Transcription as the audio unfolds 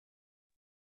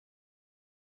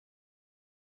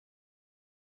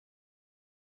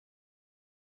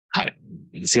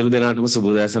සියලු දෙනාටම සුබ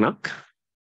දැසනක්.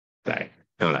 right.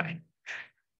 හොඳයි.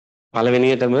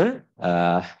 පළවෙනියටම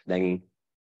දැන්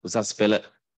උසස් පෙළ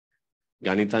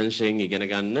ගණිතාංශයෙන් ඉගෙන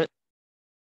ගන්න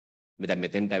දැන්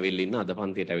මෙතෙන්ට ඇවිල්ලා ඉන්න අද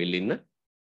පන්තියට ඇවිල්ලා ඉන්න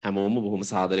හැමෝම බොහොම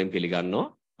සාදරයෙන්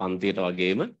පිළිගන්නවා පන්තියට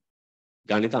වගේම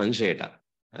ගණිත අංශයට.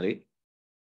 හරි.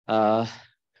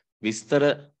 විස්තර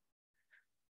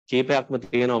කීපයක්ම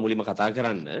තියෙනවා මුලින්ම කතා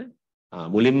කරන්න.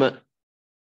 මුලින්ම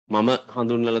මම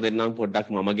හඳුන්වලා දෙන්නම් පොඩ්ඩක්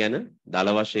මම ගැන දල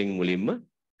වශයෙන් මුලින්ම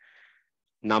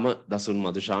නම දසුන්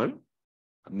මදුෂාන්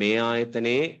මේ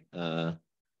ආයතනයේ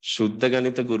ශුද්ධ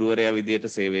ගණිත ගුරුවරයා විදියට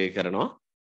සේවය කරනවා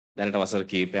දැනට වසර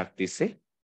කිහිපයක් තිස්සේ.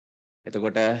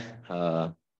 එතකොට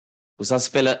උසස්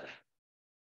පෙළ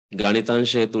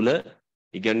ගණිතාංශය තුල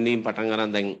ඉගෙනීම් පටන්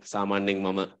ගන්න දැන් සාමාන්‍යයෙන්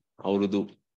මම අවුරුදු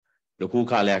ලොකු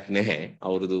කාලයක් නැහැ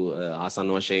අවුරුදු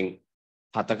ආසන්න වශයෙන්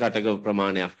 7කට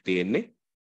ප්‍රමාණයක් තියෙන්නේ.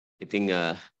 ඉතින්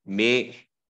මේ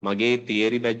මගේ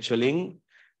තියරි බැච් වලින්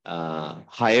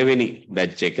 6 වෙනි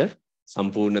බැච් එක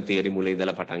සම්පූර්ණ තියරි මුල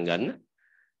ඉඳලා පටන් ගන්න.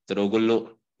 ඒතර ඕගොල්ලෝ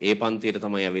ඒ පන්තියට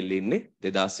තමයි ඇවිල්ලා ඉන්නේ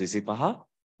 2025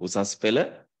 උසස් පෙළ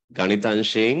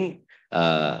ගණිතාංශයෙන්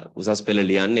උසස් පෙළ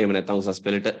ලියන්න එහෙම නැත්නම් උසස්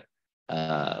පෙළට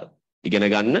ඉගෙන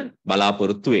ගන්න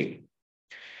බලාපොරොත්තු වෙන්නේ.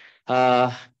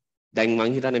 දැන්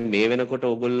මං හිතන්නේ මේ වෙනකොට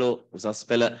ඕගොල්ලෝ උසස්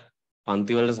පෙළ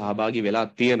පන්ති වලට සහභාගී වෙලා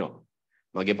තියෙනවා.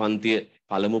 මගේ පන්තිය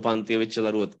පළමු පන්තිය වෙච්ච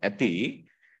දරුවොත් ඇති.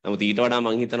 නමුත් ඊට වඩා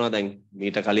මං හිතනවා දැන්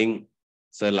මීට කලින්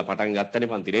සර්ලා පටන්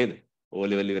ගත්තනේ පන්ති නේද? ඕ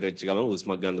ලෙවල් ඉවර වෙච්ච ගමන්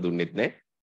හුස්මක් ගන්න දුන්නෙත් නැහැ.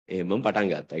 එහෙමම පටන්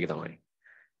ගත්තා. ඒක තමයි.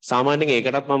 සාමාන්‍යයෙන්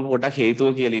ඒකටත් මම පොඩ්ඩක්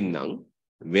හේතුව කියලා ඉන්නම්.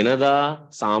 වෙනදා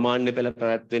සාමාන්‍ය පෙළ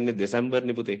පැවැත්වෙන්නේ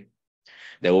දෙසැම්බර්නේ පුතේ.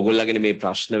 දැන් ඕගොල්ලන්ගේ මේ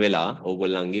ප්‍රශ්න වෙලා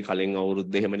ඕගොල්ලන්ගේ කලින්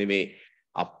අවුරුද්ද එහෙම නෙමේ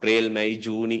අප්‍රේල් මැයි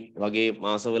ජූනි වගේ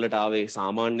මාසවලට ආවේ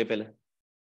සාමාන්‍ය පෙළ.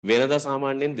 වෙනදා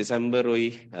සාමාන්‍යයෙන් දෙසැම්බර්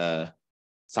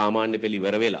සාමාන්‍ය පෙළ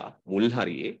ඉවර වෙලා මුල්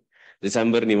හරියේ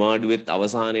දෙසැම්බර් නිවාඩුවෙත්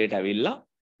අවසානයේට ඇවිල්ලා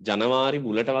ජනවාරි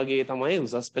මුලට වගේ තමයි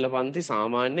උසස් පෙළ පන්ති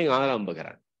සාමාන්‍යයෙන් ආරම්භ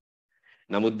කරන්නේ.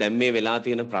 නමුත් දැන් මේ වෙලා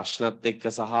තියෙන ප්‍රශ්නත් එක්ක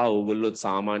සහ ඕගොල්ලෝ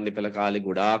සාමාන්‍ය පෙළ කාලේ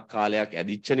ගොඩාක් කාලයක්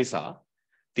ඇදිච්ච නිසා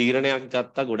තීරණයක්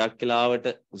ගත්තා ගොඩක් වෙලාවට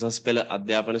උසස් පෙළ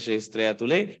අධ්‍යාපන ශාස්ත්‍රය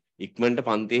ඇතුලේ ඉක්මනට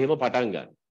පන්ති එහෙම පටන් ගන්න.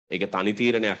 ඒක තනි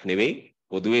තීරණයක් නෙවෙයි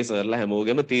පොදුවේ සර්ලා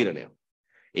හැමෝගෙම තීරණයක්.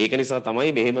 ඒක නිසා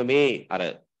තමයි මෙහෙම මේ අර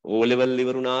O level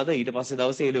ඉවරුණාද ඊට පස්සේ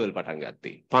දවසේ A level පටන්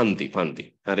ගත්තේ. පන්ති.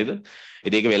 හරිද?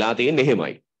 ඉතින් ඒක වෙලා තියෙන්නේ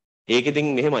එහෙමයි. ඒක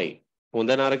ඉතින් මෙහෙමයි.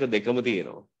 හොඳ නරක දෙකම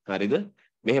තියෙනවා. හරිද?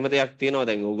 මෙහෙම දෙයක් තියෙනවා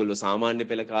දැන් ඕගොල්ලෝ සාමාන්‍ය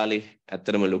පෙළ කාලේ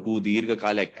ඇත්තටම ලොකු දීර්ඝ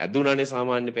කාලයක් ඇදුණානේ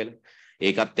සාමාන්‍ය පෙළ.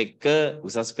 ඒකත් එක්ක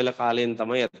උසස් පෙළ කාලයෙන්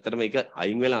තමයි ඇත්තටම ඒක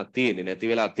අයින් වෙලා තියෙන්නේ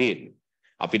නැති වෙලා තියෙන්නේ.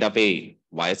 අපිට අපේ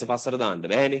වයස පස්සට දාන්න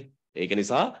බෑනේ. ඒක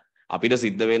නිසා අපිට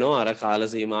සිද්ධ වෙනවා අර කාල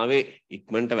සීමාවේ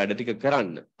ඉක්මනට වැඩ ටික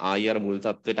කරන්න. ආයෙ අර මුල්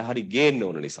තත්ත්වයට හරි ගේන්න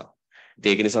ඕන නිසා.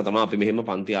 ඒක නිසා තමයි අපි මෙහෙම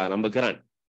පන්ති ආරම්භ කරන්නේ.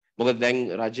 මොකද දැන්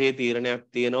රජයේ තීරණයක්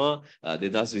තියෙනවා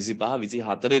 2025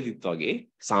 24 දිත් වගේ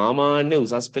සාමාන්‍ය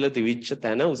උසස් පෙළ තිවිච්ච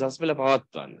තැන උසස් පෙළ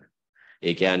පවත්වන්න.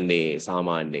 ඒ කියන්නේ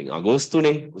සාමාන්‍යයෙන්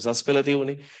අගෝස්තුනේ උසස් පෙළ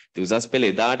තියුනේ. ඉතින් උසස් පෙළ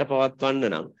එදාට පවත්වන්න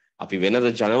නම් අපි වෙනද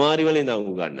ජනවාරි වල ඉඳන්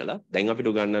උගන්නලා දැන්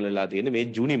අපිට උගන්නන්නලා තියෙන්නේ මේ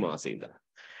ජූනි මාසේ ඉඳලා.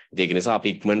 ඒක නිසා අපි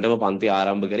ඉක්මනටම පන්ති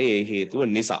ආරම්භ කරේ ඒ හේතුව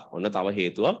නිසා. ඔන්න තව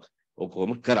හේතුවක්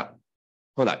ඔක්කොම කරා.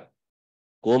 හොඳයි.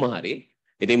 කොහොම හරි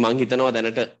ඉතින් මං හිතනවා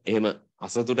දැනට එහෙම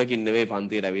අසතුටකින් නෙවෙයි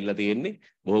පන්තියට ඇවිල්ලා තියෙන්නේ.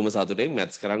 බොහොම සතුටෙන්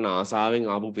මැත්ස් කරන්න ආසාවෙන්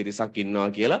ආපු පිරිසක් ඉන්නවා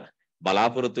කියලා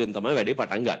බලාපොරොත්තුෙන් තමයි වැඩේ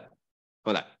පටන් ගන්න.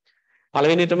 හොඳයි.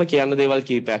 පළවෙනියටම කියන්න දේවල්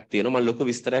කීපයක් තියෙනවා. මම ලොකු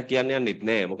විස්තරයක් කියන්න යන්නෙත්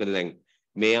නෑ. මොකද දැන්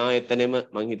මේ ආයතනෙම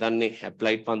මං හිතන්නේ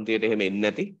ඇප්ලයිඩ් පන්තියට එහෙම එන්නේ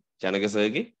නැති ජනක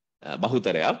සර්ගේ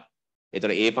බහුතරයක්.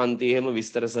 ඒතර ඒ පන්තියේ එහෙම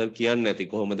විස්තර සර් කියන්නේ නැති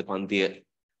කොහොමද පන්තිය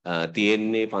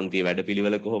තියෙන්නේ පන්තියේ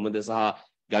වැඩපිළිවෙල කොහොමද සහ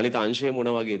ගණිත අංශය මොන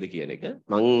වගේද කියන එක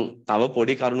මම තව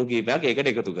පොඩි කරුණු කීපයක්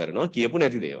ඒකට එකතු කරනවා කියපු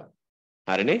නැති දේවල්.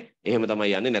 හරිනේ? එහෙම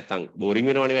තමයි යන්නේ නැත්තම් බෝරින්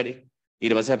වෙනවනේ වැඩේ.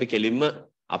 ඊට පස්සේ අපි කෙලින්ම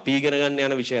අපි ඉගෙන ගන්න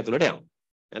යන විෂය ඇතුළට යමු.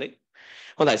 හරි?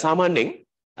 හොඳයි සාමාන්‍යයෙන්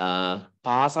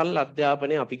පාසල්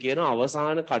අධ්‍යාපනයේ අපි කියන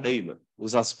අවසාන කඩයිම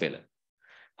උසස් පෙළ.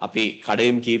 අපි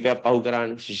කඩයිම් කීපයක් පහු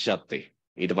කරන්නේ ශිෂ්‍යත්වයේ.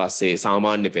 ඊට පස්සේ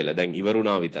සාමාන්‍ය පෙළ දැන්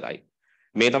ඉවරුණා විතරයි.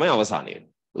 මේ තමයි අවසානය.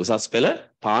 උසස් පෙළ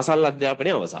පාසල්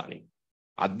අධ්‍යාපනයේ අවසානය.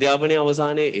 අධ්‍යාපනයේ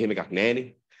අවසානයේ එහෙම එකක් නැහැනේ.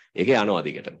 ඒක යනවා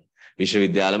දිගටම.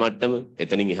 විශ්වවිද්‍යාල මට්ටම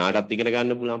එතනින් එහාටත් ඉගෙන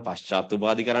ගන්න පුළුවන්, පශ්චාත්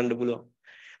උපාධි කරන්න පුළුවන්.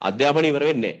 අධ්‍යාපනය ඉවර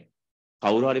වෙන්නේ නැහැ.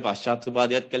 කවුරු හරි පශ්චාත්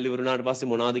උපාධියත් කළා ඉවරුණාට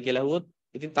පස්සේ මොනවද කියලා අහුවොත්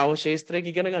ඉතින් තව ශාස්ත්‍රයක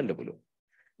ඉගෙන ගන්න පුළුවන්.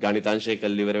 ගණිතාංශය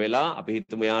කළා ඉවර වෙලා අපි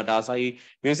හිතමු එයාට ආසයි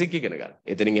මියුසික් ඉගෙන ගන්න.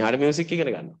 එතනින් එහාට මියුසික් ඉගෙන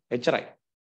ගන්නවා. එච්චරයි.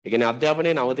 ඒ කියන්නේ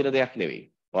අධ්‍යාපනයේ නවතින දෙයක් නෙවෙයි.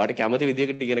 ඔයාලට කැමති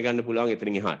විදිහකට ඉගෙන ගන්න පුළුවන්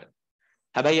එතනින් එහාට.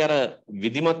 හැබැයි අර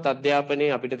විධිමත්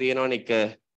අධ්‍යාපනයේ අපිට තියෙනවනේ එක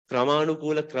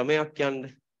ක්‍රමානුකූල ක්‍රමයක් යන්න.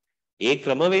 ඒ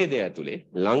ක්‍රමවේදය ඇතුලේ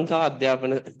ලංකා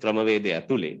අධ්‍යාපන ක්‍රමවේදය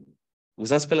ඇතුලේ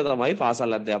උසස් පෙළ තමයි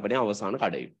පාසල් අධ්‍යාපනයේ අවසාන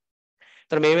කඩයිම.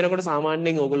 ඒතර මේ වෙනකොට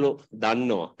සාමාන්‍යයෙන් ඕගොල්ලෝ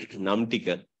දන්නවා නම් ටික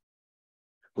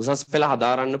උසස් පෙළ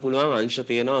හදාරන්න පුළුවන් අංශ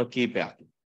තියෙනවා කීපයක්.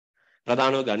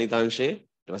 ප්‍රධානව ගණිතාංශය,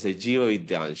 ඊට පස්සේ ජීව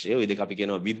විද්‍යාංශය, ඔය දෙක අපි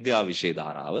කියනවා විද්‍යා විෂය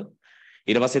ධාරාව.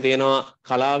 ඊට පස්සේ තියෙනවා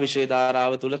කලා විෂය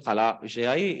ධාරාව තුල කලා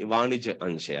විෂයයි වාණිජ්‍ය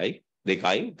අංශයයි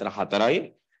දෙකයි. ඊතර හතරයි.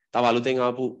 තව අලුතෙන්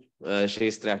ආපු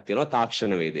ශාස්ත්‍රයක් තියෙනවා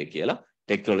තාක්ෂණ වේදේ කියලා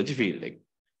ටෙක්නොලොජි ෆීල්ඩ් එක.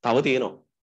 තව තියෙනවා.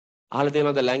 අහලා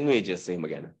තියෙනවද ලැන්ග්වේජස් එහෙම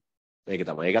ගැන? මේක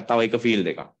තමයි. ඒකත් තව එක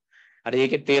ෆීල්ඩ් එකක්. අර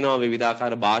ඒකෙත් තියෙනවා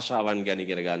විවිධාකාර භාෂාවන් ගැන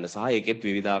ඉගෙන ගන්න සහ ඒකෙත්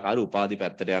විවිධාකාර උපාධි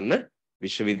පැත්තට යන්න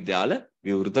විශ්වවිද්‍යාල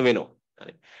විවෘත වෙනවා.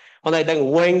 හරි. හොඳයි දැන්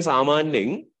ඌවෙන් සාමාන්‍යයෙන්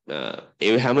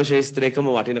ඒ හැම ශාස්ත්‍රයකම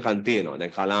වටිනකම් තියෙනවා.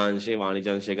 දැන් කලාංශේ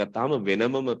වාණිජංශය ගත්තාම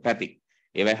වෙනමම පැති.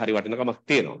 ඒවයි හරි වටිනකමක්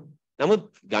තියෙනවා. නමුත්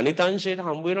ගණිතාංශයට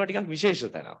හම්බ වෙනවා ටිකක් විශේෂ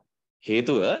තැනක්.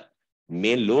 හේතුව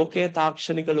මේ ලෝකය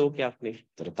තාක්ෂණික ලෝකයක් නේ.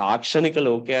 ඒතර තාක්ෂණික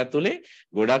ලෝකය ඇතුලේ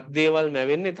ගොඩක් දේවල්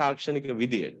නැවෙන්නේ තාක්ෂණික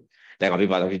විදියට. දැන් අපි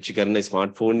පාවිච්චි කරන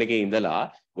ස්මාර්ට්ෆෝන් එකේ ඉඳලා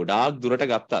ගොඩාක් දුරට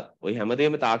ගත්තත් ওই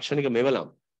හැමදේම තාක්ෂණික මෙවලම්.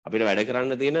 අපිට වැඩ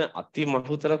කරන්න තියෙන අති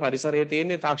මහුතර පරිසරයේ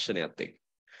තියෙන තාක්ෂණයත් එක්ක.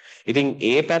 ඉතින්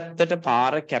ඒ පැත්තට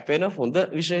පාර කැපෙන හොඳ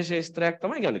විශේෂ ශාස්ත්‍රයක්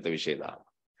තමයි ගණිත විෂය ධාරාව.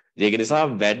 ඒක නිසා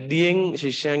වැඩියෙන්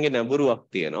ශිෂ්‍යයන්ගේ නැඹුරුවක්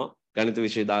තියෙනවා ගණිත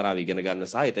විෂය ධාරාව ඉගෙන ගන්න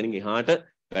සහ එතනින් එහාට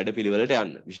වැඩපිළිවෙලට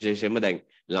යන්න. විශේෂයෙන්ම දැන්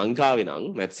ලංකාවේ නම්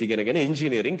මැත්ස් ඉගෙනගෙන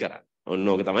ඉංජිනේරින් කරන්නේ. ඔන්න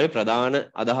ඕක තමයි ප්‍රධාන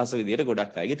අදහස විදියට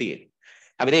ගොඩක් අයගේ තියෙන්නේ.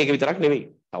 හැබැයි ඒක විතරක් නෙවෙයි.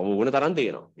 තව ඕන තරම්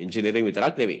තියෙනවා. ඉංජිනේරින්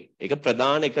විතරක් නෙවෙයි. ඒක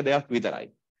ප්‍රධාන එක දෙයක් විතරයි.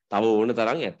 තව ඕන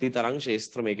තරම් ඇති තරම්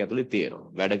ශාස්ත්‍ර මේක ඇතුලේ තියෙනවා.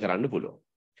 වැඩ කරන්න පුළුවන්.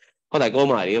 හොඳයි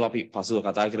කොහොම හරි ඒවා අපි පසුව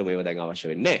කතා කරමු. ඒවා දැන් අවශ්‍ය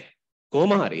වෙන්නේ නැහැ.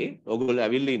 කොහොම හරි ඔයගොල්ලෝ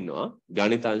ඇවිල්ලා ඉන්නවා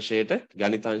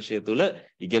ගණිතාංශය තුල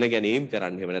ඉගෙන ගැනීම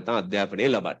කරන්න. එහෙම නැත්නම් අධ්‍යාපනය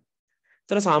ලබන්න.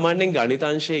 ඒතර සාමාන්‍යයෙන්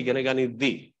ගණිතාංශය ඉගෙන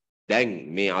ගනිද්දී දැන්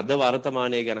මේ අද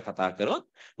වර්තමානය ගැන කතා කරොත්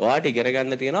ඔයාලට ඉගෙන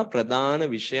ගන්න තියෙනවා ප්‍රධාන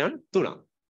විෂයන් තුනක්.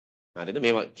 හරිද?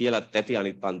 මේවා කියලාත් ඇති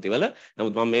අනිත් පන්තිවල.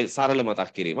 නමුත් මම මේ සරල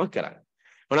මතක් කිරීමක් කරන්නේ.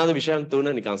 මොනවාද විෂයන් තුන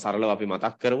නිකන් සරලව අපි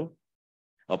මතක් කරමු.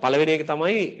 පළවෙනි එක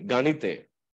තමයි ගණිතය.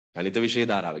 ගණිත විෂය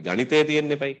ධාරාවේ ගණිතය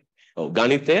තියෙන්න එපයි. ඔව්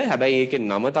ගණිතය හැබැයි ඒකේ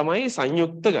නම තමයි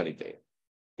සංයුක්ත ගණිතය.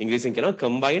 ඉංග්‍රීසියෙන් කියනවා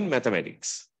combined mathematics.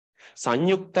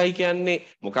 සංයුක්තයි කියන්නේ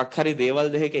මොකක් හරි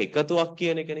දේවල් දෙකක එකතුවක්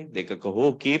කියන එකනේ. දෙකක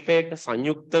හෝ කීපයක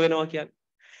සංයුක්ත වෙනවා කියන්නේ.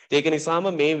 ඒක නිසාම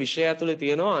මේ විෂය ඇතුලේ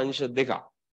තියෙනවා අංශ දෙකක්.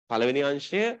 පළවෙනි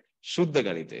අංශය සුද්ධ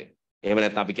ගණිතය. එහෙම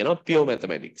නැත්නම් අපි කියනවා pure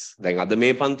mathematics. දැන් අද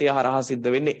මේ පන්තිය හරහා සිද්ධ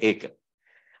වෙන්නේ ඒක.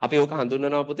 අපි ඕක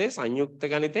හඳුන්වනවා පුතේ සංයුක්ත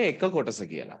ගණිතයේ එක කොටස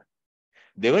කියලා.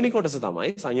 දෙවෙනි කොටස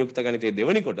තමයි සංයුක්ත ගණිතයේ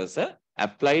දෙවෙනි කොටස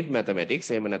applied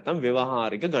mathematics. එහෙම නැත්නම්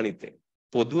ව්‍යවහාරික ගණිතය.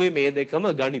 පොදුවේ මේ දෙකම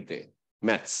ගණිතය.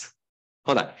 maths.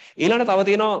 හොඳයි. ඊළඟට තව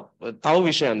තියෙනවා තව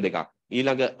විෂයන් දෙකක්.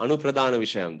 ඊළඟ අනුප්‍රධාන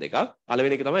විෂයන් දෙකක්.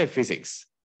 පළවෙනි එක තමයි physics.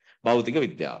 භෞතික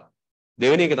විද්‍යාව.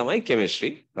 දෙවෙනි එක තමයි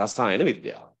chemistry රසායන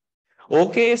විද්‍යාව.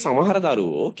 ඕකේ සමහර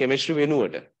දරුවෝ chemistry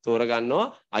වෙනුවට තෝරගන්නවා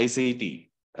ICT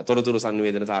තොරතුරු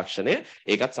සංවේදන තාක්ෂණය.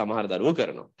 ඒකත් සමහර දරුවෝ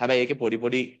කරනවා. හැබැයි ඒකේ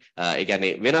පොඩි ඒ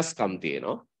කියන්නේ වෙනස්කම්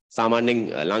තියෙනවා. සාමාන්‍යයෙන්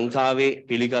ලංකාවේ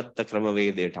පිළිගත්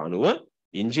ක්‍රමවේදයට අනුව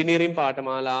ඉංජිනේරින්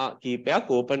පාඨමාලා කීපයක්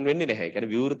ඕපන් වෙන්නේ නැහැ. ඒ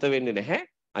කියන්නේ විවෘත වෙන්නේ නැහැ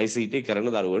ICT කරන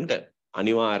දරුවන්ට.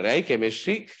 අනිවාර්යයි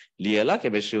chemistry ලියලා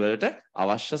chemistry වලට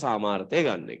අවශ්‍ය සාමාර්ථය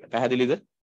ගන්න එක. පැහැදිලිද?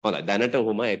 හොඳයි. දැනට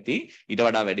ඔහොම ඇති. ඊට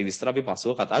වඩා වැඩි විස්තර අපි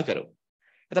පසුව කතා කරමු.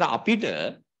 එතන අපිට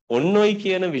ඔන්න ඔය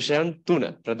කියන විෂයන් තුන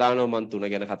ප්‍රධානව මම තුන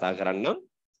ගැන කතා කරන්නම්.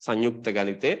 සංයුක්ත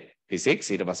ගණිතය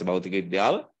ෆිසික්ස් ඊට පස්සේ භෞතික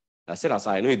විද්‍යාව ඊපස්සේ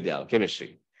රසායන විද්‍යාව කෙමිස්ට්‍රි.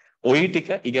 ওই ටික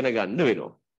ඉගෙන ගන්න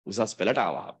වෙනවා. උසස් පෙළට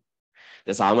ආවහම.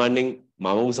 දැන් සාමාන්‍යයෙන්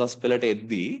මම උසස් පෙළට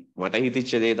එද්දී මට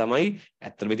හිතිච්ච දේ තමයි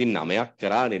ඇත්තටම ඉතින් 9ක්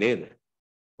කරානේ නේද?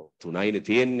 3යිනේ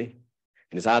තියෙන්නේ.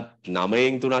 ඒ නිසා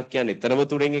 9න් 3ක් කියන්නේ එතරම්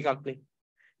 3න් එකක් නේ.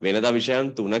 වෙනදා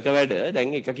විෂයන් 3ක වැඩ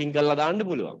දැන් එකකින් කරලා දාන්න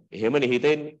පුළුවන්. එහෙමනේ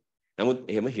හිතෙන්නේ. නමුත්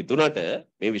එහෙම හිතුණට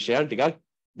මේ විෂයන් ටිකක්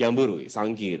ගැඹුරුයි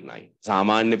සංකීර්ණයි.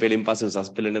 සාමාන්‍ය පෙළෙන් පස්සේ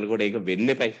උසස් පෙළ යනකොට ඒක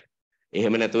වෙන්න එපයි.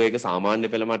 එහෙම නැතුව ඒක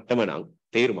සාමාන්‍ය පෙළ මට්ටම නම්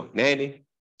තේරුමක් නැහැනේ.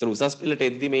 ඒතර උසස් පෙළට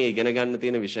එද්දි මේ ඉගෙන ගන්න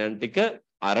තියෙන විෂයන් ටික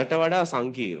අරට වඩා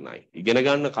සංකීර්ණයි. ඉගෙන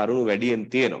ගන්න කරුණු වැඩියෙන්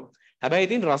තියෙනවා. හැබැයි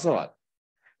ඉතින් රසවත්.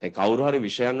 දැන් කවුරු හරි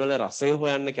විෂයන් වල රසය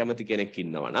හොයන්න කැමති කෙනෙක්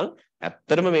ඉන්නවා නම්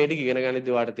ඇත්තටම මේ ටික ඉගෙන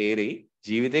ගන්නදී ඔයාලට තේරෙයි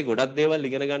ජීවිතේ ගොඩක් දේවල්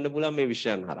ඉගෙන ගන්න පුළුවන් මේ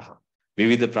විෂයන් හරහා.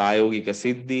 විවිධ ප්‍රායෝගික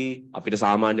සිද්ධි අපිට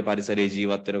සාමාන්‍ය පරිසරයේ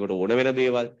ජීවත් වෙනකොට ඕන වෙන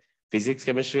දේවල් ෆිසික්ස්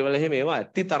කෙමිස්ට්‍රි වල එහෙම ඒවා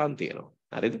ඇත්ති තරම් තියෙනවා.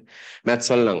 හරිද?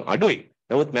 මැත්ස් වල නම් අඩුයි.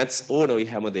 නමුත් මැත්ස් ඕන ඔය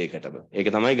හැම දෙයකටම.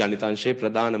 ඒක තමයි ගණිතාංශයේ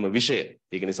ප්‍රධානම විෂය.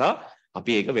 ඒක නිසා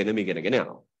අපි ඒක වෙනම ඉගෙනගෙන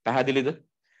යනවා. පැහැදිලිද?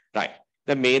 right.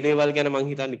 දැන් මේ දේවල් ගැන මම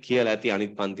හිතන්නේ කියලා ඇති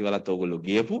අනිත් පන්ති වලත් ඕගොල්ලෝ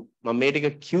ගියපු. මම මේ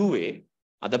ටික කිව්වේ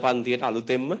අද පන්තියට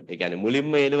අලුතෙන්ම ඒ කියන්නේ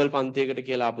මුලින්ම A level පන්තියකට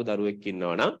කියලා ආපු දරුවෙක්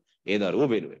ඉන්නවා නම් ඒ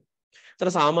දරුවෝ වෙනුවෙන්. ඒතර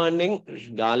සාමාන්‍යයෙන්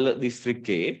ගාල්ල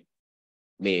දිස්ත්‍රික්කයේ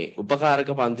මේ උපකාරක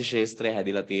පන්ති ශාස්ත්‍රය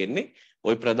හැදිලා තියෙන්නේ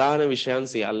ওই ප්‍රධාන විෂයන්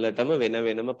සියල්ලටම වෙන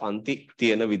වෙනම පන්ති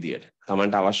තියෙන විදියට.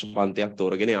 Tamanට අවශ්‍ය පන්තියක්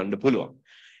තෝරගෙන යන්න පුළුවන්.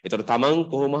 ඒතර තමන්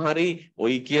කොහොම හරි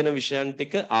ওই කියන විෂයන්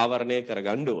ටික ආවරණය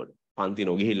කරගන්න ඕන. පන්ති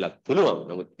නොගිහිල්ලත් පුළුවන්.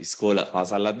 නමුත් ඉස්කෝල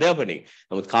පාසල් අධ්‍යාපනයේ.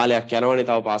 නමුත් කාලයක් යනවනේ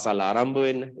තව පාසල් ආරම්භ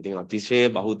වෙන්න. ඉතින් අතිශය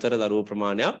බහුතර දරුවෝ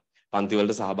ප්‍රමාණයක් පන්ති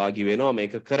වලට සහභාගී වෙනවා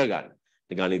මේක කරගන්න.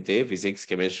 ගණිතේ, ෆිසික්ස්,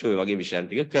 කෙමිස්ට්‍රි ඔය වගේ විෂයන්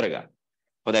ටික කරගන්න.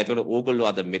 හොඳයි. ඒතකොට ඕගොල්ලෝ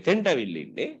අද මෙතෙන්ට අවිල්ලා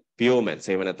ඉන්නේ පියෝ මැත්ස්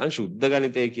එහෙම නැත්නම් ශුද්ධ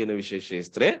ගණිතය කියන විශේෂ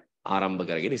ක්ෂේත්‍රය ආරම්භ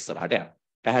කරගෙන ඉස්සරහට යන්න.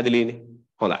 පැහැදිලිනේ?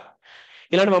 හොඳයි.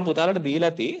 ඊළඟට මම පුතාලට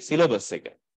දීලා ඇති සිලබස්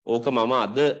එක. ඕක මම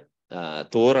අද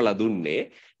තෝරලා දුන්නේ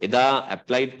එදා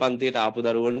ඇප්ලයිඩ් පන්තියට ආපු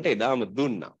දරුවන්ට එදාම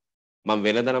දුන්නා. මම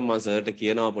වෙනදනම් මම සර්ට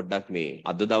කියනවා පොඩ්ඩක් මේ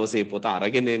අද දවසේ පොත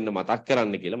අරගෙන එන්න මතක්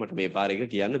කරන්න කියලා මට මේ පාර එක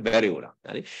කියන්න බැරි වුණා.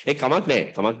 හරි. ඒ කමක්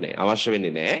නැහැ. අවශ්‍ය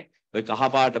වෙන්නේ නැහැ. ඔය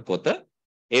කහපාට පොත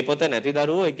ඒ පොත නැති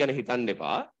දරුවෝ ඒ කියන්නේ හිතන්න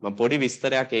එපා. මම පොඩි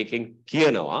විස්තරයක් ඒකෙන්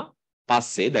කියනවා.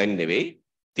 පස්සේ දැන් නෙවෙයි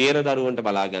තියෙන දරුවන්ට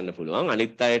බලා ගන්න පුළුවන්.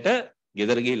 අනිත් අයට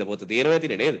ගෙදර ගිහිල්ලා පොත තියෙනවා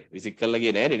ඇතිනේ නේද? විසික් කරලා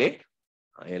ගියේ නෑනේ නේ.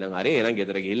 එහෙනම් හරි. එහෙනම්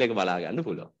ගෙදර ගිහිල්ලා ඒක බලා ගන්න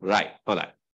පුළුවන්. right. හොඳයි.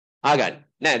 ආගන්න.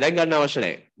 නෑ දැන් ගන්න අවශ්‍ය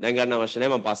නෑ. දැන් ගන්න අවශ්‍ය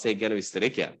නෑ. මම පස්සේ කියන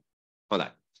විස්තරේ කියන්න. හොඳයි.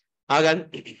 ආගන්න.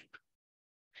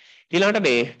 ඊළඟට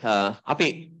මේ අපි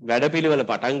වැඩපිළිවෙල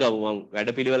පටන් ගමු. මම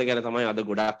වැඩපිළිවෙල ගැන තමයි අද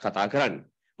ගොඩාක් කතා කරන්නේ.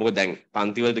 මොකද දැන්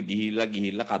පන්ති වලට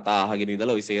ගිහිල්ලා කතා අහගෙන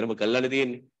ඉඳලා ওই සේරම කළානේ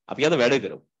තියෙන්නේ. අපි අද වැඩ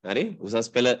කරමු. හරි? උසස්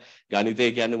පෙළ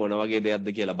ගණිතය කියන්නේ මොන වගේ දෙයක්ද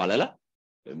කියලා බලලා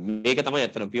මේක තමයි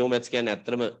ඇත්තටම පියෝ මැත්ස් කියන්නේ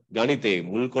ඇත්තටම ගණිතයේ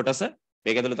මුල් කොටස.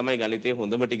 මේක ඇතුළේ තමයි ගණිතයේ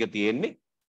හොඳම ටික තියෙන්නේ.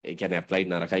 ඒ කියන්නේ ඇප්ලයිඩ්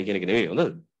නරකයි කියන එක නෙවෙයි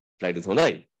හොඳද? ඇප්ලයිඩ්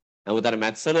හොඳයි. නමුත් අර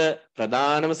මැත්ස් වල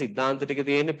ප්‍රධානම સિદ્ધාන්ත ටික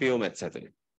තියෙන්නේ පියෝ මැත්ස්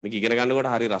ඇතුළේ. මේක ඉගෙන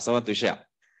ගන්නකොට හරි රසවත් විෂයක්.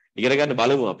 ඉගෙන ගන්න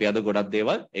බලමු අපි අද ගොඩක්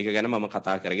දේවල් ඒක ගැන මම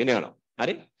කතා කරගෙන යනවා.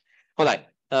 හරි? හොඳයි.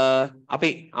 අපි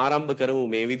ආරම්භ කරමු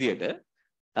මේ විදියට.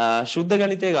 ශුද්ධ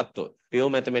ගණිතය ගත්තොත්, පියෝ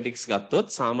මැතමැටික්ස් ගත්තොත්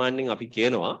සාමාන්‍යයෙන් අපි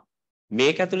කියනවා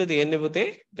මේක ඇතුළේ තියෙන්නේ පුතේ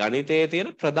ගණිතයේ තියෙන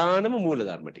ප්‍රධානම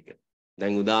මූලධර්ම ටික.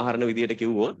 දැන් උදාහරණ විදියට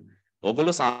කිව්වොත්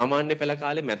ඔයගොල්ලෝ සාමාන්‍ය පෙළ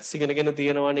කාලේ මැත්ස් ඉගෙනගෙන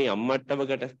තියෙනවානේ යම්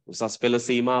මට්ටමකට උසස් පෙළ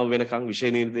සීමාව වෙනකන්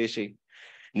විෂය නිර්දේශේ.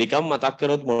 නිකම් මතක්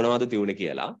කරොත් මොනවද තියුනේ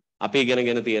කියලා අපි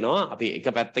ඉගෙනගෙන තියෙනවා. අපි එක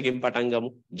පැත්තකින් පටන් ගමු.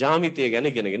 ජ්‍යාමිතිය ගැන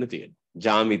ඉගෙනගෙන තියෙනවා.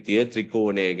 ජ්‍යාමිතිය,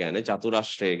 ත්‍රිකෝණය ගැන,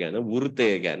 චතුරස්‍රය ගැන, වෘත්තය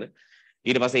ගැන.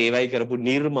 ඊට පස්සේ ඒවයි කරපු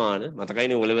නිර්මාණ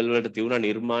මතකයිනේ O level වලට තියුණා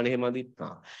නිර්මාණ එහෙමදි.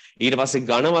 ඊට පස්සේ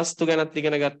ඝන වස්තු ගැනත්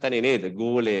ඉගෙන ගත්තනේ නේද?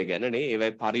 ගෝලය ගැන නේ.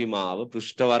 ඒවයි පරිමාව,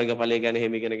 පෘෂ්ඨ වර්ගඵලය ගැන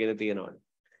එහෙම ඉගෙනගෙන තියෙනවානේ.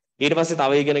 ඊට පස්සේ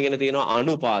තව ඉගෙනගෙන තියෙනවා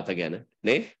අනුපාත ගැන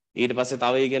නේ. ඊට පස්සේ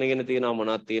තව ඉගෙනගෙන තියෙනවා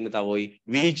මොනවද තියෙන්නේ තව ওই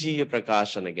විජීය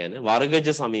ප්‍රකාශන ගැන,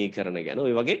 වර්ගජ සමීකරණ ගැන.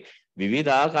 ওই වගේ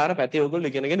විවිධාකාර පැති ඔයගොල්ලෝ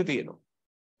ඉගෙනගෙන තියෙනවා.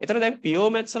 එතන දැන් පියෝ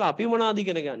මැත්ස් වල අපි මොනවද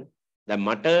ඉගෙන ගන්න? දැන්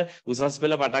මට උසස්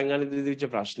පෙළ පටන් ගන්න දීවිච්ච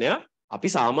ප්‍රශ්නයක් අපි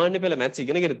සාමාන්‍ය පෙළ මැත්ස්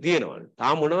ඉගෙනගෙන තියෙනවානේ.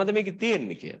 තාම මොනවද මේකේ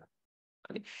තියෙන්නේ කියලා.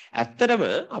 හරි. ඇත්තටම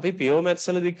අපි පියෝ මැත්ස්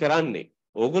වලදී කරන්නේ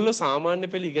ඕගොල්ලෝ සාමාන්‍ය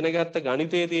පෙළ ඉගෙන ගත්ත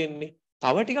ගණිතයේ තියෙන්නේ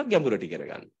තව ටිකක් ගැඹුරට ඉගෙන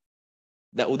ගන්න.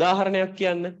 දැන් උදාහරණයක්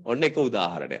කියන්න. ඔන්න එක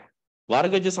උදාහරණයක්.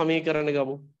 වර්ගජ සමීකරණ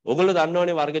ගමු. ඕගොල්ලෝ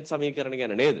දන්නවනේ වර්ගජ සමීකරණ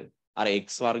ගැන නේද? අර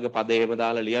x වර්ග පද එහෙම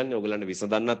දාලා ලියන්නේ. ඕගොල්ලන්ට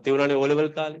විසඳන්නත් තියුණානේ O level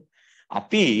කාලේ.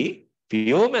 අපි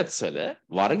පියෝ මැත්ස් වල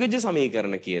වර්ගජ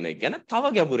සමීකරණ කියන එක ගැන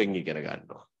තව ගැඹුරින් ඉගෙන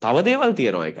ගන්නවා. තව දේවල්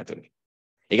තියෙනවා ඒක ඇතුලේ.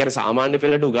 ඒ කියන්නේ සාමාන්‍ය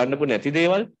පෙළට උගන්වපු නැති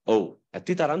දේවල් ඔව්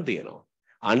ඇති තරම් තියෙනවා.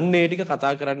 අන්න ඒ ටික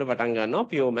කතා කරන්න පටන් ගන්නවා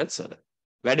පියෝ මැත්ස් වල.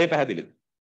 වැඩේ පැහැදිලිද?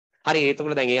 හරි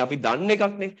ඒතකොට දැන් ඒ අපි දන්න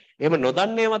එකක්නේ. එහෙම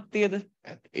නොදන්නේවත් තියද?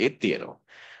 ඒත් තියෙනවා.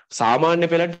 සාමාන්‍ය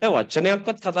පෙළට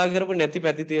වචනයක්වත් කතා කරපු නැති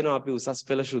පැති තියෙනවා අපි උසස්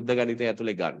පෙළ ශුද්ධ ගණිතය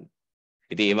ඇතුලේ ගන්න.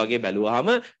 ඉතින් ඒ වගේ බැලුවාම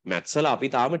මැත්ස් වල අපි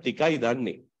තාම ටිකයි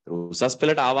දන්නේ. උසස්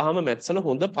පෙළට ආවහම මැත්ස් වල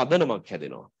හොඳ පදනමක්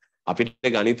හැදෙනවා.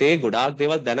 අපිට ගණිතයේ ගොඩාක්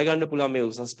දේවල් දැනගන්න පුළුවන් මේ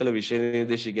උසස් පෙළ විෂය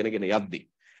නිර්දේශ ඉගෙනගෙන යද්දී.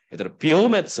 ඒතර පියෝ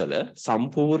මැත්ස් වල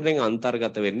සම්පූර්ණයෙන්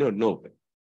අන්තර්ගත වෙන්නේ ඔන්න ඕක.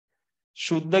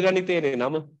 ශුද්ධ ගණිතයේ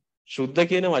නම ශුද්ධ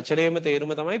කියන වචනයේම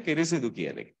තේරුම තමයි පිරිසිදු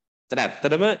කියන එක. ඒතර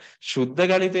ඇත්තටම ශුද්ධ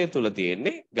ගණිතය තුල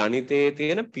තියෙන්නේ ගණිතයේ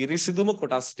තියෙන පිරිසිදුම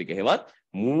කොටස් ටික. ඒවත්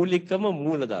මූලිකම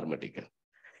මූල ධර්ම ටික.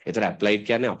 ඒතර ඇප්ලයිඩ්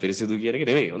කියන්නේ අපිරිසිදු කියන එක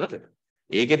නෙවෙයි හොඳද?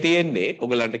 ඒකේ තියෙන්නේ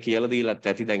ඔයගලන්ට කියලා දීලත්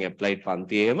ඇති දැන් ඇප්ලයිඩ්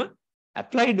පන්තියේම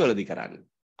ඇප්ලයිඩ් වලදී කරන්නේ.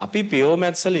 අපි පියෝ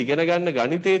මැත්ස් වල ඉගෙන ගන්න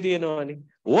ගණිතයේ තියෙනවානේ.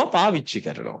 ඕවා පාවිච්චි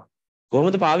කරනවා.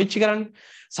 කොහොමද පාවිච්චි කරන්නේ?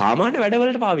 සාමාන්‍ය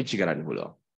වැඩවලට පාවිච්චි කරන්න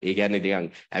පුළුවන්. ඒ කියන්නේ නිකන්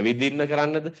ඇවිදින්න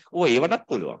කරන්නද? ඕ ඒවටත්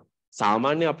පුළුවන්.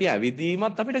 සාමාන්‍ය අපි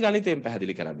ඇවිදීමත් අපිට ගණිතයෙන්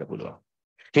පැහැදිලි කරන්න පුළුවන්.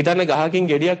 හිතන්න ගහකින්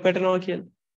ගෙඩියක් වැටෙනවා කියලා.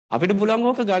 අපිට පුළුවන්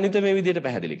ඕක ගණිත මේ විදිහට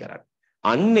පැහැදිලි කරන්න.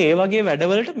 අන්න ඒ වගේ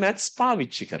වැඩවලට මැත්ස්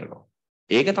පාවිච්චි කරනවා.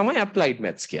 ඒක තමයි ඇප්ලයිඩ්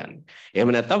මැත්ස් කියන්නේ.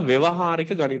 එහෙම නැත්නම්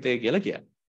ව්‍යවහාරික ගණිතය කියලා කියන්නේ.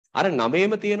 අර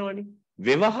නමේම තියෙනවනේ.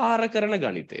 ව්‍යවහාර කරන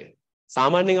ගණිතය.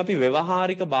 සාමාන්‍යයෙන් අපි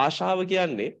ව්‍යවහාරික භාෂාව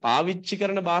කියන්නේ පාවිච්චි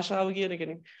කරන භාෂාව කියන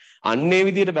එකනේ. අන්න ඒ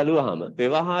විදිහට බැලුවාම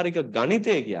ව්‍යවහාරික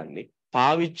ගණිතය කියන්නේ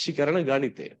පාවිච්චි කරන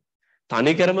ගණිතය.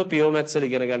 තනිකරම පියෝ මැත්ස් වල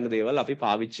ඉගෙන ගන්න දේවල් අපි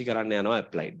පාවිච්චි කරන්න යනවා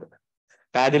ඇප්ලයිඩ් වල.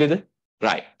 පැහැදිලිද?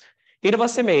 right. ඊට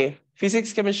පස්සේ මේ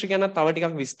ෆිසික්ස් කෙමිස්ට්‍රි ගැන තව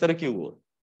ටිකක් විස්තර කිව්වොත්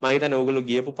මම හිතන්නේ ඕගොල්ලෝ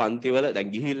ගියපු පන්තිවල දැන්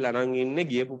ගිහිල්ලා නම් ඉන්නේ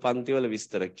ගියපු පන්තිවල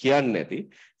විස්තර කියන්නේ නැති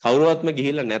කවුරුවත්ම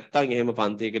ගිහිල්ලා නැත්තම් එහෙම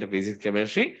පන්තියකට ෆිසික්ස්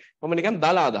කෙමිස්ට්‍රි මම නිකන්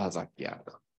දල අදහසක්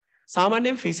කියනවා.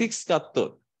 සාමාන්‍යයෙන් ෆිසික්ස්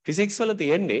ගත්තොත් ෆිසික්ස් වල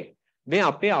තියෙන්නේ මේ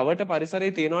අපේ අවට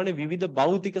පරිසරයේ තියෙනවානේ විවිධ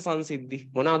භෞතික සංසිද්ධි.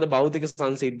 මොනවාද භෞතික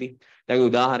සංසිද්ධි? දැන්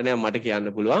උදාහරණයක් මට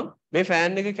කියන්න පුළුවන්. මේ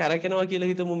ෆෑන් එක කැරකෙනවා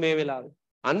කියලා හිතමු මේ වෙලාවේ.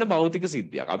 අන්න භෞතික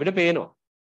සිද්ධියක් අපිට පේනවා.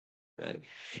 හරි.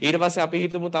 ඊට පස්සේ අපි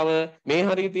හිතමු තව මේ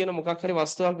හරිය තියෙන මොකක් හරි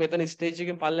වස්තුවක් මෙතන ස්ටේජ්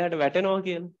එකෙන් පල්ලෙහාට වැටෙනවා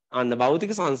කියලා. අන්න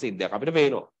භෞතික සංසිද්ධියක් අපිට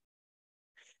පේනවා.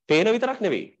 පේන විතරක්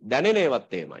නෙවෙයි දැනෙන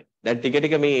ඒවත් එහෙමයි. දැන් ටික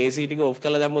ටික මේ AC ටික ඔෆ්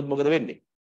කරලා දැම්මොත් මොකද වෙන්නේ?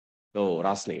 ඔව්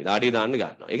රස්නේ දාඩිය දාන්න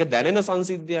ගන්නවා. ඒක දැනෙන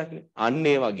සංසිද්ධියක්නේ. අන්න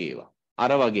ඒ වගේ ඒවා.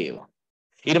 අර වගේ ඒවා.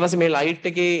 ඊට පස්සේ මේ ලයිට්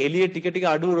එකේ එළිය ටික ටික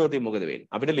අඩු වුණොත් මොකද වෙන්නේ?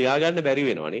 අපිට ලියා ගන්න බැරි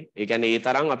වෙනවනේ. ඒ කියන්නේ ඒ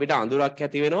තරම් අපිට අඳුරක්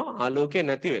ඇති වෙනවා ආලෝකය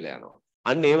නැති වෙලා යනවා.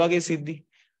 අන්න ඒ වගේ සිද්ධි.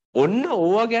 ඔන්න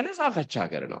ඕවා ගැන සාකච්ඡා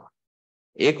කරනවා.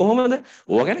 ඒ කොහොමද?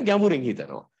 ඕවා ගැන ගැඹුරින්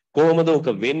හිතනවා. කොහොමද ඔක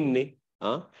වෙන්නේ?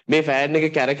 මේ ෆෑන්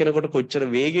එක කැරකෙනකොට කොච්චර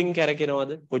වේගෙන්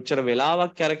කැරකෙනවද? කොච්චර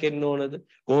වෙලාවක් කැරකෙන්න ඕනද?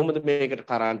 කොහොමද මේකට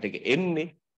කරන්ට් එක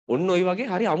එන්නේ? ඔන්න ඔය වගේ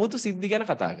හරි අමුතු සිද්ධි ගැන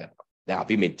කතා කරනවා. දැන්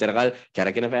අපි මෙච්චර කල්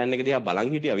කැරකෙන ෆෑන් එක දිහා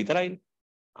බලන් හිටියා විතරයිනේ.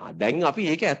 දැන් අපි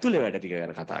ඒක ඇතුලේ වැඩ ටික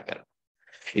ගැන කතා කරනවා.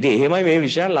 ඉතින් එහෙමයි මේ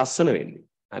විෂයන් ලස්සන වෙන්නේ.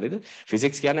 හරිද?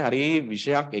 ෆිසික්ස් කියන්නේ හරි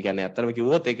විෂයක්. ඒ කියන්නේ ඇත්තටම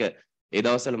කිව්වොත් ඒක ඒ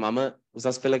දවස්වල මම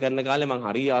උසස් පෙළ කරන කාලේ මම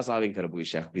හරි ආසාවෙන් කරපු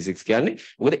විෂයක් ෆිසික්ස් කියන්නේ.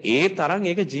 මොකද ඒ තරම්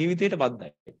ඒක ජීවිතයට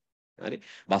බද්ධයි. හරි?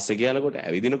 බස් එකේ යනකොට,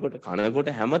 ඇවිදිනකොට, කනකොට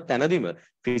හැම තැනදීම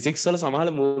ෆිසික්ස් වල සමහර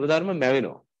මූලධර්ම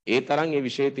මැවෙනවා. ඒ තරම් ඒ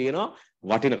විෂයේ තියෙනවා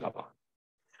වටිනකම.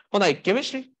 හොඳයි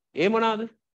කෙමිස්ට්‍රි. ඒ මොනවාද?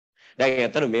 දැන්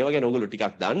ඇත්තට මේ වගේ නෝගලු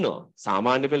ටිකක් දන්නවා.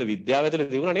 සාමාන්‍ය පෙළ විද්‍යාව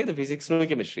ඇතුලේ තිබුණා නේද ෆිසික්ස් නෝ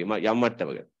කෙමිස්ට්‍රි යම්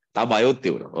මට්ටමක. තා බයොත්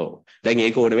තිබුණා. ඔව්. දැන්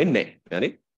ඒක ඕන වෙන්නේ නැහැ. හරි?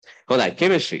 හොඳයි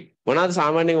කෙමිස්ට්‍රි. මොනවාද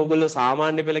සාමාන්‍යයෙන් ඔයගොල්ලෝ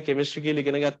සාමාන්‍ය පෙළ කෙමිස්ට්‍රි කියලා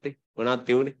ඉගෙන ගත්තේ? මොනවද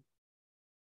තියුනේ?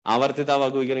 ආවර්තිතාව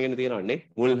වගේ ඉගෙනගෙන තියෙනවන්නේ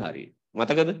මුල් හරිය.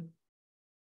 මතකද?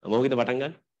 මොකද පටන්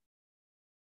ගන්න?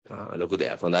 ලොකු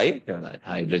දෙයක්. හොඳයි.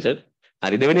 හයිඩ්‍රජන්.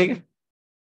 හරි දෙවෙනි එක.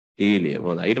 හීලියම්.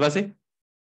 හොඳයි. ඊට පස්සේ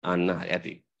අන්න හරි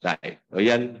ඇති. රයිට්. ඔය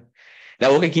යන්නේ.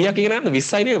 දැන් ඕකේ කීයක් ඉගෙන ගන්නද?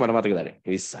 20යි නේද? මට මතක නැහැ.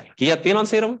 20යි. කීයක් තියෙනවද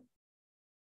සේරම?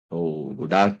 ඔව්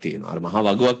ගොඩාක් තියෙනවා. අර මහා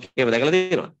වගුවක් එහෙම දැකලා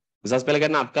තියෙනවද? උසස් පෙළ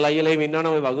ගන්න අක්කලා අයියලා එහෙම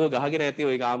ඉන්නවනම් ওই වගුව ගහගෙන ඇති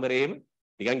ওই කාමරේම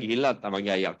නිකන් ගිහිල්ලා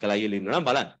තමන්ගේ අයියා අක්කලා අයියලා ඉන්නවනම්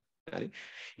බලන්න. හරි.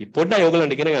 පොඩ්ඩයි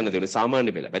ඕගලන්ට ඉගෙන ගන්න තියෙන්නේ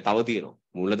සාමාන්‍ය පෙළ. හැබැයි තව තියෙනවා.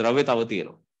 මූලද්‍රව්‍ය තව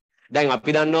තියෙනවා. දැන්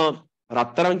අපි දන්නවා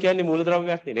රත්තරන් කියන්නේ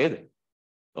මූලද්‍රව්‍යයක් නේද?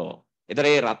 ඔව්. ඒතර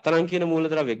ඒ රත්තරන් කියන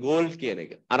මූලද්‍රව්‍ය ගෝල්ඩ් කියන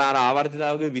එක. අර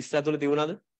ආවර්තිතාවගේ 20 ඇතුළේ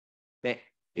තිබුණාද? නෑ.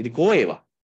 ඉතින් කෝ ඒවා?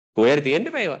 කොහෙද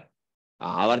තියෙන්නේ බෑ ඒවා?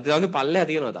 ආවර්තිතාවගේ පල්ලෙහා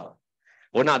තියෙනවා තව.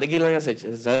 ඕන අද කියලා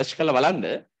සර්ච් කරලා බලන්න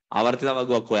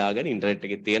ආවර්තිතාවගුවක් හොයාගෙන ඉන්ටර්නෙට්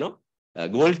එකේ තියෙනවා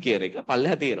ගෝල්ඩ් කියන එක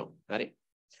පල්ලෙහා තියෙනවා. හරි.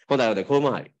 හොඳයි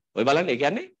කොහොම හරි. ඔය බලන්න ඒ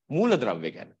කියන්නේ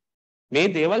මූලද්‍රව්‍ය කියන්නේ. මේ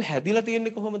දේවල් හැදිලා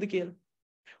තියෙන්නේ කොහොමද කියලා.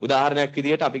 උදාහරණයක්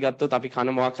විදිහට අපි ගත්තොත් අපි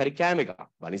කන මොකක් හරි කෑම එකක්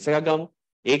වනිස් එකක් ගමු.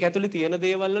 ඒක ඇතුලේ තියෙන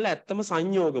දේවල් වල ඇත්තම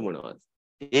සංයෝග මොනවද?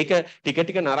 ඒක ටික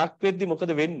ටික නරක් වෙද්දි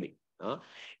මොකද වෙන්නේ?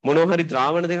 මොනවා හරි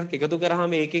ද්‍රාවණ දෙකක් එකතු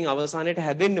කරාම ඒකෙන් අවසානයේට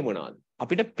හැදෙන්නේ මොනවද?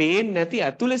 අපිට පේන්නේ නැති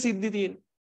ඇතුලේ සිද්ධි තියෙන.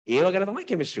 ඒව ගැන තමයි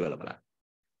කෙමිස්ට්‍රි වල බලන්නේ.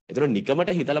 ඒතර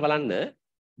නිකමට හිතලා බලන්න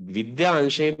විද්‍යා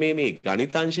අංශයේ මේ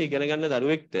ගණිත අංශය ඉගෙන ගන්න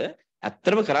දරුවෙක්ට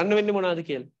ඇත්තටම කරන්න වෙන්නේ මොනවද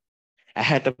කියලා.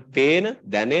 ඇහැට පේන,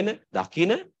 දැනෙන,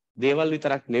 දකින දේවල්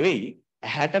විතරක් නෙවෙයි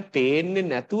ඇහැට පේන්නේ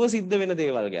නැතුව සිද්ධ වෙන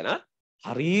දේවල් ගැන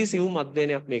හරිය සිවුම්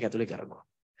අධ්‍යයනයක් මේක ඇතුලේ කරනවා.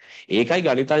 ඒකයි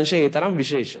ගණිතාංශය ඒ තරම්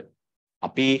විශේෂ.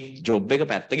 අපි ජොබ් එක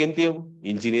පැත්තකින් තියමු,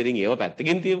 ඉංජිනේරින් ඒව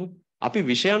පැත්තකින් තියමු. අපි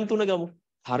විෂයන් තුන ගමු.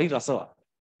 හරි රසවත්.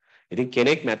 ඉතින්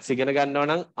කෙනෙක් මැත්ස් ඉගෙන ගන්නවා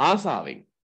නම් ආසාවෙන්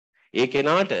ඒ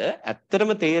කෙනාට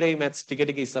ඇත්තටම තේරෙයි මැත්ස් ටික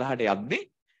ටික ඉස්සරහට යද්දී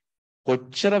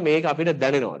කොච්චර මේක අපිට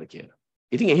දැනෙනවද කියලා.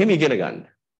 ඉතින් එහෙම ඉගෙන ගන්න.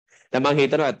 දැන් මම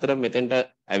හිතනවා ඇත්තටම මෙතෙන්ට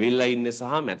ඇවිල්ලා ඉන්නේ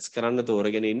සහ මැත්ස් කරන්න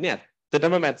තෝරගෙන ඉන්නේ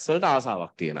ඇත්තටම මැත්ස් වලට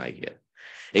ආසාවක් තියන අය කියලා.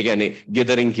 ඒ කියන්නේ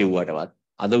ගෙදරින් කිව්වටවත්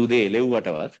අද උදේ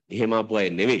එළෙව්වටවත් එහෙම ආපු අය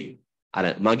නෙවෙයි. අර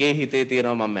මගේ හිතේ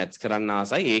තියෙනවා මම මැත්ස් කරන්න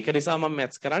ආසයි. ඒක නිසා මම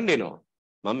මැත්ස් කරන්න එනවා.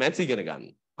 මම මැත්ස් ඉගෙන ගන්න.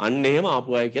 අන්න එහෙම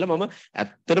ආපු අය කියලා මම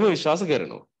ඇත්තටම විශ්වාස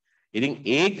කරනවා. ඉතින්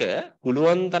ඒක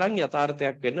පුළුවන් තරම්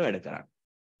යථාර්ථයක් වෙන්න වැඩ කරන්න.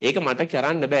 ඒක මට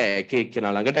කරන්න බෑ එක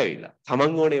එක්කෙනා ළඟට ඇවිල්ලා.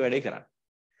 තමන් ඕනේ වැඩේ කරන්න.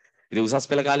 ඉතින් උසස්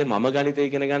පෙළ කාලේ මම ගණිතය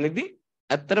ඉගෙන ගන්නෙද්දි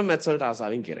ඇත්තටම මැත්ස් වලට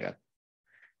ආසාවෙන් කරගත්තා.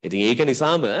 ඉතින් ඒක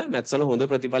නිසාම මැත්ස් වල හොඳ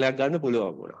ප්‍රතිඵලයක් ගන්න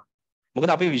පුළුවන් වුණා. මොකද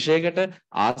අපි විෂයකට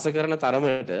ආස කරන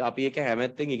තරමට අපි ඒක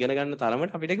හැමැත්තෙන් ඉගෙන ගන්න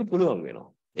තරමට අපිට ඒක පුළුවන් වෙනවා.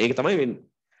 ඒක තමයි වෙන්නේ.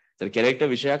 ඒතර කෙනෙක්ට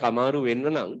විෂයක් අමාරු වෙන්න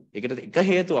නම් ඒකට එක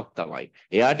හේතුවක් තමයි.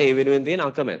 එයාට ඒ වෙනුවෙන් තියෙන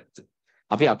අකමැත්ත.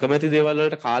 අපි අකමැති දේවල්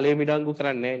වලට කාලය මිඩංගු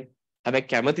කරන්නේ නැහැ. හැබැයි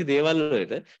කැමති දේවල්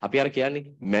වලට අපි අර කියන්නේ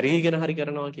මැරීගෙන හරි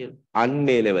කරනවා කියලා.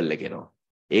 අන්නේ ලෙවල් එක එනවා.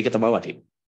 ඒක තමයි වටින්නේ.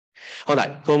 හොඳයි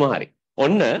කොහොම හරි.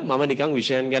 ඔන්න මම නිකන්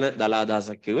විෂයන් ගැන දල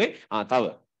අදහසක් කිව්වේ. තව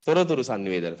තොරතුරු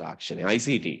සංනිවේදන තාක්ෂණය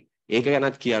ICT. ඒක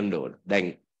ගැනත් කියන්න ඕන.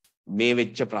 දැන් මේ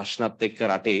වෙච්ච ප්‍රශ්නත් එක්ක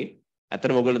රටේ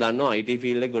ඇත්තටම ඔයගොල්ලෝ දන්නවා IT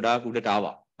ෆීල්ඩ් එක ගොඩාක් උඩට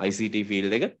ආවා. ICT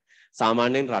ෆීල්ඩ් එක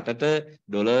සාමාන්‍යයෙන් රටට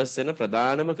ඩොලර්ස් වෙන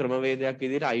ප්‍රධානම ක්‍රමවේදයක්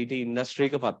විදිහට IT ඉන්ඩස්ට්‍රි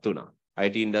එකපත් වුණා.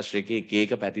 IT ඉන්ඩස්ට්‍රි එකේ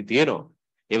එක පැති තියෙනවා.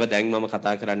 ඒව දැන් මම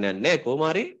කතා කරන්න යන්නේ කොහොම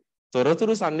හරි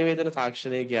තොරතුරු sannivedana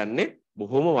තාක්ෂණය කියන්නේ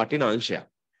බොහොම වටින අංශයක්.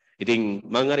 ඉතින්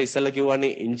මම අර ඉස්සෙල්ලා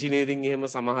කිව්වනේ ඉංජිනේරින් එහෙම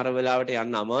සමහර වෙලාවට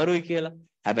යන්න අමාරුයි කියලා.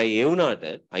 හැබැයි ඒ වුණාට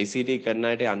ICT කරන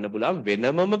අයට යන්න පුළුවන්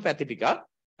වෙනමම පැති ටිකක්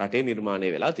රටේ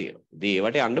නිර්මාණය වෙලා තියෙනවා. ඉතින්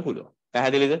ඒවට යන්න පුළුවන්.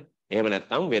 පැහැදිලිද? එහෙම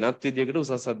නැත්නම් වෙනත් විදියකට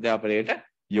උසස් අධ්‍යාපනයට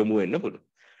යොමු වෙන්න පුළුවන්.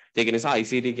 ඒක නිසා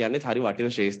ICT කියන්නේ හරි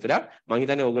වටින ශාස්ත්‍රයක්. මම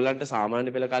හිතන්නේ ඕගොල්ලන්ට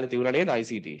සාමාන්‍ය පෙළ කාලේ තිබුණා නේද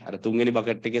ICT? අර තුන්වෙනි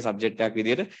බකට් එකේ සබ්ජෙක්ට් එකක්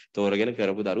විදියට තෝරගෙන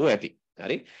කරපු දරුවෝ ඇති.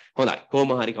 හරි? හොඳයි.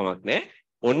 කොහොම හරි කමක් නැහැ.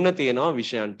 ඔන්න තියෙනවා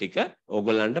විෂයන් ටික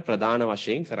ඕගොල්ලන්ට ප්‍රධාන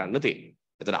වශයෙන් කරන්න තියෙන්නේ.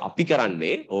 එතන අපි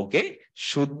කරන්නේ ඕකේ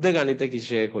සුද්ධ ගණිත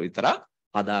කිෂයක විතරක්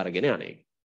අදාරගෙන යන එක.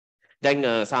 දැන්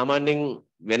සාමාන්‍යයෙන්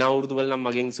වෙන අවුරුදු වල නම්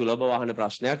මගෙන් සුලභ වහන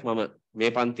ප්‍රශ්නයක් මම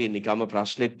මේ පන්තියේ නිකම්ම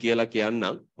ප්‍රශ්නෙත් කියලා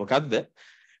කියන්නම්. මොකද්ද?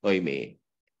 ඔයි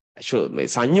මේ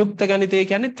සංයුක්ත ගණිතය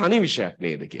කියන්නේ තනි විෂයක්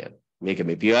නේද කියලා. මේක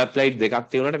මේ pure applied දෙකක්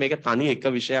තියෙනකොට මේක තනි එක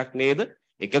විෂයක් නේද?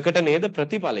 එකකට නේද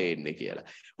ප්‍රතිඵලය එන්නේ කියලා.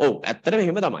 ඔව් ඇත්තටම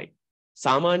එහෙම තමයි.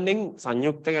 සාමාන්‍යයෙන්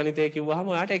සංයුක්ත ගණිතය කිව්වහම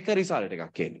ඔයාට එක රිසල්ට්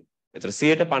එකක් එන්නේ. ඒතර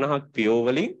 50% pure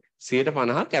වලින්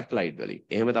 50% applied වලින්.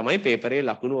 එහෙම තමයි පේපරේ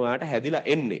ලකුණු ඔයාට හැදිලා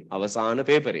එන්නේ අවසාන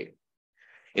පේපරේ.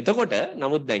 එතකොට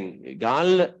නමුත් දැන්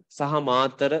ගාල්ල සහ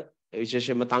මාතර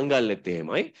විශේෂයෙන්ම තංගල්ලෙත්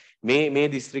එහෙමයි මේ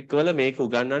දිස්ත්‍රික්කවල මේක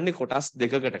උගන්වන්නේ කොටස්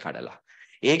දෙකකට කඩලා.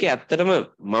 ඒකේ ඇත්තටම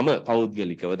මම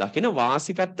පෞද්ගලිකව දකින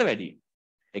වාසි පැත්ත වැඩි.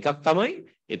 එකක් තමයි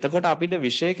එතකොට අපිට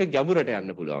විෂයක ගැඹුරට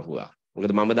යන්න පුළුවන් හුවා.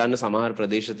 මොකද මම දන්න සමහර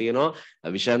ප්‍රදේශ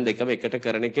තියෙනවා විෂයන් දෙකම එකට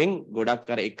කරන එකෙන් ගොඩක්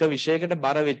අර එක විෂයකට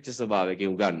බර වෙච්ච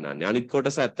ස්වභාවයකින් උගන්වන්නේ. අනිත්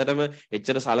කොටස ඇත්තටම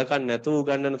එච්චර සලකන්නේ නැතුව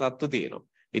උගන්වන තත්ත්ව තියෙනවා.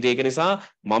 ඉතින් ඒක නිසා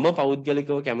මම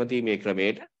පෞද්ගලිකව කැමතියි මේ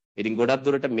ක්‍රමයට. ඉතින් ගොඩක්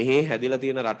දුරට මෙහි හැදිලා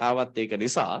තියෙන රටාවත් ඒක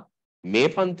නිසා මේ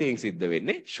පන්තියෙන් සිද්ධ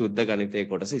වෙන්නේ සුද්ධ ගණිතයේ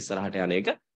කොටස ඉස්සරහට යන එක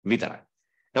විතරයි.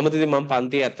 නමුත් ඉතින් මම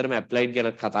පන්තියේ ඇත්තටම ඇප්ලයිඩ්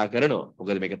ගැන කතා කරනවා.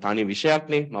 මොකද මේක තනි විෂයක්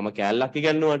නේ. මම කෑල්ලක්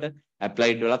ඉගෙනුවාට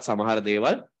ඇප්ලයිඩ් වලත් සමහර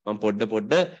දේවල් මම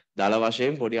පොඩ දල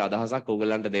වශයෙන් පොඩි අදහසක්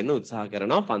ඕගලන්ට දෙන්න උත්සාහ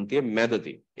කරනවා පන්තියේ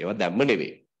මැදදී. ඒවා දැම්ම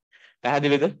නෙවෙයි.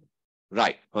 පැහැදිලිද?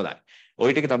 right. හොඳයි.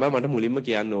 ওই ටික තමයි මට මුලින්ම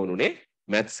කියන්න ඕනුනේ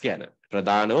මැත්ස් ගැන.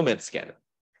 ප්‍රධානම මැත්ස් ගැන.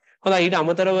 හොඳයි ඊට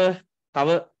අමතරව තව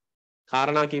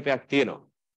කාරණා කීපයක් තියෙනවා.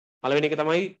 පළවෙනි එක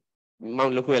තමයි මම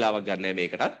ලොකු වෙලාවක් ගන්නෑ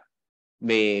මේකට.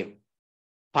 මේ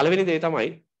පළවෙනි දේ තමයි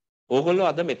ඕගොල්ලෝ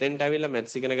අද මෙතෙන්ට ඇවිල්ලා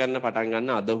මැත්ස් ඉගෙන ගන්න පටන්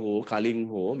ගන්න අද හෝ කලින්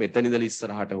හෝ මෙතන ඉඳලා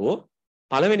ඉස්සරහට හෝ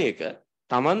පළවෙනි එක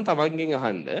තමන්ගෙන්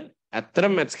අහන්න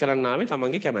ඇත්තටම මැත්ස් කරන්න ආවේ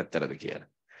තමන්ගේ කැමැත්තටද කියලා.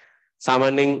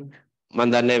 සාමාන්‍යයෙන්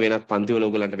මම දන්නේ වෙනත් පන්තිවල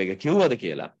ඕගොල්ලන්ට මේක කිව්වද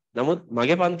කියලා. නමුත්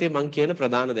මගේ පන්තියේ මම කියන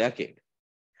ප්‍රධාන දෙයක් ඒක.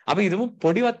 අපි හිතමු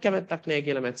පොඩිවත් කැමැත්තක් නැහැ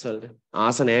කියලා මැත්ස් වලට.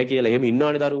 ආස නැහැ කියලා එහෙම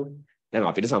ඉන්නවනේ දරුවෝ. දැන්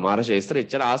අපිට සමහර ශාස්ත්‍ර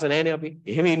එච්චර ආස නැහැනේ අපි.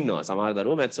 එහෙම ඉන්නවා. සමහර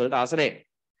දරුවෝ මැත්ස් වලට ආස නැහැ.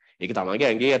 ඒක තමන්ගේ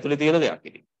ඇඟේ ඇතුලේ තියෙන දෙයක්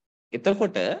ඉතින්.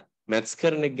 එතකොට මැත්ස්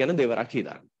කරන එක ගැන දෙවරක්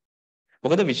හිතන්න.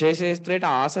 මොකද විශේෂ ශාස්ත්‍රයට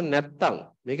ආස නැත්තම්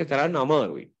මේක කරන්න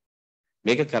අමාරුයි.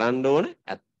 මේක කරන්න ඕන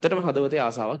ඇත්තටම හදවතේ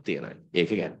ආසාවක් තියෙන අය.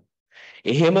 ඒක ගැන.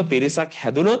 එහෙම පිරිසක්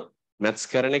හැදුනොත් මැත්ස්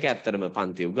කරන එක ඇත්තටම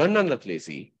පන්ති උගන්වන්නත්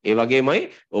ලේසි. ඒ වගේමයි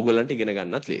ඕගොල්ලන්ට ඉගෙන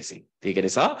ගන්නත් ලේසි. ඒක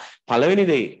නිසා පළවෙනි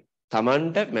දේ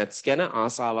Tamanට මැත්ස් ගැන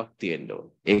ආසාවක් තියෙන්න ඕන.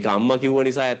 ඒක අම්මා කිව්ව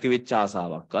නිසා ඇති වෙච්ච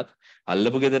ආසාවක්වත්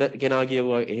අල්ලපු ගෙදර කෙනා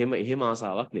කියුවා එහෙම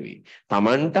ආසාවක් නෙවෙයි.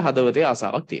 Tamanට හදවතේ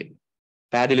ආසාවක් තියෙන්න.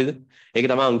 පැහැදිලිද? ඒක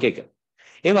තමයි අංක 1.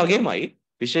 ඒ වගේමයි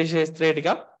විශේෂ ශාස්ත්‍රය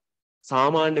ටිකක්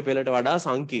සාමාන්‍ය පෙළට වඩා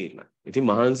සංකීර්ණයි. ඉතින්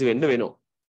මහන්සි වෙන්න වෙනවා.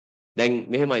 දැන්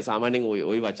මෙහෙමයි සාමාන්‍යයෙන්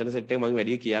ওই වචන සෙට් එක මම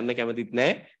වැඩි කියන්න කැමතිත්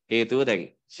නැහැ. හේතුව දැන්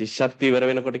ශිෂ්‍යත්වය ඉවර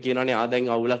වෙනකොට කියනවානේ දැන්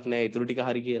අවුලක් නැහැ. ඊටු ටික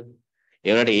හරි කියලා.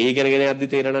 ඒ වුණාට ඒ ඉගෙනගෙන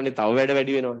යද්දි තේරෙනවානේ තව වැඩ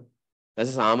වැඩි වෙනවානේ.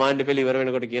 ඊට සාමාන්‍ය පෙළ ඉවර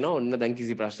වෙනකොට කියනවා ඔන්න දැන්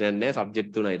කිසි ප්‍රශ්නයක් නැහැ.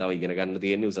 සබ්ජෙක්ට් තුනයි තව ඉගෙන ගන්න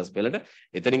තියෙන්නේ උසස් පෙළට.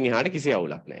 එතනින් එහාට කිසි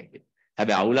අවුලක් නැහැ කියලා.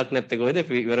 හැබැයි අවුලක් නැත්තේ කොහෙද?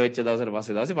 ඉවර වෙච්ච දවසට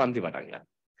පස්සේ දවසේ පන්ති පටන් ගන්න.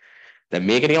 දැන්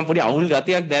මේක නිකන් පොඩි අවුල්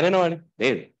ගතියක් දැනෙනවනේ.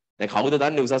 නේද? දැන් කවුද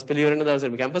දන්නේ උසස් පෙළ ඉවර වෙන දවසේ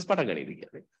මේ කැම්පස් පටන් ගන්නේද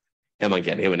කියලා. එහෙනම් මම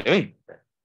කියන්නේ එහෙම නෙවෙයි.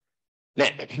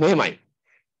 නෑ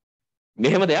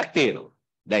මෙහෙම දෙයක් තියෙනවා.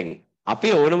 දැන්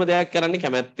අපි ඕනම දෙයක් කරන්නේ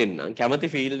කැමැත්තෙන් නම් කැමැති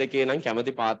ෆීල්ඩ් එකේ නම්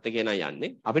කැමැති පාත් එකේ නම්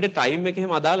යන්නේ. අපිට ටයිම් එක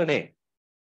එහෙම අදාළ නෑ.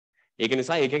 ඒක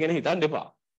නිසා ඒක ගැන හිතන්න එපා.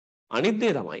 අනිත්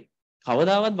දේ තමයි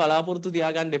කවදාවත් බලාපොරොත්තු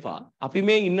තියාගන්න එපා. අපි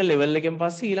මේ ඉන්න ලෙවල් එකෙන්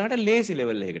පස්සේ ඊළඟට ලේසි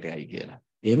ලෙවල් එකකට යයි කියලා.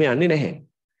 එහෙම යන්නේ නැහැ.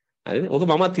 හරිද? ඕක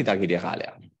මමත් හිතන් හිටිය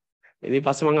කාලයක්. ඉතින්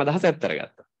පස්සේ මම අදහස ඇත්තට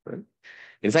ගත්තා. ඒ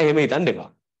නිසා එහෙම හිතන්න එපා.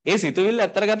 ඒ සිතුවිල්ල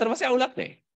ඇත්තට ගත්තට පස්සේ අවුලක්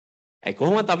නැහැ. ඒ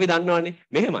කොහොමද අපි දන්නවන්නේ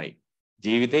මෙහෙමයි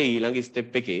ජීවිතේ ඊළඟ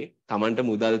ස්ටෙප් එකේ Tamanට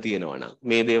මුදල් තියෙනවා නම්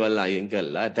මේ දේවල් අයින්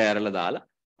කරලා ඇතෑරලා දාලා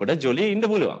පොඩ ජොලිය ඉන්න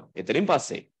පුළුවන්. එතනින්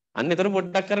පස්සේ අන්න එතන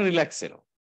පොඩ්ඩක් කර රිලැක්ස් වෙනවා.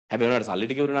 හැබැයි උනාට සල්ලි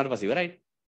ටික උනාට පස්සේ ඉවරයි.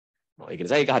 ඒක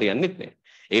නිසා ඒක හරියන්නේ නැහැ.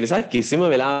 ඒ නිසා කිසිම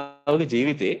වෙලාවක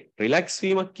ජීවිතේ රිලැක්ස්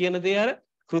වීමක් කියන දේ අර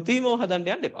කෘතිමව හදන්න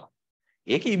යන්න එපා.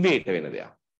 ඒක ඉබේට වෙන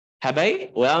දෙයක්. හැබැයි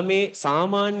ඔයා මේ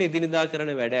සාමාන්‍ය එදිනදා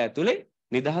කරන වැඩ ඇතුලේ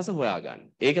නිදහස හොයාගන්න.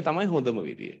 ඒක තමයි හොඳම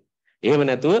විදිය. එහෙම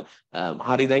නැතුව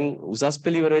හරි දැන් උසස්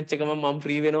පෙළ ඉවර වෙච්ච ගමන් මම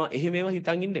ෆ්‍රී වෙනවා එහෙම ඒවා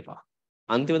හිතන් ඉන්න එපා.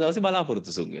 අන්තිම දවසේ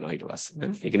බලාපොරොත්තු සුන් වෙනවා ඊට පස්සේ.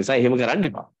 ඒක නිසා එහෙම කරන්න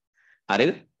එපා.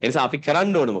 හරිද? ඒ නිසා අපි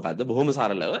කරන්න ඕන මොකද්ද? බොහොම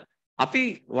සරලව අපි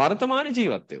වර්තමාන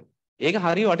ජීවත් වෙමු. ඒක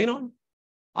හරිය වටිනවනේ.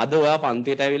 අද ඔයා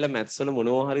පන්තියට ඇවිල්ලා මැත්ස් වල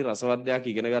මොනවා හරි රසවත් දෙයක්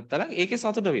ඉගෙන ගත්තා නම් ඒකේ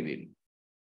සතුට විඳින්න.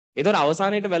 ඒතර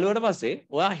අවසානයේට බැලුවට පස්සේ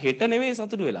ඔයා හෙට නෙමෙයි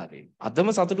සතුටු වෙලා තියෙන්නේ. අදම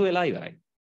සතුටු වෙලා ඉවරයි.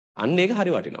 අන්න ඒක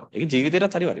හරි වටිනවා. ඒක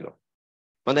ජීවිතේටත් හරි වටිනවා.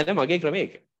 මම දන්නේ මගේ ක්‍රමය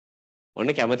ඒක.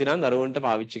 ඔන්න කැමති නම් දරුවන්ට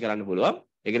පාවිච්චි කරන්න පුළුවන්.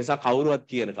 ඒක නිසා කවුරුවත්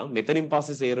කියනකම් මෙතනින්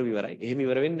පස්සේ සේරම ඉවරයි. එහෙම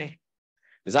ඉවර වෙන්නේ නැහැ.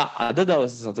 නිසා අද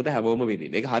දවසේ සතුට හැමෝම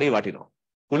විඳින්න. ඒක හරි වටිනවා.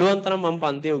 පුළුවන් තරම් මම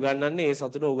පන්තියේ උගන්වන්නේ ඒ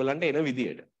සතුට ඕගලන්ට එන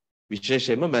විදියට.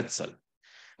 විශේෂයෙන්ම මැත්ස් වල.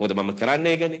 මොකද මම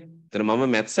කරන්නේ ඒකනේ. ඒතර මම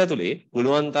මැත්ස් ඇතුලේ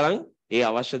පුළුවන් තරම් ඒ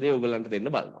අවශ්‍ය දේ ඕගලන්ට දෙන්න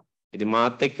බලනවා. ඉතින්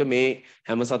මාත් එක්ක මේ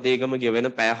හැම සතියකම ගෙවෙන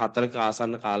පැය 4ක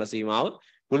ආසන්න කාල සීමාව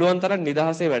පුළුවන් තරම්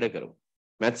නිදහසේ වැඩ කරමු.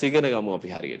 මැත්ස් ඉගෙන ගමු අපි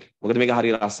හරියට. මොකද මේක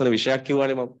හරිය ලස්සන විෂයක්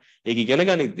කිව්වනේ මම. ඒක ඉගෙන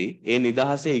ගනිද්දී ඒ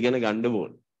නිදහසේ ඉගෙන ගන්න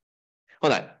ඕන.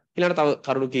 හොඳයි. ඊළඟට තව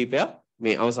කරුණු කීපයක්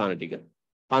මේ අවසාන ටික.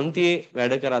 පන්තියේ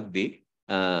වැඩ කරද්දී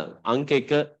අංක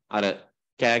 1 අර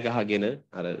කෑ ගහගෙන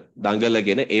අර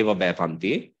දඟලගෙන ඒව බෑ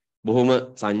පන්තියේ. බොහොම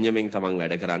සංයමෙන් තමන්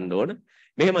වැඩ කරන්න ඕන.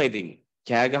 මෙහෙමයි ඉතින්.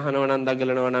 කෑ ගහනවා නම්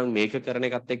දඟලනවා නම් මේක කරන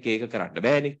එකත් එක්ක ඒක කරන්න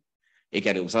බෑනේ. ඒ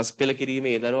කියන්නේ උසස් පෙළ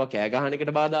කිරීමේ ඒ දරුවා කෑ ගහන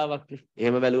එකට බාධාවක් නේ.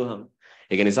 එහෙම බැලුවහම.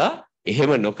 ඒක නිසා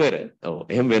එහෙම නොකර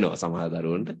එහෙම වෙනවා සමහර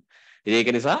දරුවන්ට. ඉතින්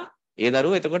ඒක නිසා ඒ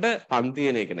දරුවෝ එතකොට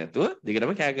පන්තියන එක නැතුව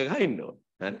දිගටම කෑ ගහ ඉන්න ඕන.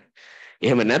 හරි.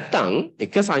 එහෙම නැත්තම්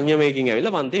එක සංයමයකින්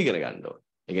ඇවිල්ලා පන්තිය ඉගෙන ගන්න ඕන.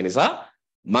 ඒක නිසා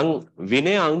මං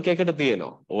විනය අංකයකට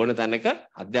තියෙනවා. ඕන තැනක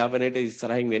අධ්‍යාපනයේට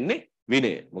ඉස්සරහින් වෙන්නේ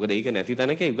විනය. මොකද ඒක නැති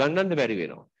තැනක උගන්වන්න බැරි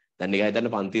වෙනවා. දැන් නිකන් හිතන්න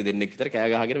පන්තිය දෙන්නෙක් විතර කෑ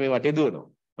ගහගෙන මේ වටේ දුවනවා.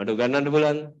 මට උගන්වන්න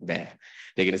පුළුවන් බෑ.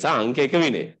 ඒක නිසා අංක 1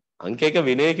 විනය. අංක 1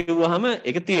 විනය කිව්වහම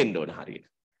ඒක තියෙන්න ඕන හරියට.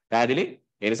 පැහැදිලි?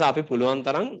 ඒ නිසා අපි පුළුවන්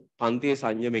තරම් පන්තියේ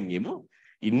සංයමෙන් ඉමු.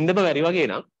 ඉන්න බැරි වගේ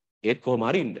නම් ඒත් කොහොම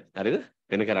හරි ඉන්න. හරිද?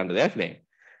 වෙන කරන්න දෙයක් නැහැ.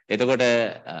 එතකොට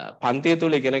පන්තිය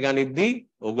තුල ඉගෙන ගනිද්දී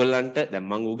ඕගොල්ලන්ට දැන්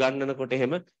මම උගන්වනකොට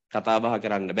එහෙම කතා බහ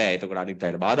කරන්න බෑ. එතකොට අනිත්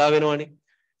අයට බාධා වෙනවනේ.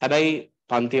 හැබැයි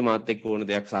පන්තියේ මාත් එක්ක ඕන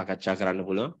දෙයක් සාකච්ඡා කරන්න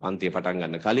පුළුවන්. පන්තිය පටන්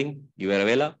ගන්න කලින් ඉවර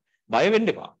වෙලා බය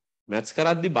වෙන්න එපා. මැත්ස්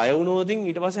කරද්දී බය වුණොතින්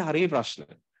ඊට පස්සේ හරිය ප්‍රශ්න.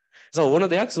 ඕන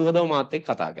දෙයක් සුහදව මාත් එක්ක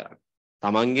කතා කරන්න.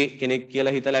 තමන්ගේ කෙනෙක්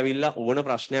කියලා හිතලා ඇවිල්ලා ඕන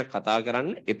ප්‍රශ්නයක් කතා කරන්න.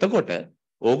 එතකොට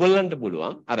ඕගොල්ලන්ට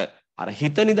පුළුවන් අර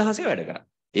හිත නිදහසේ වැඩ කරන්න.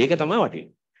 ඒක තමයි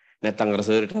වටින්නේ. නැත්තම් අර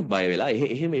සර්ටත් බය වෙලා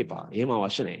එහෙම එපා. එහෙම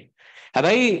අවශ්‍ය නැහැ.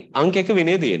 හැබැයි අංක 1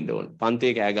 විනය දෙන්න ඕන.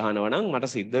 පන්තියේ කෑ ගහනවා නම්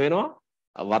මට සිද්ධ වෙනවා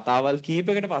වතාවල්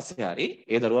කීපයකට පස්සේ හරි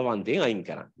ඒ දරුවා පන්තියෙන් අයින්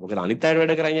කරන්න. මොකද අනිත් අයට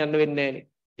වැඩ කරන් යන්න වෙන්නේ නැහනේ.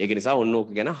 ඒක නිසා ඔන්න ඕක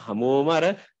ගැන හැමෝම අර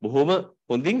බොහොම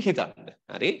හොඳින් හිතන්න.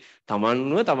 හරි?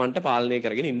 තමන්ව තමන්ට පාලනය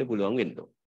කරගෙන ඉන්න පුළුවන් වෙන්න ඕන.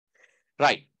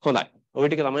 රයිට්. හොඳයි. ඔය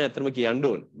ටික තමයි අත්‍තරම කියන්න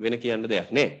ඕන. වෙන කියන්න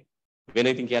දෙයක් නෑ. වෙන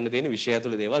ඉතින් කියන්න තියෙන්නේ විෂය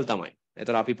ඇතුළේ දේවල් තමයි.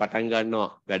 ඒතර අපි පටන් ගන්නවා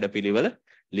වැඩපිළිවෙල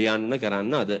ලියන්න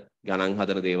කරන්න අද ගණන්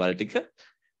හදන දේවල් ටික.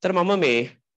 ඒතර මම මේ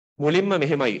මුලින්ම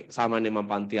මෙහෙමයි සාමාන්‍යයෙන් මම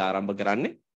පන්ති ආරම්භ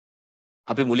කරන්නේ.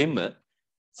 අපි මුලින්ම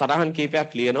සටහන්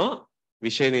කීපයක් ලියනවා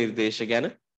විෂය නිර්දේශ ගැන.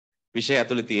 විෂය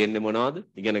ඇතුළේ තියෙන්නේ මොනවද?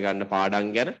 ඉගෙන ගන්න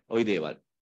පාඩම් ගැන ওই දේවල්.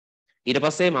 ඊට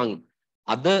පස්සේ මම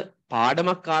අද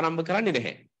පාඩමක් ආරම්භ කරන්නේ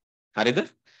නැහැ. හරිද?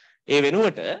 ඒ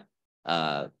වෙනුවට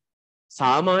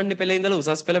සාමාන්‍ය පෙළේ ඉඳලා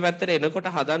උසස් පෙළ පැත්තට එනකොට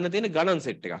හදන්න තියෙන ගණන්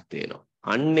සෙට් එකක් තියෙනවා.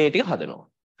 අන්න ඒ ටික හදනවා.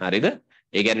 හරිද?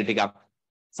 ඒ කියන්නේ ටිකක්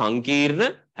සංකීර්ණ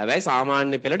හැබැයි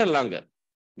සාමාන්‍ය පෙළට ළඟ.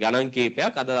 ගණන්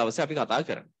කීපයක් අද දවසේ අපි කතා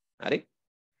කරමු. හරි?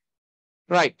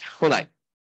 රයිට්. හොඳයි.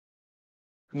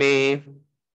 මේ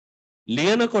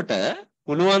ලියනකොට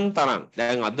පුළුවන් තරම්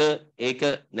දැන් අද ඒක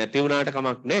නැති වුණාට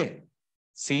කමක් නැහැ.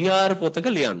 CR පොතක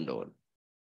ලියන්න ඕන.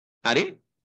 හරි?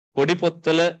 පොඩි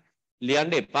පොත්වල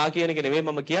ලියන්න එපා කියන එක නෙමෙයි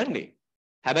මම කියන්නේ.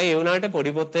 හැබැයි ඒ වුණාට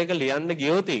පොඩි පොත් එක ලියන්න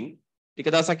ගියොතින් ටික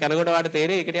දවසක් යනකොට ඔයාලට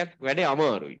තේරෙයි ඒක ටිකක් වැඩේ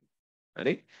අමාරුයි.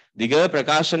 හරි? දිග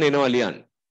ප්‍රකාශන එනවා ලියන්න.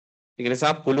 ඒක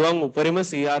නිසා පුළුවන් උපරිම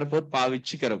CR පොත්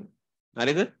පාවිච්චි කරමු.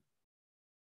 හරිද?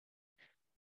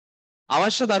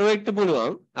 අවශ්‍ය දරුවෙක්ට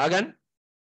පුළුවන් ආගන්න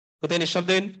පොතේ නිශ්ශබ්ද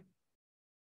වෙන්න.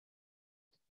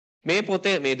 මේ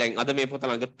පොතේ මේ දැන් අද මේ පොත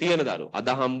ළඟ තියෙන දරුවෝ අද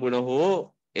හම්බුන හෝ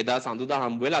එදා සඳුදා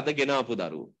හම්බ වෙලා අද ගෙන ආපු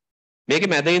දරුවෝ.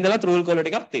 මේකේ මැද ඉඳලා රූල් කොළ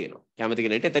ටිකක් තියෙනවා. කැමති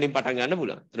කෙනෙක්ට එතනින් පටන් ගන්න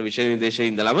පුළුවන්. ඒතර විෂය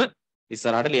නිර්දේශයේ ඉඳලම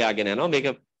ඉස්සරහට ලියාගෙන යනවා. මේක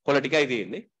කොළ ටිකයි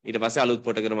තියෙන්නේ. ඊට පස්සේ අලුත්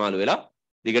පොතකට මාළු වෙලා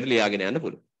දිගට ලියාගෙන යන්න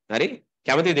පුළුවන්. හරි?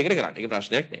 කැමති දෙයකට කරන්න. ඒක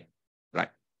ප්‍රශ්නයක් නෑ.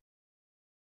 රයිට්.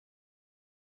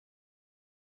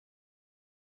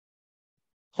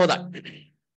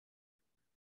 හොඳයි.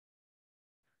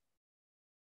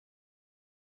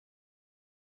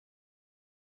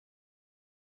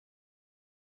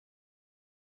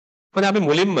 හොඳයි අපි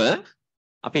මුලින්ම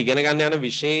අපි ඉගෙන ගන්න යන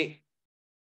විෂය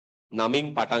නමින්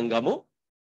පටන් ගමු.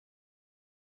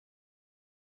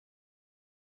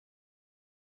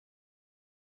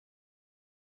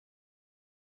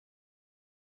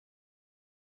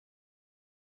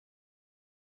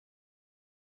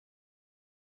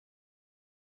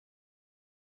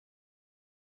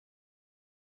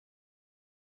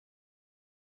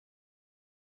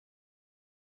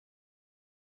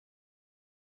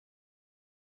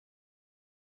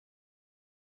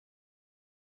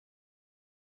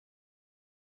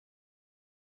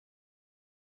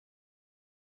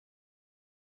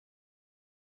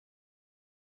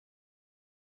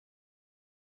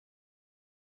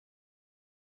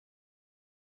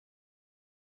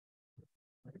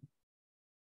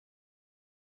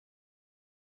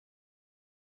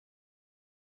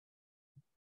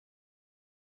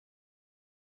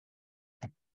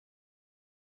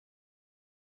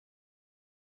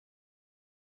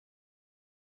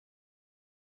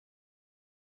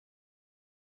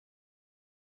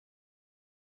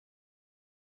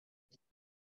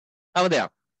 තව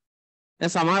දෙයක්.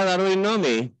 දැන් සමහර දරුවෝ ඉන්නවා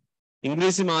මේ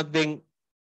ඉංග්‍රීසි මාධ්‍යෙන්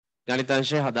ගණිත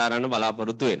අංශය හදාරන්න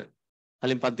බලාපොරොත්තු වෙන.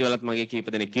 කලින් පන්ති වලත් මගේ කීප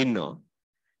දෙනෙක් ඉන්නවා.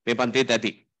 මේ පන්තියේත්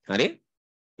ඇති. හරි?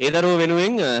 ඒ දරුවෝ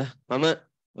වෙනුවෙන් මම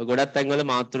ගොඩක් තැන්වල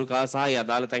මාතෘකා සහ ඒ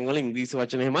අදාළ තැන්වල ඉංග්‍රීසි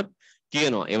වචන එහෙමත්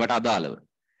කියනවා. ඒවට අදාළව.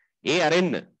 ඒ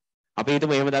අරෙන්න අපි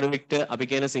හිතමු එහෙම දරුවෙක්ට අපි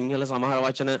කියන සිංහල සමහර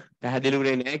වචන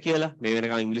පැහැදිලිුනේ නැහැ කියලා. මේ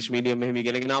වෙනකන් ඉංග්‍රීසි මීඩියම් මෙහෙම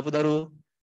ඉගෙනගෙන ආපු දරුවෝ.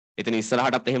 එතන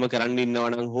ඉස්සරහටත් එහෙම කරන්න ඉන්නවා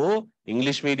නම් හෝ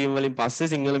ඉංග්‍රීසි මීඩියම් වලින් පස්සේ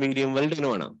සිංහල මීඩියම් වලට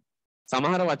එනවා නම්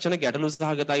සමහර වචන ගැටලු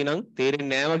සහගතයි නම් තේරෙන්නේ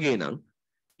නැහැ වගේ නම්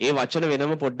ඒ වචන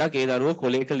වෙනම පොඩ්ඩක් ඒ දරුවෝ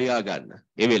කොලයක ලියා ගන්න.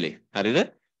 ඒ වෙලේ. හරිද?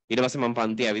 ඊට පස්සේ මම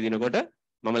පන්ති ඇවිදිනකොට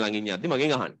මම ළඟින් යද්දි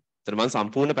මගෙන් අහන්න. ඒතර මම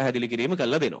සම්පූර්ණ පැහැදිලි කිරීම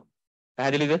කරලා දෙනවා.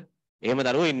 පැහැදිලිද? එහෙම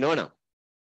දරුවෝ ඉන්නවනම්.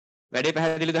 වැඩේ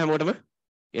පැහැදිලිද හැමෝටම?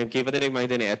 එහෙනම් කීප දෙනෙක් මම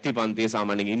හිතන්නේ ඇති පන්තියේ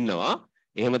සාමාන්‍යයෙන් ඉන්නවා.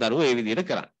 එහෙම දරුවෝ ඒ විදිහට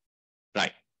කරන්න.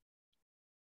 right.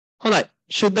 හොඳයි.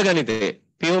 ශුද්ධ ගණිතයේ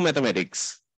pure mathematics.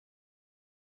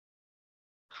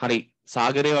 හරි.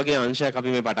 සාගරේ වගේ අංශයක්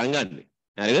අපි මේ පටන් ගන්නෙ.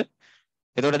 හරිද?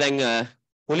 එතකොට දැන්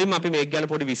මුලින්ම අපි මේක ගැන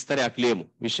පොඩි විස්තරයක් ලියමු.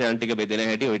 විෂයන් ටික බෙදෙන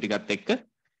හැටි ওই ටිකත් එක්ක.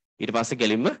 ඊට පස්සේ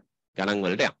කෙලින්ම ගණන්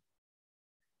වලට යමු.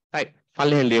 right.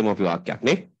 පල්ලෙහෙන් ලියමු අපි වාක්‍යයක්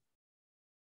නේ.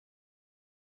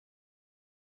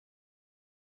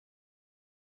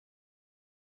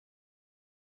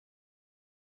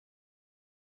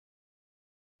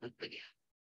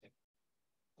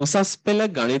 උසස් පෙළ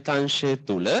ගණිතාංශය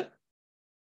තුල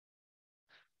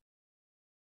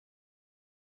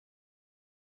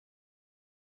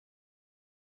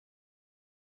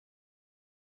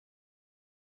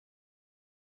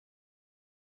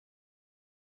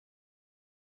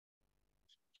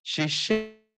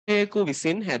ශිෂ්‍යයෙකු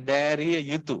විසින් හැදෑරිය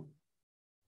යුතු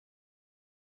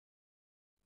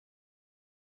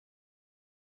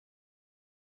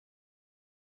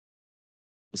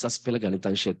උසස් පෙළ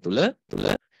ගණිතාංශය තුල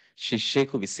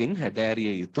ශිෂ්‍යයෙකු විසින්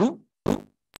හැදෑරිය යුතු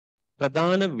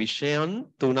ප්‍රධාන විෂයන්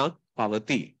තුනක්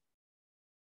පවතී.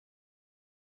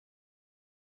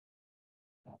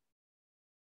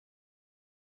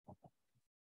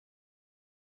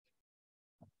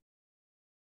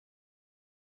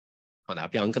 හොඳයි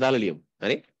අපි අංක දාලා ලියමු.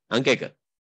 හරි? අංක 1.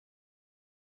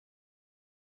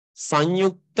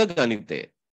 සංයුක්ත ගණිතය.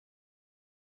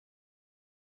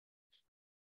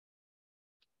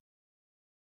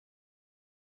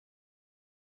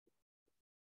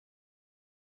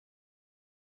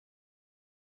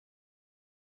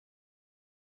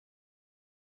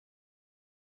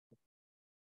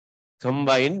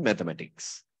 combined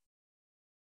mathematics.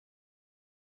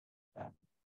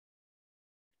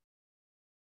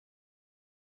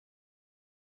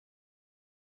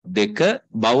 දෙක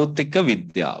භෞතික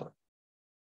විද්‍යාව.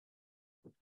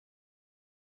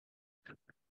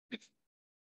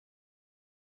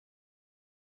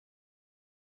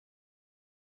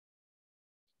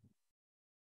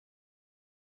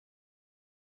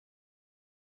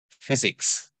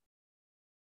 physics.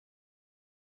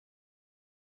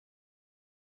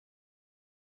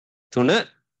 තුන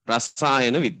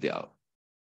රසායන විද්‍යාව.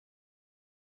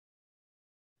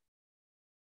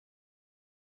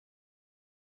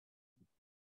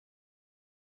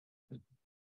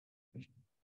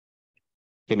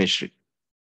 chemistry.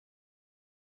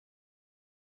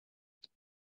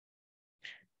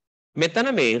 මෙතන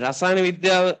මේ රසායන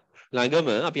විද්‍යාව ළඟම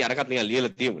අපි අරකට නිකන්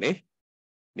ලියලා තියමුනේ.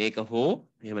 මේක හෝ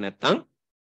එහෙම නැත්නම්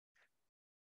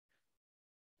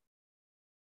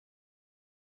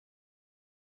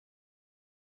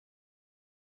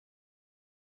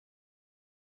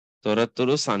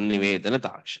තොරතුරු sannivedana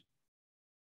තාක්ෂණ.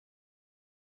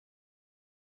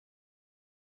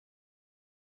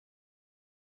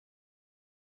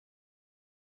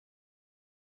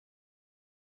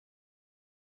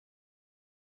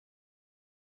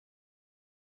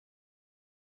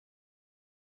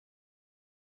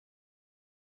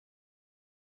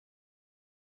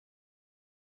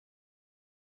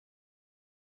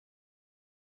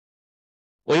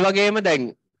 ওই වගේම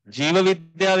දැන් ජීව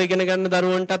විද්‍යාව ඉගෙන ගන්න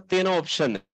දරුවන්ටත් තියෙන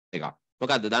ඔප්ෂන් එකක්.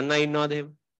 මොකද්ද? දන්න අය ඉන්නවද එහෙම?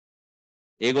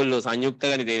 ඒගොල්ලෝ සංයුක්ත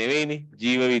ගණිතේ නෙවෙයිනේ.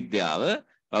 ජීව විද්‍යාව,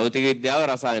 භෞතික විද්‍යාව,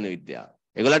 රසායන විද්‍යාව.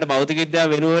 ඒගොල්ලන්ට භෞතික විද්‍යාව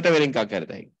වෙනුවට වෙන එකක්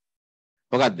කරතයි.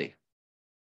 මොකද්ද ඒ?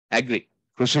 ඇග්‍රි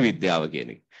කෘෂි විද්‍යාව කියන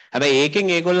එක. හැබැයි ඒකෙන්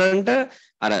ඒගොල්ලන්ට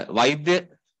අර වෛද්‍ය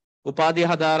උපාධිය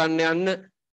හදාරන්න යන්න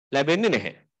ලැබෙන්නේ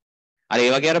නැහැ. අර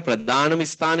ඒ වගේ අර ප්‍රධානම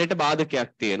ස්ථානයට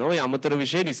බාධකයක් තියෙනවා ඒ අමතර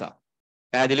විෂය නිසා.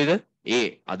 පැහැදිලිද?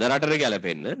 ඒ අද රටට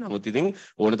ගැලපෙන්න. නමුත් ඉතින්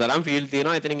ඕන තරම් ෆීල්ඩ්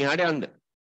තියෙනවා එතනින් එහාට යන්න.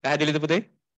 පැහැදිලිද පුතේ?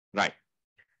 right.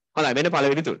 හොඳයි මෙන්න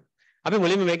පළවෙනි තුන. අපි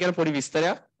මුලින්ම මේක ගැන පොඩි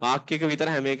විස්තරයක් වාක්‍යයක විතර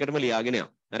හැම එකටම ලියාගෙන යමු.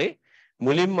 හරි?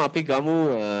 මුලින්ම අපි ගමු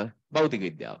භෞතික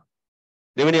විද්‍යාව.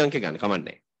 දෙවෙනි අංකේ ගන්න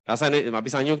කමන්නේ. රසායන අපි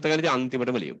සංයුක්ත ගණිතය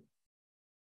අන්තිමටම ලියමු.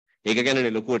 ඒක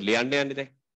ගැනනේ ලොකුවට ලියන්න යන්නේ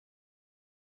දැන්.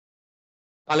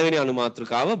 පළවෙනි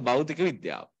අනුමාත්‍රකාව භෞතික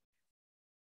විද්‍යාව.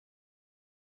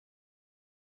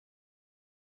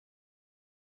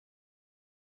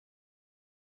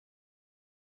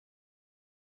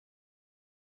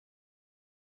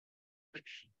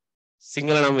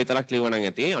 සිංහල නම් විතරක් ලියවනම්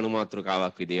ඇති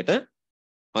අනුමාත්‍රකාවක් විදියට.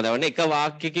 මම දවන්නේ එක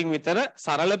වාක්‍යයකින් විතර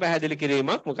සරල පැහැදිලි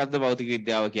කිරීමක් මොකද්ද භෞතික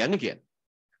විද්‍යාව කියන්නේ කියන්නේ.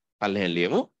 පල්ලෙහෙන්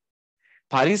ලියමු.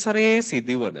 පරිසරයේ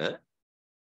සිදුවන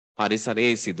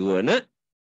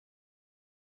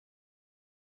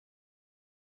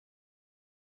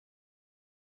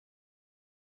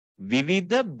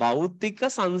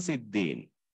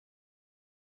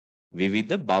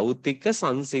විවිධ භෞතික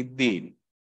සංසිද්ධීන්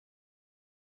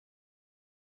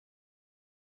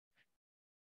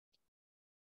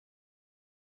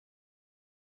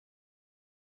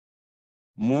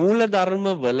මූල ධර්ම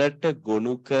වලට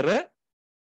ගොනු කර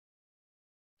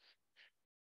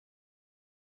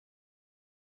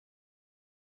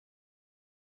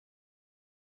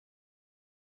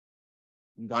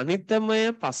ගණිතමය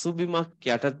පසුබිමක්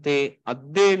යටතේ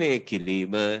අධ්‍යයනය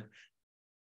කිරීම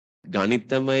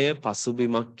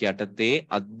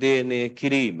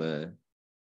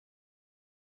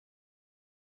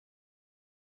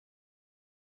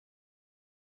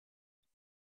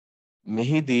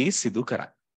මෙහිදී සිදු කරයි.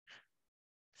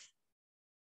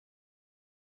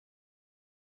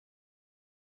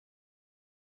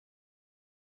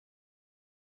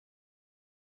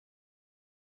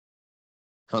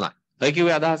 හොඳයි. ඔය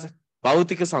කිව්වේ අදහස.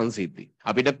 භෞතික සංසිද්ධි.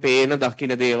 අපිට පේන,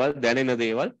 දකින්න දේවල්, දැනෙන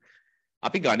දේවල්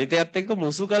අපි ගණිතයත් එක්ක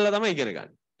මුසු කරලා තමයි ඉගෙන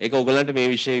ගන්න. ඒක ඔයගලන්ට මේ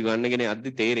විෂය ගන්නගෙන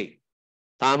යද්දි තේරෙයි.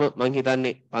 තාම මං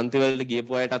හිතන්නේ පන්ති වලට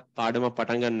ගියපු අයටත් පාඩමක්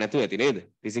පටන් ගන්න නැතුව ඇති නේද?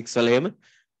 ෆිසික්ස් වල එහෙම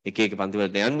එක එක පන්ති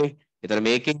වලට යන්නේ. ඒතර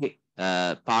මේකෙන්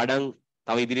පාඩම්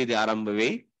තව ඉදිරියේදී ආරම්භ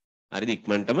වෙයි. හරිද?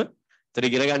 ඉක්මනටම. ඒතර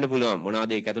ඉගෙන ගන්න පුළුවන්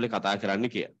මොනවද ඒක ඇතුලේ කතා කරන්න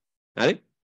කියලා. හරි?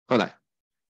 හොඳයි.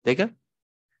 දෙක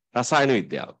රසායන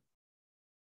විද්‍යාව.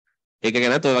 ඒක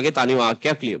ගැනත් ඔය වගේ තනි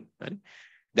වාක්‍යයක් ලියමු. හරි?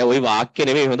 දැන් ওই වාක්‍ය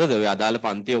නෙමෙයි හොඳද? ඔය අදාළ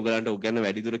පන්තිය ඔයගලන්ට උගන්න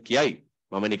වැඩි දුර කියයි.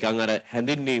 මම නිකන් අර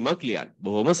හැඳින්වීමක් ලියන්නේ.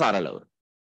 බොහොම සරලව.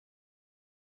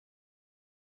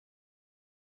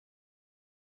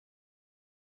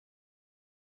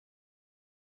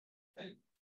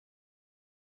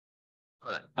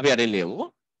 අපි අරින් ලියමු.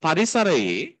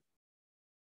 පරිසරයේ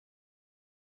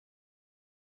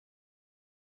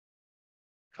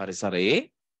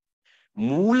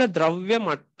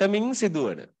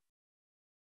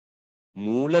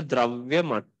මූල ද්‍රව්‍ය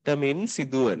මට්ටමින්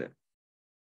සිදුවන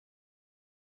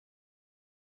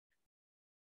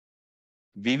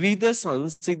විවිධ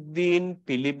සංසිද්ධීන්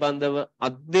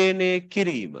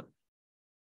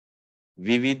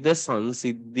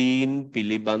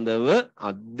පිළිබඳව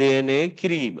අධ්‍යයනය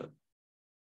කිරීම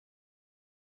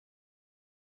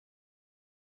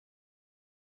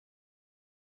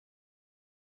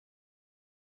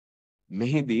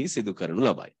මෙහිදී සිදු කරනු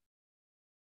ලබයි.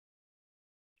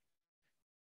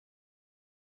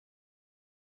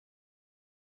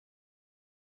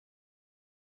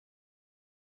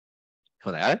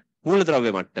 හොඳයි. මූලද්‍රව්‍ය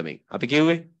මට්ටමින් අපි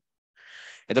කිව්වේ.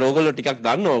 ඒතර ඕගොල්ලෝ ටිකක්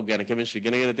දන්නවා ඕක ගැන කෙමිස්ට්‍රි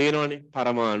ඉගෙනගෙන තියෙනවානේ.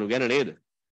 පරමාණු ගැන නේද?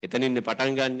 එතනින්නේ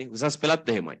පටන් ගන්නෙ. උසස් පෙළත්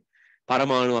එහෙමයි.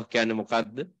 පරමාණුවක් කියන්නේ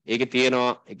මොකද්ද? ඒකේ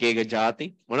තියෙනවා එක එක ಜಾති.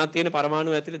 මොනවද තියෙන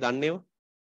පරමාණු ඇතුලේ දන්නේව?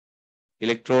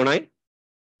 ඉලෙක්ට්‍රෝනයි,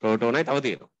 ප්‍රෝටෝනයි තව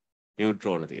තියෙනවා.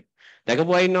 නියුට්‍රෝන තියෙනවා.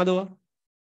 දැකපු අය ඉන්නවද ඔයා?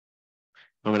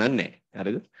 මම නන්නේ.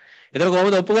 හරිද? ඒතර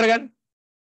කොහොමද ඔප්පු කරගන්නේ?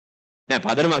 නෑ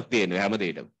පදනමක් තියෙනවා හැම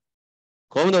දෙයකටම.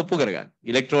 කොහොමද ඔප්පු කරගන්නේ?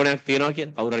 ඉලෙක්ට්‍රෝනයක් තියනවා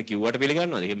කියන කවුරු හරි කිව්වට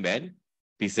පිළිගන්නවද? එහෙම බෑනේ.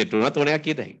 පිස්සෙට උනත් ඕනයක්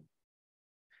කියත හැකියි.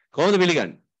 කොහොමද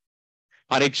පිළිගන්නේ?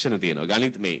 පරීක්ෂණ තියෙනවා.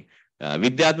 ගණිත මේ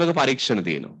විද්‍යාත්මක පරීක්ෂණ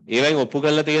තියෙනවා. ඒවෙන් ඔප්පු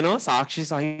කරලා තියෙනවා සාක්ෂි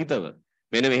සහිතව.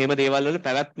 මෙන්න මෙහෙම දේවල් වල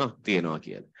පැවැත්මක් තියෙනවා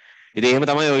කියලා. ඉතින් එහෙම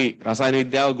තමයි ওই රසායන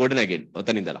විද්‍යාව ගොඩ නැගෙන්නේ.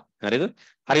 ඔතන ඉඳලා. හරිද?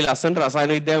 හරි ලස්සනට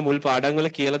රසායන විද්‍යාවේ මුල් පාඩම් වල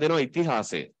කියලා දෙනවා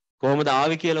ඉතිහාසය. කොහොමද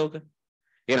ආවේ කියලා ඕක.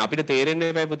 එහෙනම් අපිට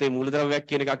තේරෙන්නේ නැහැ පුතේ මූලද්‍රව්‍යයක්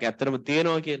කියන එකක් ඇත්තටම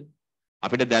තියෙනවා කියලා.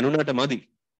 අපිට දැනුණට මදි.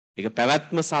 ඒක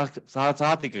පැවැත්ම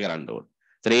සාතික කරන්න ඕන.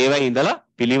 ඒතර ඒවයි ඉඳලා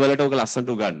පිළිවෙලට ඔක ලස්සනට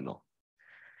උගන්වනවා.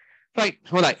 right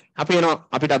හොඳයි. අපි එනවා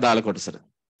අපිට අදාළ කොටසට.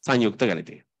 සංයුක්ත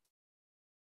ගණිතය.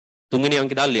 තුන්වෙනි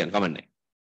අංකය දාලා ලියන්න කමන්නේ.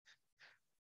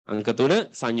 අංක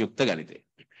 3 සංයුක්ත ගණිතය.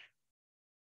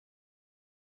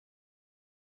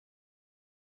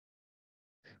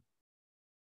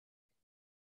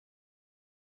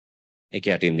 ඒක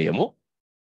යටින් ලියමු.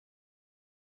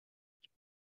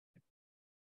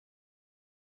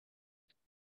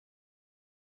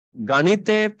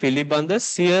 ගණිතය පිළිබඳ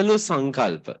සියලු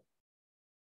සංකල්ප.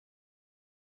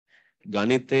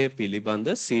 ගණිතය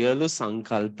පිළිබඳ සියලු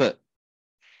සංකල්ප.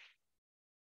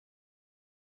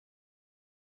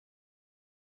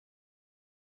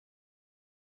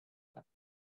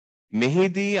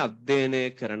 මෙහිදී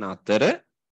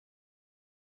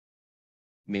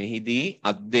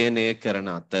අධ්‍යයනය කරන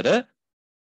අතර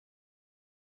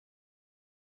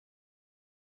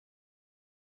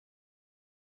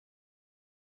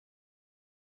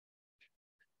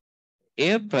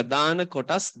එය ප්‍රධාන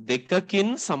කොටස්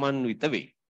දෙකකින් සමන්විත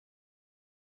වේ.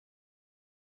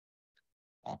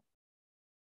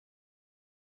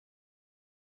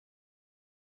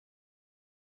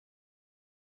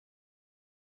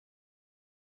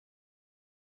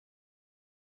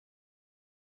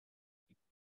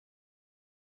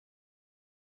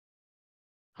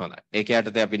 හොඳයි. ඒක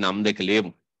යටතේ අපි නම් දෙක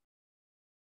ලියමු.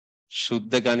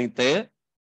 ශුද්ධ ගණිතය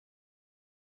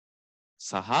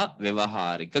සහ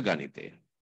ව්‍යවහාරික ගණිතය.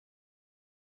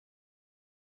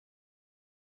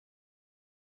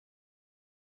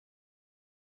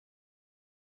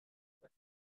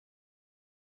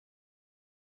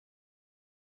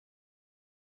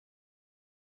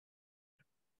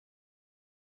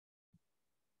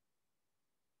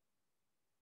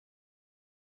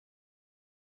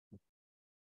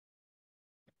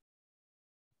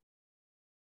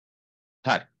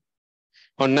 හරි.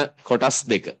 ඔන්න කොටස්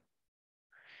දෙක.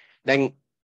 දැන්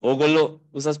ඕගොල්ලෝ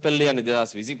උසස් පෙළ ලියන්නේ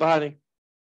 2025 නේ.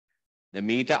 දැන්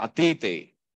මීට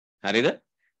අතීතේ හරිද?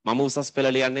 මම උසස් පෙළ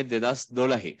ලියන්නේ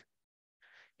 2012.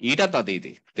 ඊටත්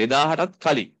අතීතේ 2008ත්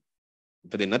කලින්.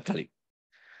 ඉපදෙන්නත් කලින්.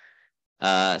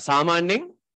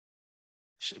 සාමාන්‍යයෙන්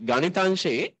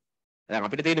ගණිතාංශයේ දැන්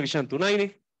අපිට තියෙන විෂයන්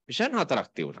 3යිනේ. විෂයන් 4ක්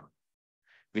තියුණා.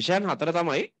 විෂයන් 4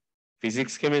 තමයි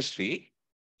ෆිසික්ස් කෙමිස්ට්‍රි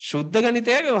ශුද්ධ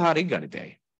ගණිතයයි ව්‍යවහාරික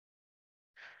ගණිතයයි.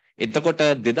 එතකොට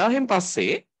 2000න්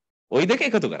පස්සේ ওই දෙක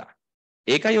එකතු කරා.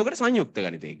 ඒකයි ඔකට සංයුක්ත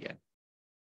ගණිතය කියන්නේ.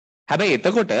 හැබැයි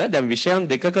එතකොට දැන් විෂයන්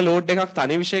දෙකක ලෝඩ් එකක්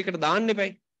තනි විෂයකට දාන්න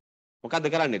එපයි. මොකද්ද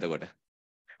කරන්නේ එතකොට?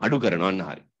 අඩු කරනවා අන්න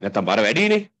හරි. නැත්තම් බර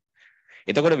වැඩිනේ.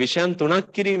 එතකොට විෂයන්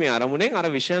 3ක් කිරීමේ අරමුණෙන් අර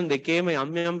විෂයන් දෙකේම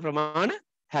යම් ප්‍රමාණ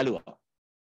හැලුවා.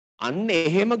 අන්න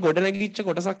එහෙම ගොඩනැගිච්ච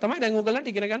කොටසක් තමයි දැන් ඔයගලන්ට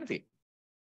ඉගෙන ගන්න තියෙන්නේ.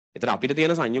 ඒතර අපිට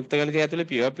තියෙන සංයුක්ත ගණිතය ඇතුලේ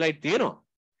පියුර් ඇප්ලයිඩ් තියෙනවා.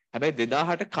 හැබැයි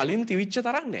 2008 කලින් තිවිච්ච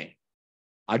තරම් නෑ.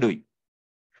 අඩුයි.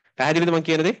 පැහැදිලිද මම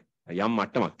කියන දේ? යම්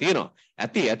මට්ටමක් තියෙනවා.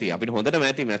 ඇති අපිට හොඳටම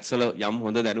ඇති මැත්ස් වල යම්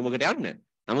හොඳ දැනුමකට යන්න.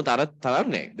 නමුත් අර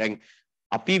තරම් නෑ. දැන්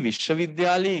අපි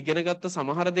විශ්වවිද්‍යාලයේ ඉගෙනගත්ත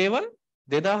සමහර දේවල්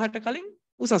 2008 කලින්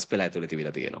උසස් පෙළ ඇතුලේ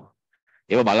තිබිලා තියෙනවා.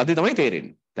 ඒව බලද්දි තමයි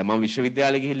තේරෙන්නේ. දැන් මම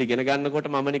විශ්වවිද්‍යාලේ ගිහිල්ලා ඉගෙන ගන්නකොට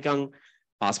මම නිකන්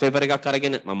පාස් පේපර් එකක්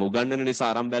අරගෙන මම උගන්වන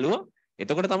නිසා අරන් බැලුවා.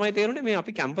 එතකොට තමයි තේරුනේ මේ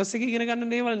අපි කැම්පස් එකේ ඉගෙන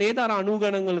ගන්න දේවල් නේද අර 90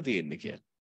 ගණන් වල තියෙන්නේ කියලා.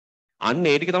 අන්න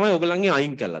ඒ ටික තමයි ඔයගොල්ලන්ගේ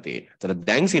අයින් කරලා තියෙන්නේ. ඒතර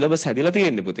දැන් සිලබස් හැදිලා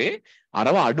තියෙන්නේ පුතේ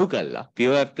අරව අඩු කරලා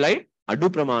pure applied අඩු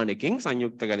ප්‍රමාණයකින්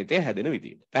සංයුක්ත ගණිතය හැදෙන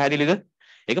විදියට. පැහැදිලිද?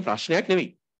 ඒක ප්‍රශ්නයක්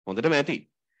නෙවෙයි. හොඳටම ඇති.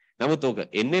 නමුත් ඕක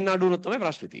එන්නෙන් අඩු වුණොත් තමයි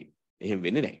ප්‍රශ්නේ තියෙන්නේ. එහෙම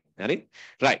වෙන්නේ නැහැ. හරි?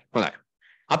 right. හොඳයි.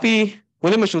 අපි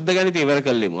මුලින්ම ශුද්ධ ගණිතය ඉවර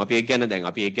කරලෙමු. අපි ඒ කියන්නේ දැන්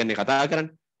අපි ඒ කියන්නේ කතා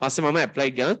කරන්නේ. පස්සේ මම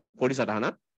applied ගැන පොඩි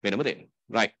සටහනක් වෙනම දෙන්න.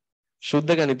 right.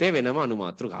 ශුද්ධ ගණිතය වෙනම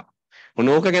අනුමාත්‍රිකා.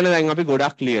 මොනෝක ගැන දැන් අපි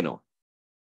ගොඩක් ලියනවා.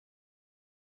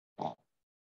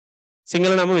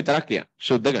 සිංහල නම විතරක් කියන්න.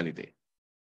 ශුද්ධ ගණිතය.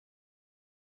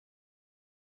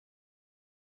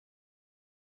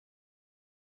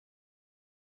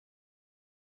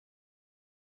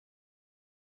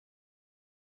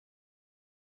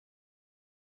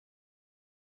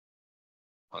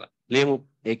 හොඳයි. ලියමු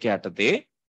ඒක යටතේ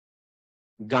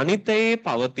ගණිතයේ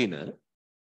පවතින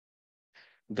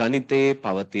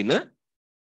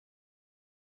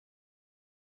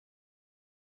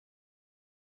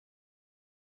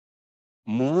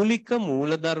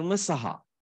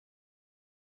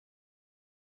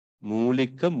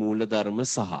මූලික මූලධර්ම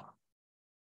සහ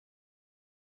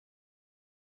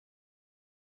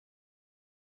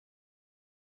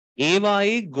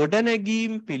ඒවායේ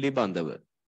ගොඩනැගීම් පිළිබඳව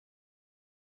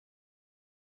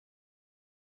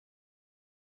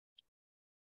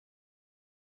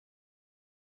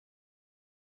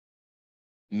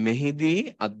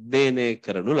මෙහිදී අධ්‍යයනය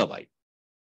කරනු ලබයි.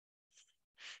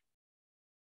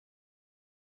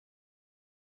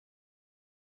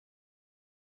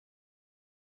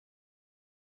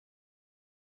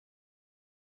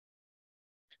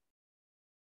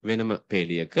 වෙනම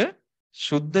පේලියක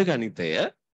ශුද්ධ ගණිතය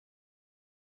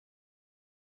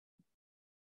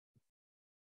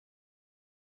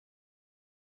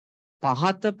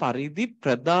පහත පරිදි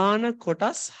ප්‍රධාන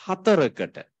කොටස්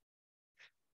හතරකට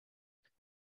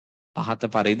පහත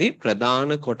පරිදි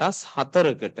ප්‍රධාන කොටස්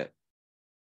හතරකට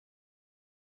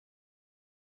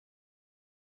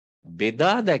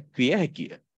බෙදා දැක්විය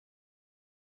හැකිය.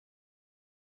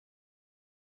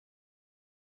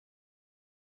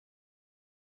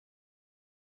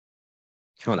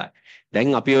 හොඳයි.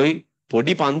 දැන් අපි ওই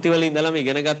පොඩි පන්ති වල ඉඳලම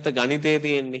ඉගෙන ගත්ත ගණිතය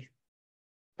තියෙන්නේ.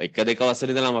 1 2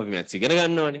 වසරේ ඉඳලම අපි මැත්ස් ඉගෙන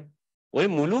ගන්නවානේ. ওই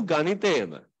මුළු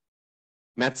ගණිතයම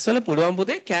මැත්ස් වල පුළුවන්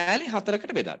පුතේ කෑලි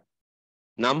හතරකට බෙදන්න.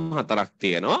 නම් හතරක්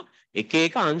තියෙනවා. එක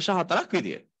එක අංශ හතරක්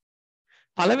විදියට.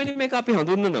 පළවෙනි මේක අපි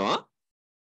හඳුන්වනවා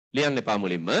ලියන්න එපා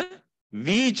මුලින්ම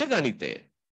වීජ ගණිතය.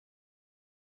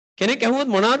 කෙනෙක්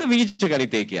අහුවොත් මොනවාද වීජ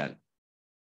ගණිතය කියන්නේ?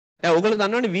 දැන් ඕගොල්ලෝ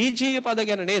දන්නවනේ වීජීය පද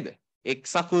ගැන නේද?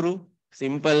 x අකුරු,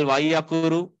 simple y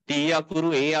අකුරු, t අකුරු,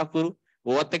 a අකුරු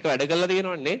ඕවත් එක්ක වැඩ කරලා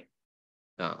තියෙනවනේ.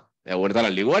 දැන් ඕකට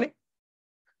තරම් ලියුවානේ.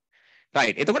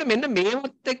 right. එතකොට මෙන්න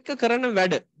මේවත් එක්ක කරන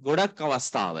වැඩ ගොඩක්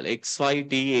අවස්ථාවල x y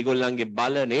t ඒගොල්ලන්ගේ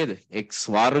බල නේද? x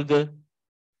වර්ග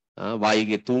y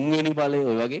ගේ තුන්වෙනි බලය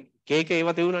ඔය වගේ කේක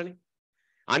ඒවා තියුණානේ.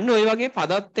 අන්න ඔය වගේ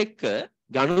පදත් එක්ක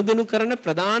ගනුදෙනු කරන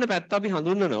ප්‍රධාන පැත්ත අපි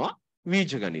හඳුන්වනවා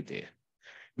වීජ ගණිතය.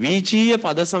 වීජීය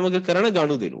පද සමග කරන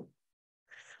ගනුදෙනු.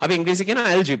 අපි ඉංග්‍රීසි කියන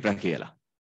ඇල්ජිබ්‍රා කියලා.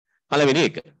 පළවෙනි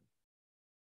එක.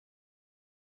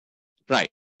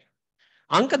 right.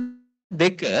 අංක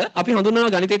 2 අපි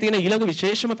හඳුන්වනවා ගණිතයේ තියෙන ඊළඟ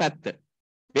විශේෂම පැත්ත.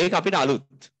 මේක අපිට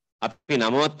අලුත්. අපි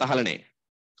නමවත් අහලා නැහැ.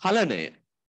 කලණය.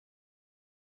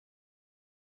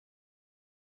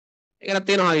 ඒකට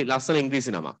තියෙනවා හරි ලස්සන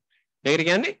ඉංග්‍රීසි නමක්. මේකට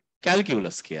කියන්නේ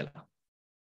කැල්කියුලස් කියලා.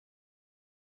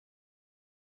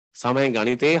 සමයෙන්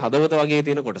ගණිතයේ හදවත වගේ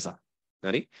තියෙන කොටසක්.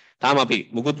 හරි? තාම අපි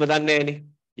මුකුත්ම දන්නේ නැහැනේ.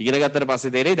 ඉගෙන ගත්තට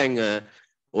පස්සේ තේරෙයි දැන්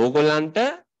ඕගොල්ලන්ට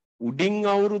උඩින්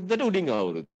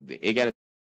අවුරුද්දේ. ඒ කියන්නේ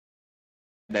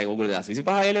දැන් ඕගොල්ලෝ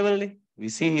 2025 A level නේ.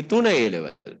 23 A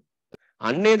level.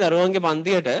 අන්නේ දරුවන්ගේ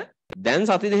පන්තියට දැන්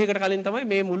සති දෙකකට කලින් තමයි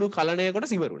මේ මුළු කලණය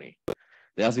කොට ඉවරුනේ.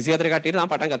 2024 කට්ටියට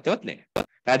තාම පටන් ගත්තේවත් නැහැ.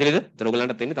 පැහැදිලිද? ඒතර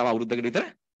ඕගොල්ලන්ට තියෙන්නේ තව අවුරුද්දකට විතර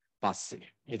පස්සේ.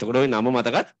 එතකොට ওই නම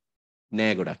මතකත්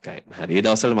නෑ ගොඩක් අය. හරි. ඒ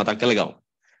දවස්වල මතක් කරලා ගමු.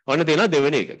 ඔන්න තියෙනවා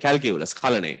දෙවෙනි එක කැල්කියුලස්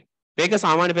කලණය. මේක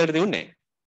සාමාන්‍ය පෙළට තියුන්නේ නෑ.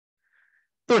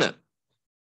 3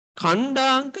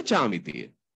 ඛණ්ඩාංක ජ්‍යාමිතිය.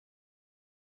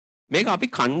 මේක අපි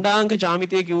ඛණ්ඩාංක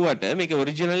ජ්‍යාමිතිය කිව්වට මේකේ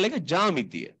ඔරිජිනල් එක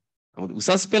ජ්‍යාමිතිය. නමුත්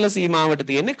උසස් පෙළ සීමාවට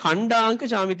තියෙන්නේ ඛණ්ඩාංක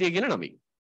ජ්‍යාමිතිය කියන නමින්.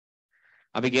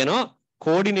 අපි කියනවා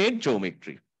coordinate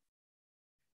geometry.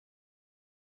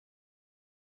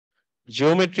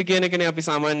 geometry කියන එකනේ අපි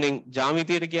සාමාන්‍යයෙන්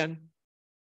ජ්‍යාමිතියට කියන්නේ.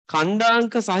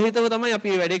 ඛණ්ඩාංක සහිතව තමයි අපි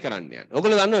මේ වැඩේ කරන්න යන්නේ.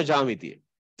 ඔයගොල්ලෝ දන්නවා ජ්‍යාමිතිය.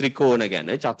 ත්‍රිකෝණ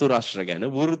ගැන, චතුරස්‍ර ගැන,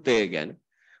 වෘත්තය ගැන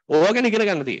ඕවා ගැන ඉගෙන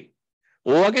ගන්න තියෙනවා.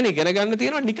 ඕවා ගැන ඉගෙන ගන්න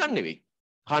තියෙනවා නිකන් නෙවෙයි.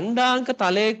 ඛණ්ඩාංක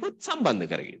තලයකුත් සම්බන්ධ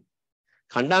කරගෙන.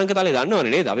 ඛණ්ඩාංක තලය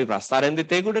දන්නවනේ නේද? අපි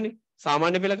ප්‍රස්ථාරෙන්දිත් ඒකුඩනේ.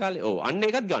 සාමාන්‍ය පෙළ කාලේ. ඔව් අන්න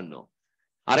ඒකත් ගන්නවා.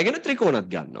 අරගෙන ත්‍රිකෝණත්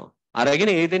ගන්නවා. අරගෙන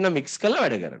ඒ දෙන්න මික්ස් කරලා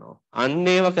වැඩ කරනවා. අන්න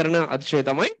ඒව කරන අතිශය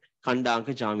තමයි ඛණ්ඩාංක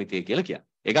ජ්‍යාමිතිය කියලා කියන්නේ.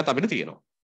 ඒකත් අපිට තියෙනවා.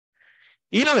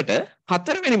 ඊළඟට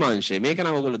හතරවෙනි මාංශය මේක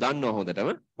නම් ඔයගොල්ලෝ දන්නවා හොඳටම.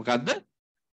 මොකද්ද?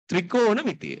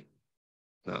 ත්‍රිකෝණමිතිය.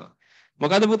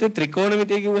 මොකද්ද පුතේ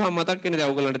ත්‍රිකෝණමිතිය කිව්වහම මතක් වෙන්නේ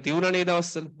දැන් ඔයගොල්ලන්ට තියුණා නේද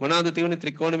දවස්වල? මොනවාද තියුනේ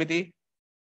ත්‍රිකෝණමිතිය?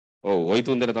 ඔව් ওই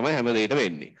තුන් දෙනා තමයි හැම දෙයකම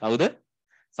එන්නේ. කවුද?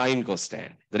 sin cos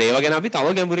tan. ඒතර ඒව ගැන අපි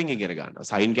තව ගැඹුරින් ඉගෙන ගන්නවා.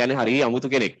 sin කියන්නේ හරිය අමුතු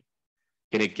කෙනෙක්.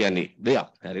 කෙනෙක් කියන්නේ දෙයක්.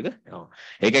 හරිද? ඔව්.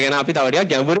 ඒක ගැන අපි තව ටිකක්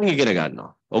ගැඹුරින් ඉගෙන ගන්නවා.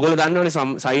 ඔයගොල්ලෝ දන්නවනේ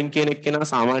sin කියන එක්කෙනා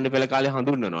සාමාන්‍ය පෙළ කාලේ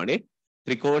හඳුන්වනවානේ.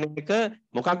 ත්‍රිකෝණයක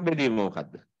මොකක් බෙදීම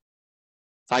මොකක්ද?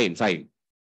 sin.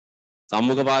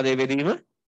 සම්මුඛ පාදයේ බෙදීම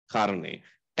කර්ණය.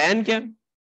 tan කියන්නේ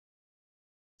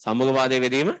සම්මුඛ පාදයේ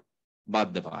බෙදීම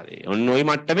බද්ධ පාදයේ. ඔන්න ওই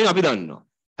මට්ටමින් අපි දන්නවා.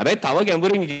 හැබැයි තව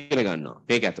ගැඹුරින් ඉගෙන ගන්නවා.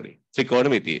 මේක ඇතුලේ.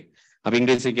 ත්‍රිකෝණමිතිය. අපි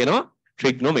ඉංග්‍රීසියෙන් කියනවා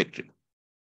trigonometry.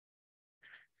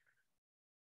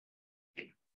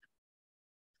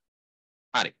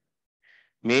 හරි.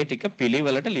 මේ ටික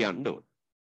පිළිවෙලට ලියන්න ඕන.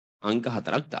 අංක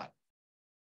 4ක් දාන්න.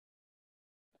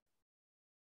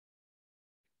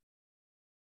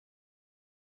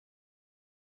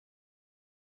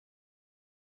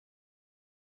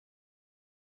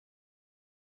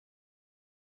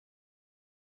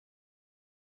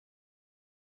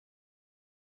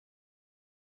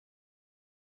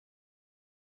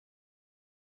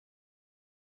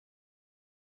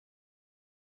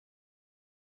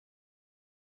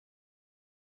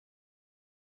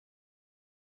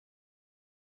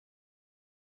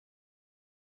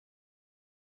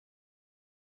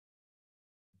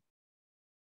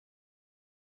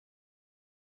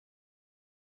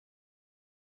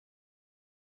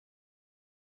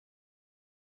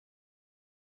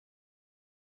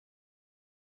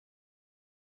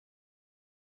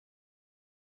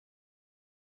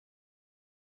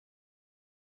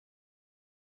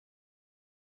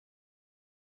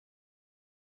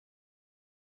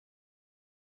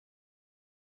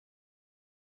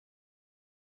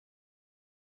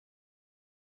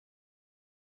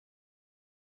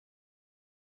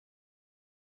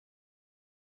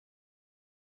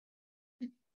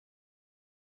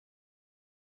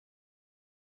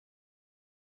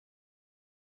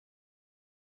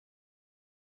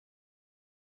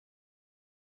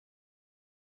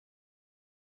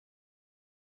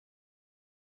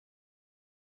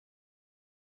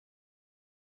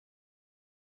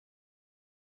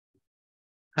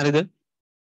 හරිද?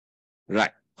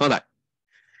 right. හොඳයි.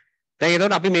 දැන්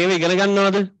එතකොට අපි මේව ඉගෙන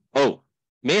ගන්නවද? ඔව්.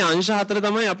 මේ අංශ හතර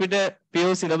තමයි අපිට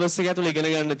PO සිලබස් එක ඇතුළේ ඉගෙන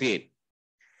ගන්න තියෙන්නේ.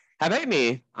 හැබැයි මේ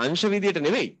අංශ විදියට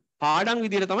නෙවෙයි පාඩම්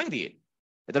විදියට තමයි තියෙන්නේ.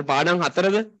 එතකොට පාඩම්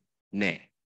හතරද? නෑ.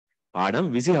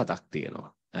 පාඩම් 27ක්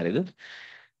තියෙනවා. හරිද?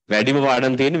 වැඩිම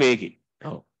පාඩම් තියෙන්නේ මේකේ.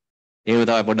 ඔව්. එහෙම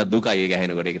තමයි පොඩ්ඩක් දුකයි ඒක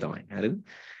ඇහෙනකොට ඒක තමයි. හරිද?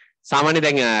 සාමාන්‍ය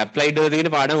දැන් ඇප්ලයිඩ් වල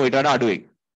තියෙන පාඩම් ඊට වඩා අඩුයි.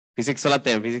 ෆිසික්ස් වලත්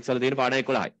එහෙම ෆිසික්ස් වල තියෙන පාඩම්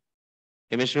 11යි.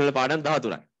 කෙමිස්ට්‍රි වල පාඩම්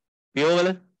 13යි. PO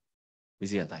වල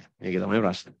 27යි. මේක තමයි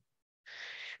ප්‍රශ්නේ.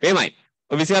 එහෙමයි.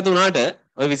 ඔය 27 උනාට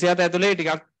ඔය 27 ඇතුලේ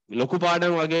ටිකක් ලොකු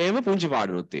පාඩම් වගේම පුංචි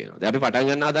පාඩම්ුත් තියෙනවා. දැන් අපි පටන්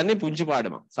ගන්න හදන්නේ පුංචි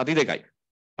පාඩමක්. සති දෙකයි.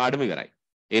 පාඩම ඉවරයි.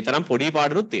 ඒ තරම් පොඩි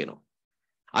පාඩම්ුත් තියෙනවා.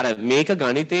 අර මේක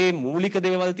ගණිතේ මූලික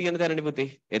දේවල් තියෙන තැනනේ පුතේ.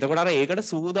 එතකොට අර ඒකට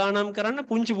සූදානම් කරන්න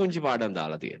පුංචි පුංචි පාඩම්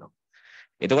දාලා තියෙනවා.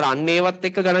 එතකොට අන්න ඒවත්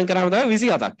එක්ක ගණන් කරාම තමයි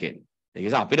 27ක් එන්නේ. ඒ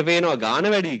නිසා අපිට පේනවා ගාන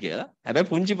වැඩි කියලා.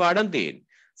 හැබැයි පුංචි පාඩම් තියෙන්නේ.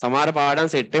 සමහර පාඩම්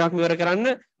සෙට් එකක් ඉවර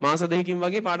කරන්න මාස දෙකකින්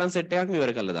වගේ පාඩම් සෙට් එකක්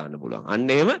ඉවර කරලා දාන්න පුළුවන්. අන්න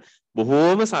එහෙම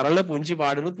බොහෝම සරල පුංචි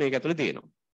පාඩනුත් මේක ඇතුලේ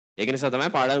තියෙනවා. ඒක නිසා තමයි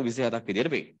පාඩම් 27ක් විදියට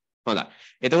පේන්නේ. හොඳයි.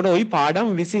 එතකොට ওই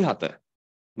පාඩම් 27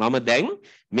 මම දැන්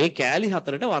මේ කෑලි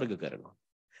හතරට වර්ග කරනවා.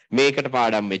 මේකට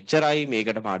පාඩම් මෙච්චරයි,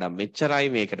 මේකට පාඩම් මෙච්චරයි,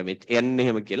 මේකට එන්නේ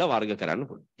එහෙම කියලා වර්ග කරන්න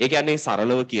පුළුවන්. ඒ කියන්නේ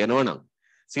සරලව කියනවා නම්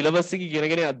සිලබස් එක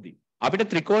ඉගෙනගෙන යද්දි අපිට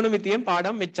ත්‍රිකෝණමිතියෙන්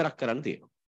පාඩම් මෙච්චරක් කරන්න තියෙනවා.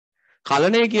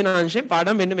 කලණය කියන අංශයෙන්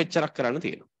පාඩම් මෙන්න මෙච්චරක් කරන්න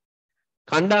තියෙනවා.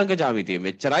 ඛණ්ඩාංක ජ්‍යාමිතියෙන්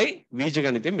මෙච්චරයි,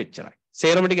 බීජගණිතයෙන් මෙච්චරයි.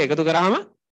 සේරම ටික එකතු කරාම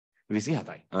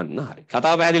 27යි. අන්න හරි.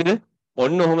 කතාව පැහැදිලිද?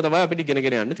 ඔන්න ඔහොම තමයි අපිට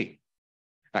ඉගෙනගෙන යන්න තියෙන්නේ.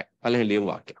 right. පළවෙනි ලියමු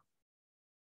වාක්‍යය.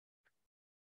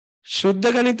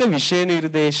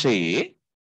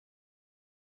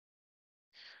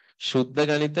 ශුද්ධ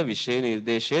ගණිත විෂය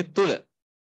නිර්දේශයේ තුල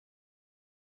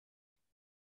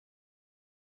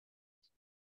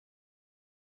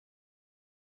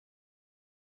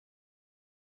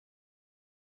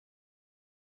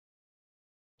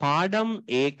පාඩම්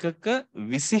ඒකක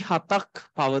 27ක්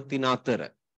පවතින අතර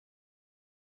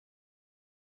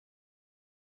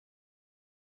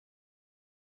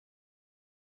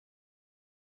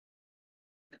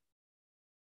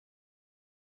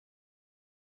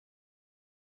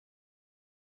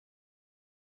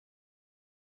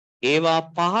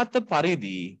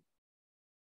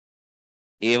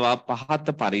ඒවා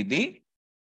පහත පරිදි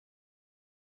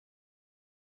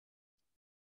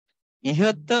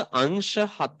ඉහත අංශ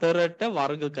 4ට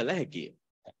වර්ග කළ හැකිය.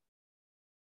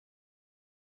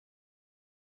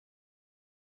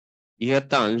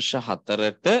 ඉහත අංශ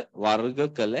 4ට වර්ග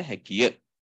කළ හැකිය.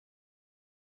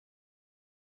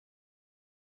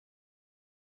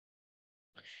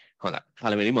 හොඳයි.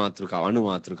 පළවෙනි මාතෘකාව අනු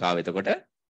මාතෘකාව එතකොට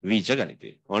බීජ ගණිතය.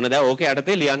 ඕන දැන් ඕකේ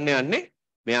යටතේ ලියන්න යන්නේ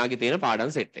මෙයාගේ තියෙන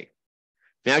පාඩම් සෙට් එක.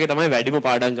 මෙයාගේ තමයි වැඩිම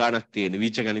පාඩම් ගාණක් තියෙන්නේ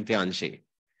බීජ ගණිතයේ අංශයේ.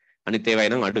 අනිත් ඒවා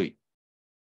එනම් අඩුයි.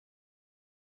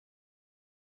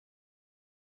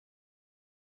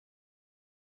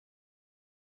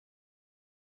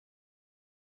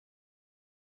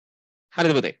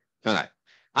 හරිද පුතේ? හොඳයි.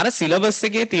 අර සිලබස්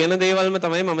එකේ තියෙන දේවල්ම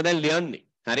තමයි මම දැන් ලියන්නේ.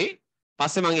 හරි?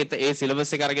 පස්සේ මම ඒ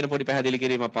සිලබස් එක අරගෙන පොඩි පැහැදිලි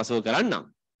කිරීමක් පසුව කරන්නම්.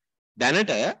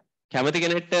 දැනට කැමති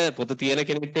කෙනෙක්ට පොත තියෙන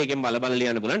කෙනෙක්ට එකෙන් බල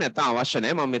ලියන්න පුළුවන්. නැත්නම් අවශ්‍ය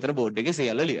නැහැ. මම මෙතන බෝඩ් එකේ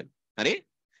සියල්ල ලියන්න. හරි?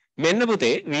 මෙන්න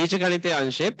පුතේ බීජ ගණිතයේ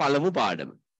අංශයේ පළමු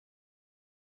පාඩම.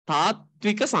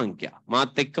 තාත්වික සංඛ්‍යා.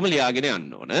 මාත් එක්කම ලියාගෙන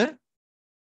යන්න ඕන.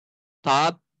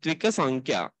 තාත්වික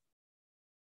සංඛ්‍යා.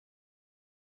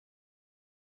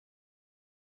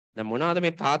 දැන් මොනවාද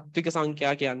මේ තාත්වික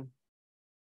සංඛ්‍යා කියන්නේ?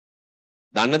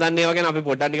 දන්න ඒවා ගැන අපි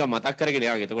පොඩ්ඩක් නිකන් මතක් කරගෙන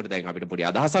යනවා. එතකොට දැන් අපිට පොඩි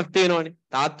අදහසක් තියෙනවානේ.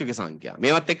 තාත්වික සංඛ්‍යා.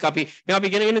 මේවත් එක්ක අපි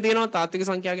ඉගෙනගෙන තියෙනවා තාත්වික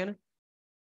සංඛ්‍යා ගැන.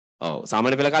 ඔව්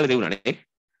සාමාන්‍ය පෙළ කාලේ තිබුණානේ.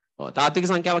 ඔව් තාත්වික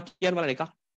සංඛ්‍යාවක් කියන්න බලන්න එකක්.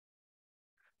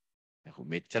 දැන්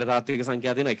මෙච්චර තාත්වික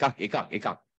සංඛ්‍යා තියෙනවා එකක්.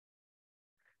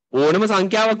 ඕනම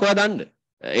සංඛ්‍යාවක් ඔයා දන්න.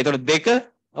 එතකොට 2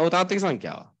 ඔව් තාත්වික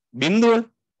සංඛ්‍යාවක්. බිංදුව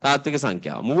තාත්වික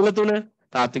සංඛ්‍යාවක්. මූල 3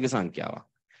 තාත්වික සංඛ්‍යාවක්.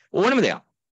 ඕනම දෙයක්.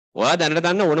 ඔයා දැනට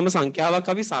දන්න ඕනම සංඛ්‍යාවක්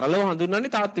අපි සරලව හඳුන්වන්නේ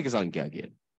තාත්වික සංඛ්‍යා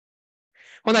කියලා.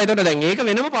 හොඳයි එතකොට දැන් ඒක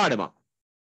වෙනම පාඩමක්.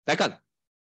 දැකලා.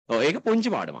 ඔව් ඒක පුංචි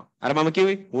පාඩමක්. අර මම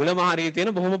කිව්වේ මූලමහාරියේ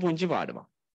තියෙන බොහොම පුංචි පාඩමක්.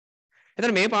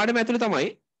 එතන මේ පාඩම ඇතුළේ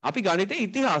තමයි අපි ගණිතයේ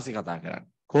ඉතිහාසය කතා කරන්නේ.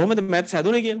 කොහොමද මැත්ස්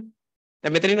හැදුනේ කියලා.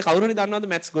 දැන් මෙතන ඉන්න කවුරුහරි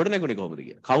දන්නවද මැත්ස් ගොඩ නැගුණේ කොහොමද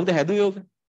කියලා? කවුද හැදුවේ ඕක?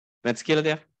 මැත්ස් කියලා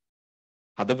දෙයක්.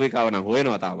 හදපු එකව නම්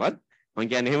හොයනවා තාමත්.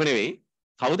 මං කියන්නේ එහෙම නෙවෙයි.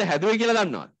 කවුද හැදුවේ කියලා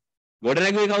දන්නවද? ගොඩ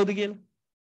නැගුවේ කවුද කියලා?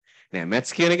 නෑ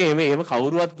මැත්ස් කියන එක එහෙම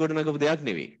කවුරුවත් ගොඩ නගපු දෙයක්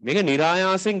නෙවෙයි. මේක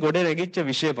નિરાයාසයෙන් ගොඩ නැගිච්ච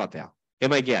විෂයපතයක්.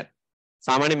 එමය කියන්නේ.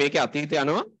 සාමාන්‍ය මේකේ අතීතය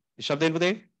යනවා නිශ්ශබ්දයෙන්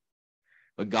පුතේ.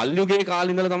 ඔය ගල් යුගයේ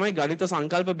කාලේ ඉඳලා තමයි ගණිත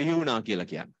සංකල්ප බිහි වුණා කියලා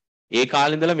කියන්නේ. ඒ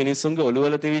කාලේ ඉඳලා මිනිස්සුන්ගේ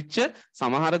ඔළුවල තිබිච්ච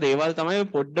සමහර දේවල් තමයි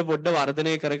පොඩ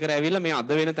වර්ධනය කර ඇවිල්ලා මේ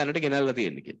අද වෙන තැනට ගෙනල්ලා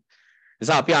තියෙන්නේ කියලා.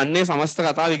 නිසා අපි අන්නේ සමස්ත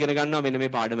කතාව ඉගෙන ගන්නවා මෙන්න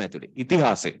මේ පාඩම ඇතුලේ.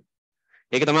 ඉතිහාසය.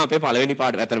 ඒක තමයි අපේ පළවෙනි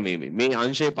පාඩම. අතන මේ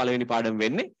අංශයේ පළවෙනි පාඩම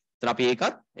වෙන්නේ. ඒතර අපි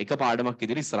ඒකත් එක පාඩමක්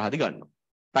විදිහට ඉස්සරහදී ගන්නවා.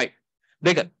 right.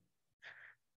 දෙක.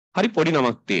 හරි පොඩි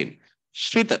නමක් තියෙන.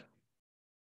 ශ්‍රිත.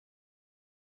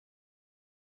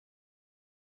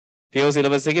 තේව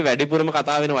සිලබස් එකේ වැඩිපුරම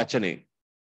කතා වෙන වචනේ.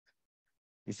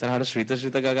 ඉස්සරහට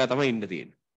ශ්‍රිත ගගා තමයි ඉන්න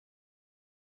තියෙන්නේ.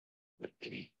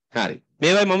 හරි.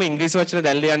 මේවයි මම ඉංග්‍රීසි වචන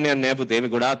දැන් ලියන්න යන්නේ නැහැ පුතේ.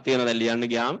 මේ ගොඩාක් තියෙනවා දැන්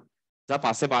ලියන්න ගියාම. ඊට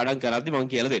පස්සේ පාඩම් කරද්දි මම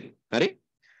කියලා දෙන්නම්. හරි?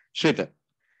 ශ්‍රිත.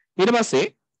 ඊට පස්සේ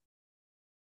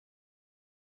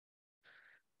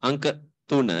අංක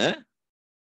 3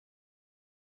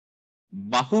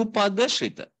 බහුපද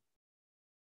ශ්‍රිත.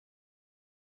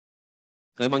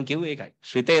 මම කිව්වේ ඒකයි.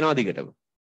 ශ්‍රිත එනවා දිගටම.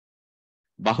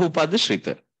 බහුපද ශ්‍රිත.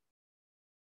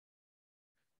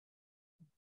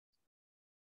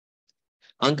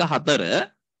 අංක 4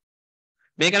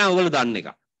 මේක නම් ඔයගොල්ලෝ දන්න එක.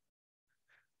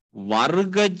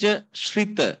 වර්ගජ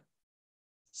ශ්‍රිත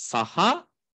සහ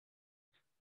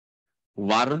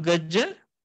වර්ගජ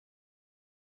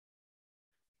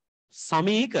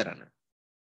සමීකරණ.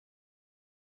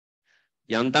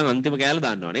 යන්තම් අන්තිම කෑල්ල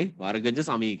දාන්නවනේ වර්ගජ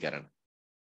සමීකරණ.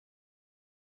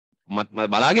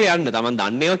 බලාගෙන යන්න තමන්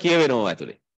දන්නේවා කියවෙනවා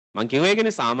ඇතුලේ. මම කිව්වේ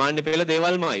ඒකනේ සාමාන්‍ය පෙළ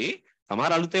දේවල්මයි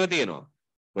සමහර අලුත් ඒවා තියෙනවා.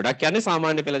 ගොඩක් යන්නේ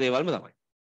සාමාන්‍ය පෙළ දේවල්ම තමයි.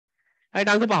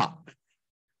 හරියට අංක 5.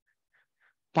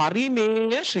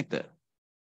 පරිමේය ශ්‍රිත.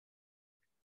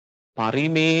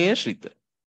 පරිමේය ශ්‍රිත.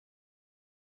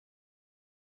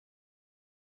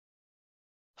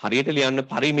 හරියට ලියන්න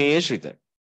පරිමේය ශ්‍රිත.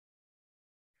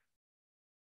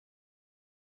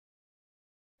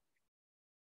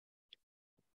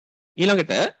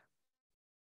 ඊළඟට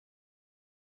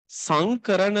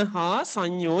සංකරණ හා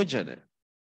සංයෝජන.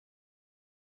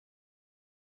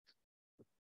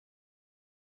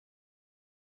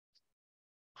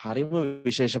 හරිම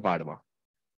විශේෂ පාඩමක්.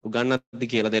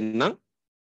 උගන්නද්දි කියලා දෙන්නම්.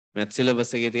 මැත්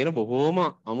සිලබස් එකේ තියෙන බොහෝම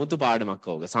අමුතු පාඩමක්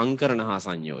ඕක. සංකරණ හා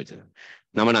සංයෝජන.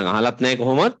 නම නම් අහලත් නැහැ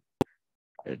කොහොමද?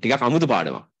 ටිකක් අමුතු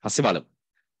පාඩමක්. පස්සේ බලමු.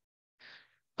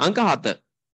 අංක 7.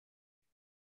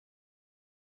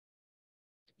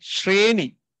 ශ්‍රේණි.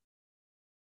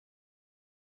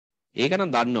 ඒක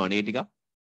නම් දන්නවනේ ටිකක්.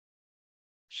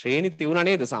 ශ්‍රේණි තියුණා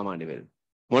නේද සාමාන්‍ය වෙලෙ?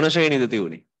 මොන ශ්‍රේණිද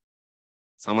තියුනේ?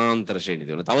 සමාන්තර ශ්‍රේණි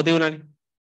තියුණා. තව තියුණානේ.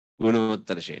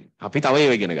 ගුණෝත්තර ශ්‍රේණි. අපි තව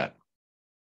ඒව ඉගෙන ගන්න.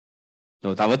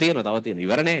 තව තියෙනවා.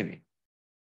 ඉවර නෑ මේ.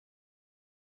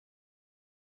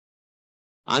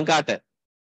 අංක 8.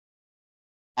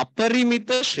 අපරිමිත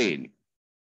ශ්‍රේණි.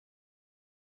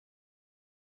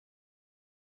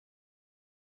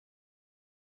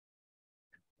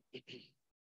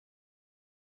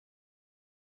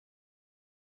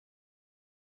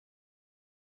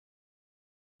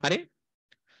 හරි?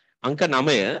 අංක 9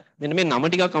 මෙන්න මේ නම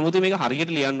ටිකක් අමුතුයි මේක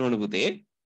හරියට ලියන්න ඕන පුතේ.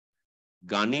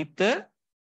 ගණිත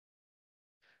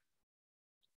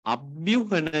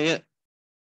අභ්‍යුහනය.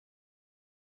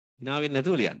 හිනාවෙන්නේ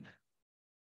නැතුව ලියන්න.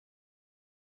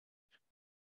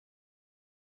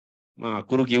 මම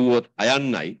අකුරු කිව්වොත්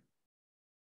අයන්නයි.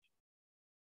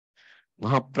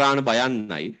 මහ ප්‍රාණ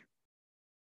බයන්නයි.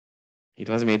 ඊට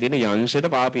පස්සේ මේ තියෙන යංශයට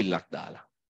පාපිල්ලක් දාලා.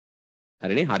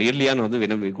 හරිනේ හරියට ලියන්න හොඳ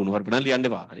වෙන මේ කුණු හර්පණ ලියන්න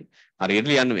එපා. හරි. හරියට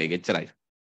ලියන්න මේක එච්චරයි.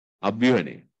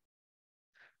 අභ්‍යුහනේ.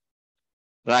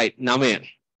 right 9.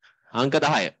 අංක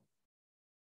 10.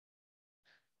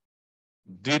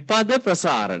 ද්විපද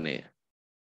ප්‍රසාරණය.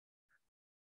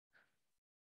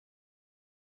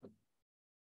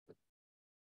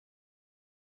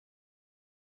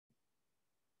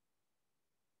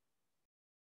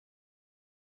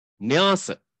 න්‍යාස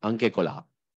අංක 11.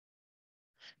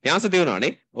 න්‍යාස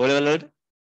තියුණානේ O level වලට.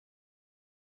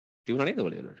 තියුණා නේද O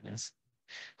level වලට න්‍යාස?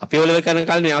 අපි O level කරන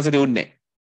කාලේ න්‍යාස තියුන්නේ නැහැ.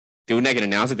 තියුන්නේ නැහැ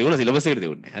කියන්නේ න්‍යාස තියුණා සිලබස් එකට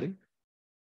තියුන්නේ. හරි.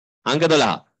 අංක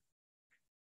 12.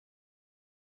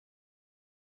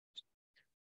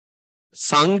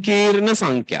 සංකීර්ණ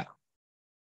සංඛ්‍යා.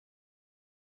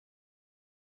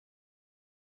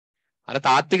 අර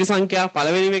තාත්වික සංඛ්‍යා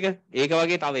පළවෙනි එක ඒක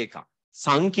වගේ තව එකක්.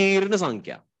 සංකීර්ණ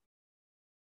සංඛ්‍යා.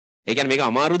 ඒ කියන්නේ මේක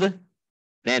අමාරුද?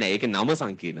 නෑ නෑ ඒකේ නම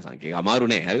සංකීර්ණ සංඛ්‍යා. ඒක අමාරු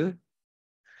නෑ. හරිද?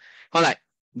 හොඳයි.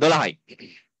 12යි.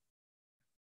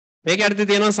 මේක යටතේ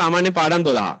තියෙනවා සාමාන්‍ය පාඩම්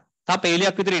 12. තා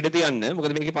පේලියක් විතර ඉඩ තියන්න.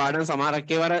 මොකද මේකේ පාඩම්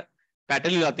සමහරක් ඒවාර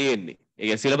පැටලිලා තියෙන්නේ.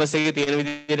 ඒක සිලබස් එකේ තියෙන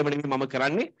විදිහටම නෙමෙයි මම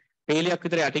කරන්නේ. පේලියක්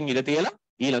විතර යටින් ඉඩ තියලා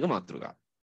ඊළඟ මාතෘකාව.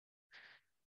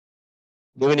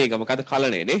 දෙවෙනි එක මොකද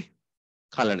කලණය නේ?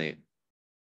 කලණය.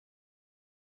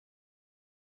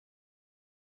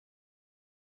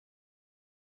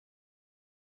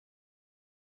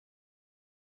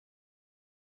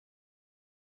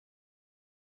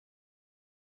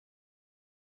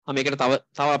 මේකට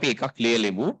තව අපි එකක්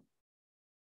ලියලෙමු.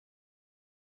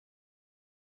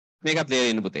 මේකත්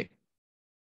ලියන්න පුතේ.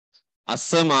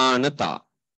 අසමානතා.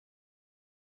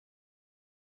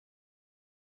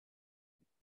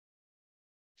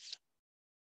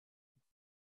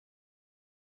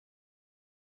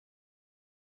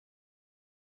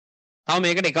 තව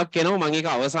මේකට එකක් කියනවා මම ඒක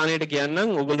අවසානයේට කියන්නම්.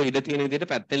 ඕගොල්ලෝ ඉඳ තියෙන විදිහට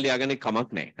පැත්තෙන් ලියාගන්න කමක්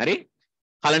නැහැ. හරි?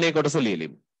 කලණය කොටස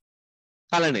ලියලිමු.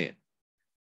 කලණය.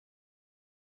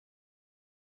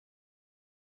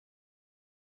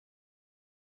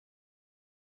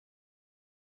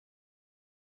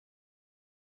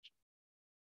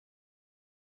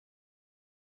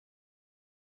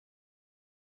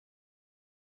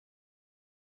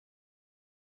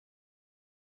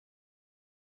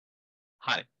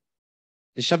 හරි.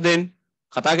 නිශ්ශබ්දයෙන්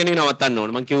කතා කරගෙන නවත්තන්න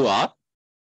ඕන. මම කිව්වා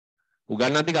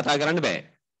උගන්නද්දි කතා කරන්න බෑ.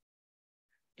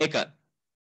 එක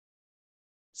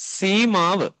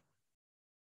සීමාව.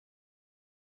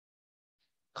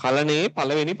 කලණයේ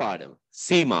පළවෙනි පාඩම.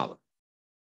 සීමාව.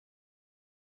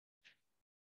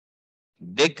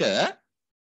 දෙක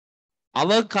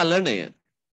අවකලනය.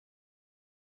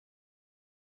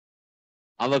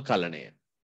 අවකලනය.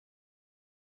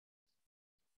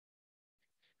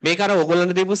 මේක අර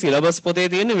ඔයගොල්ලන්ට දීපු සිලබස් පොතේ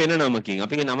තියෙන වෙන නමකින්.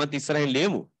 අපි ඒ නමත් ඉස්සරහින්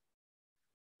ලියමු.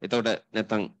 එතකොට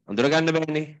නැත්තම් අඳුර ගන්න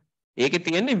බෑනේ. ඒකේ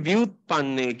තියෙන්නේ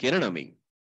ව්‍යුත්පන්නය කියන නමින්.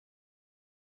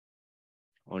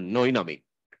 ඔන්න ඔයි නමින්.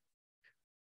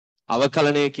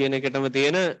 අවකලනය කියන එකටම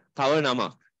තියෙන තව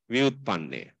නමක්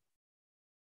ව්‍යුත්පන්නය.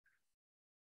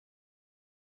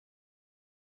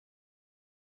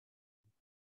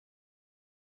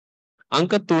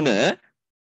 අංක 3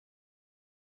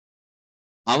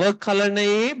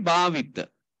 අවකලනයේ භාවිත.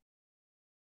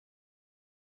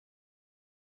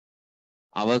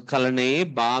 අවකලනයේ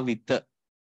භාවිත.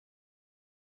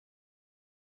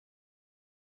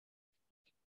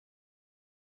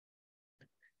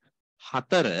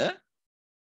 4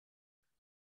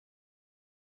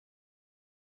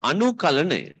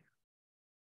 අනුකලනය.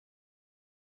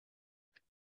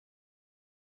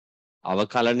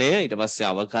 අවකලනය ඊට පස්සේ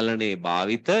අවකලනයේ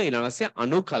භාවිත ඊට පස්සේ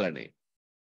අනුකලනය.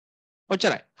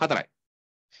 ඔච්චරයි 4යි.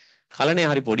 කලනය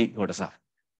හරි පොඩි කොටසක්.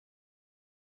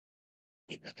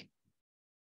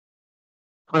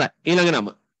 හොඳයි ඊළඟ නම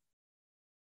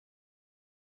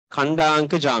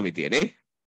ඛණ්ඩාංක ජ්‍යාමිතිය නේ.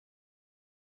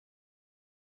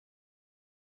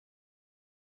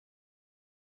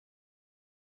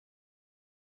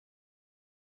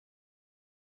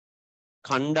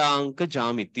 ඛණ්ඩාංක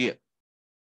ජ්‍යාමිතිය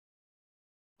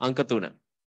අංක 3.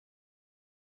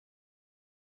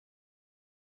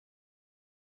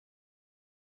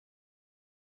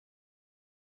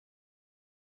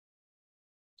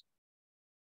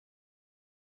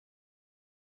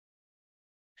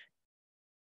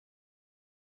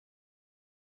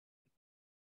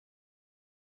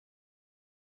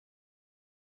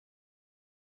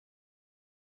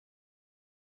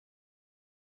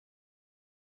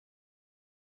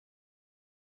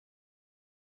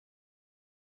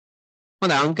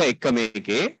 හොඳයි අංක 1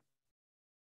 මේකේ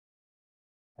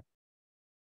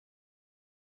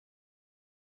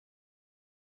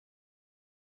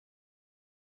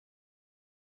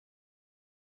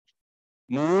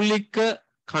මූලික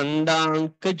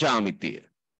ඛණ්ඩාංක ජ්‍යාමිතිය.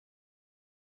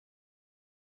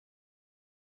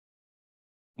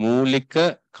 මූලික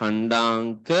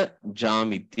ඛණ්ඩාංක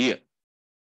ජ්‍යාමිතිය.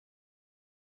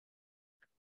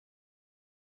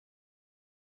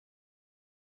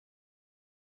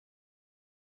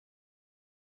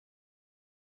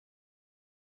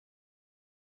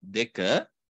 දෙක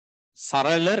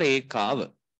සරල රේඛාව.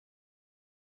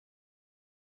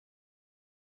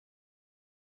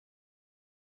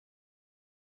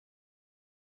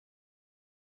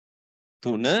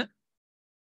 තුන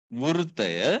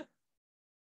වෘත්තය.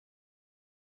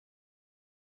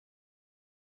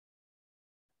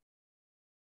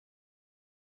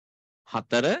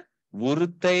 හතර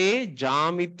වෘත්තයේ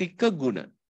ජ්‍යාමිතික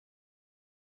ගුණ.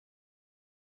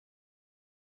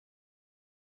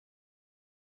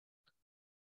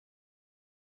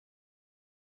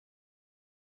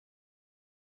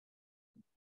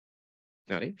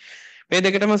 හරි මේ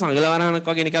දෙකටම සංගලවරහනක්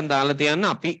වගේ නිකන් දාලා තියන්න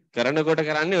අපි කරනකොට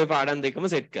කරන්නේ ওই පාඩම් දෙකම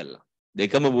සෙට් කරලා.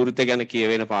 දෙකම වෘත්ත ගැන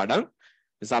කියවෙන පාඩම්.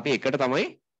 නිසා අපි එකට තමයි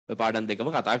ওই පාඩම්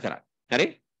දෙකම කතා කරන්නේ. හරි?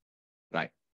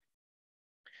 right.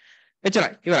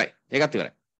 එච්චරයි. ඉවරයි. ඒකත්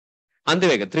ඉවරයි.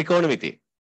 අන්තිම එක ත්‍රිකෝණමිතිය.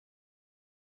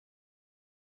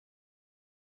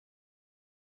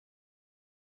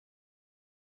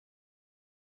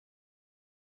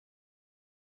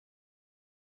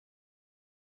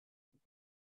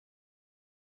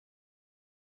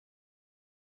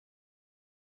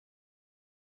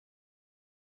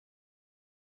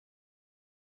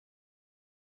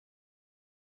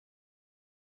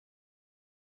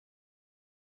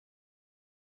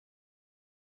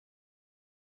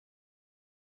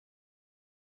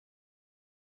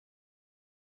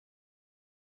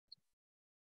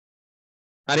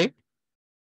 හරි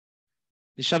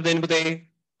නිශ්ශබ්ද වෙන්න පුතේ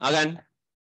ආගන්න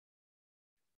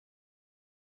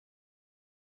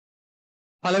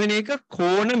පළවෙනි එක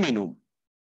කෝණ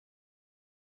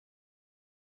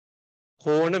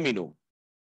මිනුම්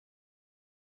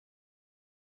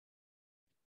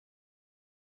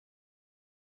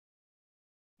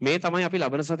මේ තමයි අපි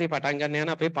ලබන සතියේ පටන් ගන්න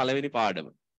යන අපේ පළවෙනි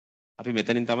පාඩම. අපි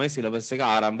මෙතනින් තමයි සිලබස් එක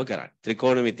ආරම්භ කරන්නේ.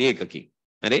 ත්‍රිකෝණමිතිය එකකින්.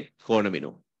 හරි? කෝණ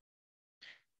මිනුම්.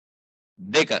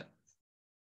 දෙක.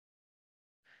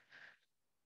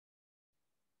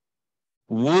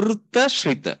 වෘත්ත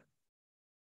ශ්‍රිත.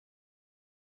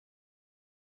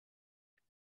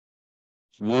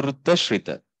 වෘත්ත ශ්‍රිත.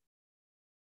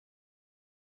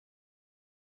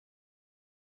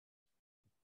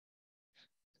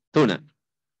 තුන.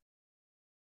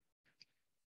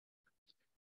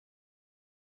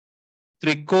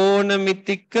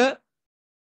 ත්‍රිකෝණමිතික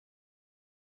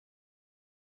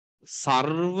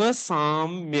සර්ව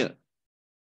සාම්‍ය.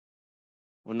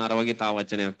 ඔන්න අර වගේ තව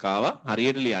වචනයක් ආවා.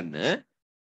 හරියට ලියන්න.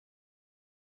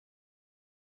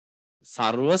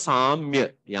 සර්ව සාම්‍ය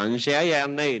යංශයයි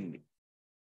යන්න එන්නේ.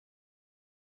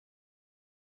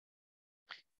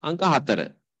 අංක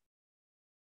 4.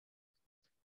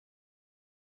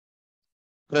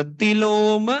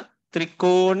 ප්‍රතිලෝම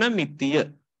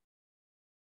ත්‍රිකෝණමිතිය.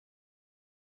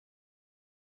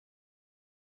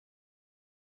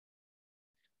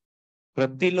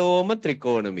 ප්‍රතිලෝම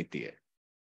ත්‍රිකෝණමිතිය.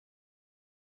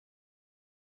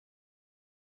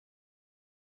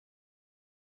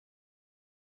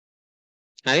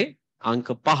 හරි අංක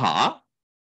 5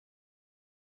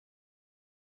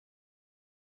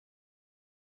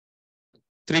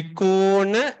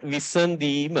 ත්‍රිකෝණ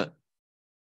විසඳීම.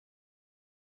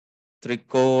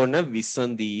 ත්‍රිකෝණ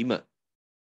විසඳීම.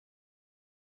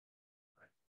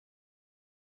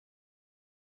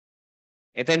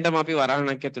 එතෙන්ටම අපි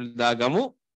වරහණක් ඇතුළේ දාගමු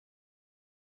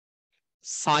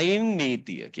සයින්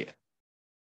නීතිය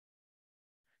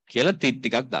කියලා තිත්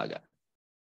ටිකක් දාගන්න.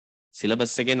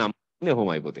 සිලබස් එකේ නම්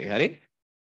ඔහොමයි පුතේ. හරි?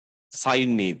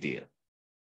 සයින් නීතිය.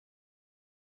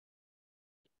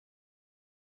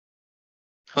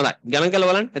 හොඳයි. ගණන් කරලා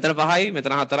බලන්න. මෙතන 5යි,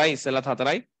 මෙතන 4යි, ඉස්සෙල්ලත්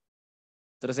 4යි.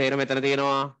 ඒතර සේර මෙතන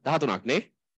තියෙනවා 13ක්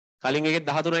නේ. කලින් එකේ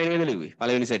 13යි නේද ලිව්වේ?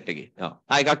 පළවෙනි සෙට් එකේ. ඔව්.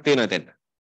 එකක් තියෙනවා එතෙන්.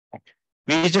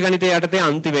 විශේෂ ගණිතයේ යටතේ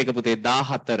අන්තිම එක පුතේ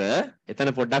 14.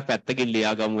 එතන පොඩ්ඩක් පැත්තකින්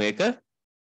ලියා ගමු ඒක.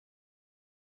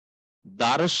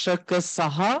 දර්ශක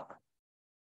සහ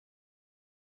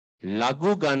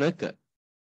ලඝු ගණක.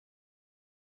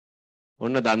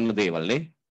 ඔන්න දන්න දේවල්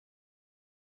නේ.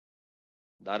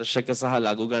 දර්ශක සහ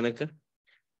ලඝු ගණක.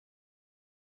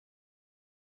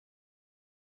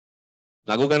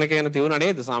 ලඝු ගණක ගැන තියුණා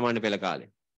නේද සාමාන්‍ය පෙළ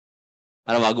කාලේ?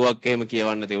 අර වගුවක් එහෙම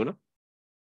කියවන්න තියුණා.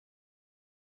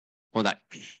 හොඳයි.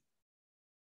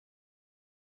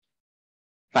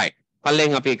 right.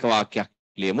 පල්ලෙන් අපි එක වාක්‍යයක්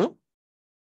ලියමු.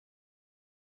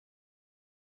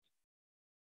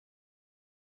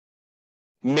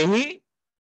 මෙහි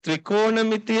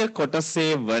ත්‍රිකෝණමිතිය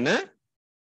කොටසේ වන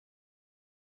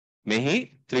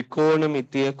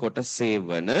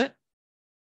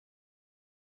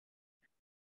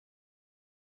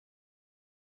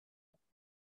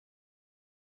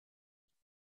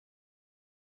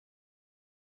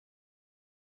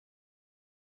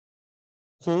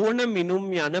කෝණ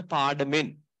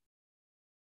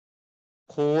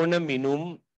මිනුම්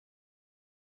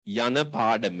යන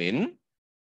පාඩමෙන්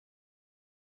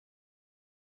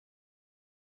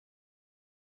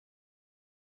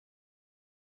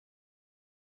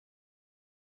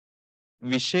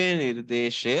විෂය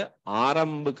නිර්දේශය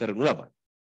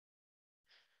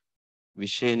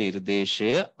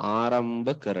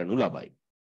ආරම්භ කරනු ලබයි.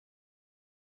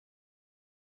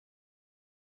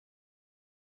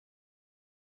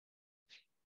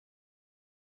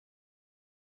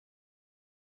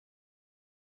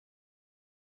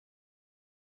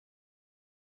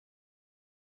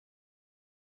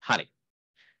 හරි.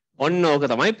 ඔන්න ඕක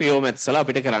තමයි පියෝ මැත්ස් වල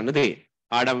අපිට කරන්න තියෙන්නේ.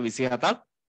 පාඩම් 27ක්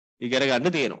ඉගෙන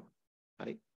ගන්න තියෙනවා.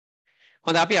 හරි.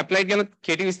 හොඳයි අපි ඇප්ලයිඩ් ගැන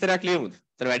කෙටි විස්තරයක් ලියමුද?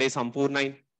 ඒතර වැඩේ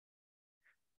සම්පූර්ණයි.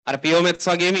 අර පියෝ මැත්ස්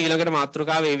වගේම ඊළඟට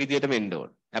මාතෘකාව ඒ විදිහටම එන්න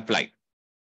ඕන. ඇප්ලයිඩ්.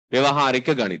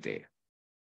 ව්‍යවහාරික ගණිතය.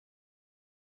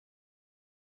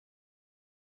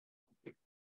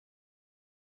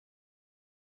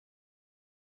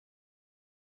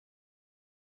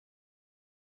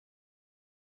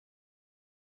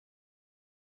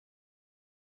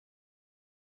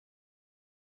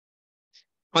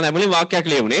 හොඳයි මුලින් වාක්‍යයක්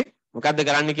ලියමුනේ. මොකද්ද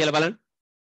කරන්න කියලා බලන්න.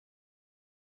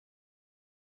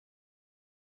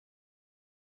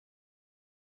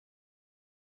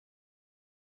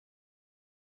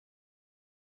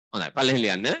 හොඳයි පල්ලෙහෙන්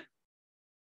ලියන්න.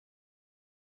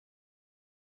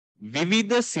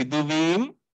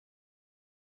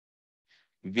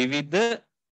 විවිධ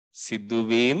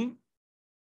සිදුවීම්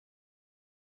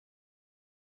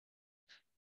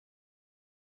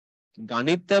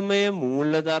ගණිතමය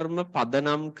මූලධර්ම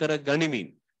පදනම් කර ගනිමින්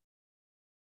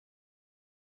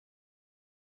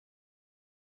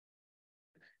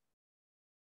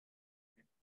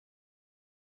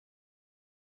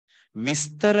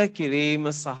විස්තර කිරීම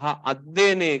සහ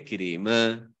අධ්‍යයනය කිරීම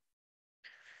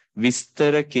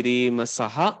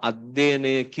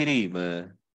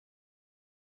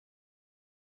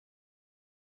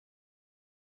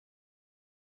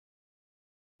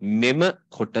මෙම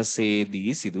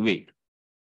කොටසේදී සිදුවේ.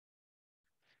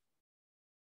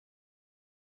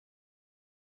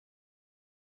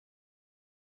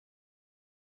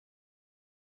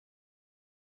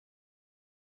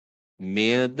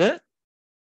 මෙයද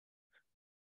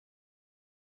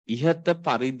ඉහත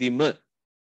පරිදිම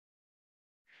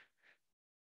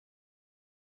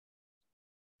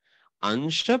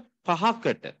අංශ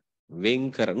 5කට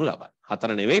වෙන් කරනු ලබයි.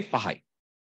 4 නෙවෙයි 5යි.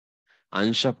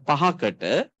 අංශ 5කට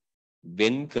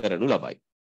වෙන් කරනු ලබයි.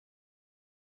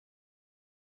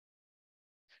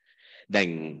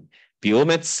 දැන් pure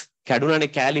maths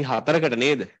කැඩුනානේ කෑලි 4කට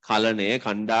නේද? කලණය,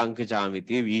 ඛණ්ඩාංක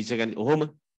ජ්‍යාමිතිය, වීජගණිත ඔහොම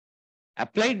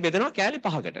applied බෙදනවා කෑලි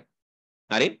 5කට.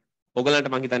 හරි? ඔයගලන්ට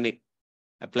මම හිතන්නේ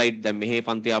applied දැන් මෙහි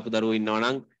පන්ති ආපු දරුවෝ ඉන්නවා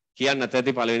නම් කියන්න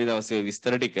නැති පළවෙනි දවසේ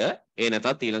විස්තර ටික ඒ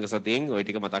නැතත් ඊළඟ සතියෙන් ওই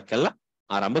ටික මතක් කරලා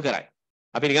ආරම්භ කරයි.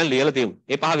 අපි නිකන් ලියලා තියමු.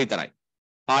 ඒ 5 විතරයි.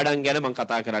 පාඩම් ගැන මම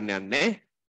කතා කරන්න යන්නේ.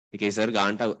 ඒකේ සර්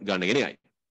ගානට ගන්නගෙන යයි.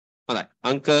 හොඳයි.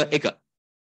 අංක 1.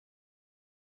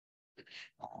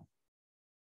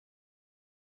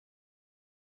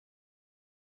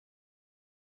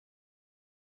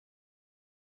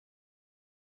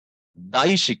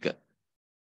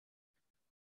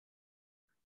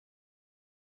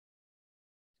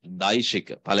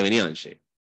 දෛශික පළවෙනි අංශය.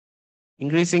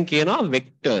 ඉංග්‍රීසියෙන් කියනවා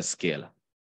වෙක්ටර්ස් කියලා.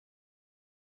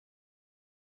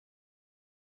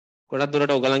 ගොඩක්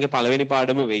දුරට ඔයගලන්ගේ පළවෙනි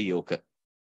පාඩම වෙයි ඕක.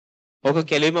 ඕක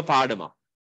කෙලින්ම පාඩමක්.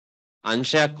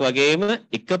 අංශයක් වගේම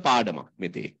එක පාඩමක්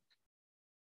මෙතේ.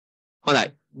 හොඳයි.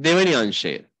 දෙවෙනි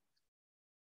අංශය.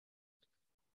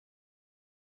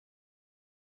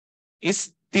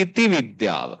 ස්ථිති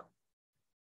විද්‍යාව.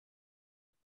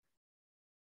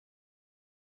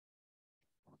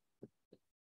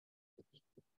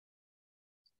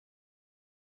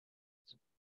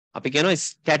 අපි කියනවා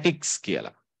ස්ටැටික්ස්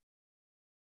කියලා.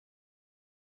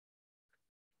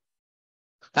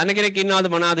 තන කෙනෙක් ඉන්නවද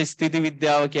මොනවාද ස්ථිති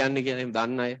විද්‍යාව කියන්නේ කියලා එහෙම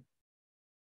දන්න අය?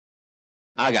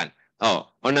 ආගන්න. ඔව්.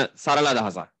 ඔන්න සරල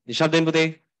අදහසක්. නිශ්ශබ්දයෙන් පුතේ.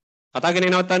 කතා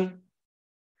කරගෙන නවත්තන්න.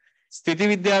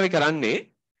 ස්ථිති විද්‍යාව කරන්නේ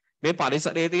මේ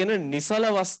පරිසරයේ තියෙන නිසල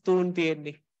වස්තුන්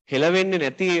තියෙන්නේ. හෙලවෙන්නේ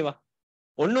නැති ඒවා.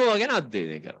 ඔන්න ඕවා ගැන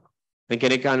අධ්‍යයනය කරනවා. දැන්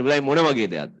කෙනෙක් අහන්න බලයි මොන වගේ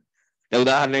දෙයක්ද? දැන්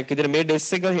උදාහරණයක් විදිහට මේ ඩෙස්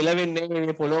එක හෙලවෙන්නේ නැහැ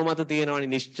මේ පොළොව මත තියෙනවනේ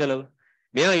නිශ්චලව.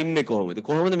 මෙයා ඉන්නේ කොහොමද?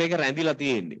 කොහොමද මේක රැඳිලා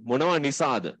තියෙන්නේ? මොනවා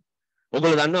නිසාද?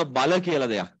 ඔයගොල්ලෝ දන්නවා බල කියලා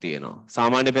දෙයක් තියෙනවා.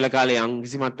 සාමාන්‍ය පෙළ කාලේ යම්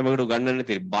කිසි මට්ටමකට උගන්වන්න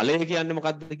තියෙන බලය කියන්නේ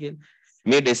මොකක්ද කියන්නේ?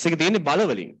 මේ ඩෙස් එකේ තියෙන්නේ බල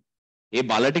වලින්. ඒ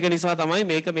බල ටික නිසා තමයි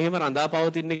මේක මෙහෙම රඳා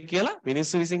පවතින්නේ කියලා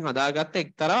මිනිස්සු විසින් හදාගත්ත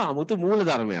එක්තරා 아무තු මූල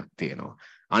ධර්මයක් තියෙනවා.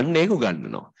 අන්න ඒක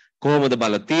උගන්වනවා. කොහොමද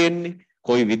බල තියෙන්නේ?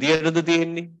 කොයි විදියටද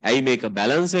තියෙන්නේ? ඇයි මේක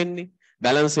බැලන්ස් වෙන්නේ?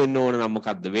 බැලන්ස් වෙන්න ඕන නම්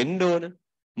මොකක්ද වෙන්න ඕන?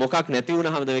 මොකක් නැති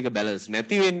වුණාමද මේක බැලන්ස්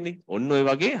නැති වෙන්නේ? ඔන්න ඔය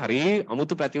වගේ හරිය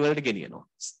아무තු පැතිවලට ගෙනියනවා.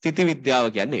 ස්ථිති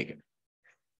විද්‍යාව කියන්නේ ඒක.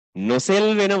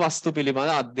 නොසෙල් වෙන වස්තු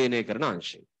පිළිබඳ අධ්‍යයනය කරන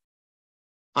අංශය.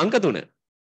 අංක 3.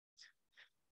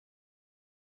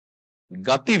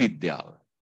 ගති විද්‍යාව.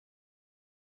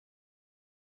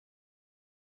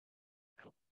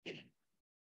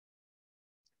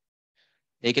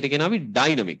 ඒකට කියනවා අපි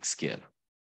ඩයිනමික්ස් කියලා.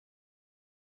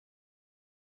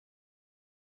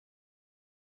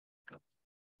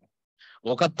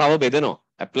 මොකක්ද තව බෙදනවා.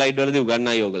 ඇප්ලයිඩ් වලදී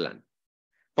උගන්වයි ඕගොල්ලන්ට.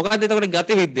 මොකක්ද එතකොට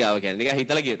ගති විද්‍යාව කියන්නේ? ඒක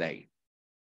හිතලා කියත හැකියි.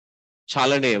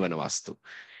 චලනය වෙන වස්තු.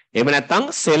 එහෙම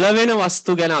නැත්නම් සෙලවෙන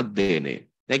වස්තු ගැන අධ්‍යයනය.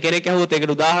 දැන් කෙනෙක් අහුවොත්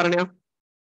ඒකට උදාහරණයක්.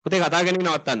 පුතේ කතා කරගෙන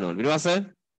නවත්තන්න ඕන. ඊට පස්සේ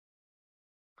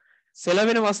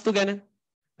සෙලවෙන වස්තු ගැන.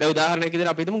 දැන් උදාහරණයක්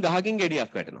විදිහට අපි හිතමු ගහකින්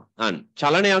ගෙඩියක් වැටෙනවා. අන්න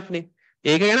චලනයක්නේ.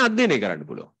 ඒක ගැන අධ්‍යයනය කරන්න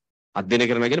පුළුවන්. අධ්‍යයනය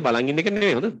කරනවා කියන්නේ බලන් ඉන්න එක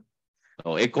නෙවෙයි හොඳද?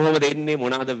 ඔව් ඒ කොහොමද එන්නේ?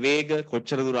 මොනවාද වේග?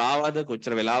 කොච්චර දුර ආවද?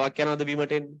 කොච්චර වෙලාවක් යනවද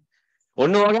බීමට එන්නේ?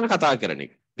 ඔන්න ඔය ගැන කතා කරන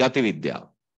එක. ගති විද්‍යාව.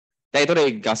 දැන් ඒතර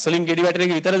ඒ ගස් වලින් ගෙඩි වැටෙන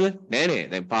එක විතරද? නෑ නෑ.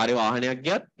 දැන් පාරේ වාහනයක්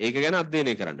ගියත් ඒක ගැන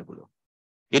අධ්‍යයනය කරන්න පුළුවන්.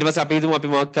 ඊට පස්සේ අපි හිතමු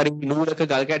අපි මොකක් හරි නූලක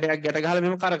ගල් කැටයක් ගැට ගහලා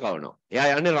මෙහෙම කරකවනවා.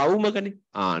 එයා යන්නේ රවුමකනේ.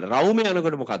 රවුමේ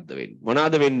යනකොට මොකද්ද වෙන්නේ?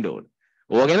 මොනවාද වෙන්න ඕන?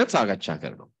 ඕවා ගැන සාකච්ඡා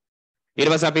කරනවා.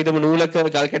 ඊට පස්සේ අපි හිතමු නූලක ගල්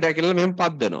කැටයක් කියලා මෙහෙම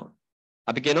පද්දනවා.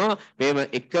 අපි කියනවා මේව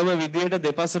එකම විදියට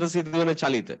දෙපසට සිදුවන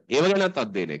චලිත. ඒව ගැනත්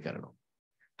අධ්‍යයනය කරනවා.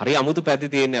 හරි අමුතු පැති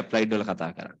තියෙන ඇප්ලයිඩ් වල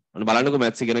කතා කරන්නේ. ඔන්න බලන්නකෝ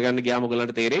මැත්ස් ඉගෙන ගන්න ගියාම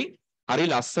ඔයගලන්ට තේරෙයි. හරි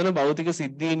ලස්සන භෞතික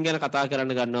සිද්ධීන් ගැන කතා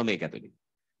කරන්න ගන්නවා මේක ඇතුලේ.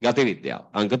 ගති විද්‍යාව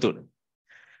අංක 3.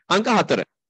 අංක 4.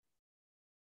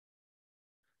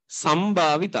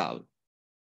 සම්භාවිතාව.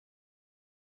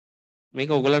 මේක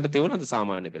ඔයගලන්ට තේරුණාද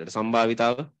සාමාන්‍ය පෙළට?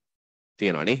 සම්භාවිතාව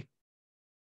තියෙනවා නේ.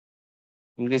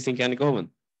 ඉංග්‍රීසියෙන් කියන්නේ කොහොමද?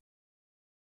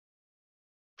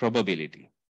 probability.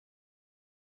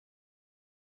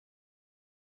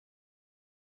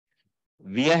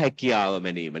 විය හැකියාව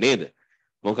මැනීම නේද?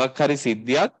 මොකක් හරි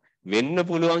සිද්ධියක් වෙන්න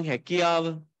පුළුවන් හැකියාව.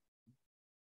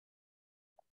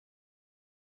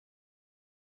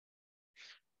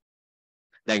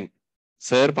 දැන්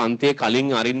සර් පන්තියේ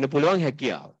කලින් අරින්න පුළුවන්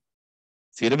හැකියාව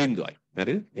 0.0යි.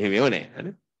 හරිද? එහෙම ඒව නෑ.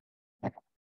 හරි?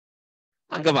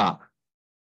 අංක 5.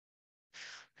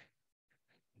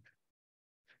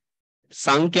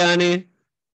 සංඛ්‍යානේ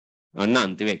ඔන්න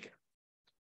අන්තිම එක.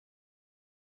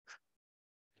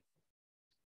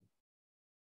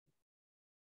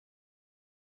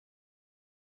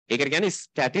 ඒකට කියන්නේ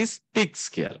statistics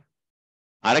කියලා.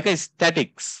 අරක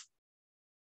statics.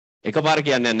 එකපාර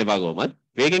කියන්න යන්න එපා කොහොමද?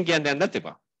 වේගෙන් කියන්න යන්නත්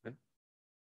එපා.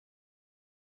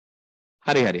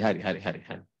 හරි.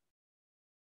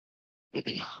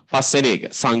 පස්වෙනි එක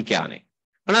සංඛ්‍යානේ.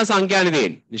 මොනවාද සංඛ්‍යානේ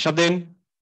දෙන්නේ? නිශ්ශබ්දයෙන්.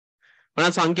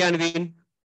 මොනවාද සංඛ්‍යානේ දෙන්නේ?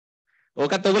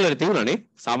 ඕකත් ඔයගොල්ලෝ තියුණානේ.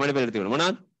 සාමාන්‍ය පෙළට තියුණා.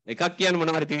 මොනවාද? එකක් කියන්නේ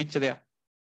මොනවා හරි තිවිච්ච දෙයක්.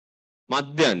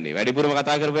 මධ්‍යන්නේ. වැඩිපුරම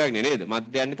කතා කරපු එකක් නේ නේද?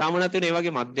 මධ්‍යන්නේ තාම නැති වෙන ඒ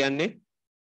වගේ මධ්‍යන්නේ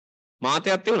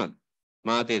මාතයක් තියුණාද?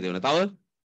 මාතේ තියුණා. තව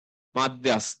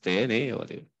මධ්‍යස්තය නේ ඒවා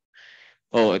තියුණා.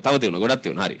 ඔව් තව තියුණා. ගොඩක්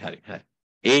තියුණා. හරි.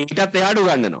 ඒ ඊටත් එහාට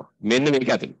උගන්වනවා. මෙන්න මේක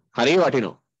ඇතුළේ. හරිය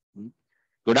වටිනවා.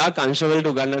 ගොඩාක් අංශ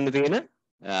වලට උගන්වන්න තියෙන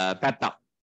පැත්තක්.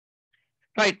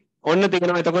 right. ඔන්න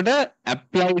තියෙනවා එතකොට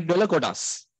ඇප්ලයිඩ් වල කොටස්.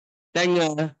 දැන්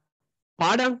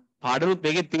පාඩම්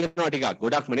මේකේ තියෙනවා ටිකක්.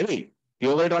 ගොඩක්ම නෙවෙයි.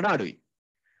 පියෝ වලට වඩා අඩුයි.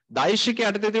 දෛශික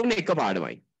යටතේ තියෙන එක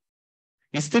පාඩමයි.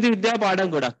 ස්ථිති විද්‍යාව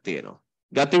පාඩම් ගොඩක් තියෙනවා.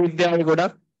 ගති විද්‍යාවේ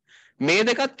ගොඩක්. මේ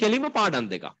දෙකත් කෙලිම පාඩම්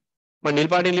දෙකක්. මම නිල්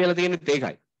පාටින් ලියලා තියෙනෙත්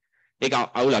ඒකයි. ඒක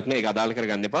අවුලක් නෑ. ඒක අදාළ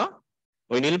කරගන්න එපා.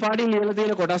 ওই නිල් පාටින් ලියලා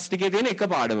තියෙන කොටස් ටිකේ තියෙන එක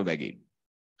පාඩම බැගින්.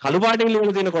 කළු පාටින්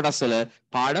ලියලා තියෙන කොටස් වල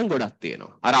පාඩම් ගොඩක්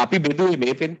තියෙනවා. අර අපි බෙදුවේ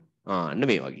මේ පෙන්. අන්න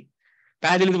මේ වගේ.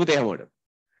 පැහැදිලිද පුතේ හැමෝටම?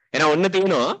 එහෙනම් ඔන්න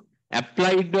තියෙනවා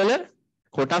ඇප්ලයිඩ් වල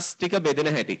කොටස් ටික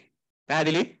බෙදෙන හැටි.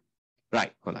 පැහැදිලි?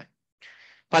 right. හොඳයි.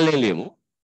 පල්ලෙන් ලියමු.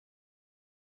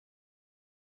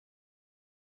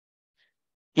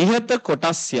 ඉහත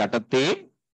කොටස් යටතේ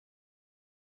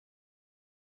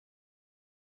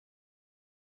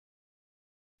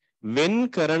වෙන්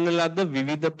කරන ලද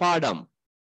විවිධ පාඩම්.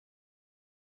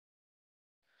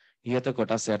 ඉහත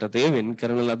කොටස් යටතේ වෙන්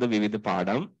කරන ලද විවිධ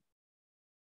පාඩම්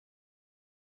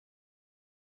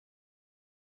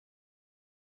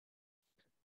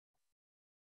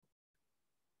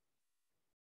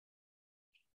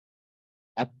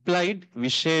ඇප්ලයිඩ්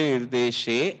විෂය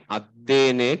නිර්දේශයේ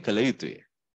අධ්‍යයනය කළ යුතුය.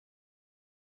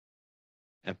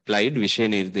 ඇප්ලයිඩ් විෂය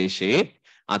නිර්දේශයේ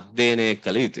අධ්‍යයනය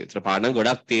කළ යුතුය. ඒතර පාඩම්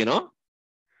ගොඩක් තියෙනවා.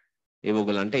 ඒ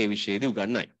ඔයගලන්ට ඒ විෂයේදී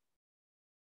උගන්වයි.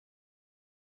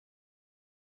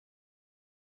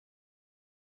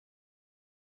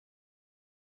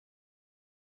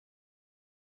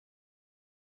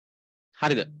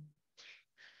 හරිද?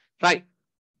 right.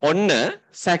 ඔන්න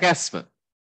සැකැස්ම.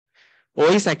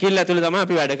 ওই සැකිල්ල ඇතුලේ තමයි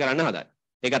අපි වැඩ කරන්න හදන්නේ.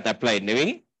 ඒකත් ඇප්ලයිඩ්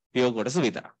නෙවෙයි, පියෝ කොටස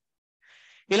විතරක්.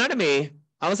 ඊළඟට මේ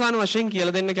අවසාන වශයෙන්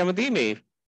කියලා දෙන්න කැමතියි මේ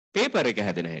පේපර් එක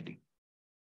හැදෙන හැටි.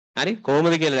 හරි?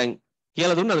 කොහොමද කියලා දැන්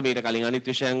කියලා දුන්නද මීට කලින්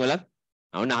අනිත් විෂයන් වලත්?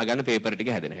 අවුන අහගන්න පේපර්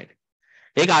ටික හැදෙන හැටි.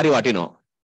 ඒක හරි වටිනවා.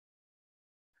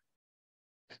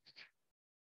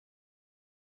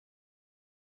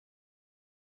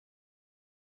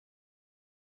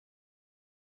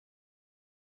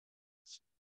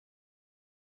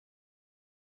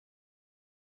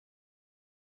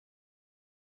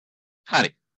 හරි.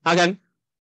 අහගන්න.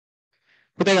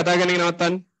 පුතේ කතා කරගෙන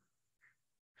නවත්තන්න.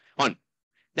 ඔන්න.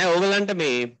 දැන් ඕගලන්ට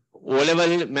මේ O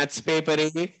level maths paper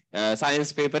එකේ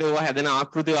science paper එකේ හැදෙන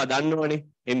ආකෘතිය දන්නවනේ.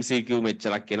 MCQ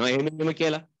මෙච්චරක් එනවා. එහෙම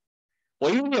කියලා.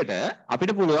 ඔය විදිහට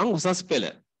අපිට පුළුවන් උසස් පෙළ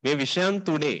මේ විෂයන්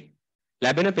තුනේ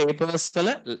ලැබෙන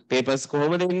papers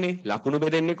කොහොමද එන්නේ? ලකුණු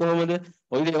බෙදෙන්නේ කොහොමද?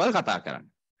 ඔය දේවල් කතා කරන්න.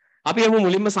 අපි යමු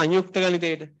මුලින්ම සංයුක්ත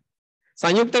ගණිතයට.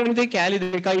 සංයුක්ත ගණිතේ කෑලි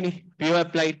දෙකයිනේ. pure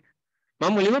applied.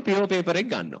 මම මුලින්ම pure paper එක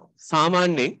ගන්නවා.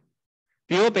 සාමාන්‍යයෙන්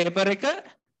pure paper එක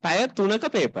පැය 3ක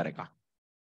paper එකක්.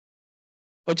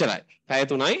 ඔච්චරයි. පැය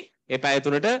 3යි. ඒ පැය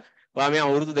 3ට ඔයා මේ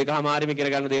අවුරුදු 2කමාරෙම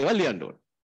ඉගෙන ගන්න දේවල් ලියන්න ඕන.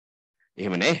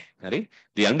 එහෙම නේ. හරි.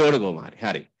 ලියන්න ඕන කොහොම හරි.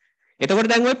 හරි. එතකොට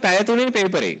දැන් ওই පැය 3ේ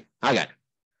paper එක අහගන්න.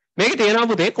 මේකේ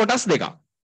තියෙනවා පුතේ කොටස් දෙකක්.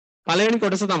 පළවෙනි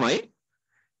කොටස තමයි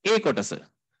A කොටස.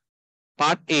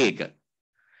 part A එක.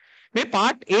 මේ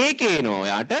part A එකේ එනවා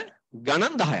ඔයාට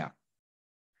ගණන් 10ක්.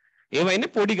 ඒවා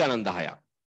ඉන්නේ පොඩි ගණන් 10ක්.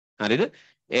 හරිද?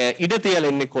 ඉඩ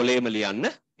තියලා ඉන්නේ කොලේම ලියන්න.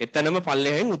 එතනම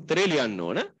පල්ලෙහෙන් උත්තරේ ලියන්න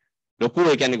ඕන. ලොකු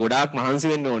ඒ කියන්නේ ගොඩාක් මහන්සි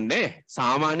වෙන්න ඕනේ.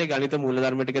 සාමාන්‍ය ගණිත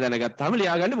මූලධර්ම ටික දැනගත්තාම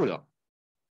ලියා ගන්න පුළුවන්.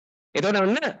 එතකොට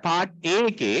ඔන්න part A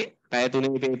එකේ පැය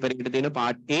 3 පේපර් එකට දෙන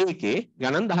part A එකේ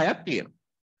ගණන් 10ක් තියෙනවා.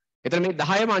 එතන මේ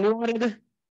 10ම අනිවාර්යද?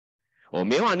 ඔව්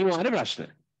මේවා අනිවාර්ය ප්‍රශ්න.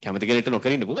 කැමති කෙනෙක්ට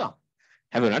නොකර ඉන්න පුළුවන්.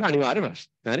 හැබැයි අනිවාර්ය ප්‍රශ්න.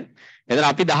 හරි? එතන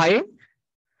අපි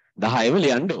 10ම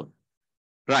ලියන්න ඕන.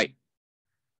 right.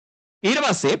 ඊට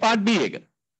පස්සේ part B එක.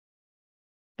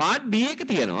 part B එක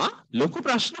තියෙනවා ලොකු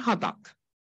ප්‍රශ්න 7ක්.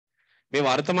 මේ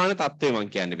වර්තමාන තත්ත්වය මම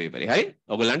කියන්නේ පේපරේ. හරි?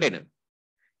 ඔයගොල්ලන්ට එන.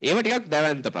 ඒව ටිකක්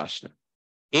දැවැන්ත ප්‍රශ්න.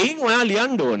 එයින් ඔයා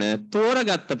ලියන්න ඕන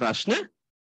තෝරගත්ත ප්‍රශ්න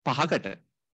 5කට.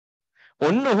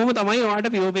 ඔන්න ඔහොම තමයි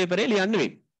ඔයාට PO පේපරේ ලියන්න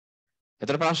වෙන්නේ.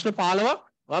 එතන ප්‍රශ්න 15ක්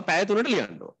ඔයා පැය 3ට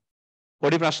ලියන්න ඕන.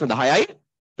 පොඩි ප්‍රශ්න 10යි,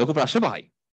 ලොකු ප්‍රශ්න 5යි.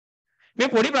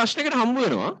 මේ පොඩි ප්‍රශ්නයකට හම්බ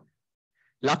වෙනවා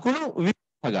ලකුණු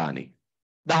 20 ගානේ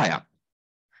 10ක්.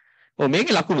 ඔව්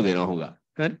මේකේ ලකුණු දෙනවා හුඟා.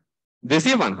 හරි?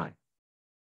 250යි.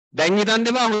 දැන් හිතන්න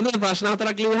එපා හොඳ ප්‍රශ්න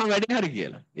 4ක් ලියුවහම වැඩේ හරි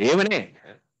කියලා. ඒව නෑ.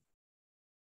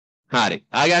 හරි.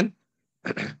 ආගන්.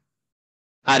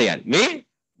 හරි.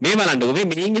 මේ බලන්නකෝ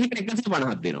මේ ඉංග්‍රීසියට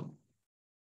 150ක් දෙනවා.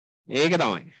 ඒක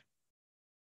තමයි.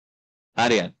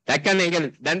 හරි. දැක්කන්නේ ඒ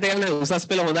කියන්නේ දැන් තේරෙන්නේ උසස්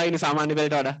පෙළ හොඳයිනේ සාමාන්‍ය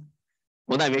පෙළට වඩා.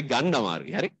 හොඳයි මේක ගන්න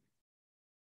අමාරුයි. හරි.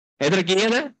 එතන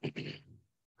කීයද?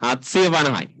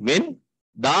 750යි. මෙන්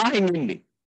 1000න් ඉන්නේ.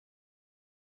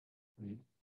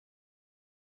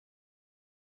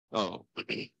 ඔව්.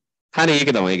 හරි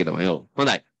ඒක තමයි. ඔව්.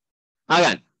 හොඳයි.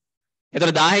 ආගන්න.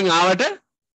 එතන 10න් ආවට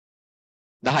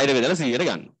 10ට බෙදලා 100ට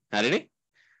ගන්න. හරිනේ?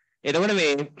 එතකොට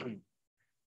මේ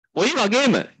ඔය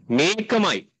වගේම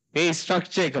මේකමයි මේ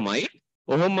ස්ට්‍රක්චර් එකමයි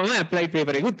ඔහොමම ඇප්ලයි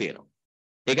පේපර් එකකුත් තියෙනවා.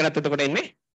 ඒකටත් එතකොට එන්නේ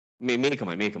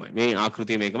මේකමයි. මේ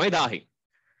ආකෘතිය මේකමයි 1000න්.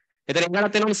 එතන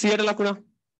එංගලත් එනවා 100ට ලකුණ.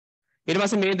 ඊට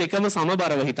පස්සේ මේ දෙකම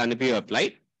සමබරව හිතන්න PO ඇප්ලයි.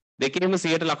 දෙකේම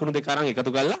 100ට ලකුණු දෙක අරන්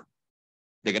එකතු කරලා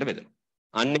දෙකට බෙදනවා.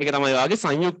 අන්න ඒක තමයි වාගේ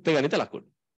සංයුක්ත ගණිත ලකුණු.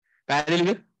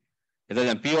 පැහැදිලිද? එතකොට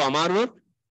දැන් PO අමාරුවොත්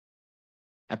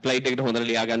ඇප්ලයිඩ් එකට හොඳට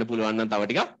ලියා ගන්න පුළුවන් නම් තව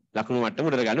ටිකක් ලකුණු මට්ටම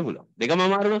උඩට ගන්න පුළුවන්. දෙකම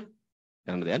අමාරුවොත්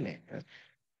ගන්න දෙයක් නැහැ.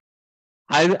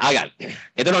 හරිද? ආගල්.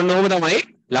 එතකොට ඔන්න ඕක තමයි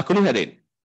ලකුණු හැදෙන්නේ.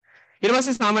 ඊට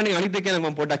පස්සේ සාමාන්‍යයෙන් අනිත් දෙක ගැන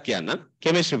මම පොඩ්ඩක් කියන්නම්.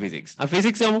 Chemistry physics.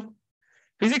 ෆිසික්ස් යමු.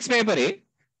 ෆිසික්ස් පේපරේ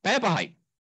පැය 5යි.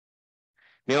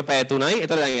 මේවා පැය 3යි.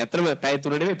 එතකොට දැන් ඇත්තටම පැය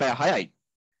 3 නෙමෙයි පැය 6යි.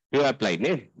 PO ඇප්ලයිඩ්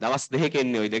නේද? දවස් 2ක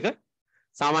එන්නේ ওই දෙක.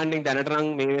 සාමාන්‍යයෙන් දැනට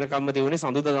නම් මේ වෙනකම්ම තියුනේ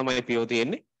සඳුදා තමයි PO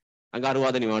තියෙන්නේ.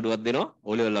 අඟහරුවාද නිවාඩුවක් දෙනවා.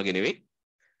 O level වගේ නෙවෙයි.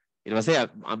 ඊට පස්සේ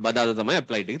බදාදා තමයි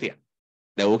ඇප්ලයිඩ් එක තියන්නේ.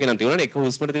 දැන් ඕකේ නම් තියුණානේ එක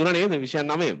හුස්මට තියුණා නේද? විෂය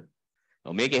 9ම.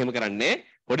 ඔව් මේක එහෙම කරන්නේ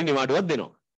පොඩි නිවාඩුවක්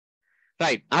දෙනවා.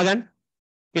 රයිට්. ආගන්න.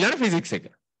 ඊළඟ ෆිසික්ස් එක.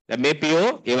 දැන් මේ PO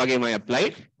ඒ වගේමයි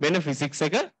ඇප්ලයිඩ්. මෙන්න ෆිසික්ස්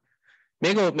එක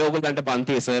මේක මේ ඔයගොල්ලන්ට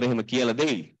පන්තියේ සර් එහෙම කියලා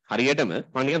දෙයි. හරියටම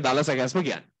මම නිකන් දල සැකස්ම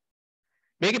කියන්නේ.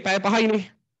 මේකේ පැය 5යිනේ.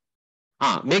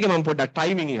 මේකේ මම පොඩ්ඩක්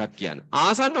ටයිමින් එකක් කියන්න.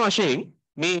 ආසන්න වශයෙන්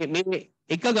මේ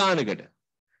එක ගානකට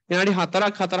විනාඩි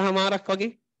 4ක් 4:00මාරක්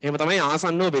වගේ එහෙම තමයි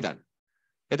ආසන්නව බෙදන්නේ.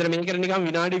 එතන මේකට නිකන්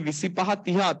විනාඩි 25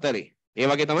 30 අතරේ. ඒ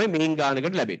වගේ තමයි මේන්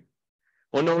ගානකට ලැබෙන්නේ.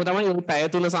 ඔන්න ඕක තමයි මේ පැය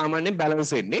 3 සාමාන්‍යයෙන්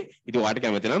බැලන්ස් වෙන්නේ. ඉතින් ඔයාලට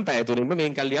කැමති නම් පැය 3න්ම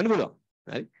මේන් කල් ලියන්න පුළුවන්.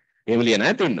 හරි. එහෙම ලියන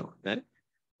අයත් ඉන්නවා. හරි.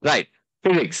 රයිට්.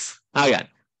 ෆිසික්ස්. ආගන්න.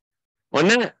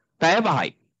 ඔන්න පැය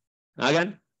 5යි. ආගන්න.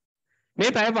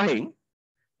 මේ පැය 5න්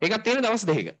එකක් තියෙන දවස්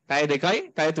දෙකක. පැය 2යි,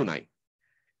 පැය 3යි.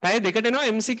 පැය දෙකට එනවා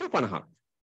MCQ 50ක්.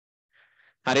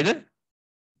 හරිද?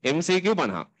 MCQ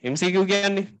 50ක්. MCQ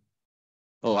කියන්නේ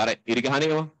ඔව් අර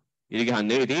ඉරිගහනේවා. ඉරිගහන්න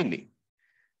නෙවෙයි තියෙන්නේ.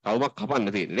 කවුමක්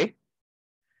කපන්න තියෙන්නේ.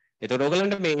 එතකොට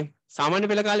ඔයගලන්ට මේ සාමාන්‍ය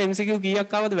පෙළ කාලේ MCQ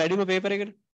කීයක් ආවද වැඩිම පේපර්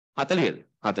එකට? 40ද?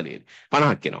 40ද.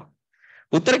 50ක් එනවා.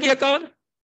 උත්තර කීයක් ආවද?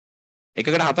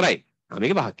 එකකට 4යි.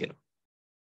 මේක 5ක් එනවා.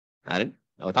 හරිද?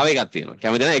 ඔව් තව එකක් තියෙනවා.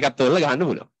 කැමති නම් එකක් තෝරලා ගන්න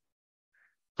පුළුවන්.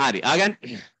 හරි. ආගන්න.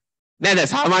 නෑ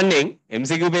සාමාන්‍යයෙන්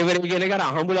MCQ පේපර් එක කියන එක අර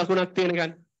අහඹු ලකුණක් තියෙන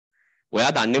ගන්න.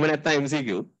 ඔයා දන්නේම නැත්තම් MCQ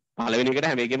පළවෙනි එකට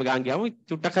හැම එකෙම ගහන් ගියාම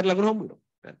චුට්ටක් හරි ලකුණු හම්බ වෙනවා.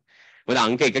 මොකද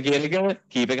අංක 1 කියන එක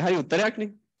කීප එක හරි උත්තරයක්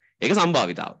නේ. ඒක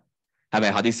සම්භාවිතාව.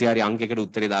 හැබැයි හදිස්සි හරි අංක 1කට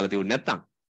උත්තරේ දාලා තියුනේ නැත්තම්.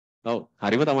 ඔව්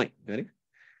හරිම තමයි. හරි.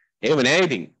 එහෙම නෑ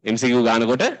ඉතින්. MCQ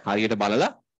ගන්නකොට හරියට බලලා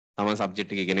තමන්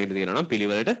සබ්ජෙක්ට් එක ඉගෙන ගන්න තියෙනවා නම්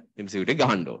පිළිවෙලට MCQ ටික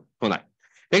ගහන්න ඕන. හොඳයි.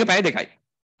 මේක පැය 2යි.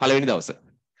 පළවෙනි දවස.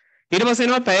 ඊට පස්සේ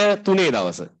එනවා පැය 3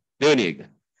 දවස. දෙවෙනි එක.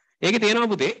 ඒකේ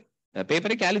තියෙනවා පුතේ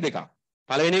පේපරේ කැලි දෙකක්.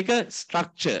 පළවෙනි එක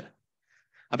ස්ට්‍රක්චර්.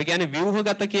 අපි කියන්නේ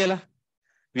ව්‍යුහගත කියලා.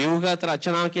 ව්‍යුහගත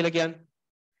රචනා කියලා කියන්නේ.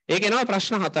 ඒක එනවා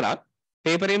ප්‍රශ්න 4ක්.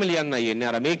 පේපරේම ලියන්නයි එන්නේ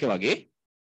අර මේක වගේ.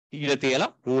 ඊට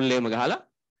තියලා රූල් එකම ගහලා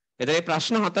එතන මේ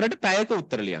ප්‍රශ්න 4ට පැයක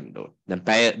උත්තර ලියන්න ඕන. දැන්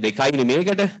පැය 2යිනේ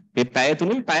මේකට. මේ පැය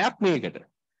 3න් පැයක් මේකට.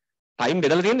 ටයිම්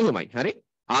බෙදලා තියෙන්නේ එහෙමයි. හරි?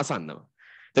 ආසන්නව.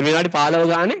 දැන් විනාඩි 15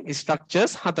 ගානේ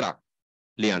ස්ට්‍රක්චර්ස් 4ක්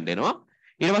ලියන්න දෙනවා.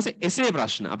 ඊට පස්සේ එසේ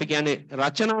ප්‍රශ්න අපි කියන්නේ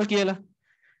රචනා කියලා.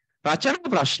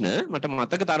 රචනා ප්‍රශ්න මට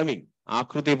මතක තරමින්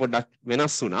ආකෘතිය පොඩ්ඩක්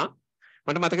වෙනස් වුණා.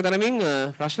 මට මතක තරමින්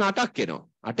ප්‍රශ්න 8ක් එනවා.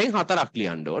 8න් 4ක්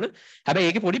ලියන්න ඕන. හැබැයි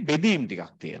ඒකේ පොඩි බෙදීම්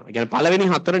ටිකක් තියෙනවා. ඒ කියන්නේ පළවෙනි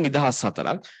 4 නිදහස්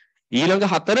 4ක්. ඊළඟ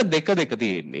 4 දෙක දෙක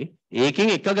තියෙන්නේ. ඒකෙන්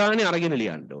එක ගානේ අරගෙන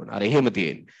ලියන්න ඕන. අර එහෙම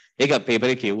තියෙන්නේ. ඒක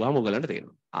පේපරේ කියවුවාම ඔයගලන්ට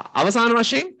තේරෙනවා. අවසාන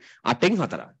වශයෙන් 8න්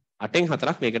 4ක්. 8න්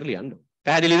 4ක් මේකට ලියන්න ඕන.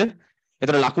 පැහැදිලිද?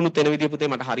 එතන ලකුණුත් එන විදිය පුතේ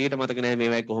මට හරියට මතක නැහැ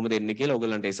මේවා කොහොමද එන්නේ කියලා.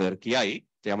 ඔයගලන්ට ඒ සර් කියයි.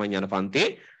 යමන් යන පන්තියේ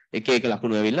එක එක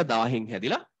ලකුණු ඇවිල්ලා 1000න්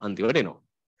හැදිලා අන්තිමට එනවා.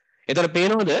 එතන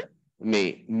පේනවද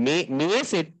මේ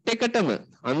සෙට් එකටම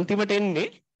අන්තිමට එන්නේ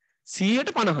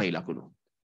 150යි ලකුණු.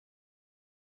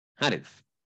 හරිද?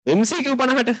 MCQ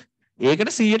 50ට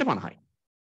ඒකට 150යි.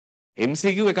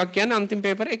 MCQ එකක් කියන්නේ අන්තිම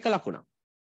පේපරේ එක ලකුණක්.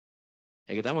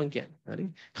 ඒක තමයි මම කියන්නේ. හරි.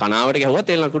 කනාවට ගැහුවත්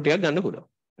ඒ ලකුණු ටිකක් ගන්න පුළුවන්.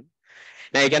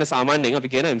 නෑ ඒ කියන්නේ සාමාන්‍යයෙන් අපි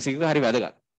කියන MCQ හරි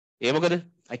වැදගත්. ඒ මොකද?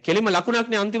 කෙලින්ම ලකුණක්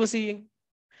නේ අන්තිම 100න්.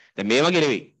 දැන් මේ වගේ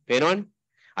නෙවෙයි. පේනවනේ?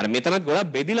 අර මෙතනත්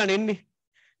ගොඩක් බෙදිලා නෙන්නේ.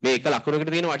 මේ එක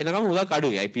ලකුණකට තියෙන වටිනකම හුඟක්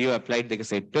අඩුයි. IPO applied දෙක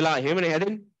සෙට් වෙලා එහෙමනේ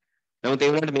හැදෙන්නේ. නමුත්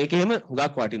ඒ වුණාට මේක එහෙම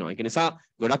හුඟක් වටිනවා. ඒක නිසා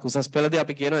ගොඩක් උසස් පෙළදී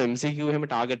අපි කියනවා MCQ එහෙම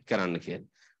ටාගට් කරන්න කියලා.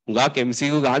 හුඟක්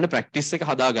MCQ ගන්න ප්‍රැක්ටිස් එක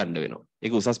හදා ගන්න වෙනවා.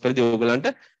 ඒක උසස් පෙළදී ඕගලන්ට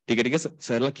ටික ටික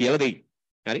සර්ලා කියලා දෙයි.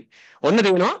 හරි. ඔන්න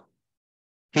දෙනවා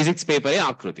ෆිසික්ස් පේපරේ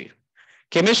ආකෘතිය.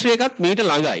 කෙමිස්ට්‍රි එකත් මීට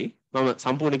ළඟයි. මම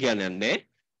සම්පූර්ණ කියන්න යන්නේ.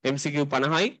 MCQ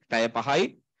 50යි, පැය 5යි,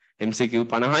 MCQ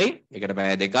 50යි, ඒකට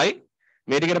පැය 2යි,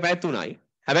 මේ ටිකට පැය 3යි.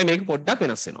 හැබැයි මේක පොඩ්ඩක්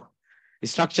වෙනස් වෙනවා.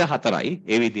 ස්ට්‍රක්චර් 4යි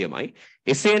ඒ විදියමයි.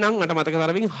 එසේනම් මට මතක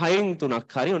තරමින් 6න්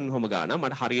 3ක් හරි ඔන්නෝම ගාන.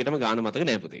 මට හරියටම ගාන මතක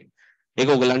නෑ පුතේ.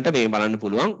 ඒක ඕගලන්ට මේ බලන්න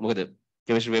පුළුවන්. මොකද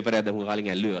කෙමිස්ට්‍රි පේපර් එක දැන්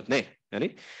කාලෙකින් ඇල්ලුවේවත් නෑ. හරි.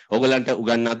 ඕගලන්ට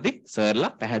උගන්වද්දි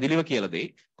සර්ලා පැහැදිලිව කියලා දෙයි.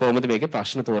 කොහොමද මේකේ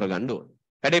ප්‍රශ්න තෝරගන්න ඕන.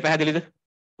 වැඩේ පැහැදිලිද?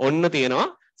 ඔන්න තියෙනවා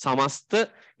සමස්ත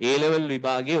A level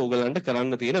විභාගයේ ඕගලන්ට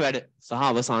කරන්න තියෙන වැඩ සහ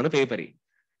අවසාන පේපරේ.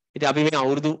 ඉතින් අපි මේ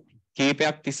අවුරුදු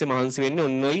කීපයක් තිස්සේ මහන්සි වෙන්නේ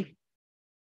ඔන්න ඔයි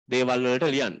දේවල් වලට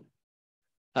ලියන්න.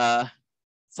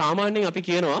 සාමාන්‍යයෙන් අපි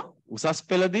කියනවා උසස්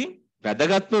පෙළදී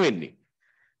වැදගත්ම වෙන්නේ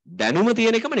දැනුම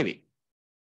තියෙන එකම නෙවෙයි.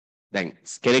 දැන්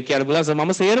කෙනෙක් කියන්න පුළුවන්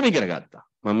මම සේරම ඉගෙන ගත්තා.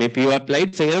 මම මේ PO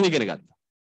applied සේරම ඉගෙන ගත්තා.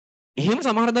 එහෙම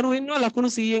සමහර දරුවෝ ඉන්නවා ලකුණු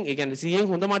 100න් ඒ කියන්නේ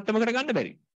 100න් හොඳ මට්ටමකට ගන්න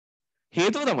බැරි.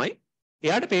 හේතුව තමයි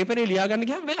එයාට පේපරේ ලියා ගන්න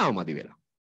ගියාම වෙලාව මදි වෙලා.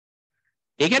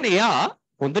 ඒ කියන්නේ එයා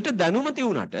හොඳට දැනුම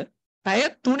තියුණාට පැය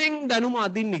 3න් දැනුම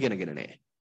අදින්න ඉගෙනගෙන නැහැ.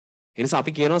 ඒ නිසා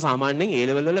අපි කියනවා සාමාන්‍යයෙන් A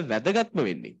level වල වැදගත්ම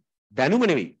වෙන්නේ දැනුම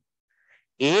නෙවෙයි.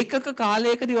 ඒකක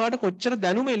කාලයකදී ඔයාලට කොච්චර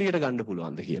දැනුම එළියට ගන්න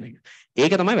පුළුවන්ද කියන එක.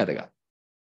 ඒක තමයි වැදගත්.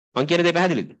 මං කියන දේ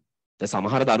පැහැදිලිද? දැන්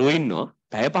සමහර දරුවෝ ඉන්නවා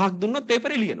පැය 5ක් දුන්නොත්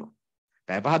පේපරේ ලියනවා.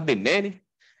 පැය 5ක් දෙන්නේ නැහනේ.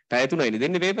 පැය 3යිනේ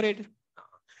දෙන්නේ පේපරේට.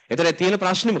 එතන තියෙන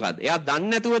ප්‍රශ්නේ මොකද්ද? එයා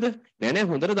දන්නේ නැතුවද? නෑ නෑ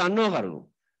හොඳට දන්නවා කරුණු.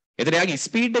 එතන එයාගේ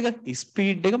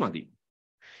ස්පීඩ් එක මදි.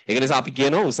 ඒක නිසා අපි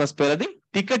කියනවා උසස් පෙළදී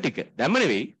ටික ටික දැම්ම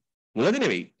නෙවෙයි මුලදී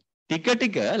නෙවෙයි ටික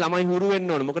ටික ළමයි හුරු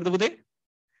වෙන්න ඕන. මොකටද පුතේ?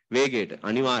 වේගයට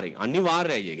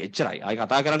අනිවාර්යයි ඒක. එච්චරයි. ආයි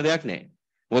කතා කරන්න දෙයක් නැහැ.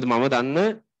 මොකද මම දන්න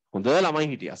හොඳ ළමයි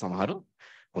හිටියා සමහරු.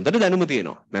 හොඳට දැනුම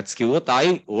තියෙනවා. මැත්ස් කිව්වොත්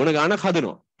ආයි ඕන ගානක්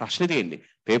හදනවා. ප්‍රශ්නේ තියෙන්නේ.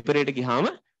 පේපරේට ගියාම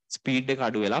ස්පීඩ් එක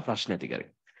අඩු වෙලා ප්‍රශ්න ඇති කරේ.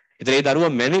 ඒතර ඒ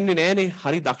දරුවා මැනෙන්නේ නැහනේ.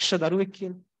 හරි දක්ෂ දරුවෙක්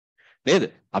කියලා. නේද?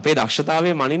 අපේ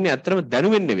දක්ෂතාවය මනින්නේ ඇත්තටම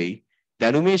දැනුමෙන් නෙවෙයි.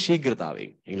 දැනුමේ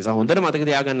ශීඝ්‍රතාවයෙන්. ඒ නිසා හොඳට මතක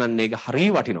තියාගන්න මේක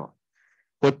හරිය වටිනවා.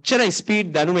 කොච්චර ස්පීඩ්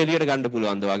දැනුම එළියට ගන්න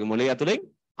පුළුවන්ද වගේ මොලේ ඇතුලෙන්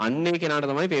අන්නේ කෙනාට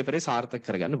තමයි පේපරේ සාර්ථක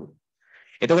කරගන්න පුළුවන්.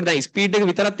 එතකොට දැන් ස්පීඩ් එක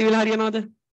විතරක් තියලා හරියනවද?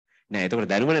 නෑ. එතකොට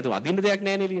දැනුම නැතුව අදින්න දෙයක්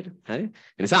නෑනේ එළියට. හරි?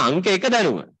 ඒ නිසා අංක 1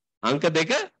 දැනුම. අංක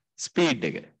 2 ස්පීඩ්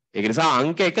එක. ඒක නිසා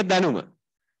අංක 1 දැනුම.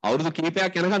 අවුරුදු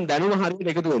කිහිපයක් යනකම් දැනුම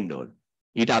හරියට එකතු වෙන්න ඕන.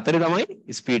 ඊට අතරේ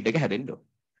තමයි ස්පීඩ් එක හැදෙන්න ඕන.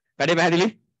 වැඩේ පැහැදිලි?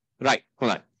 රයිට්.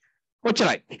 හොඳයි.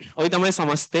 කොච්චරයි? ওই තමයි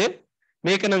සමස්තය.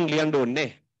 මේක නම් ලියන්න ඕනේ.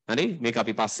 හරි? මේක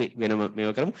අපි පස්සේ වෙනම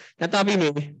මේව කරමු. නැත්නම් අපි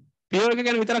මේ PO එක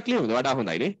ගැන විතරක් ලියමුද? වඩා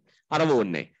හොඳයි නේ. අර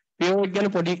ඕනේ. PO එක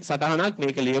ගැන පොඩි සටහනක්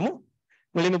මේක ලියමු.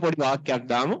 මුලින්ම පොඩි වාක්‍යයක්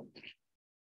දාමු.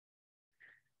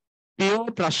 PO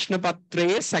ප්‍රශ්න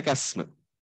පත්‍රයේ සැකස්ම.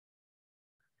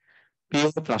 PO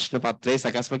ප්‍රශ්න පත්‍රයේ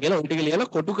සැකස්ම කියලා උන් ටික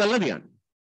ලියලා කොටු කරලා තියන්න.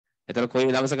 එතන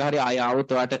කොයි දවසක හරි ආය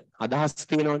ආවොත් ඔයාලට අදහස්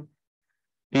තියෙනවනේ.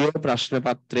 PO ප්‍රශ්න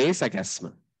පත්‍රයේ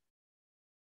සැකස්ම.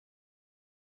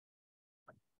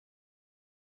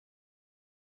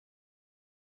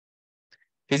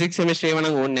 ෆිසික්ස් කෙමිස්ට්‍රි ඒවා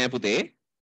නම් ඕනේ නෑ පුතේ.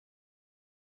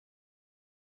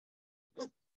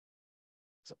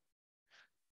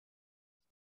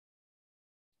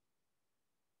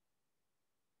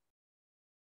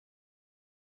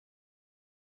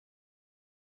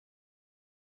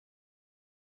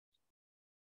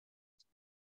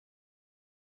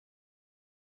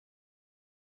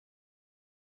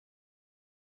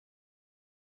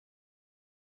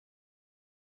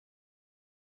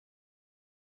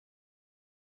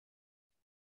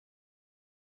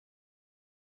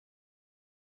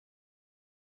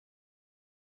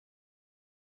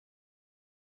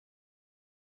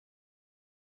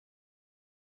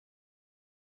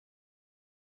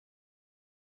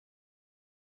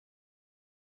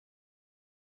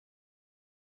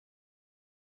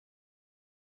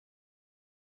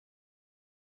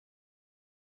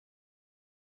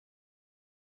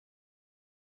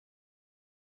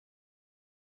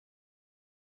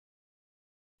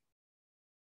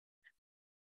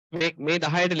 මේ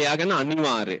 10ට ලියා ගන්න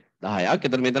අනිවාර්ය 10ක්.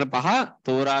 එතන මෙතන 5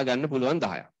 තෝරා ගන්න පුළුවන්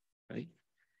 10ක්. හරි.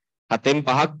 7න්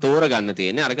 5ක් තෝරගන්න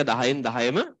තියෙන්නේ. අරක 10න්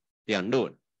 10ම තියන්න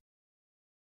ඕන.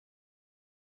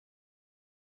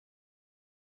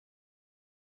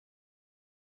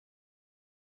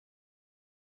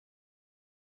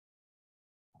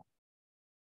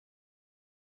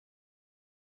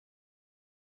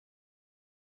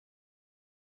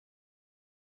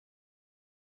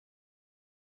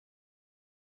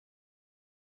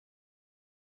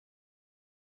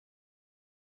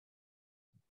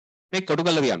 මේ කොටු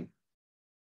කරලා තියන්න.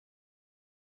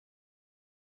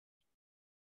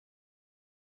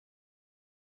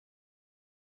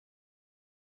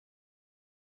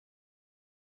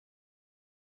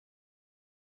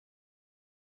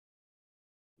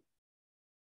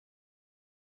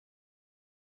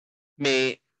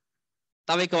 මේ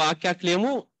තව එක වාක්‍යයක්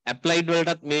ලියමු. ඇප්ලයිඩ්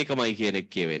වලටත් මේකමයි කියන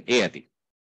එක කියවෙන්නේ. ඒ ඇති.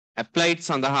 ඇප්ලයිඩ්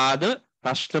සඳහාද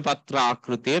ප්‍රශ්න පත්‍ර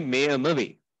ආකෘතිය මෙයම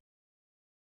වේ.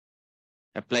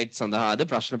 ඇප්ලයිඩ් සඳහාද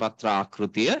ප්‍රශ්න පත්‍ර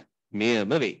ආකෘතිය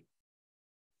මෙයම වේ.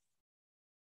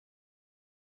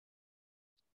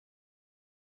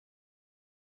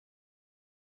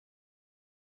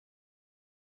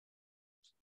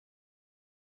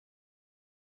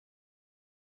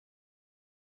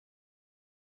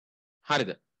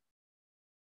 හරිද?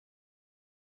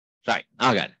 right.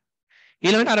 ආගන්න.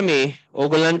 ඊළඟට අර මේ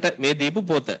ඕගොල්ලන්ට මේ දීපු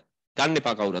පොත ගන්න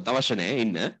එපා කවුරුත් අවශ්‍ය නැහැ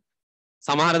ඉන්න.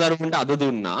 සමහර දරුවන්ට අද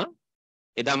දුන්නා.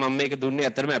 එදා මම මේක දුන්නේ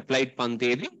ඇත්තටම ඇප්ලයිඩ්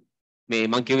පන්තියේදී මේ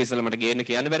මං කිව්ව ඉස්සෙල්ලා මට ගේන්න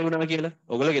කියන්න බැරි වුණා කියලා.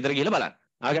 ඔයගොල්ලෝ ගෙදර ගිහලා බලන්න.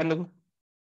 ආගන්නකෝ.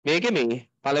 මේකේ මේ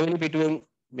පළවෙනි පිටුවෙන්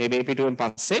මේ පිටුවෙන්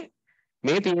පස්සේ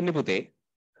මේ තියෙන්නේ පුතේ.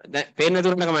 දැන් පේන්න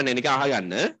දුරට කමන්නේ නිකන්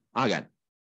අහගන්න.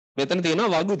 මෙතන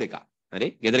තියෙනවා වගු දෙකක්. හරි?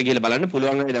 ගෙදර ගිහලා බලන්න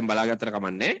පුළුවන් නම් දැන් බලාගත්තට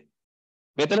කමන්නේ.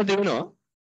 මෙතන තියෙනවා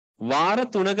වාර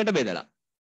 3කට බෙදලා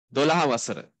 12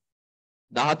 වසර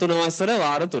 13 වසර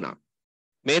වාර 3ක්.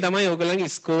 මේ තමයි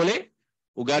ඔයගොල්ලන්ගේ ඉස්කෝලේ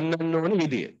උගන්වන්න ඕන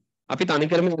විදිය. අපි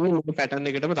තනිකරම යන්නේ මේ පැටර්න්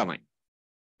එකටම තමයි.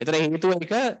 ඒතර හේතුව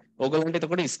එක ඔයගොල්ලන්ට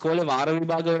එතකොට ඉස්කෝලේ වාර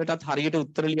විභාග වලටත් හරියට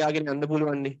උත්තර ලියාගෙන යන්න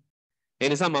පුළුවන් නේ. ඒ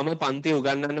නිසා මම පන්ති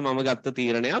උගන්වන්න මම ගත්ත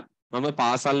තීරණයක් මම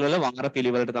පාසල් වල වාර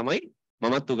පිළිවෙලට තමයි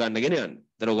මමත් උගන්වගෙන යන්නේ.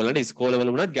 ඒතර ඔයගොල්ලන්ට ඉස්කෝලේ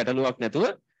වල වුණත් ගැටලුවක් නැතුව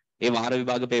ඒ වාර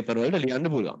විභාග පේපර් වලට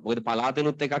ලියන්න පුළුවන්. මොකද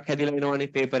පළාතෙනුත් එකක් හැදිලා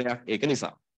එනවනේ පේපරයක්. ඒක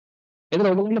නිසා. එතන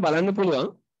ඔයගොල්ලන්ට බලන්න පුළුවන්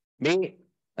මේ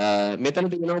මෙතන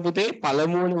තියෙනවා පුතේ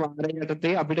පළමුවන වාරය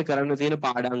යටතේ අපිට කරන්න තියෙන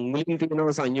පාඩම් මුලින්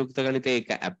තියෙනවා සංයුක්ත ගණිතය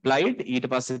එක ඇප්ලයිඩ් ඊට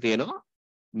පස්සේ තියෙනවා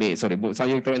මේ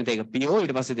සංයුක්ත ගණිතය එක PO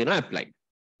ඊට පස්සේ තියෙනවා ඇප්ලයිඩ්.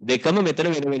 දෙකම මෙතන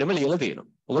වෙන වෙනම ලියලා තියෙනවා.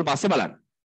 ඔයගොල්ලෝ පස්සේ බලන්න.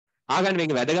 ආගන්න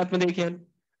මේක වැදගත්ම දේ කියන්නේ.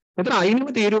 මෙතන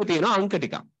අයිනම තීරුව තියෙනවා අංක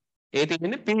ටිකක්. ඒ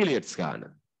තියෙන්නේ පීරියඩ්ස් ගාන.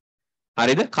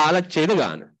 හරිද? කාලච්ඡේද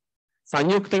ගාන.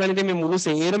 සංයුක්ත ගණිතයේ මේ මුළු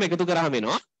සේරම එකතු කරාම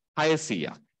එනවා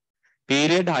 600ක්.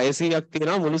 පීරියඩ් 600ක්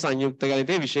තියෙනවා මුළු සංයුක්ත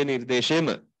ගණිතයේ විෂය නිර්දේශයේම.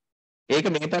 ඒක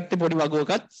මේ පැත්තේ පොඩි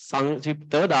වගුවකත්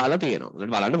සංක්ෂිප්තව දාලා තියෙනවා.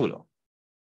 ඔයාලට බලන්න පුළුවන්.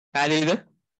 පැහැදිලිද?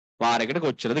 වාරයකට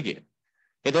කොච්චරද කියලා.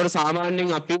 ඒතකොට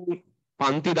සාමාන්‍යයෙන් අපි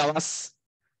පන්ති දවස්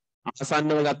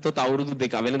ආසන්නව ගත්තොත් අවුරුදු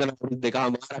දෙක වෙනදා අවුරුදු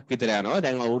දෙකමාරක් විතර යනවා.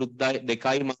 දැන් අවුරුදු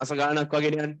දෙකයි මාස ගාණක්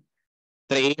වගේ යන්නේ.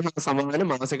 ඒතර ඒ සමාන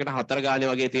මාසයකට 4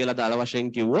 ගාණේ වගේ තියලා දාලා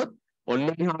වශයෙන් කිව්වොත් ඔන්න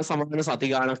හා සමාන සති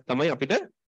ගාණක් තමයි අපිට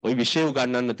ওই විෂය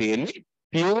උගන්වන්න තියෙන්නේ.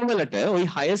 PO වලට ওই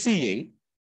 600න්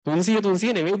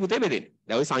 300 නෙවෙයි පුතේ බෙදෙන්නේ.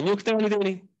 දැන් ওই සංයුක්ත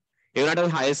ගණිතේනේ. ඒ වුණාට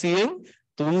ওই 600න්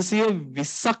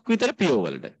 320ක් විතර PO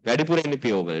වලට. වැඩිපුර එන්නේ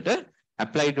PO වලට.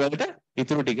 ඇප්ලයිඩ් වලට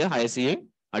ඉතුරු ටික 600න්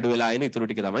අඩු වෙලා එන ඉතුරු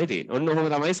ටික තමයි තියෙන්නේ. ඔන්න ඔහොම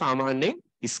තමයි සාමාන්‍යයෙන්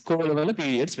ඉස්කෝලවල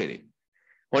පීරියඩ්ස් වෙන්නේ.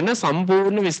 ඔන්න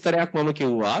සම්පූර්ණ විස්තරයක් මම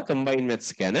කිව්වා කම්බයින්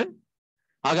මැත්ස් ගැන.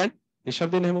 ආගන්න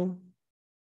නිශ්ශබ්දයෙන් හැමෝම.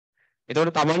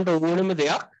 එතකොට Tamanට ඕනම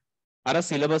දෙයක් අර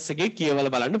සිලබස් එකේ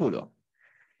කියවලා බලන්න පුළුවන්.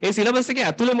 ඒ සිලබස් එකේ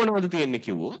ඇතුලේ මොනවද තියෙන්නේ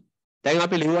කිව්වොත් දැන්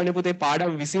අපි ලියවන්නේ පුතේ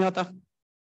පාඩම් 27ක්.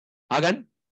 ආගන්න.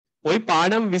 ওই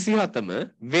පාඩම් 27ම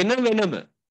වෙනම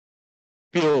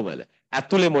PO වල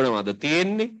ඇතුලේ මොනවද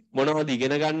තියෙන්නේ මොනවද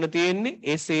ඉගෙන ගන්න තියෙන්නේ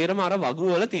ඒ සේරම අර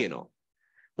වගු වල තියෙනවා.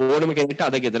 ඕනම කෙනෙක්ට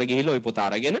අද ගෙදර ගිහිල්ලා ওই පොත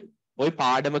අරගෙන ওই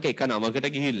පාඩමක එක නමකට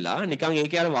ගිහිල්ලා නිකන්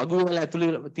ඒකේ අර වගු වල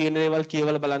ඇතුලේ තියෙන දේවල්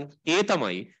කියවලා බලන්න. ඒ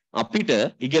තමයි අපිට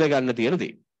ඉගෙන ගන්න තියෙන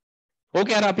දේ.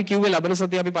 ඕකේ අර අපි කිව්වේ ලබන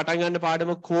සතියේ අපි පටන් ගන්න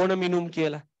පාඩම කෝණ මිනුම්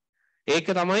කියලා. ඒක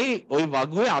තමයි ওই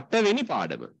වගුවේ 8 වෙනි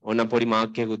පාඩම. ඕන පොඩි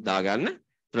මාක් එකකුත් දාගන්න.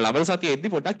 ලබන සතියේ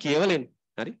එද්දි පොඩ්ඩක් කියවලෙන්න.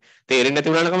 හරි? තේරෙන්නේ නැති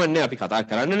වුණා නම් කමන්නේ අපි කතා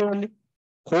කරන්න නෙවන්නේ.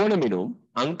 කෝණ මිනුම්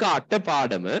අංක 8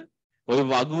 පාඩම ওই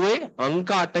වගුවේ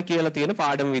අංක 8 කියලා තියෙන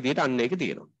පාඩම විදිහට අන්න ඒක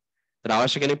තියෙනවා. ඒතර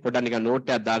අවශ්‍ය කෙනෙක් පොඩ්ඩක් නිකන් නෝට්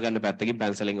එකක් දාගන්න පැත්තකින්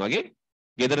පැන්සලෙන් වගේ.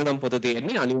 ගෙදර නම් පොත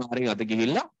තියෙන්නේ අනිවාර්යෙන් අත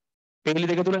ගිහිල්ලා පේලි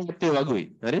දෙක තුනක් ඇත්තේ වගුවේ.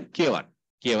 හරි? කියවන්න.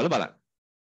 කියවලා බලන්න.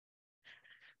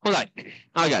 හොඳයි.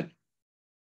 ආගන්න.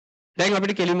 දැන්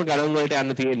අපිට කෙලින්ම ගණන් වලට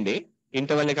යන්න තියෙන්නේ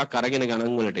ඉන්ටර්වල් එකක් අරගෙන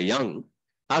ගණන් වලට යන්.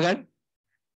 ආගන්න.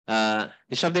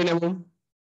 නිශ්ශබ්දයෙන් යමු.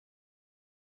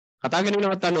 කතා කරගෙන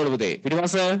නවත්තන්න ඕන පුතේ.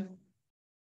 පිටිපස්ස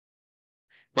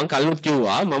මං කලිනුත්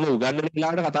කිව්වා මම උගන්වන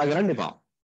වෙලාවට කතා කරන්න එපා.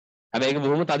 හැබැයි ඒක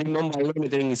බොහොම තදින් මම බලනවා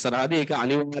මෙතනින් ඉස්සරහදී ඒක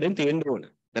අනිවාර්යෙන් තියෙන්න ඕන.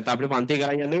 නැත්නම් අපිට පන්ති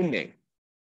කරන් යන්න වෙන්නේ නැහැ.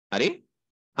 හරි?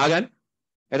 ආගන්න.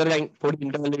 එතකොට දැන් පොඩි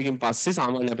ඉන්ටර්වල් එකකින් පස්සේ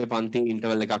සාමාන්‍ය අපේ පන්ති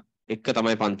ඉන්ටර්වල් එකක් එක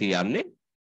තමයි පන්ති යන්නේ.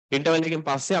 ඉන්ටර්වල් එකකින්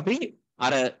පස්සේ අපි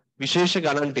අර විශේෂ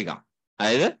ගණන් ටිකක්.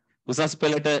 හරිද? උසස්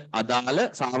පෙළට අදාළ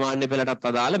සාමාන්‍ය පෙළටත්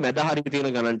අදාළ මැද හරිය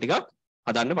තියෙන ගණන් ටිකක්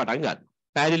හදන්න පටන් ගන්න.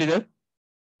 පැහැදිලිද?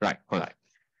 right හොඳයි.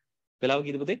 වෙලාව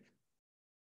කීයද පුතේ?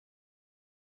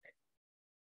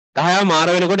 10 මාර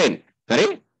වෙනකොට එන්න.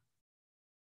 හරි?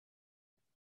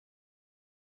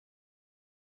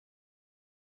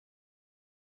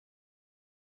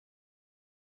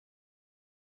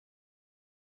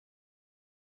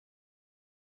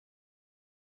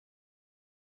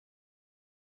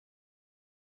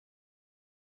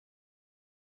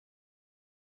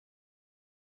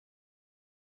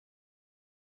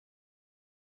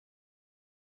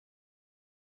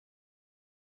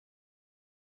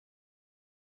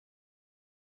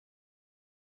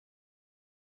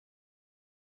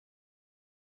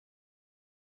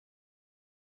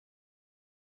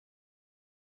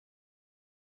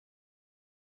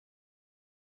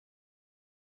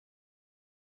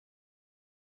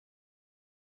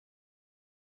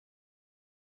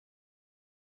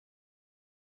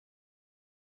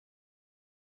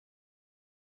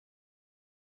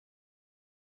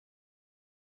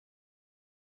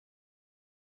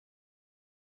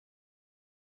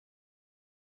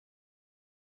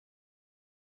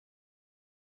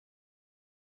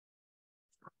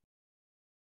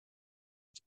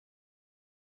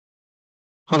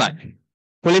 හොඳයි.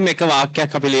 මුලින්ම එක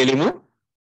වාක්‍යයක් අපි ලියලිමු.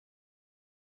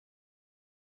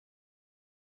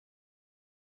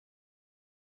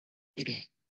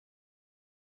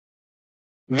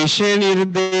 විෂය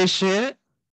නිර්දේශය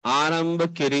ආරම්භ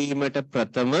කිරීමට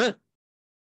ප්‍රථම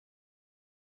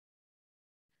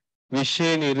විෂය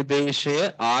නිර්දේශය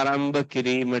ආරම්භ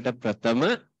කිරීමට ප්‍රථම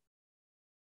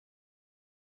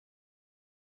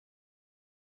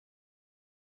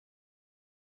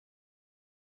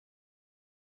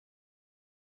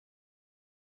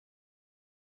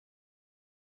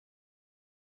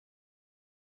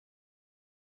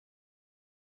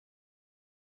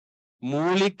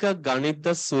මූලික ගණිත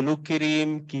සුළු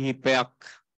කිරීම් කිහිපයක්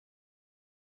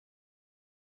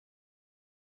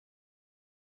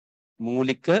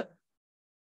මූලික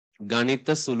ගණිත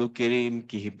සුළු කිරීම්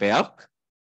කිහිපයක්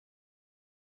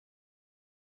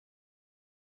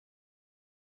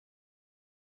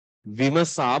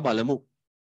විමසා බලමු.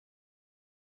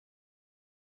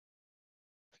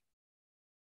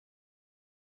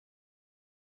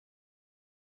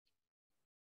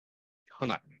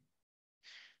 හොඳයි.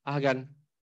 අහගන්න.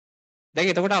 දැන්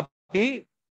එතකොට අපි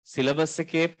සිලබස්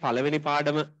එකේ පළවෙනි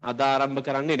පාඩම අද ආරම්භ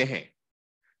කරන්නේ නැහැ.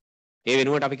 ඒ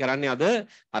වෙනුවට අපි කරන්නේ අද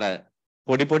අර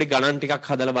පොඩි පොඩි ගණන් ටිකක්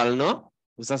හදලා බලනවා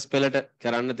උසස් පෙළට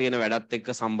කරන්න තියෙන වැඩත් එක්ක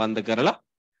සම්බන්ධ කරලා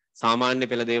සාමාන්‍ය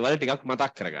පෙළ දේවල් ටිකක්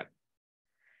මතක් කරගන්න.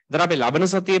 ඉතින් අපි ලබන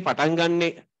සතියේ පටන්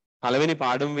ගන්නේ පළවෙනි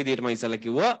පාඩම විදිහට මම ඉස්සෙල්ලා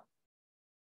කිව්වා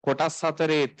කොටස්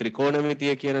හතරේ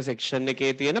ත්‍රිකෝණමිතිය කියන සෙක්ෂන්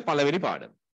එකේ තියෙන පළවෙනි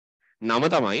පාඩම. නම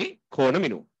තමයි කෝණ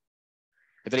මිනුම්.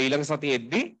 ඒතර ඊළඟ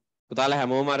සතියේදී පුතාලා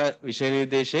හැමෝම අර විෂය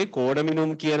නිර්දේශයේ කෝණ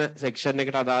මිනුම් කියන සෙක්ෂන්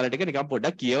එකට අදාළ ටික නිකන්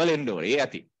පොඩ්ඩක් කියවලා එන්න ඕනේ. ඒ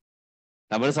ඇති.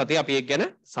 ලබන සතියේ අපි ඒක ගැන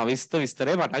සවිස්තර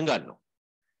විස්තරය පටන් ගන්නවා.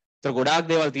 ඒතර ගොඩාක්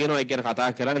දේවල් තියෙනවා ඒක ගැන කතා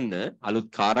කරන්න අලුත්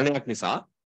කාරණයක් නිසා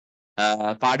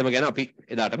පාඩම ගැන අපි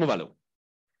එදාටම බලමු.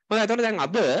 හොඳයි එතකොට දැන්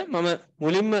අද මම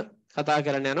මුලින්ම කතා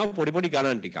කරන්න යනවා පොඩි පොඩි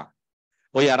ගණන් ටිකක්.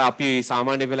 ඔය අර අපි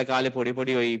සාමාන්‍ය පෙළ කාලේ පොඩි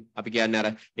පොඩි ඔය අපි කියන්නේ අර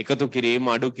එකතු කිරීම,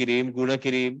 අඩු කිරීම, ගුණ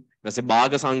කිරීම, ඊට පස්සේ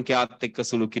භාග සංඛ්‍යාත් එක්ක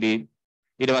සුළු කිරීම,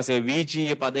 ඊට පස්සේ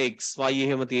විජීය පද xy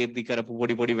එහෙම තියෙද්දි කරපු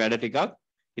පොඩි පොඩි වැඩ ටිකක්,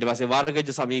 ඊට පස්සේ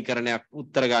වර්ගජ සමීකරණයක්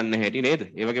උත්තර ගන්න හැටි නේද?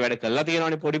 ඒ වගේ වැඩ කළා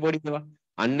තියෙනවානේ පොඩි පොඩි ඒවා.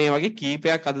 අන්න ඒ වගේ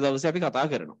කීපයක් අද දවසේ අපි කතා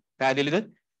කරනවා. පැහැදිලිද?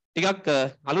 ටිකක්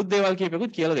අලුත් දේවල්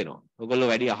කීපයකුත් කියලා දෙනවා.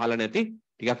 ඔයගොල්ලෝ වැඩි අහලා නැති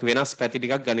ටිකක් වෙනස් පැති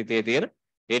ටිකක් ගණිතයේ තියෙන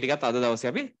ඒ ටිකත් අද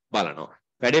දවසේ අපි බලනවා.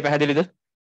 වැඩේ පැහැදිලිද?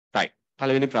 right.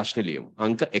 පළවෙනි ප්‍රශ්නේ ලියමු.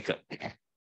 අංක 1.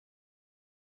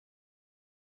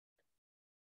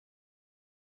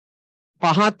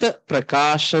 පහත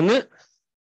ප්‍රකාශන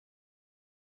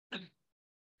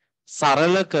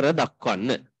සරල කර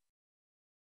දක්වන්න.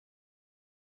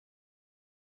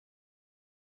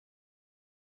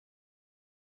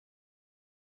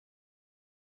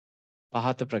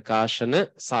 පහත ප්‍රකාශන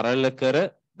සරල කර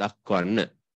දක්වන්න.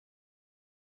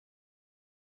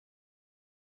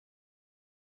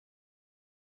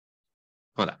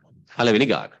 හොඳයි. පළවෙනි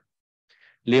ගාන.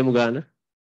 ලියමු ගාන.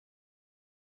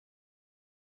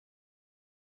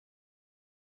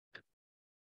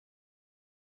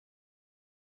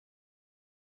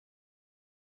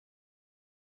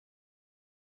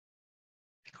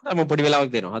 මම පොඩි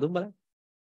වෙලාවක් දෙනවා. හදුම් බලන්න.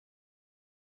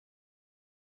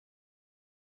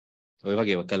 ඔය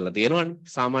වගේ ඒවා කරලා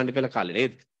තියෙනවනේ සාමාන්‍ය පෙළ කාලේ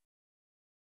නේද?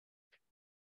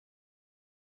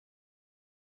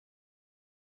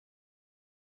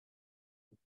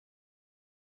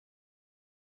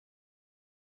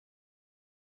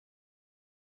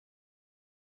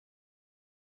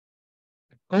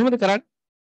 කොහොමද කරන්නේ?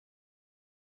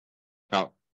 ඔව්.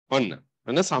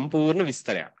 ඔන්න සම්පූර්ණ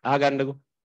විස්තරයක්. අහගන්නකෝ.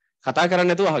 කතා කරන්නේ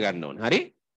නැතුව අහගන්න ඕනේ. හරි?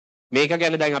 මේක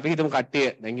ගැන දැන් අපි හිතමු කට්ටිය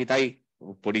දැන් හිතයි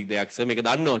පොඩි දෙයක් සර් මේක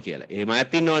දන්නවා කියලා. එහෙම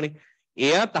අයත් ඉන්නවනේ.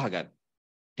 ඒවත් අහගන්න.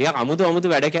 ටිකක්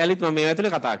අමුතු වැඩ කැලිත් මම මේ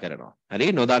ඇතුලේ කතා කරනවා. හරි?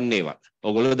 නොදන්න ඒවා.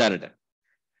 ඔයගොල්ලෝ දැනට.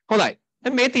 හොඳයි.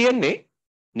 දැන් මේ තියෙන්නේ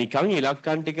නිකන්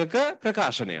ඉලක්කම් ටිකක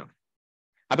ප්‍රකාශනයක්.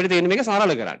 අපිට තියෙන්නේ මේක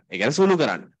සරල කරන්න. ඒ කියන්නේ සුළු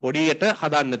කරන්න. පොඩියට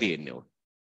හදන්න තියෙන්නේ ඕක.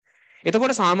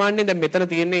 එතකොට සාමාන්‍යයෙන් දැන් මෙතන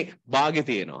තියෙන්නේ භාගෙ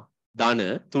තියෙනවා. ධන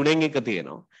 3න් 1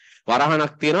 තියෙනවා.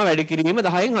 වරහණක් තියෙනවා වැඩි කිරීම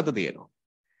 10න් 7 තියෙනවා.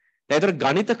 දැන් ඒතර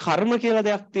ගණිත කර්ම කියලා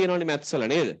දෙයක් තියෙනවනේ මැත්ස් වල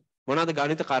නේද? මොනවාද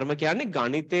ගණිත කර්ම කියන්නේ?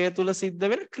 ගණිතය තුල සිද්ධ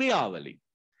වෙන ක්‍රියාවලිය.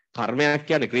 කර්මයක්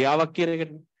කියන්නේ ක්‍රියාවක් කියන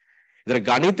එකනේ. ඒතර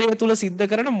ගණිතය තුල සිද්ධ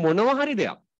කරන මොනවා හරි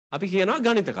දෙයක් අපි කියනවා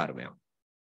ගණිත කර්මයක්.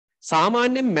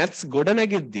 සාමාන්‍යයෙන් මැත්ස් ගොඩ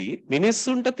නැගෙද්දී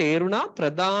මිනිස්සුන්ට තේරුණා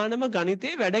ප්‍රධානම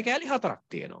ගණිතයේ වැඩ කැලි 4ක්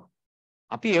තියෙනවා.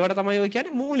 අපි ඒවට තමයි ඔය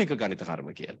කියන්නේ මූලික ගණිත කර්ම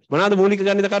කියලා. මොනවාද මූලික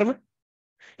ගණිත කර්ම?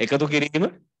 එකතු කිරීම,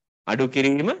 අඩු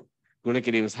කිරීම, ගුණ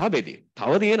කිරීම සහ බෙදීම.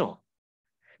 තව තියෙනවා.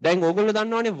 දැන් ඕගොල්ලෝ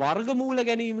දන්නවනේ වර්ගමූල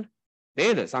ගැනීම.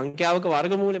 නේද? සංඛ්‍යාවක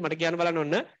වර්ගමූලය මට කියන්න බලන්න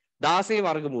ඔන්න 16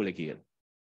 වර්ගමූල කියලා.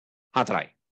 4යි.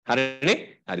 හරිනේ?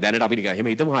 හරි දැනට අපි නිකන්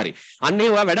එහෙම හිතමු හරි. අන්න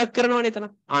ඒ ඔයා වැඩක් කරනවනේ එතන.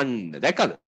 අන්න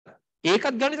දැක්කද?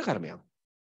 ඒකත් ගණිත කර්මයක්.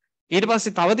 ඊට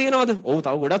පස්සේ තව තියෙනවද? ඔව්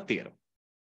තව ගොඩක් තියෙනවා.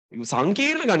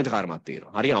 සංකීර්ණ ගණිත කර්මයක්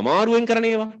තියෙනවා. හරි අමාරුවෙන් කරන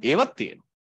ඒවා ඒවත් තියෙනවා.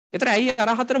 ඒතර ඇයි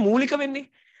අර 4 මූලික වෙන්නේ?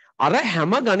 අර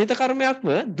හැම ගණිත කර්මයක්ම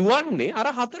දුවන්නේ අර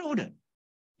 4 උඩ.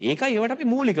 ඒකයි ඒවට අපි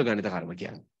මූලික ගණිත කර්ම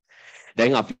කියන්නේ.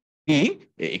 දැන් අපි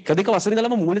 1 2 වසරේ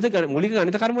ඉඳලම මූලික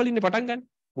ගණිත කර්ම වලින් පටන් ගන්න.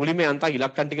 මුලින්ම යන්තා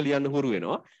ඉලක්කම් ටික ලියන්න හුරු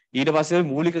වෙනවා. ඊට පස්සේ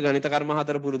මූලික ගණිත කර්ම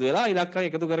 4 පුරුදු වෙලා ඉලක්කම්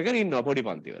එකතු කර කර ඉන්නවා පොඩි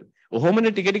පන්ති වල.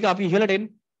 ඔහොමනේ ටික ටික අපි ඉහළට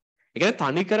එන්නේ. ඒ කියන්නේ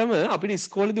තනිකරම අපිට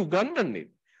ඉස්කෝලේදී උගන්වන්නේ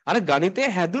අර ගණිතය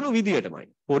හැදුණු විදියටමයි.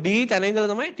 පොඩි තැන ඉඳලා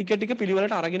තමයි ටික ටික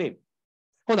පිළිවෙලට අරගෙන එන්නේ.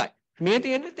 හොඳයි. මේ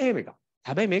තියෙන්නේ එහෙම එකක්.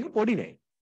 හැබැයි මේක පොඩි නෑ.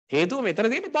 හේතුව මෙතන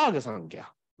තියෙන්නේ භාග සංඛ්‍යා.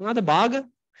 මොනවාද භාග?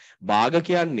 භාග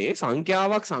කියන්නේ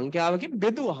සංඛ්‍යාවකින්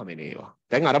බෙදුවහම එන ඒවා.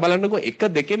 දැන් අර බලන්නකෝ 1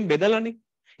 2න් බෙදලානේ.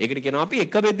 ඒකට කියනවා අපි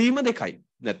 1 බෙදීම 2යි.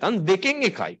 නැත්නම් 2න්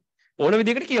 1යි. ඕන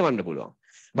විදිහකට කියවන්න පුළුවන්.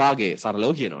 භාගයේ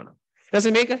සරලව කියනවනම්. ඊට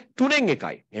පස්සේ මේක 3න්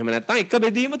 1යි. එහෙම නැත්නම් 1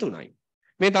 බෙදීම 3යි.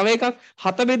 මේ තව එකක්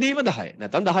 7 බෙදීම 10යි.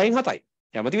 නැත්නම් 10න් 7යි.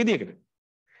 කැමති විදිහකට.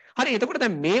 හරි එතකොට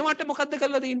දැන් මේවට මොකද්ද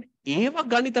කරලා තියෙන්නේ? ඒවා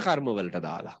ගණිත කර්ම වලට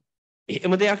දාලා.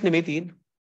 එහෙම දෙයක් නෙමෙයි තියෙන්නේ.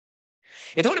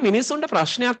 එතකොට මිනිස්සුන්ට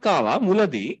ප්‍රශ්නයක් ආවා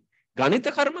මුලදී ගණිත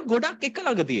කර්ම ගොඩක් එක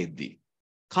ළඟ තියෙද්දී.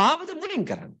 කාවද මුලින්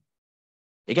කරන්නේ?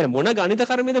 ඒ කියන්නේ මොන ගණිත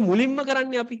කර්මයේද මුලින්ම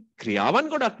කරන්නේ අපි?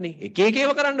 ක්‍රියාවන් ගොඩක් නේ. එක එක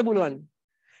ඒවා කරන්න පුළුවන්.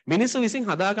 මිනිස්සු විසින්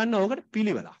හදා ගන්න ඕකට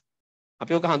පිළිවෙලක්.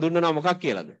 අපි ඔක හඳුන්වනවා මොකක්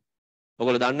කියලාද?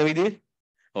 ඔයගොල්ලෝ දන්න විදිහේ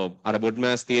ඔව් අර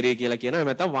බොඩ්මෑස් තියරි කියලා කියනවා.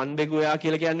 නැත්නම් වන් බෙගුයා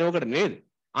කියලා කියන්නේ ඕකට නේද?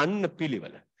 අන්න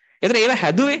පිළිවෙල. එතන ඒව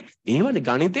හැදුවේ ඒවනේ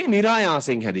ගණිතේ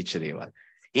નિરાයාසයෙන් හැදිච්ච දේවල්.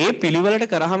 ඒ පිළිවෙලට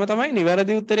කරාම තමයි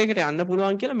නිවැරදි උත්තරයකට යන්න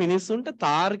පුළුවන් කියලා මිනිස්සුන්ට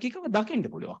තාර්කිකව දකින්න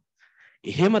පුළුවන්.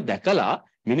 එහෙම දැකලා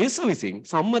මිනිස්සු විසින්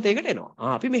සම්මතයකට එනවා.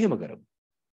 අපි මෙහෙම කරමු.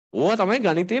 ඕවා තමයි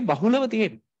ගණිතයේ බහුලව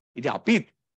තියෙන්නේ. ඉතින් අපිත්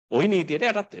ওই නීතියට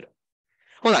යටත් වෙනවා.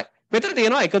 හොඳයි. මෙතන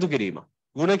තියෙනවා එකතු කිරීම,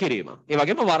 ගුණ කිරීම, ඒ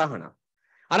වගේම වරහණ.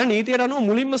 අර නීතියට අනුව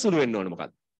මුලින්ම සුළු වෙන්න ඕනේ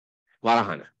මොකක්ද?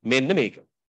 වරහණ. මෙන්න මේක.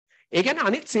 ඒ කියන්නේ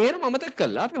අනිත් සේරම අමතක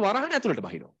කරලා අපි වරහණ ඇතුළට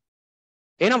බහිනවා.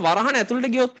 එහෙනම් වරහණ ඇතුළට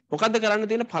ගියොත් මොකද්ද කරන්න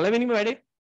තියෙන පළවෙනිම වැඩේ?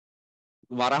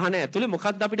 වරහණ ඇතුලේ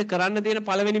මොකද්ද අපිට කරන්න තියෙන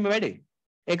පළවෙනිම වැඩේ?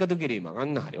 එකතු කිරීම.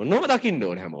 අන්න හරි. ඔන්නෝම දකින්න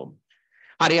ඕනේ හැමෝම.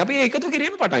 හරි අපි එකතු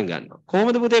කිරීම පටන් ගන්නවා.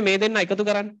 කොහොමද පුතේ මේ දෙන්න එකතු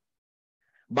කරන්නේ?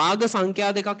 භාග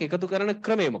සංඛ්‍යා දෙකක් එකතු කරන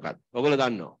ක්‍රමය මොකක්ද? ඔයගොල්ලෝ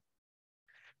දන්නවා.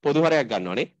 පොදු හරයක්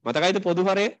ගන්නවනේ. මතකයිද පොදු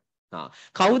හරය?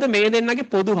 කවුද මේ දෙන්නගේ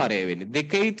පොදු හරය වෙන්නේ?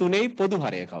 2යි 3යි පොදු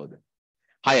හරය කවුද?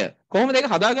 6. කොහොමද ඒක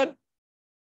හදාගන්නේ?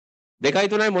 2යි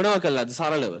 3යි මොනව කළාද?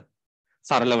 සරලව.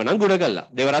 සරලව නම් ගුණ කළා.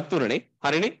 දෙවරක් තුනනේ.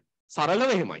 හරිනේ? සරලව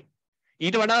එහෙමයි.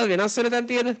 ඊට වඩා වෙනස් වෙන තැන්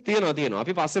තියෙනවා.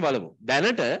 අපි පස්සේ බලමු.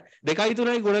 දැනට 2යි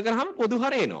 3යි ගුණ කරාම පොදු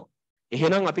හරය එනවා.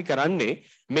 එහෙනම් අපි කරන්නේ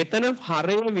මෙතන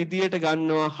හරය විදියට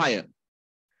ගන්නවා 6.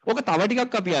 ඕක තව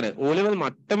ටිකක් අපි අර O level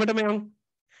මට්ටමටම යමු.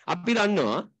 අපි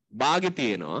දන්නවා භාගේ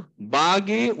තියෙනවා.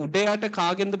 භාගේ උඩ යට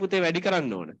කාගෙන්ද පුතේ වැඩි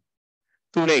කරන්න ඕන?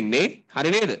 3න් නේ.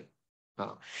 හරි නේද?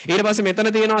 ඊට පස්සේ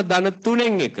මෙතන තියෙනවා ධන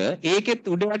 3න් 1. ඒකෙත්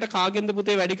උඩ යට කාගෙන්ද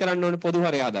පුතේ වැඩි කරන්න ඕන පොදු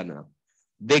හරය හදන්න.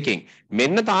 2කින්.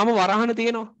 මෙන්න තාම වරහණ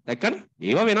තියෙනවා. දැක්කනේ?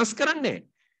 ඒව වෙනස් කරන්නේ නැහැ.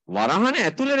 වරහණ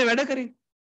ඇතුළේ වැඩ කරේ.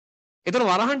 ඒතර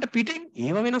වරහන්ට පිටින්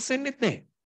ඒව වෙනස් වෙන්නෙත් නැහැ.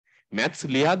 මැත්ස්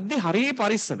ලියද්දි හරිය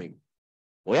පරිස්සමෙන්.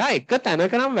 ඔයා එක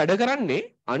තැනක නම් වැඩ කරන්නේ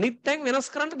අනිත් තැන් වෙනස්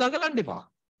කරන්න දඟලන්න එපා.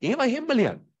 ඒවා එහෙම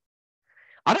ලියන්න.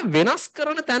 අර වෙනස්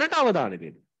කරන තැනට අවධානය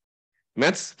දෙන්න.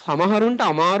 මැත්ස් සමහරුන්ට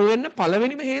අමාරු වෙන්න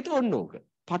පළවෙනිම හේතුව ඔන්න ඕක.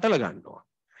 පටල ගන්නවා.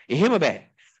 එහෙම බෑ.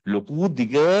 ලොකු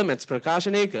දිග මැත්ස්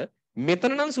ප්‍රකාශනයක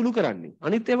මෙතන නම් සුළු කරන්නේ.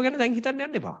 අනිත් ඒවා ගැන දැන් හිතන්න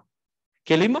යන්න එපා.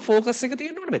 කෙලින්ම ફોකස් එක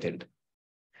තියෙන්න ඕනේ මෙතෙන්ට.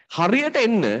 හරියට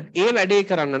එන්න ඒ වැඩේ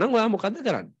කරන්න නම් ඔයා මොකද්ද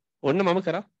කරන්නේ? ඔන්න මම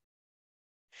කරා.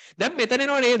 දැන් මෙතන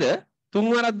එනවා නේද?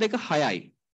 3 වරක් 2 6යි.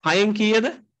 6න් කීයද?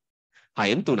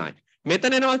 6න් 3යි.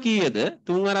 මෙතන එනවා කීයද?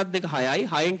 3 වරක් 2 6යි.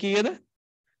 6න් කීයද?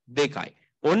 2යි.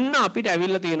 ඔන්න අපිට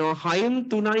ඇවිල්ලා තියෙනවා 6න්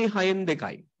 3යි 6න්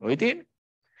 2යි. ඔය තියෙන්නේ.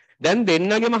 දැන්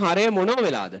දෙන්නගෙම හරය මොනව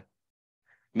වෙලාද?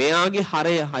 මෙයාගේ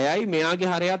හරය 6යි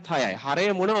මෙයාගේ හරයත් 6යි. හරය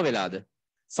මොනව වෙලාද?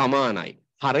 සමානයි.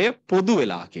 හරය පොදු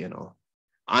වෙලා කියනවා.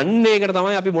 අන්න ඒකට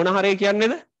තමයි අපි මොන හරය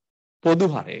කියන්නේද? පොදු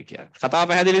හරය කියන්නේ. කතාව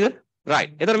පැහැදිලිද?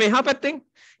 රයිට්. එතන මෙහා පැත්තෙන්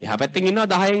එහා පැත්තෙන් ඉන්නවා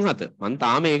 10න් 7. මං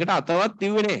තාම ඒකට අතවත්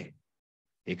තියුවේ නෑ.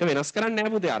 ඒක වෙනස් කරන්නේ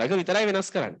නෑ පුතේ. අරක විතරයි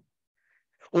වෙනස් කරන්නේ.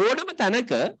 ඕනම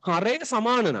තැනක හරය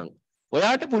සමාන නම්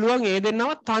ඔයාට පුළුවන් ඒ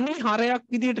දෙන්නව තනි හරයක්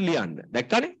විදියට ලියන්න.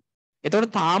 දැක්කනේ?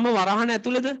 එතකොට තාම වරහන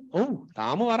ඇතුළේද? ඔව්.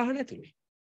 තාම වරහන ඇතුළේ.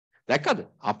 දැක්කද?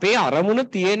 අපේ අරමුණ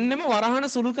තියෙන්නෙම වරහන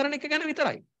සුළු කරන එක ගැන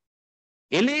විතරයි.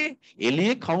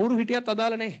 එළියේ කවුරු හිටියත්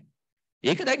අදාළ නැහැ.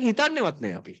 ඒක දැන් හිතන්නේවත්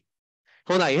නැහැ අපි.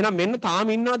 හොඳයි එහෙනම් මෙන්න තාම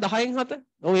ඉන්නවා 10න් 7.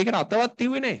 ඔව් ඒකට අතවත්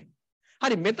තියුවේ නැහැ.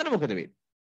 හරි මෙතන මොකද වෙන්නේ?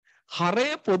 හරය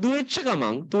පොදු වෙච්ච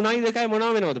ගමන් 3යි 2යි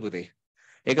මොනව වෙනවද පුතේ?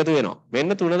 එකතු වෙනවා.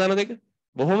 මෙන්න 3 ධන 2.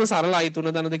 බොහොම සරලයි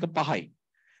 3 ධන 2 5යි.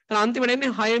 එහෙනම් අන්තිමට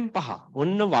එන්නේ 6න් 5.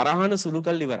 ඔන්න වරහන සුළු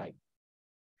කල් ඉවරයි.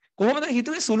 කොහොමද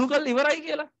හිතුවේ සුළු කල් ඉවරයි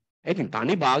කියලා? ඉතින්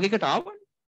තනි භාගයකට ආවනේ.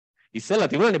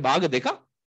 ඉස්සෙල්ලා තිබුණානේ භාග දෙකක්.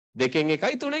 2න් 1යි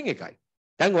 3න් 1යි.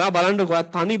 දැන් ඔයා බලන්නකෝ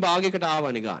ඔයා තනි භාගයකට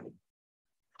ආවනේ ගානේ.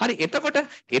 හරි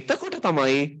එතකොට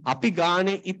තමයි අපි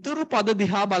ගානේ ඉතුරු පද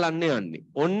දිහා බලන්න යන්නේ.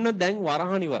 ඔන්න දැන්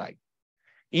වරහන් ඉවරයි.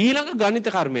 ඊළඟ ගණිත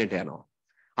කර්මයට යනවා.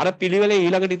 අර පිළිවෙලේ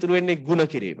ඊළඟට ඉතුරු වෙන්නේ ಗುಣ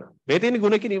කිරීම. මේ තියෙන්නේ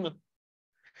ಗುಣ කිරීම.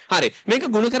 හරි මේක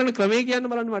ಗುಣ කරන ක්‍රමය කියන්න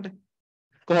බලන්න මට.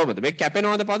 කොහොමද? මේ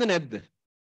කැපෙනවද පද නැද්ද?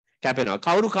 කැපෙනවා.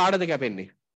 කවුරු කාටද කැපෙන්නේ?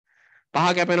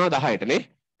 5 කැපෙනවා 10ට නේ.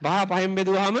 5 5න්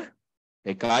බෙදුවාම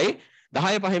 1යි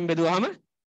 10 5න් බෙදුවාම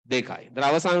 2යි. දැන්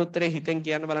අවසාන උත්තරේ හිතෙන්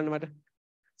කියන්න බලන්න මට.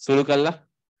 සුළු කළා.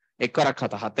 එක්වරක්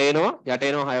 7 7 එනවා යට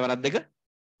එනවා 6 වරක් 2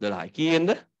 12යි. කීයෙන්ද?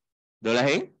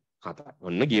 12න් 7යි.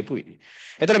 ඔන්න ගියපු විදිහ.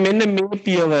 එතකොට මෙන්න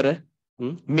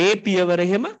මේ පියවර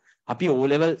එහෙම අපි O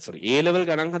level A level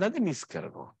ගණන් හදද්දී මිස්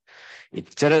කරනවා.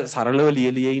 එච්චර සරලව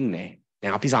ලියලියේ ඉන්නේ නැහැ.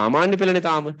 දැන් අපි සාමාන්‍ය පෙළනේ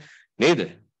තාම නේද?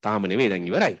 තාම නෙවෙයි දැන්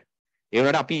ඉවරයි. ඒ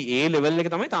වුණාට අපි A level එක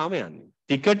තමයි තාම යන්නේ.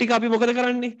 ටික ටික අපි මොකද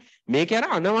කරන්නේ? මේකේ අර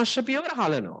අනවශ්‍ය පියවර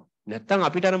හලනවා. නැත්තම්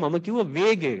අපිට අර මම කිව්ව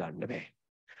වේගය ගන්න බෑ.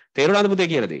 තේරුණාද පුතේ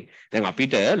කියලා දෙයි. දැන්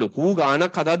අපිට ලොකු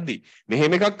ගාණක් හදද්දි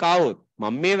මෙහෙම එකක් ආවොත්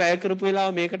මම මේ වැය කරපු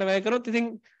වෙලාව මේකට වැය කරොත් ඉතින්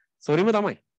සොරිම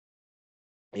තමයි.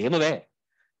 එහෙම බෑ.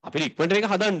 අපිට ඉක්මනට මේක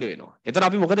හදන්න වෙනවා. එතන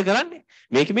අපි මොකද කරන්නේ?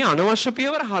 මේකේ මේ අනවශ්‍ය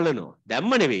පියවර හලනවා.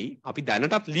 දැම්ම නෙවෙයි අපි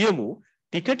දැනටත් ලියමු.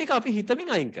 ටික ටික අපි හිතමින්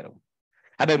අයින් කරමු.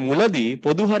 හැබැයි මුලදී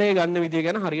පොදු හරය ගන්න විදිය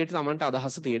ගැන හරියට Tamanට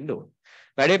අදහස තියෙන්න ඕන.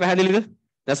 වැඩේ පැහැදිලිද?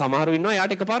 දැන් සමහරු ඉන්නවා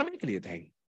යාට එකපාරම මේක ලියත හැකි.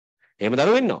 එහෙම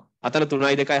දරුවෝ ඉන්නවා. අතන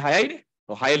 3යි 2යි 6යිනේ.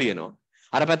 ඔව් 6 ලියනවා.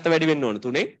 අර පැත්ත වැඩි වෙන්න ඕන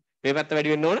 3ෙන්. මේ පැත්ත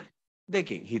වැඩි වෙන්න ඕන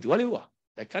 2කින්. හිතුවා ලිව්වා.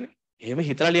 දැක්කනේ? එහෙම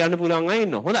හිතලා ලියන්න පුළුවන් අය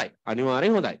ඉන්නවා. හොඳයි.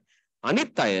 අනිවාර්යෙන් හොඳයි.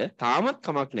 අනිත් අය තාමත්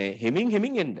කමක් නැහැ.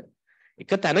 හෙමින් එන්න.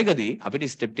 එක තැනකදී අපිට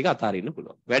ස්ටෙප් ටික අතාරින්න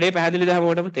පුළුවන්. වැඩේ පැහැදිලිද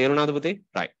හැමෝටම? තේරුණාද පුතේ?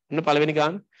 රයිට්. ඔන්න පළවෙනි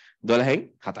ගාන 12න්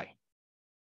 7යි.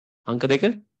 අංක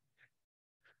 2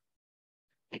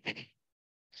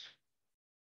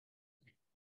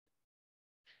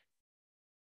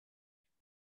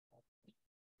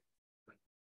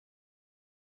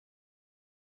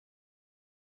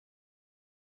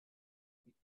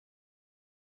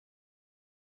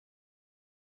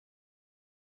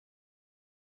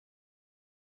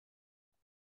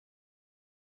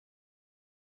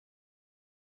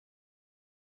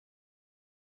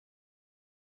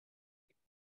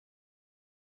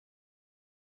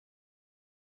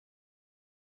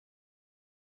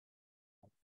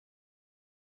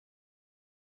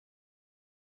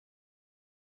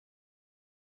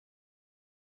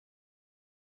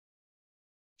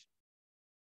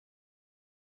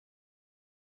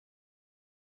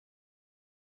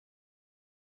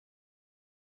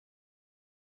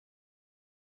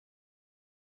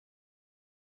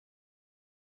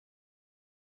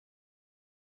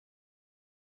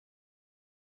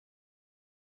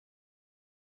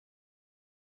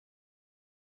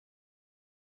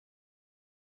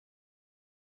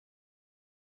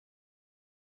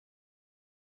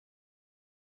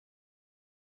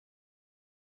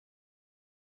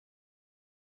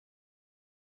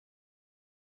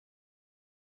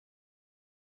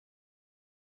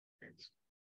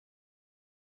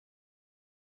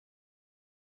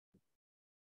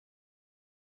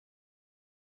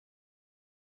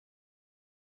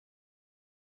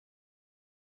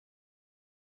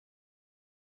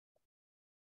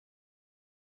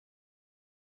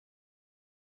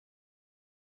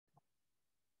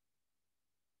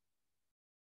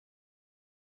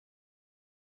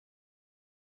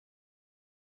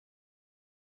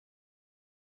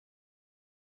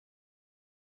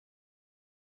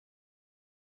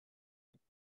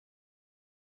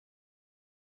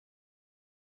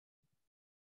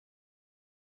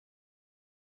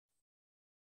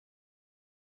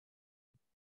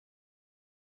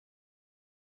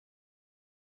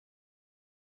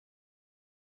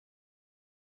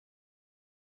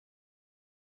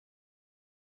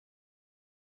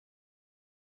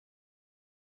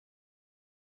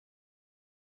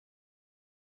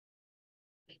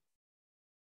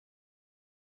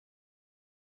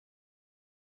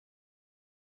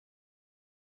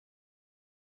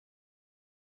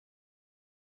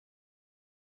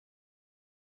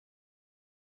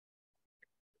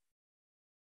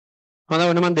 හොඳයි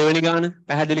ඔන්න මම දෙවෙනි ගාන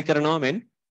පැහැදිලි කරනවා මෙන්න.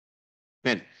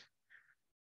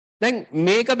 දැන්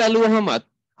මේක බැලුවහමත්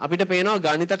අපිට පේනවා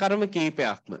ගණිත කර්ම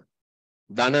කීපයක්ම.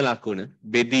 ධන ලකුණ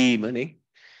බෙදීම නේ.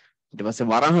 ඊට පස්සේ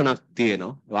වරහණක්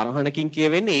තියෙනවා. වරහණකින්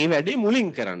කියවෙන්නේ මේ වැඩේ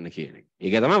මුලින් කරන්න කියන එක.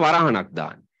 ඒක තමයි වරහණක්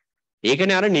දාන්නේ.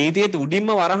 ඒකනේ අර නීතියේ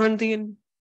උඩින්ම වරහන් තියෙන්නේ.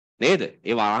 නේද?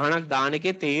 ඒ වරහණක් දාන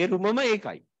එකේ තේරුමම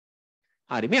ඒකයි.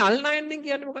 හරි මේ අල්නයන්ෙන්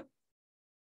කියන්නේ මොකක්ද?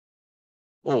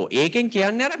 ඒකෙන්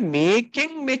කියන්නේ අර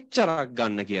මේකෙන් මෙච්චරක්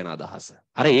ගන්න කියන අදහස.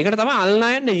 අර ඒකට තමයි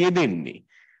අල්නයන් යෙදෙන්නේ.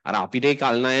 අර අපිට ඒක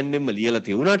අල්නයන්ෙන්ම ලියලා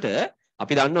තියුණාට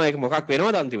අපි දන්නවා ඒක මොකක්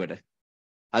වෙනවද අන්තිමට?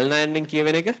 අල්නයන්ෙන්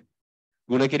කියවෙන එක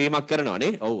ಗುಣ කිරීමක් කරනවා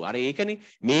නේ. ඔව් අර ඒකනේ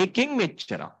මේකෙන්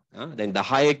මෙච්චරක්. දැන්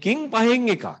 10කින් 5න්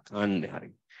එකක්. අන්න හරි.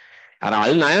 අර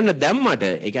අල්නයන් දැම්මට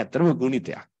ඒක ඇත්තටම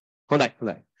ගුණිතයක්.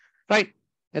 හොඳයි. රයිට්.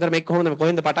 එතන මේක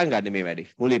කොහෙන්ද පටන් ගන්න මේ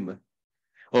වැඩේ? මුලින්ම.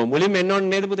 මුලින්ම එන්න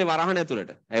ඕනේ නේද පුතේ වරහණ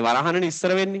ඇතුළට. ඒ වරහණනේ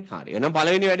ඉස්සර වෙන්නේ. හරි. එහෙනම්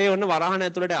පළවෙනි වැඩේ ඔන්න වරහණ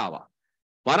ඇතුළට ආවා.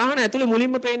 වරහණ ඇතුළේ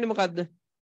මුලින්ම පේන්නේ මොකද්ද?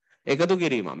 එකතු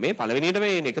කිරීම. මේ පළවෙනියට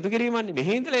මේ එකතු කිරීමන්නේ.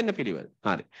 මෙහි ඉඳලා එන්න පිළිවෙල.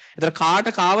 හරි. එතන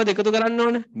කාට කාවද එකතු කරන්න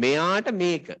ඕන? මෙයාට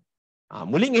මේක.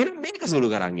 මුලින් එහෙනම් මේක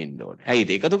සුළු කරන් ඉන්න ඕනේ.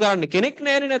 ඇයිද? එකතු කරන්න කෙනෙක්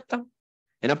නැහැනේ නැත්තම්.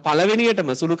 එහෙනම්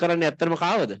පළවෙනියටම සුළු කරන්නේ ඇත්තටම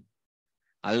කාවද?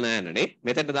 අල්නයනනේ.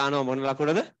 මෙතෙන්ට දානවා මොන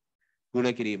ලකුණද? ಗುಣ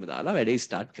කිරීම දාලා වැඩේ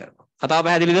ස්ටාර්ට් කරනවා. කතාව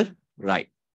පැහැදිලිද?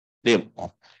 right. දෙමු.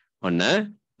 ඔන්න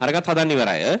අරකට හදන්න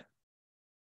ඉවරයි.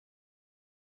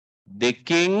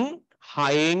 2කින්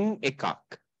 6න් එකක්.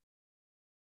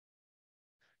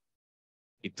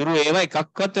 ඉතුරු ඒවා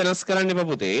එකක්වත් වෙනස් කරන්න එපා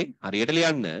පුතේ. හරියට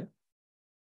ලියන්න.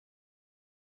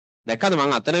 දැක්කද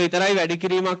මං අතන විතරයි වැඩි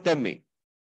කිරීමක් දැම්මේ.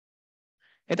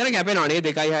 එතන කැපෙනවා නේ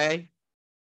 2යි 6යි.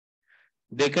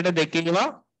 2ට 2 ඒවා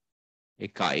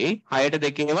 1යි 6ට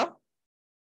 2 ඒවා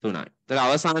 3යි. ඒතර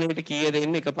අවසානයේට කීයද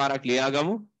එන්නේ එකපාරක්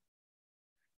ලියාගමු.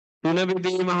 3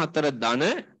 බෙදීම 4 ධන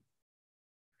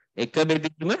 1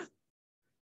 බෙදීම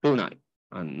 3යි.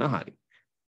 අන්න හරි.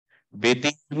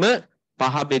 බෙදීම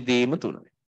 5 බෙදීම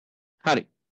 3යි. හරි.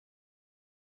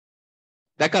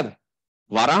 දැක්කද?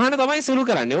 වරහණ තමයි සුළු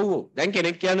කරන්නේ. ඔව්. දැන්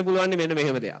කෙනෙක් කියන්න පුළුවන් මෙන්න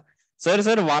මෙහෙම දෙයක්.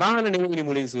 සර් වරහණ නෙමෙයි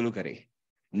මුලින් සුළු කරේ.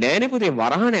 නෑනේ පුතේ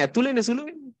වරහණ ඇතුළේනේ සුළු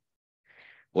වෙන්නේ.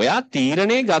 ඔයා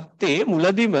තීරණේ ගත්තේ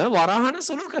මුලදිම වරහණ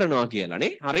සුළු කරනවා කියලා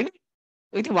නේ. හරිනේ.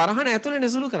 ඉතින් වරහණ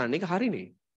ඇතුළේනේ සුළු කරන්නේ. ඒක හරිනේ.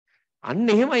 අන්න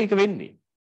එහෙමයි ඒක වෙන්නේ.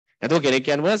 එතකොට කෙනෙක්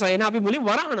කියනවා සයන අපි මුලින්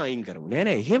වරහණ අයින් කරමු.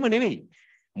 නෑ එහෙම නෙවෙයි.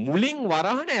 මුලින්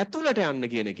වරහණ ඇතුළට යන්න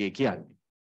කියන එකේ කියන්නේ.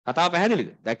 කතාව පැහැදිලිද?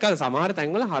 දැක්කද සමහර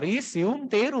තැන්වල හරිය සියුම්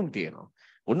තේරුම් තියෙනවා.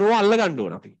 ඔන්න ඕවා අල්ල ගන්න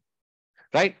ඕන අපි.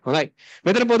 රයිට් හොඳයි.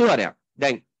 මෙතන පොදු වරයක්.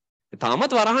 දැන්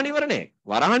තාමත් වරහණ ඉවර නෑ.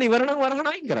 වරහණ ඉවර නම්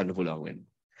වරහණ අයින් කරන්න පුළුවන් වෙන්නේ.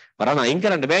 වරහණ අයින්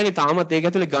කරන්න බෑනේ තාමත් ඒක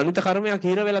ඇතුලේ ගණිත කර්මයක්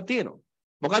හිර වෙලා තියෙනවා.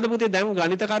 මොකද්ද පුතේ දැන්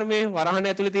ගණිත කර්මයේ වරහණ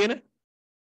ඇතුලේ තියෙන?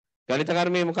 ගණිත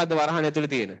කර්මයේ මොකද්ද වරහණ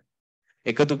ඇතුලේ තියෙන?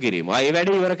 එකතු කිරීම. ඒ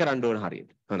වැඩේ ඉවර කරන්න ඕන හරියට.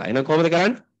 හොඳයි. එහෙනම් කොහොමද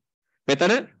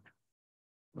කරන්නේ?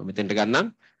 මෙතෙන්ට ගන්නම්.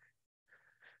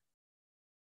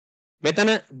 මෙතන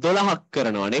 12ක්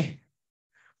කරනවානේ.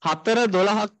 4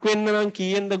 12ක් වෙන්න නම්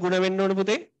කීයෙන්ද ಗುಣ වෙන්න ඕන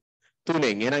පුතේ?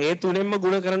 3ෙන්. එහෙනම් ඒ 3ෙන්ම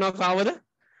ಗುಣ කරනවා කාවද?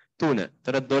 3.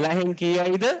 ඒතර 12න්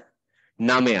කීයයිද?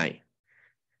 9යි.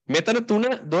 මෙතන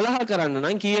 3 12 කරන්න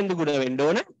නම් කීයෙන්ද ಗುಣ වෙන්න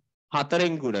ඕන?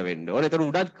 4ෙන් ಗುಣ වෙන්න ඕන. ඒතර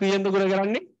උඩත් කීයෙන්ද ಗುಣ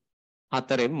කරන්නේ?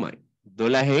 4ෙන්මයි.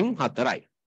 12න් 4යි.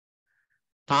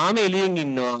 තාම එළියෙන්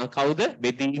ඉන්නවා කවුද?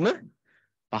 බෙදීම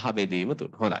 5 බෙදීම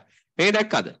 3. හොඳයි. මේ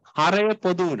දැක්කද? හරය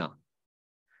පොදු වුණා.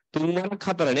 3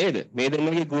 4 නේද? මේ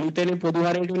දෙන්නගේ ගුණිතනේ පොදු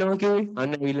හරයට වෙනවා කියුවේ.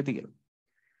 අන්න ඇවිල්ලා තියෙනවා.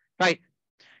 රයිට්.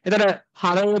 එතන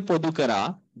හරය පොදු කරා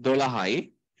 12යි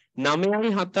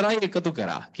 9යි 4යි එකතු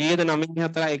කරා. කීයද 9යි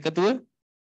 4යි එකතුව?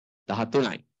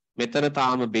 13යි. මෙතන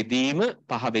තාම බෙදීම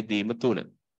 5 බෙදීම 3.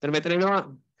 එතන මෙතන එනවා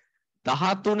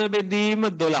 13 බෙදීම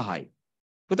 12යි.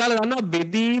 පුතාලා දන්නවා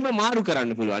බෙදීම මාරු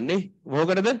කරන්න පුළුවන් නේ.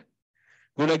 මොකකටද?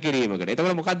 ගුණ කිරීමකට.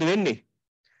 එතකොට මොකද්ද වෙන්නේ?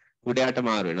 උඩයට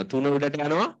මාරු වෙනවා. 3 උඩට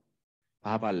යනවා.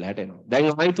 පහ පල්ලයට එනවා. දැන්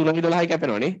ආයි 3යි 12යි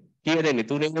කැපෙනවා නේ. කීයද එන්නේ?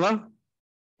 3 එනවා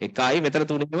 1යි මෙතන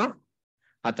 3 එනවා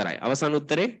 4යි. අවසන්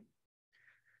උත්තරේ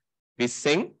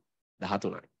 20න්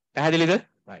 13යි. පැහැදිලිද?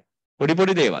 right.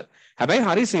 පොඩි දේවල්. හැබැයි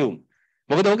හරි සියුම්.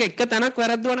 මොකද ඕක එක තැනක්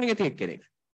වැරද්දුවා නම් ඇති එක්කෙනෙක්.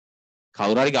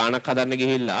 කවුරු හරි ගානක් හදන්න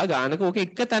ගිහිල්ලා ගානක ඕක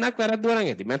එක තැනක් වැරද්දුවා නම්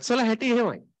ඇති. මැත්ස් වල හැටි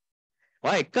එහෙමයි.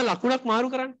 ඔයා එක ලකුණක් මාරු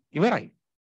කරන්න ඉවරයි.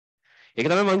 ඒක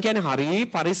තමයි මම කියන්නේ හරි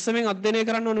පරිස්සමෙන් අධ්‍යයනය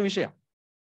කරන්න ඕන විෂයක්.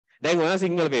 දැන් ඔයා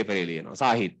සිංගල් පේපරේ ලියනවා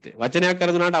සාහිත්‍ය. වචනයක් කර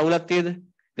දුන්නාට අවුලක් තියෙද?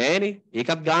 නෑනේ.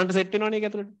 ඒකත් ගානට සෙට් වෙනවනේ ඒක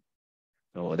ඇතුළට.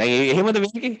 ඔව් දැන් එහෙමද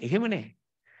මේකේ? එහෙම නෑ.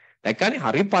 දැක්කනේ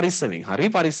හරි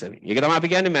පරිස්සමෙන්. ඒක තමයි අපි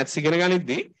කියන්නේ මැත්ස් ඉගෙන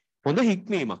ගනිද්දී හොඳ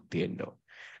හික්මීමක් තියෙන්න ඕන.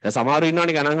 දැන් සමහරව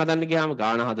ඉන්නවනේ ගණන් හදන්න ගියාම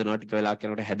ගාන හදනවා ටික වෙලාවක්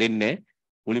යනකොට හැදෙන්නේ නෑ.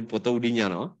 මුලින් පොත උඩින්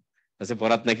යනවා. ඊපස්සේ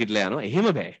පොරත් නැගිටලා යනවා. එහෙම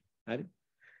බෑ. හරි.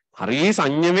 හරි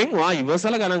සංයමෙන් ඔයා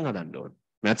ඉවසලා ගණන් හදන්න ඕන.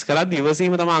 මැත්ස් කරද්දී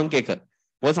ඉවසීම තමයි අංක 1.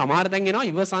 මොකද සමහර තැන් එනවා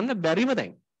ඉවසන්න බැරිම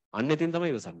තැන්. අන්න එතින්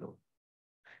තමයි ඉවසන්න ඕනේ.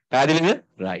 පැහැදිලිද?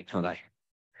 රයිට් හොඳයි.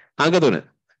 අංක 3.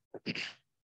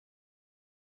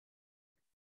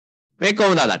 මේක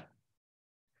කොහොමද හදන්නේ?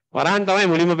 වරහන් තමයි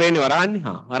මුලින්ම පේන්නේ වරහන්නේ.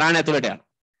 වරහන් ඇතුළට යනවා.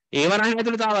 ඒ වරහන්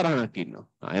ඇතුළේ තව වරහනක් ඉන්නවා.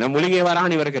 එහෙනම් මුලින් ඒ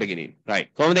වරහන් ඉවර කරගෙන ඉන්න.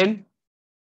 රයිට්. කොහොමද එන්නේ?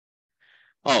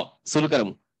 ඔව් සුළු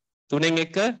කරමු. 3න්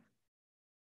 1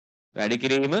 වැඩි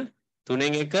කිරීම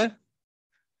 3න් 1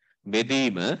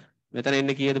 බෙදීම මෙතන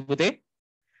එන්නේ කීයද පුතේ?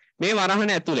 මේ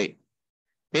වරහන ඇතුලේ.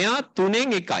 මෙයා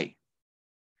 3න් 1යි.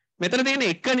 මෙතන තියෙන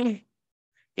 1නේ.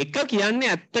 1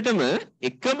 කියන්නේ ඇත්තටම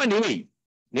එකම නෙවෙයි.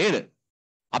 නේද?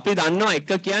 අපි දන්නවා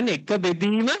 1 කියන්නේ 1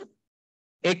 බෙදීම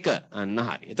 1. අන්න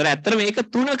හරි. ඒතර ඇත්තට මේක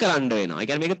 3 කරන්න වෙනවා. ඒ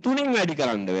කියන්නේ මේක 3න් වැඩි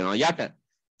කරන්න වෙනවා යට.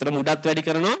 ඒතර මුඩත් වැඩි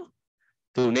කරනවා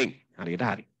 3න්. හරියට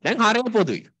හරි. දැන් හරියම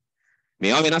පොදුයි.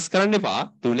 මේවා වෙනස් කරන්න එපා.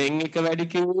 3න් 1 වැඩි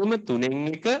කිරීම 3න්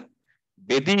 1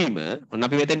 බෙදීම ඔන්න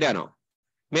අපි මෙතෙන්ට යනවා.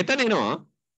 මෙතන එනවා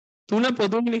 3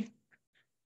 පොදුයිනේ.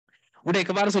 උඩ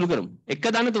එකපාර සුළු කරමු.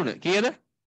 1 ධන 3 කීයද?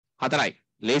 4යි.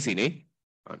 ලේසිනේ.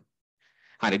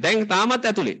 හරි. දැන් තාමත්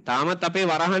ඇතුලේ. තාමත් අපේ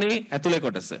වරහනේ ඇතුලේ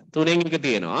කොටස. 3න් 1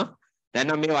 තියෙනවා. දැන්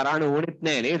නම් මේ වරහන ඕනෙත්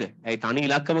නෑ නේද? ඇයි තනි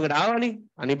ඉලක්කමකට ආවනේ.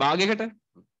 අනි භාගයකට.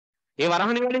 ඒ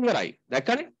වරහනේ වැඩි ඉවරයි.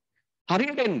 දැක්කනේ?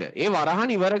 හරියට එන්න. ඒ වරහන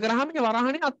ඉවර කරාම මේ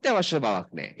වරහනේ අත්‍යවශ්‍ය බවක්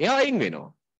නෑ. එයා අයින් වෙනවා.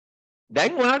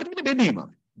 දැන් ඔයාලට තියෙන බෙදීමක්.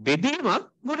 බෙදීමක්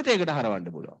ගුණිතයකට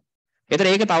හරවන්න පුළුවන්. ඒතර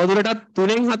ඒක තවදුරටත්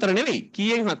 3න් 4 නෙවෙයි.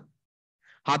 කීයෙන්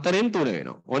 4න් 3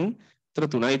 වෙනවා. ඔන්න. ඒතර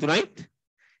 3යි 3යි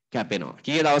කැපෙනවා.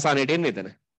 කීයද අවසානයේට එන්නේ එතන?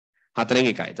 4න්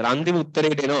 1යි. ඒතර අන්තිම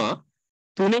උත්තරේට එනවා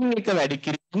 3න් 1 වැඩි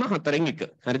කිරීම 4න්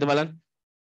 1. හරිද බලන්න?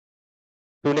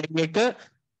 3න් 1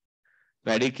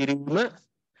 වැඩි කිරීම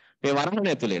මේ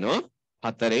වරහන ඇතුලේ එනවා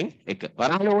 4න් 1.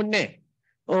 වරහන ඕනේ නැහැ.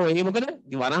 ඔව් ඒ මොකද?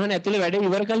 වරහන ඇතුලේ වැඩේ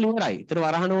ඉවර කරලා ඉවරයි. ඒතර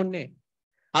වරහන ඕනේ නැහැ.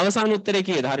 අවසාන උත්තරේ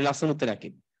කීයද? හරි ලස්සන උත්තරයක්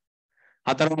ඉන්නේ.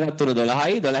 4 × 3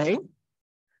 12යි 12න්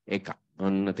 1.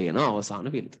 ඔන්න තියෙනවා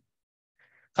අවසාන පිළිතුර.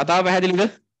 කතාව පැහැදිලිද?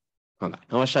 හොඳයි.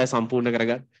 අවශ්‍යයි සම්පූර්ණ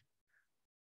කරගන්න.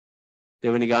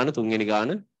 දෙවෙනි ගාන තුන්වෙනි ගාන.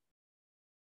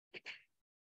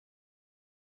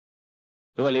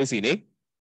 ඒක ලේසිනේ.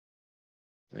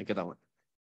 මේක තමයි.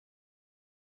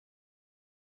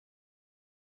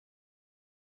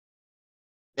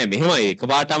 නෑ මෙහෙමයි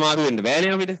එකපාරට අමාරු වෙන්න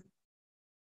බෑනේ අපිට.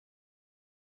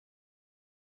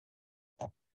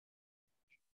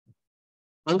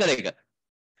 අංක 2.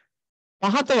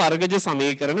 පහත වර්ගජ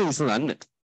සමීකරණ විසඳන්න.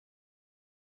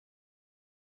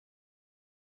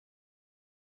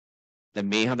 දැන්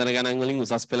මේ හදන ගණන් වලින්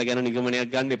උසස් පෙළ ගැන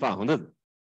නිගමනයක් ගන්න එපා හොඳද?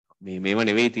 මේව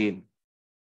නෙවෙයි තියෙන්නේ.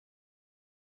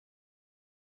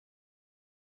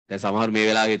 දැන් සමහර මේ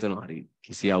වෙලාවේ හිතනවා හරි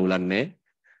කිසි අවුලක් නැහැ.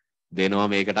 දෙනවා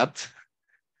මේකටත්.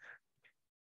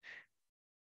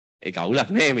 ඒක අවුලක්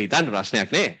නෑ මේ හිතන්න ප්‍රශ්නයක්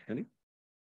නෑ. හරි.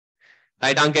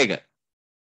 රයිට් අංක 1.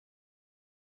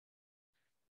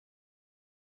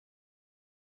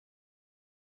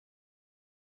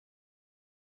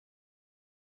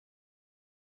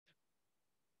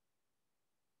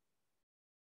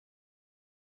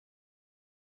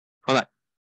 හොඳයි.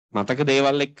 මතක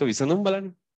දේවල් එක්ක විසඳුම් බලන්න.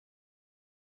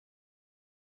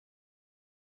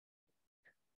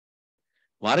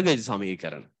 වර්ගජ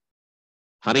සමීකරණ.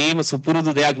 හරිම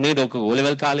සුපුරුදු දෙයක් නේද? ඔක O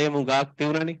level කාලේම උගාක්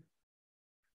තියුණානේ.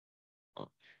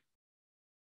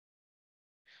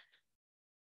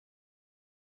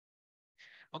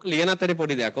 ඔක ලියන අතරේ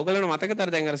පොඩි දෙයක්. ඔයගොල්ලෝ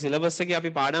මතකද දැන් අර සිලබස් එකේ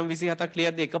අපි පාඩම් 27ක්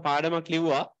ලියද්දි එක පාඩමක්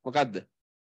ලිව්වා. මොකද්ද?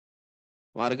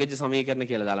 වර්ගජ සමීකරණ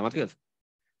කියලා දාලා මතකද?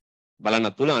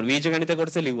 බලන්නත් පුළුවන්. බීජගණිත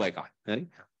කොටස ලිව්වා එක. හරි.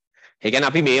 ඒ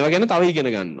කියන්නේ අපි මේව ගැන තව ඉගෙන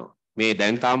ගන්නවා. මේ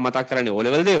දැන් තාම මතක් කරන්නේ O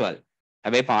level දේවල්.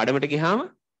 හැබැයි පාඩමට ගියාම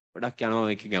ගොඩක් යනවා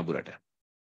මේක ගැඹුරට.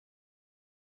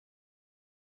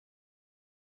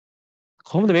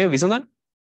 කොහොමද මේක විසඳන්නේ?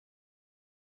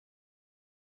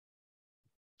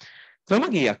 ක්‍රම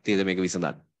කීයක් තියෙද මේක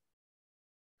විසඳන්න?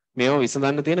 මේව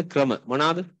විසඳන්න තියෙන ක්‍රම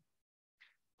මොනවාද?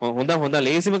 හොඳ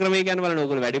ලේසිම ක්‍රමය කියන්නේ බලන්න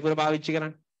ඕගොල්ලෝ වැඩිපුර පාවිච්චි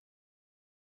කරන්නේ.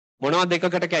 මොනවද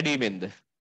දෙකකට කැඩීමෙන්ද?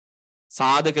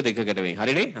 සාධක දෙකකට වෙයි.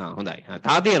 හරිනේ? හොඳයි.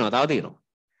 තව තියෙනවා.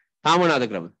 තා මොනවාද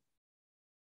ක්‍රම?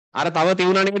 අර තව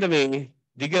තියුණා නේද මේ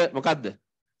දිග මොකද්ද?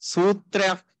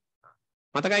 සූත්‍රයක්.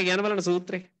 මතකයි කියන්න බලන්න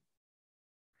සූත්‍රේ.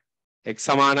 x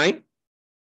සමානයි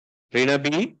ඍණ b.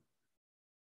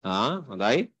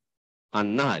 හොඳයි.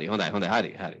 අන්න හරි. හොඳයි.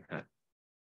 හරි.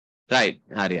 රයිට්.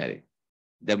 හරි.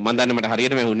 දැන් මම දන්නේ මට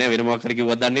හරියට මෙහුන්නේ නැහැ. වෙන මොකක් හරි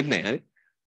කිව්වොත් දන්නෙත් නැහැ. හරි.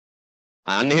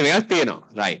 අන්න එහෙම එකක් තියෙනවා.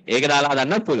 රයිට්. ඒක දාලා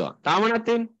හදන්නත් පුළුවන්. තාම මොනවද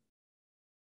තියෙන්නේ?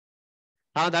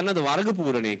 දන්නවද වර්ග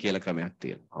පූරණය කියලා ක්‍රමයක්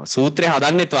තියෙනවා. සූත්‍රය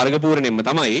හදන්නෙත් වර්ග පූරණයෙන්ම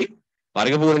තමයි.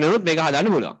 වර්ග පූරණයනොත් මේක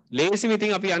හදන්න පුළුවන්. ලේසිම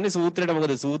ඉතින් අපි යන්නේ සූත්‍රයට.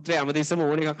 මොකද සූත්‍රය හැමදෙස්සම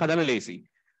ඕන එකක් හදන්න ලේසි.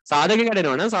 සාධක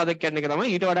කැඩෙනවා නම් සාධක කැඩෙන එක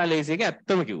තමයි ඊට වඩා ලේසි එක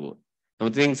ඇත්තම කිව්වොත්.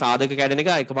 නමුත් ඉතින් සාධක කැඩෙන එක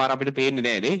එකපාර අපිට පේන්නේ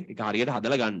නැහැ නේ. ඒක හරියට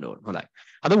හදලා ගන්න ඕන. හොඳයි.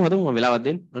 හදමු මම වෙලාවක්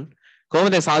දෙන්න.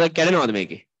 කොහොමද සාධක කැඩෙනවද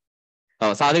මේකේ?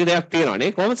 ඔව් සාධක දෙකක් තියෙනවා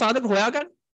නේ. කොහොමද සාධක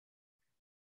හොයාගන්නේ?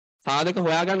 සාධක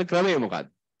හොයාගන්න ක්‍රමය මොකක්ද?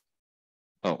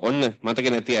 ඔව් ඔන්න මතක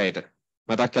නැති අයට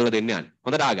මතක් කරලා දෙන්න යන්නේ.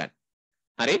 හොඳට අහගන්න.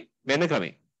 හරි? මෙන්න ක්‍රමය.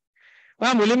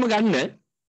 ඔයා මුලින්ම ගන්න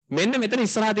මෙන්න මෙතන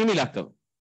ඉස්සරහා තියෙන ඉලක්කම.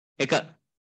 1.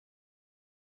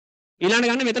 ඊළඟ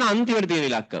ගන්න මෙතන අන්තිමට තියෙන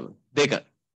ඉලක්කම. 2.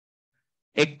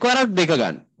 එක්වරක් 2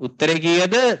 ගන්න. උත්තරේ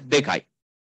කීයද? 2යි.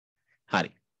 හරි.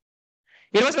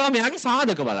 ඊට පස්සේ ඔයා මෙයාගේ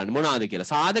සාධක බලන්න මොනවාද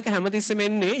කියලා. සාධක හැමතිස්සෙම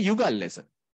එන්නේ යුගල් ලෙස.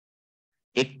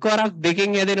 එක්වරක්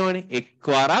 2කින් හැදෙනවනේ.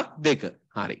 එක්වරක් 2.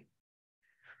 හරි.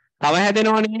 තව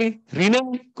හැදෙනවනේ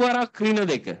ඍණ එක්වරක් ඍණ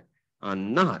 2.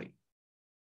 අන්න හරි.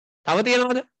 තව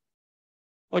තියෙනවද?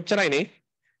 ඔච්චරයි නේ.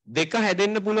 2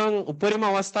 හැදෙන්න පුළුවන් උපරිම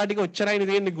අවස්ථා ටික ඔච්චරයිනේ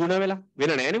තියෙන්නේ ಗುಣ වෙලා.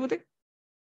 වෙන නෑනේ පුතේ.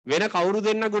 වෙන කවුරු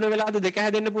දෙන්න ಗುಣ වෙලාද 2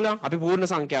 හැදෙන්න පුළුවන්? අපි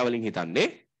පූර්ණ සංඛ්‍යා වලින් හිතන්නේ.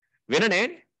 වෙන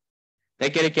නෑනේ.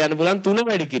 දැන් කෙනෙක් කියන්න පුළුවන් 3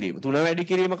 වැඩි කිරීම. 3 වැඩි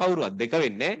කිරීම කවුරුවත් 2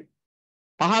 වෙන්නේ නෑනේ.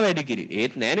 5 වැඩි කිරීම.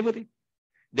 ඒත් නෑනේ පුතේ.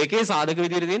 දෙකේ සාධක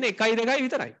විදිහට තියෙන්නේ 1යි 2යි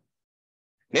විතරයි.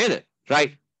 නේද?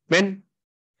 right. මෙන්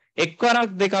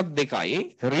එක්වරක් දෙකක් 2යි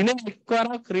ඍණ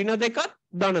එක්වරක් ඍණ දෙකක්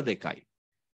ධන 2යි.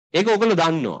 ඒක ඔයගොල්ලෝ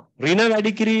දන්නවා. ඍණ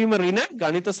වැඩි කිරීම ඍණ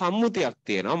ගණිත සම්මුතියක්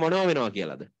තියෙනවා. මොනවා වෙනවා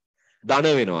කියලාද?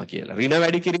 ධන වෙනවා කියලා. ඍණ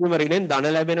වැඩි කිරීම ඍණෙන් ධන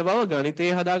ලැබෙන බව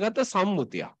ගණිතයේ හදාගත්ත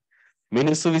සම්මුතියක්.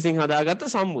 මිනිස්සු විසින් හදාගත්ත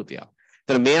සම්මුතියක්.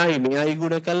 ඒතර මෙයයි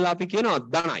ගුණ කළා අපි කියනවා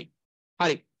ධනයි.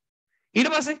 හරි. ඊට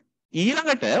පස්සේ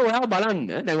ඊළඟට ඔයා බලන්න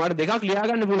දැන් ඔයාලට දෙකක් ලියා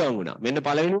ගන්න පුළුවන් වුණා. මෙන්න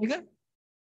පළවෙනි එක.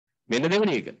 මෙන්න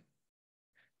දෙවෙනි එක.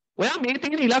 ඔයා මේ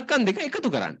තියෙන ඉලක්කම් දෙක එකතු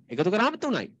කරන්න. එකතු කරාම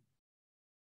 3යි.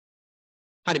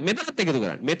 හරි මෙතනත් එකතු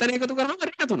කරන්න. මෙතන එකතු කරාම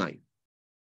ඍණ 3යි.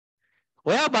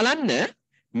 ඔයා බලන්න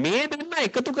මේ දෙන්න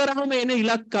එකතු කරාම එන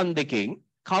ඉලක්කම් දෙකෙන්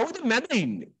කවුද මැද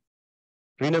ඉන්නේ?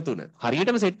 ඍණ 3.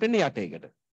 හරියටම සෙට් වෙන්නේ යට එකට.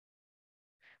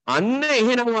 අන්න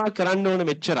එහෙනම් ඔයා කරන්න ඕන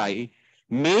මෙච්චරයි.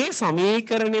 මේ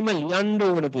සමීකරණෙම ලියන්න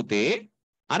ඕන පුතේ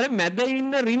අර මැද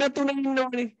ඉන්න ඍණ 3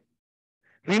 ඉන්නවනේ.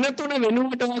 ඍණ 3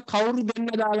 වෙනුවට කවුරු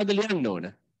දෙන්න දාලාද ලියන්න ඕන?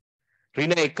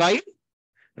 ඍණ 1යි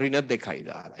ඍණ 2යි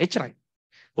දාලා. එච්චරයි.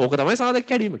 ඕක තමයි සාධක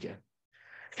කැඩීම කියන්නේ.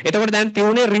 එතකොට දැන්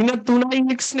තියුනේ ඍණ 3යි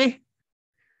x නේ.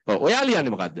 ඔව් ඔයා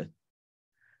ලියන්නේ මොකද්ද?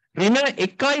 ඍණ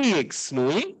 1යි x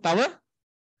නුයි තව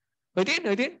ඔය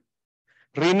තියෙන්නේ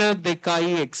ඍණ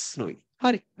 2යි x නුයි.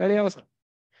 හරි. වැඩේ අවසන්.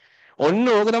 ඔන්න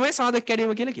ඕක තමයි සාධක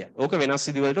කැඩීම කියලා කියන්නේ. ඕක වෙනස්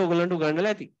විදි වලට ඕගලන්ට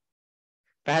උගන්වලා ඇති.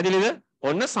 පැහැදිලිද?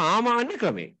 ඔන්න සාමාන්‍ය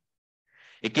ක්‍රමය.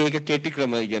 එක එක කෙටි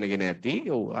ක්‍රම ඉගෙනගෙන ඇති.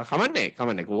 ඔව් කමන්නේ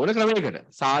ඕන ක්‍රමයකට.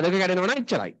 සාධක කැඩෙනවා නම්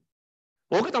එච්චරයි.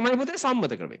 ඕක තමයි පුතේ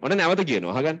සම්මත ක්‍රමය. ඔන්න නැවත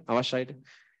කියනවා අහගන්න අවශ්‍යයිට.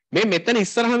 මේ මෙතන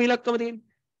ඉස්සරහම ඉලක්කම තියෙන්නේ.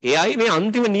 එයයි මේ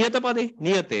අන්තිම නියත පදේ.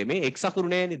 නියතේ මේ x අකුරු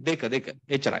නෑනේ 2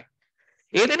 එච්චරයි.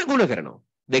 ඒ දෙන ගුණ කරනවා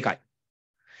 2යි.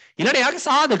 ඊළඟට එයාගේ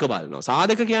සාධක බලනවා.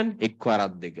 සාධක කියන්නේ එක්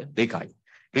වරක් 2යි.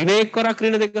 ඍණ එක් වරක්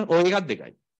ඍණ 2 ඔය එකක්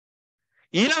 2යි.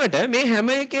 ඊළඟට මේ හැම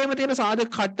එකේම තියෙන සාධක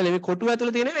කට්ටලේ මේ කොටුව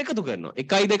ඇතුලේ තියෙන ඒවා එකතු කරනවා.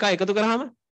 1යි 2යි එකතු කරාම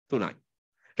 3යි.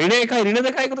 ඍණ 1යි ඍණ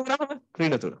 2යි එකතු කරාම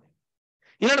ඍණ 3යි.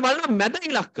 ඊළඟට බලන්න මැද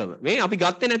ඉලක්කම. මේ අපි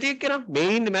ගත්තේ නැති එක්කෙනා මේ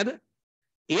ඉන්නේ මැද.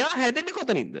 එයා හැදෙන්නේ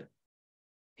කොතනින්ද?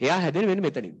 එයා හැදෙන්නේ මෙන්න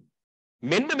මෙතනින්.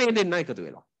 මෙන්න මේ දෙන්න එකතු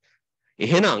වෙලා.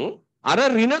 එහෙනම් අර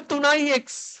ඍණ 3යි x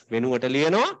වෙනුවට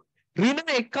ලියනවා ඍණ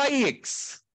 1යි x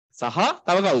සහ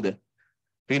තව කවුද?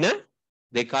 ඍණ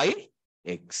 2යි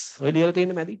x. ඔය ලියලා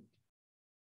තියෙන මැදි.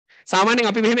 සාමාන්‍යයෙන්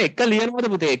අපි මෙහෙම එක ලියනවද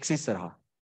පුතේ x ඉස්සරහා?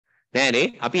 නෑනේ.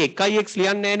 අපි 1යි x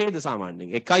ලියන්නේ නෑ නේද සාමාන්‍යයෙන්?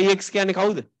 1යි x කියන්නේ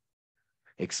කවුද?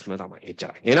 x ම තමයි.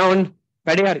 එච්චරයි. එහෙනම් ඔන්න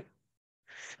වැඩේ හරි.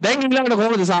 දැන් ඊළඟට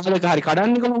කොහොමද සාධක හරි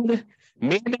කඩන්නේ කොහොමද?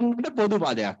 මේ දෙන්නට පොදු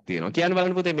පදයක් තියෙනවා. කියන්න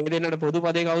බලන්න පුතේ මේ දෙන්නට පොදු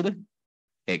පදේ කවුද?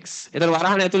 x. එතන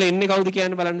වරහන් ඇතුලේ ඉන්නේ කවුද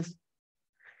කියන්න බලන්න.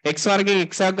 x වර්ගයෙන්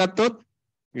x එකක් ගත්තොත්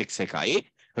x එකයි.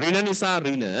 ඍණ නිසා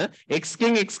ඍණ x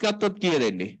කින් x ගත්තොත් කීයද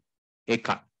එන්නේ?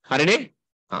 1යි. හරිනේ?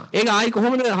 ඒක ආයි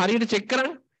කොහොමද හරියට චෙක්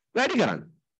කරන්නේ? වැඩි කරන්න.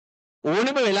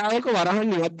 ඕනෙම වෙලාවක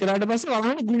වරහන් ඉවත් කරාට පස්සේ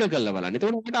වරහන් ගුණ කරලා බලන්න.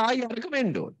 එතකොට අපිට ආයි අරකම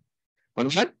එන්න ඕනේ.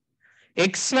 මොනවද?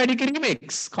 x වැඩි කිරීම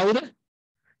x. කවුද?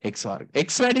 x වර්ග.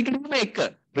 x වැඩි කිරීම 1.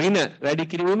 ඍණ වැඩි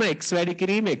කිරීම x වැඩි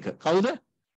කිරීම 1. කවුද?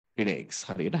 ඍණ x.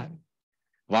 හරියට හරි.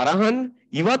 වරහන්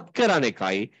ඉවත් කරන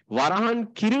එකයි වරහන්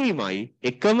කිරීමයි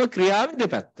එකම ක්‍රියාවේ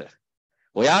දෙපැත්ත.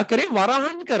 ඔයා කරේ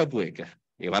වරහන් කරපු එක.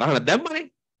 ඒ වරහන දැම්මනේ.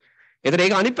 එතන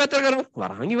ඒක අනිත් පැත්තට කරමු.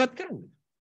 වරහන් ඉවත් කරන්න.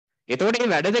 එතකොට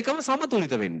මේ වැඩ දෙකම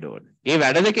සමතුලිත වෙන්න ඕනේ. මේ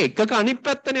වැඩ දෙක එකක අනිත්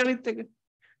පැත්තනේ අනිත් එක.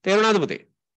 තේරුණාද පුතේ?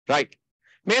 right.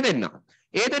 මේ දෙන්න.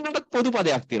 ඒ දෙන්නට පොදු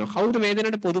පදයක් තියෙනවා. කවුද මේ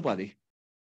දෙන්නට පොදු පදේ?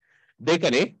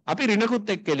 දෙකනේ. අපි ඍණකුත්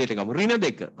එක්ක එළියට ගමු. ඍණ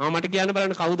 2. මට කියන්න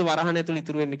බලන්න කවුද වරහන් ඇතුළේ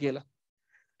ඉතුරු වෙන්නේ කියලා.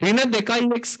 ඍණ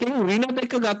 2යි x කින් ඍණ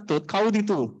 2 ගත්තොත් කවුද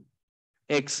ඉතුරු?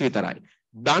 x විතරයි.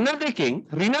 ධන 2කින්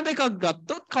ඍණ 2ක්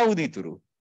ගත්තොත් කවුද ඉතුරු?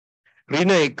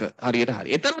 ඍණ 1 හරියට හරි.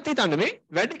 එතනත් හිතන්න මේ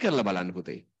වැඩි කරලා බලන්න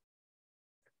පුතේ.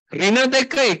 ඍණ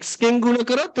 2 x කෙන් ගුණ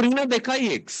කරොත් ඍණ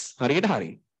 2යි x. හරියට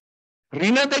හරි.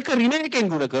 ඍණ 2 ඍණ 1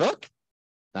 ගුණ කරොත්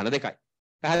ධන 2යි.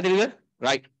 පැහැදිලිද?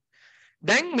 right.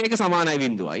 දැන් මේක සමානයි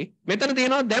බිඳුවයි. මෙතන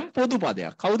තියෙනවා දැන් පොදු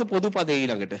පදයක්. කවුද පොදු පදේ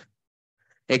ඊළඟට?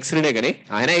 x ඍණ එකනේ.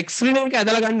 ආයෙන x ඍණ එක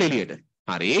ඇදලා ගන්න එළියට.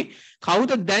 හරි.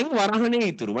 කවුද දැන් වරහනේ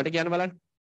ඉතුරු? මට කියන්න බලන්න.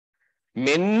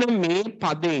 මෙන්න මේ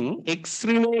පදෙන් x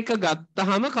ඍණ එක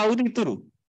ගත්තාම කවුද ඉතුරු?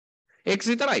 x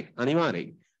විතරයි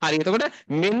අනිවාර්යයෙන්. හරි. එතකොට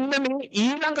මෙන්න මේ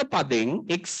ඊළඟ පදෙන්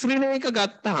x ඍණ එක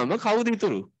ගත්තාම කවුද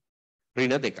ඉතුරු?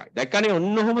 ඍණ 2යි. දැක්කනේ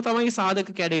ඔන්න ඔහොම තමයි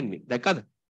සාධක කැඩෙන්නේ. දැක්කද?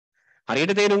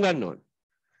 හරියට තේරුම් ගන්න ඕනේ.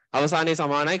 අවසානයේ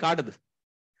සමානයි කාටද?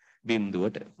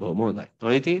 බිඳුවට. බොහොම හොඳයි.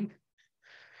 ඔය තියෙන්නේ.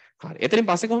 හරි. එතනින්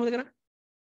පස්සේ කොහොමද කරන්නේ?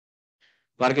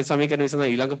 වර්ග සමීකරණ විසඳන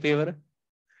ඊළඟ පියවර.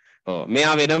 ඔව්.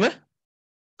 මෙයා වෙනම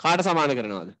කාට සමාන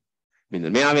කරනවද?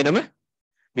 බිඳුව. මෙයා වෙනම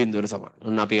බිඳුවට සමාන.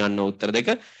 ඔන්න අපි ගන්න උත්තර දෙක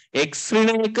x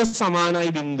ඍණ 1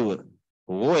 සමානයි බිඳුව.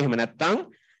 ඕ එහෙම නැත්නම්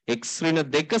x ඍණ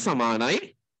 2 සමානයි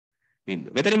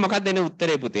බිඳුව. මෙතනින් මොකක්ද එන්නේ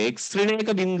උත්තරේ පුතේ? x ඍණ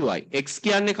 1 බිඳුවයි. x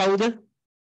කියන්නේ කවුද?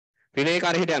 ඍණ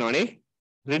 1 අරහිට යනවා නේ.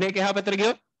 ඍණ 1 එහා පැත්තට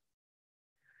ගියොත්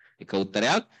එක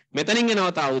උත්තරයක්. මෙතනින්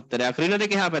එනවා තව උත්තරයක්. ඍණ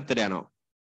 2 එහා පැත්තට යනවා.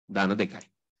 ධන 2යි.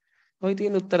 ඔය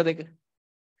තියෙන උත්තර දෙක.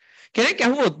 කෙනෙක්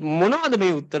අහුවොත් මොනවද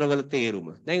මේ උත්තරවල තේරුම?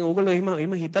 දැන් ඕගොල්ලෝ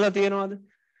එහෙම හිතලා තියනවද?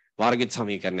 වර්ගිත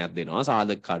සමීකරණයක් දෙනවා,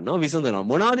 සාධක ගන්නවා, විසඳනවා.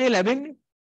 මොනවද මේ ලැබෙන්නේ?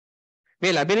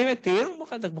 මේ ලැබෙනේ තේරුම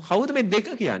මොකද්ද? කවුද මේ දෙක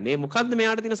කියන්නේ? මොකද්ද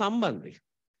මෙයාට තියෙන සම්බන්ධය?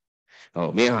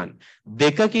 ඔව් මේ අහන්න.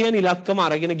 දෙක කියන ඉලක්කම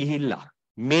අරගෙන ගිහිල්ලා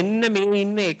මෙන්න මේ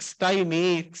ඉන්න x මේ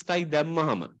x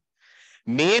දැම්මහම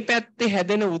මේ පැත්තේ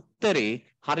හැදෙන උත්තරේ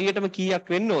හරියටම කීයක්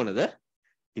වෙන්න ඕනද?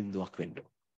 බිඳුවක් වෙන්න ඕන.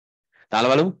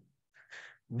 දාලා බලමු.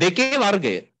 දෙකේ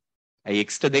වර්ගය. ඇයි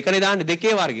x ට දෙකනේ දාන්නේ?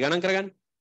 දෙකේ වර්ගය ගණන් කරගන්න.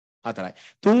 4යි.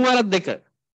 3 වරක් 2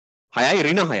 6යි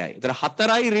ඍණ 6යි. ඒතර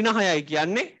 4යි ඍණ 6යි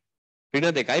කියන්නේ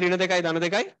ඍණ 2යි ඍණ 2යි ධන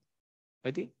 2යි.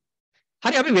 ඔය තියෙන්නේ.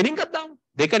 හරි අපි වෙනින් එකක් දාමු.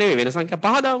 දෙක නෙවෙයි වෙන සංඛ්‍යා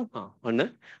 5 දාමු. ඔන්න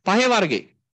 5 වර්ගේ.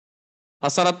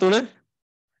 5 4 3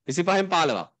 25න්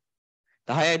 15ක්.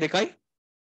 10යි 2යි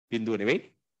බිඳුව නෙවෙයි.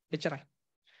 එච්චරයි.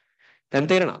 දැන්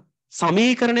තේරෙනවද?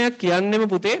 සමීකරණයක් කියන්නේම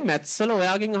පුතේ මැත්ස් වල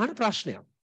ඔයාගෙන් අහන ප්‍රශ්නයක්.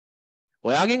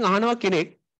 ඔයාගෙන් අහනවා කෙනෙක්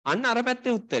අන්න අර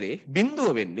පැත්තේ උත්තරේ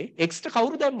බිඳුව වෙන්නේ x ට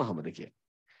කවුරු දැම්මහමද කියලා.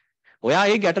 ඔයා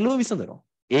ඒ ගැටලුව විසඳනවා.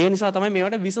 ඒ නිසා තමයි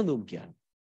මේවට විසඳුම් කියන්නේ.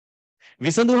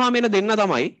 විසඳුවාම එන දෙන්න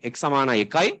තමයි x සමානයි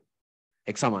 1යි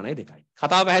x සමානයි 2යි.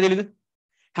 කතාව පැහැදිලිද?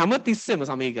 හැම තිස්සෙම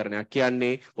සමීකරණයක්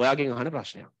කියන්නේ ඔයාගෙන් අහන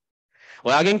ප්‍රශ්නයක්.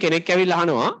 ඔයාගෙන් කෙනෙක් ඇවිල්ලා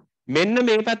අහනවා මෙන්න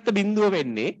මේ පැත්ත බිඳුව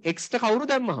වෙන්නේ x ට කවුරු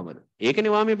දැම්මහමද?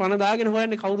 ඒකනේ ඔයා මේ පණ දාගෙන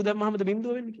හොයන්නේ කවුරු දැම්මහමද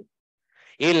බිඳුව වෙන්නේ කියලා.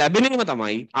 ඒ ලැබෙනේම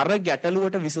තමයි අර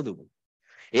ගැටලුවට විසඳුම.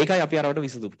 ඒකයි අපි අරවට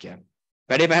විසඳුම් කියන්නේ.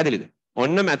 වැඩේ පැහැදිලිද?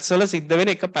 ඔන්න මැත්ස් වල සිද්ධ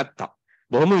වෙන එක පැත්තක්.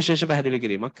 බොහොම විශේෂ පැහැදිලි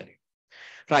කිරීමක් කරේ.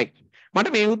 රයිට්.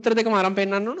 මට මේ උත්තර දෙකම අරන්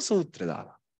පෙන්නන්න ඕන සූත්‍රය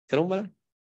දාලා. කරමු බලන්න.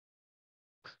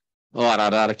 ඔව්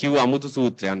අර කිව්ව අමුතු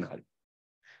සූත්‍රය යන්න හරි.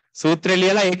 සූත්‍රය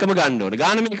ලියලා ඒකම ගන්න ඕනේ.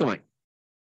 ගාන මේකමයි.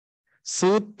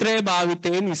 සූත්‍රයේ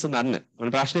භාවිතයෙන් විසඳන්න.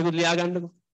 ඔන්න ප්‍රශ්නෙකුත් ලියා ගන්නකො.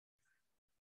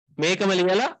 මේකම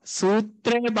ලියලා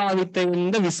සූත්‍රයේ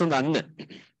භාවිතයෙන්ද විසඳන්න.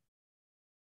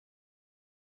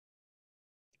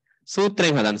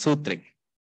 සූත්‍රයෙන් හදන්න සූත්‍රයෙන්.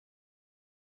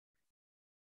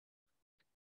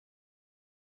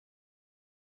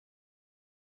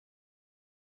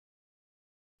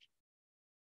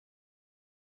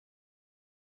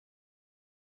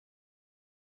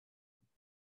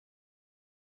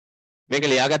 මේක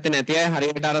ලියාගත්තේ නැති අය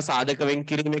හරියට අර සාධක වෙන්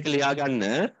කිරීම එක ලියා ගන්න.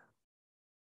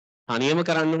 තනියම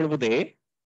කරන්න ඕන පුතේ.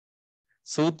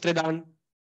 සූත්‍රය දාන්න.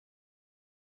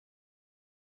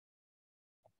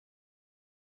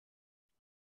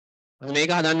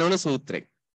 මේක හදන්න ඕන සූත්‍රයෙන්.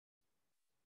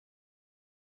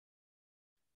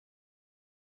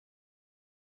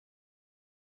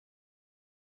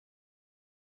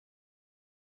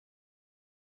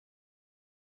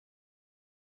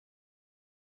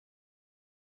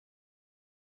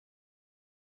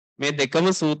 මේ දෙකම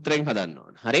සූත්‍රයෙන් හදන්න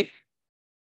ඕන. හරි?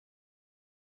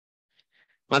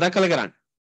 මතක් කරලා කරන්න.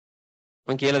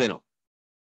 මම කියලා දෙනවා.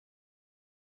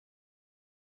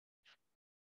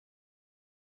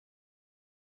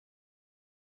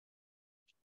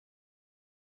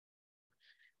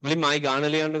 මුලින්ම ආයි ගාන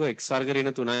ලියන්නකො x වර්ග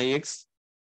ඍණ 3x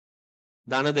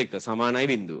ධන 2 සමානයි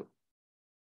බිඳුව.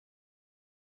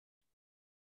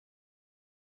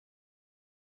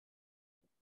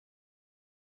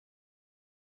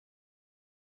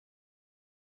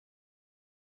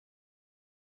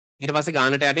 ඊට පස්සේ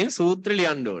ගානට යටින් සූත්‍රය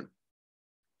ලියන්න ඕන.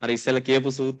 අර ඉස්සෙල්ලා කියපු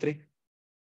සූත්‍රේ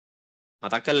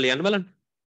මතක් කරලා ලියන්න බලන්න.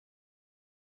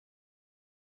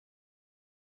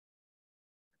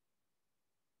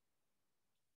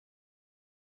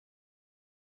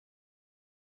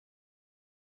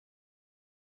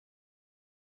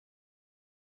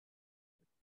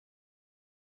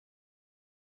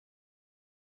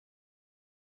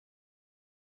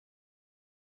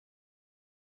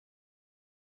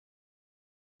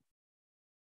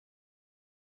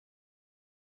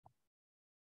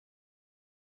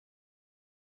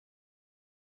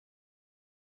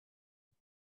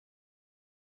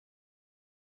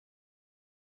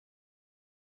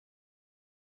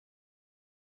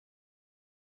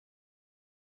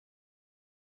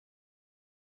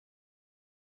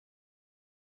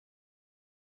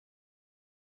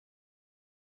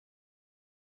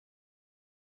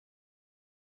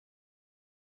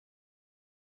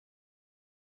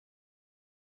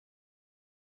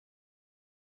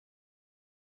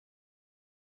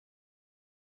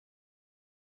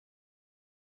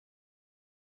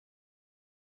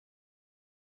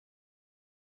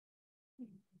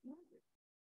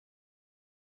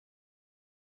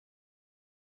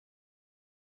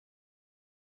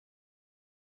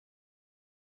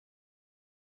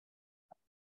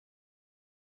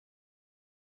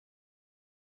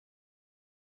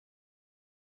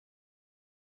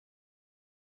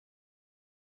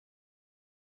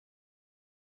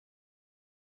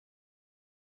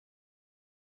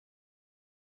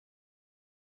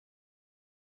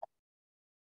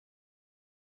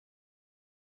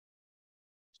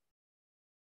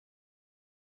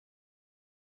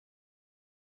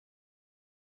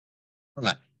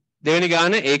 හොඳයි. දෙවෙනි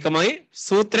ගාන ඒකමයි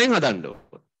සූත්‍රයෙන් හදන්න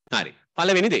ඕන. හරි.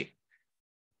 පළවෙනි දේ.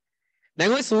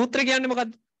 දැන් ওই සූත්‍රය කියන්නේ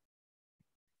මොකද්ද?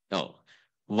 ඔව්.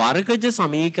 වර්ගජ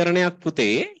සමීකරණයක්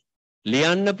පුතේ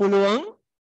ලියන්න පුළුවන්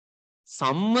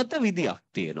සම්මත විදියක්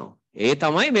තියෙනවා. ඒ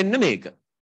තමයි මෙන්න මේක.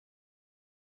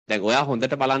 දැන් ඔයා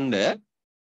හොඳට බලන්න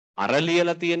අර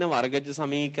ලියලා තියෙන වර්ගජ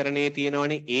සමීකරණයේ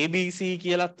තියෙනවනේ ABC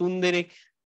කියලා තුන් දෙනෙක්.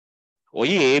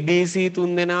 ওই ABC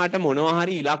තුන් දෙනාට මොනවා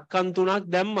හරි ඉලක්කම් තුනක්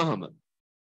දැම්මහම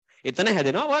එතන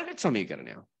හැදෙනවා වර්ගජ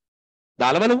සමීකරණයක්.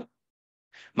 දාලා බලමු.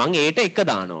 මං Aට 1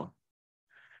 දානවා.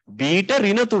 Bට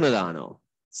ඍණ 3 දානවා.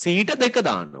 Cට 2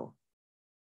 දානවා.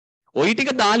 ওই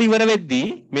ටික දාලා ඉවර වෙද්දී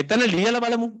මෙතන ලියලා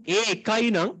බලමු. A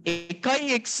 1යි නම්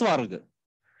 1යි x වර්ග.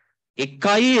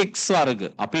 1යි x වර්ග.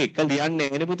 අපි 1 ලියන්නේ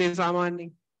නැහැ නේ පුතේ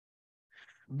සාමාන්‍යයෙන්.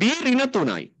 B ඍණ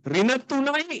 3යි. ඍණ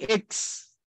 3යි x.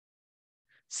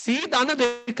 C ධන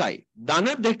 2යි. ධන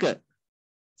 2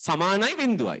 සමානයි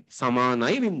බිඳුවයි.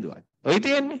 සමානයි බිඳුවයි. ඔය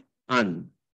තියෙන්නේ. අන්න.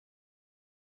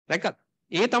 දැක්කත්?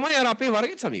 ඒ තමයි අර අපේ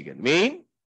වර්ග සමීකරණ. මේන්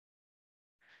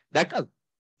දැක්කත්?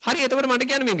 හරි එතකොට මට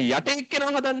කියන්න මේ යට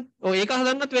එක්කෙනාව හදන්න. ඔය ඒක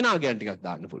හදන්නත් වෙන ආගයන් ටිකක්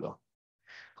දාන්න පුළුවන්.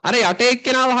 අර යට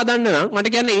එක්කෙනාව හදන්න නම්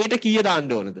මට කියන්න Aට කීය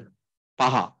දාන්න ඕනද?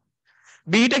 5.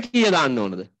 Bට කීය දාන්න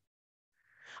ඕනද?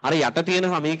 අර යට තියෙන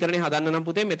සමීකරණේ හදන්න නම්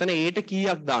පුතේ මෙතන Aට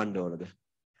කීයක් දාන්න ඕනද?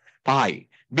 5යි.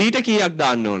 Bට කීයක්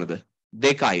දාන්න ඕනද?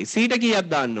 2යි. Cට කීයක්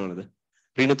දාන්න ඕනද?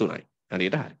 ඍණ 3යි.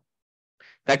 හරියට හරි.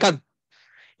 දැක්කද?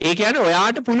 ඒ කියන්නේ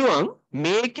ඔයාට පුළුවන්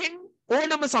මේකෙන්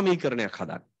ඕනම සමීකරණයක්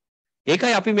හදන්න.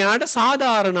 ඒකයි අපි මෙයාට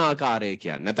සාධාරණ ආකාරය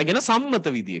කියන්නේ. නැත්නම්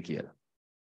සම්මත විදිය කියලා.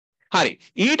 හරි.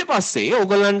 ඊට පස්සේ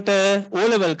ඔයගලන්ට O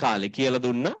level කාලේ කියලා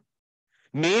දුන්න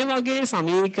මේ වගේ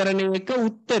සමීකරණයක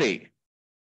උත්තරේ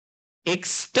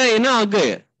x ට එන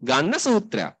අගය ගන්න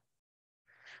සූත්‍රයක්.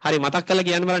 හරි මතක් කරලා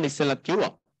කියන්න බලන්න ඉස්සෙල්ලත්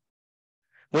කිව්වා.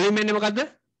 මුලින්ම එන්නේ මොකද්ද?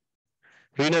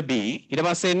 ඍණ b ඊට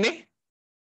පස්සේ එන්නේ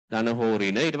ධන හෝ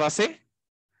ඍණ ඊට පස්සේ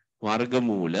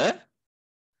වර්ගමූල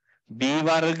b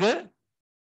වර්ග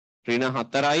ඍණ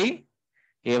 4යි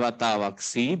ඒ වතාවක්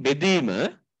c බෙදීම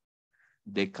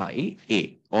 2යි a.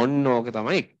 ඔන්න ඕක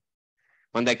තමයි.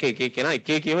 මම දැක්ක එක එක කෙනා එක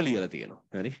එකව ලියලා තියෙනවා.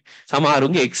 හරි.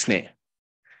 සමහරුන්ගේ x නෑ.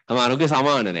 සමහරුන්ගේ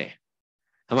සමාන නෑ.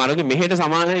 සමහරුන්ගේ මෙහෙට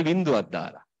සමානයි බිඳුවක්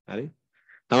දාලා. හරි.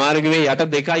 සමහරුන්ගේ මේ යට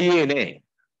 2යි a නෑ.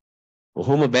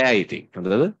 ඔහොම බෑ ඉතින්.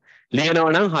 හරිද?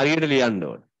 ලියනවා නම් හරියට ලියන්න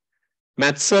ඕන.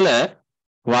 මැත්ස් වල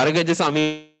වර්ගජ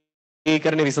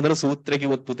සමීකරණ විසඳන සූත්‍ර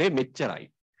කිව්වොත් පුතේ මෙච්චරයි.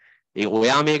 ඒ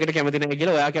ඔයා මේකට කැමති නැහැ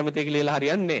කියලා ඔයා කැමති එක ලියලා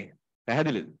හරියන්නේ නැහැ.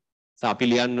 පැහැදිලිද? අපි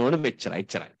ලියන්න ඕන මෙච්චරයි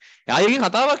එච්චරයි. ආයෙක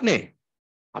කතාවක් නැහැ.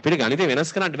 අපිට ගණිතය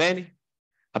වෙනස් කරන්න බෑනේ.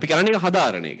 අපි කරන්නේ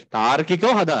හදාරණ එක.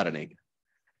 තාර්කිකව හදාරණ එක.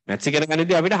 මැත්ස් ඉගෙන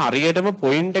ගනිද්දී අපිට හරියටම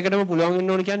පොයින්ට් එකටම පුළුවන්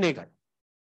වෙන්න ඕන කියන්නේ ඒකයි.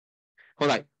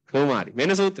 හොඳයි. කොහොම හරි.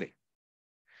 වෙන සූත්‍රේ.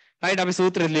 right අපි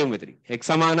සූත්‍රෙ ලියමු මෙතන. x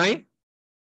සමානයි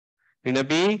ඍණ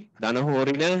b ධන හෝ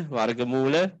ඍණ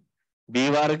වර්ගමූල b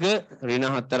වර්ග ඍණ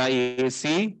 4යි ac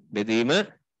බෙදීම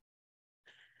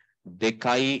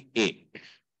 2යි a.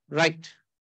 right.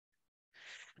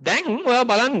 දැන් ඔයා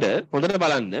බලන්න හොඳට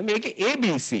බලන්න මේකේ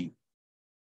abc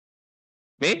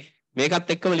මේකත්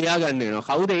එක්කම ලියා ගන්න වෙනවා.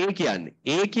 කවුද a කියන්නේ?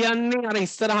 a කියන්නේ අර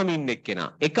ඉස්සරහම ඉන්න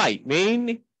එක්කෙනා. 1යි මේ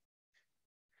ඉන්නේ.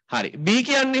 හරි.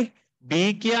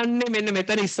 b කියන්නේ මෙන්න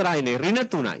මෙතන ඉස්සරහා ඉන්නේ ඍණ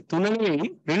 3යි. 3 නෙවෙයි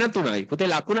ඍණ 3යි. පුතේ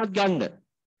ලකුණක් ගන්න.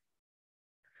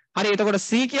 හරි එතකොට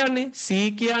c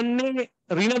කියන්නේ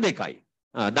ඍණ 2යි.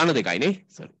 ධන 2යි නේ.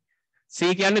 sorry.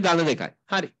 c කියන්නේ ධන 2යි.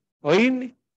 හරි. ඔය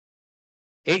ඉන්නේ.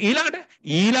 ඒ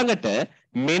ඊළඟට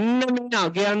මෙන්න මේ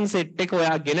අගයන් සෙට් එක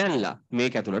ඔයා ගෙනල්ලා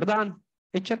මේක ඇතුළට දාන්න.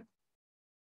 එච්චර.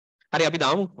 හරි අපි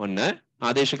දාමු. ඔන්න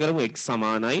ආදේශ කරමු x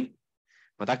සමානයි.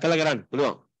 මතක් කරලා කරන්න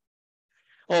පුළුවන්.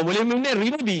 ඔව් මුලින්ම ඉන්නේ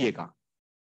ඍණ b එක.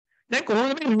 දැන්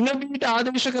කොහොමද මේ ඍණ b ට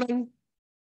ආදේශ කරන්නේ?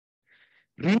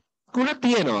 ඍණ කුණ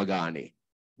තියනවා ගානේ.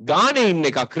 ගානේ ඉන්න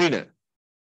එකක් ඍණ.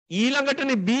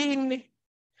 ඊළඟටනේ b ඉන්නේ.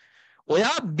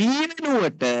 ඔයා b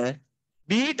වෙනුවට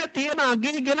b ට තියෙන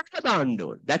අගේ ගෙනල්ලා දාන්න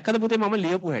ඕන. දැක්කද පුතේ මම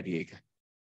ලියපු හැටි ඒක.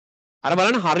 අර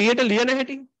බලන්න හරියට ලියන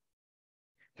හැටි.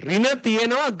 ඍණ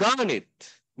තියනවා ගානෙත්.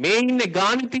 මේ ඉන්නේ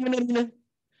ගානේ තියෙන ඍණ.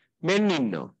 මෙන්න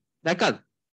ඉන්නවා. දැක්කද?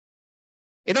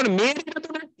 එතකොට මේ ඍණ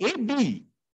තුන ඒ b.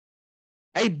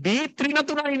 ඇයි b ඍණ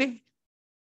තුනයිනේ.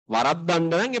 වරද්දන්න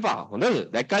නම් එපා. හොඳද?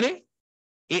 දැක්කනේ?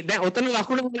 ඒ දැන් ඔතන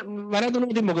ලකුණ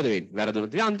වැරදුනොත් ඉතින් මොකද වෙන්නේ?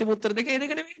 වැරදුනොත් ඉතින් අන්තිම උත්තර දෙක ඒ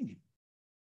දෙක නෙවෙයි.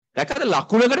 දැක්කද?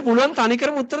 ලකුණකට පුළුවන්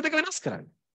තනිකරම උත්තර දෙක වෙනස් කරන්න.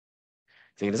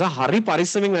 ඒ නිසා හරි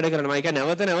පරිස්සමින් වැඩ කරනවා. ඒක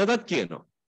නැවතත් කියනවා.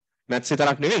 මැත්ස්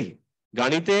විතරක් නෙවෙයි.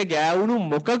 ගණිතයේ ගෑවුණු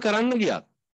මොක කරන්න ගියත්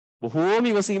බොහෝම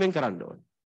ඉවසීමෙන් කරන්න ඕනේ.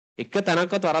 එක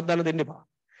තැනක්වත් වරද්දන්න දෙන්න එපා.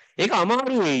 ඒක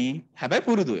අමාරු වෙයි. හැබැයි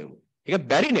පුරුදු වෙමු. ඒක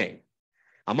බැරි නෑ.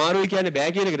 අමාරුයි කියන්නේ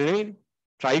බෑ කියන එක නෙවෙයිනේ.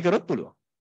 try කරොත් පුළුවන්.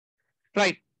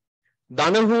 right.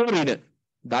 ධන හෝ ඍණ.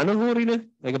 ධන හෝ ඍණ?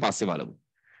 මේක පස්සේ බලමු.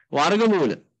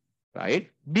 වර්ගමූල. right?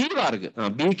 b වර්ග.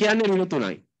 b කියන්නේ ඍණ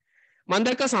 3යි. මම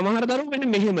දැක්ක සමහර දරුවෝ මෙන්න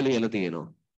මෙහෙම ලියලා තියෙනවා.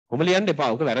 කොහොම ලියන්න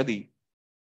එපා. ඔක වැරදි.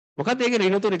 මොකද ඒකේ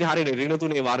ඍණ 3 ඉතින් හරියනේ ඍණ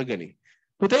 3 වර්ගනේ.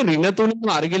 පුතේ ඍණ 3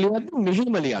 වර්ග ලියද්දි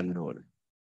මෙහෙම ලියන්න ඕන.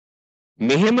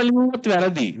 මෙහෙම ලියුවොත්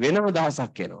වැරදි. වෙනම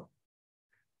අදහසක් එනවා.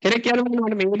 කෙනෙක්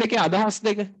කියනවා මේ දෙකේ අදහස්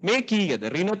දෙක. මේ කීයද?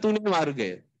 ඍණ 3 වර්ගය.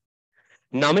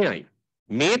 9යි.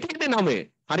 මේ තියෙන්නේ 9.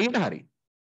 හරියට හරි.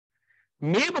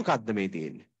 මේ මොකද්ද මේ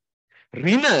තියෙන්නේ?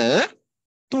 ඍණ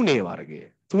 3 වර්ගය.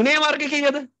 3 වර්ගය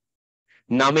කීයද?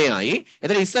 9යි.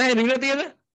 එතන ඉස්සරහින් ඍණ තියෙද?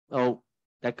 ඔව්.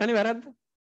 දැක්කනේ වැරද්ද.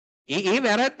 ඒ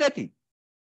වැරද්ද ඇති.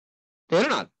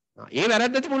 තේරුණාද? ඒ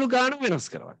වැරද්ද ඇති මුළු ගානම වෙනස්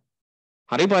කරවන්න.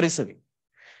 හරි පරිස්සමින්.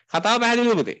 කතාව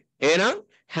පැහැදිලිද පුතේ? එහෙනම්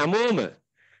හැමෝම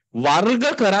වර්ග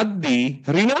කරද්දී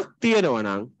ඍණක් තියෙනවා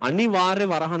නම් අනිවාර්ය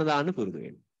වරහන දාන්න පුරුදු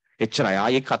වෙන්න. එච්චරයි.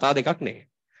 ආයේ කතා දෙකක් නෑ.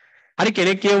 හරි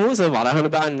කෙනෙක් කියමු සර් වරහන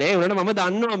දාන්නේ නෑ. උනට මම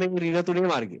දන්නවා මේ ඍණ 3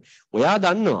 වර්ගය. ඔයා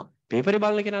දන්නවා. පේපරේ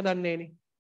බලන කෙනා දන්නේ නෑනේ.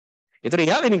 ඒතර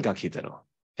එයා වෙන එකක් හිතනවා.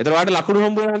 ඒතර ඔයාලට ලකුණු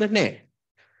හම්බ වෙනවද නෑ?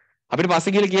 අපිට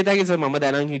පස්සේ කියලා කියත හැකි සර් මම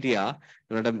දැනන් හිටියා.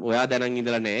 උනට ඔයා දැනන්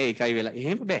ඉඳලා නෑ. ඒකයි වෙලා.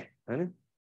 එහෙම බෑ. හරි?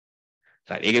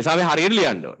 right. ඒක නිසා අපි හරියට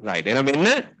ලියන්න ඕන. right. එහෙනම් මෙන්න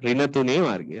ඍණ 3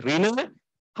 වර්ගය. ඍණ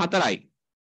 4යි.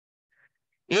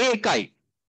 A1යි.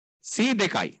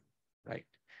 C2යි. right.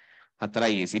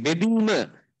 4යි AC. බෙදීම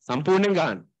සම්පූර්ණයෙන්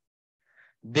ගන්න.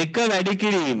 2 වැඩි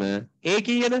කිරීම A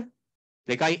කීයද?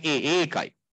 2යි A 1යි.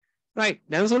 right.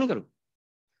 දැන් සුළු කරමු.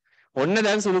 ඔන්න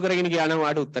දැන් සුළු කරගෙන ගියා නම්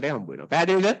ඔයාලට උත්තරේ හම්බ වෙනවා.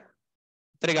 පැහැදිලිද?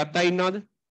 උත්තරේ ගත්තා ඉන්නවද?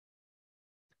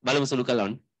 බලමු සුළු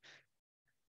කළා.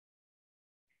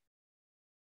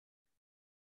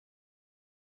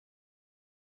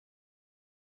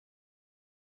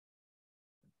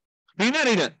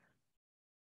 ඍණ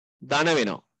ධන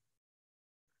වෙනවා.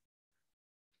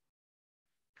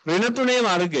 ඍණ 3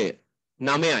 වර්ගය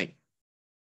 9යි.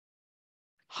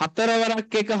 4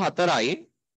 වරක් 1 4යි.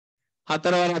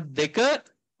 4 වරක් 2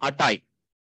 8යි.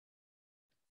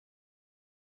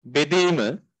 බෙදීම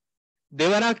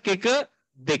දෙවරක් 1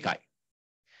 2යි.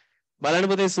 බලන්න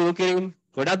පුතේ සුළු කිරීම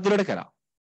ගොඩක් දුරට කරා.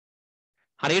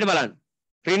 හරියට බලන්න.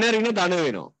 ඍණ ධන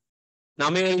වෙනවා.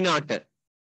 9 ඍණ 8.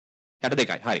 යට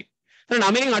 2යි. හරි.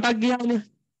 එහෙනම් 9න් 8ක් ගියාම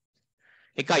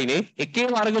එකයිනේ. එකේ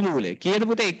වර්ගමූලය. කීයද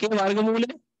පුතේ එකේ වර්ගමූලය?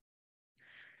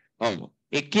 ඔව්.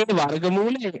 එකේ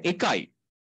වර්ගමූලය 1යි.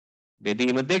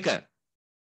 බෙදීම 2.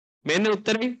 මෙන්න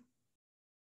උත්තරේ.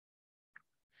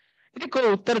 ඉතින්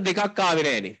කොහොම උත්තර දෙකක් ආවේ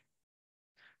නෑනේ.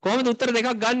 කොහොමද උත්තර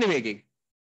දෙකක් ගන්නෙ මේකෙන්?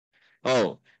 ඔව්.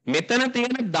 මෙතන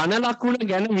තියෙන ධන ලකුණ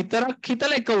ගැන විතරක්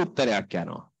හිතලා එක උත්තරයක්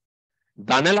යනවා.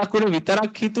 ධන ලකුණ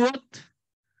විතරක් හිතුවොත්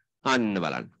අන්න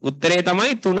බලන්න. උත්තරේ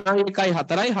තමයි 3යි 1යි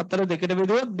 4යි 4 2ට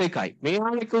බෙදුවොත් 2යි. මේ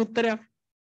වගේ එක උත්තරයක්.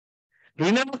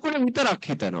 ඍණ ලකුණ විතරක්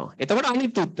හිතනවා. එතකොට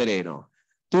අනිත් උත්තරේ එනවා.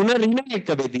 3 ඍණ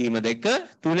 1 බෙදීම 2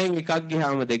 3න් එකක්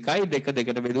ගියාම 2යි 2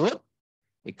 2ට බෙදුවොත්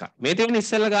 1යි. මේ තියෙන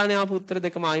ඉස්සෙල්ලා ගානේ ආපු උත්තර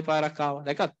දෙකම ආයි පාරක් ආවා.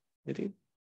 දැක්කත්? ඉතින්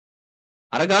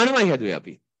අර ගානමයි හැදුවේ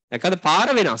අපි. දැක්කද පාර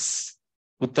වෙනස්.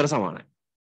 උත්තර සමානයි.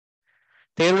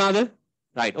 තේරුණාද?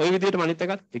 right. ওই විදිහටම අනිත්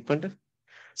එකත් ඉක්මනට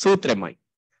සූත්‍රෙමයි.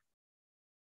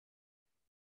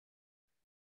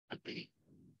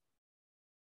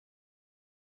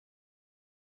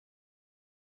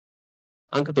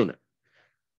 අංක 3.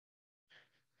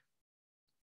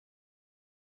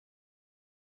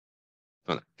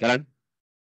 හොඳයි. කරන්න.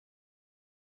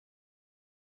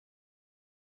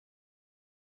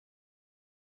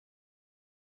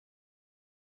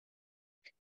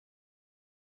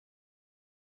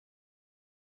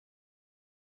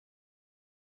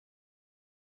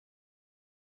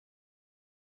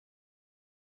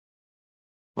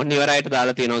 ඔන්න ඉවරයට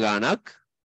දාලා තියෙනවා ගානක්.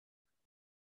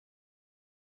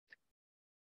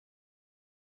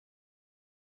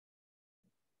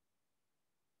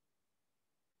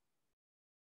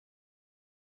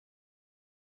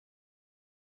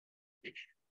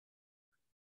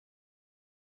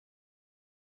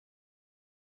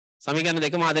 සමීකරණ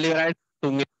දෙකම හදලා ඉවරයි.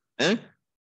 තුන්වෙනි ඈ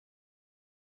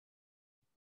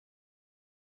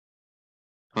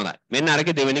හොඳයි. මෙන්න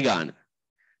අරකේ දෙවෙනි ගාන.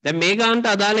 දැන් මේ ගානට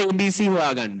අදාළ ABC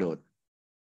හොයාගන්න ඕන.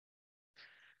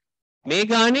 මේ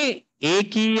ගානේ A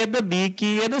කීයද B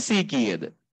කීයද C කීයද?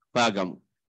 හොයාගමු.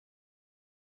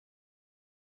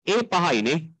 A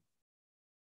 5යිනේ.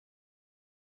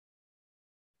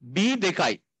 B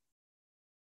 2යි.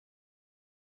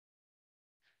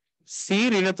 C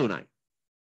ඍණ 3යි.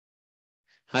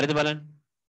 හරිද බලන්න?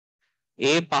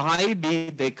 A 5යි B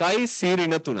 2යි C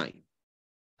ඍණ 3යි.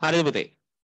 හරිද පුතේ?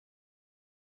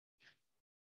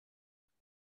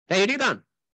 දැන් ඊට දාන්න.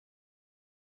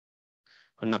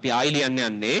 ඔන්න අපි ආයි ලියන්න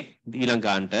යන්නේ ඊළඟ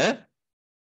ගානට.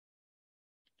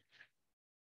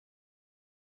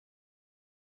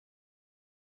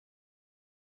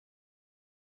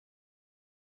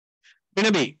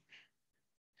 ඍණ B.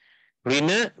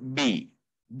 ඍණ B.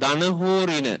 ධන හෝ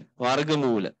ඍණ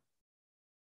වර්ගමූල.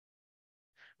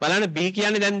 බලන්න B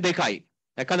කියන්නේ දැන් 2යි.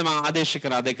 දැක්කද මම ආදේශ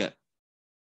කරා 2.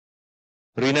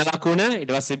 ඍණ ලකුණ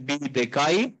ඊට පස්සේ B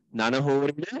 2යි ධන හෝ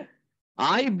ඍණ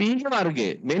ආයි B ගේ වර්ගය.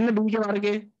 මෙන්න B ගේ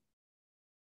වර්ගය.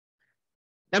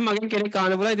 දැන් මගෙන් කෙනෙක්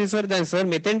අහන්න පුළුවන් ඉතින් සර් දැන් සර්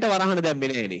මෙතෙන්ට වරහන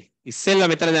දැම්මේ නෑනේ.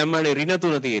 ඉස්සෙල්ලා මෙතන දැම්මනේ ඍණ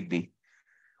 3 තියෙද්දි.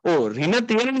 ඕ ඍණ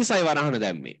තියෙන නිසායි වරහන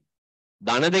දැම්මේ.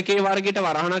 ධන දෙකේ වර්ගයට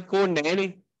වරහනක් ඕනේ නෑනේ.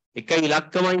 එක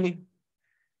ඉලක්කමයිනේ.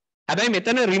 හැබැයි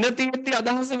මෙතන ඍණ තියෙද්දි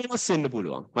අදහස වෙනස් වෙන්න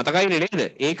පුළුවන්. මතකයිනේ නේද?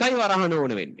 ඒකයි වරහන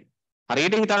ඕන වෙන්නේ.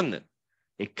 හරියට හිතන්න.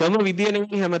 එකම විදිය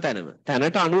නෙමෙයි හැමතැනම.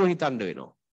 තැනට අනුව හිතන්න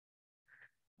වෙනවා.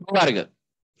 වර්ග.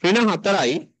 ඍණ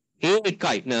 4යි A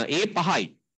 5යි.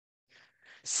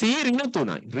 C ඍණ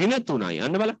 3යි. ඍණ 3යි.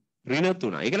 අන්න බලන්න. ඍණ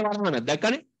 3යි. ඒකල වරහනක්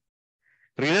දැක්කනේ?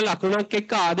 ඍණ ලකුණක්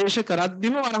එක්ක ආදේශ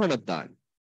කරද්දිම වරහනක් දාන්න.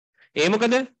 ඒ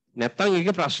මොකද? නැත්තම් ඒක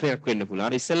ප්‍රශ්නයක් වෙන්න පුළුවන්.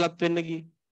 අර ඉස්සෙල්ලත් වෙන්න ගියේ.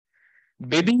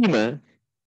 බෙදීම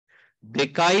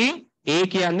 2යි A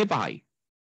කියන්නේ 5යි.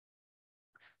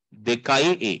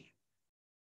 2යි A.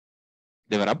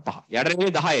 දෙවරක් 5. යට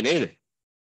නෙමෙයි 10 නේද?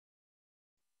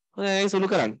 හොඳයි සුළු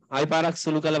කරන්න. ආයි පාරක්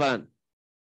සුළු කරලා බලන්න.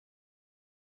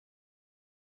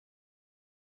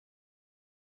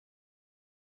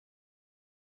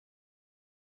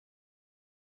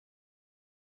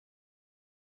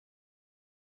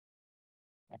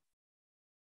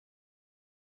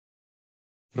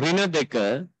 ඍණ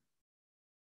 2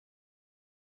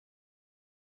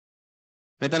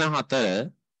 මෙතන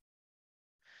 4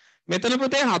 මෙතන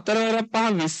පුතේ 4 වරක්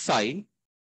 5 20යි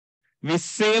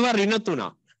 20 ඒවා ඍණ 3ක්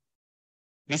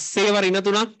 20 ඒවා ඍණ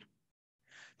 3ක්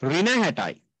ඍණ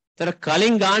 60යි. ඒතර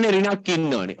කලින් ගානේ ඍණක්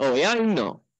ඉන්නවනේ. ඔව් එයා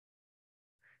ඉන්නවා.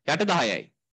 යට 10යි.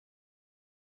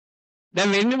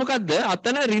 දැන් වෙන්නේ මොකද්ද?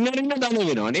 අතන ඍණ ධන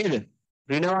වෙනවා නේද?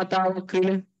 ඍණ වතාවක්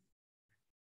ඍණ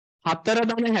 4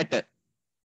 ධන 60.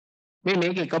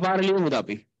 මේක එකපාර ලියමුද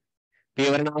අපි?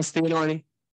 පියවර නාස්ති වෙනවනේ.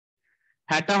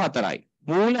 64යි.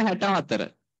 මූල 64.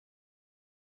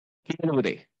 කියන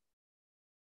පුතේ.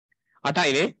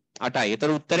 8යි නේ? 8යි. ඒතර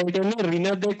උත්තරේට එන්නේ ඍණ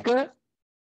 2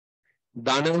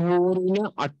 ධන හෝ ඍණ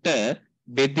 8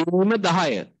 බෙදීම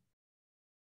 10.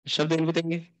 ශබ්දෙන්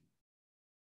පුතේගේ.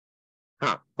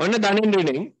 හා ඔන්න ධනෙන්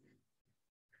ඍණෙන්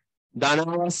ධන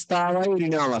අවස්ථාවයි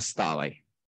ඍණ අවස්ථාවයි.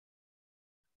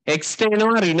 x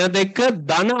එනවා ඍණ 2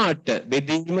 ධන 8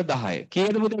 බෙදීම 10.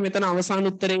 කීයද පුතේ මෙතන අවසාන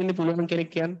උත්තරේ ඉන්නේ පුළුවන් කෙනෙක්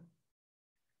කියන්න?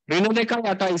 ඍණ 2යි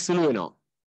 8යි ඉස්සුළු වෙනවා.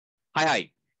 6යි.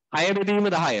 6 බෙදීම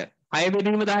 10. 6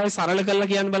 බෙදීම 10 සරල කරලා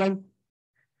කියන්න බලන්න.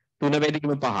 3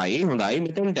 බෙදීම 5යි. හොඳයි.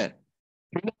 මෙතෙන්ට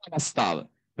ඍණ අවස්ථාව.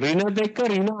 ඍණ 2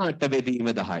 ඍණ 8 බෙදීම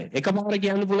 10. එකපාර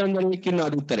කියන්න පුළුවන් දණුවෙක්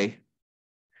ඉන්නවද උත්තරේ?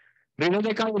 ඍණ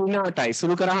 2යි ඍණ 8යි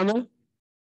සුළු කරාම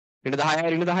ඍණ 10යි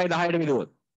ඍණ 10යි 10ට බෙදුවොත්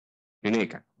ඍණ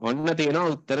 1යි. ඔන්න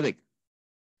තියෙනවා උත්තර දෙක.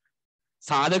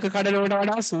 සාධක කඩනවට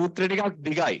වඩා සූත්‍ර ටිකක්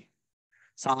දිගයි.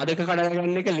 සාධක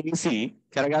කඩගන්න එක ලීසි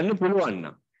කරගන්න පුළුවන්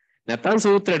නම්. නැත්නම්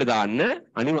සූත්‍රයට දාන්න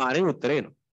අනිවාර්යෙන් උත්තරේ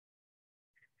එනවා.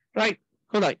 right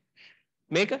හොඳයි.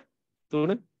 මේක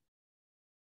 3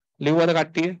 ලිව්වද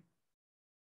කට්ටිය?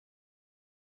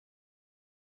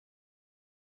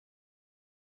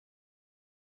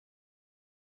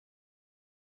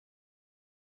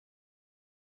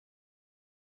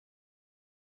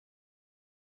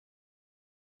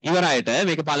 ඉවරයට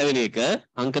මේක පළවෙනි එක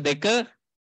අංක 2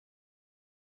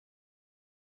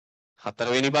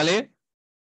 හතරවෙනි බලය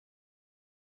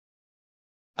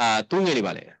තුන්වෙනි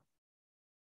බලය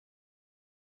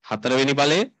හතරවෙනි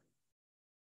බලය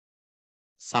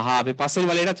සහ අපි පස්වෙනි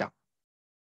බලයට රචා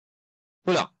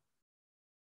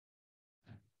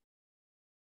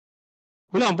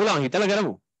පුළුවන් හිතලා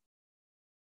කරමු.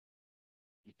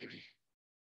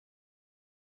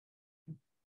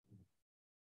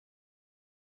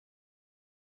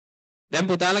 දැන්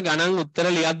පුතාලා ගණන් උත්තර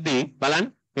ලියද්දී බලන්න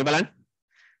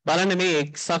බලන්න මේ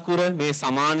x අකුර මේ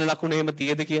සමාන ලකුණ එහෙම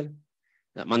තියෙද කියලා.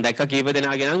 මම දැක්ක කීප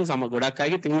දෙනාගේ නම් ගොඩක්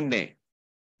අයගේ තියුන්නේ නැහැ.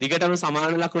 දිගටම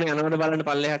සමාන ලකුණ යනවද බලන්න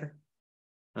පල්ලෙහාට.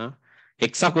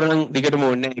 x අකුර නම් දිගටම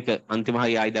ඕනේ නැහැ. ඒක අන්තිම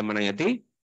හරිය ආයි දැම්ම නම් ඇති.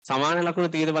 සමාන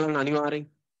ලකුණ තියෙද බලන්න අනිවාර්යෙන්.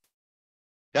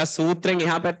 දැන් සූත්‍රයෙන්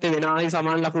එහා පැත්තේ වෙන ආයි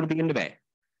සමාන ලකුණු තියෙන්න බෑ.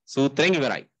 සූත්‍රයෙන්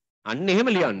ඉවරයි. අන්න එහෙම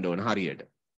ලියන්න ඕන හරියට.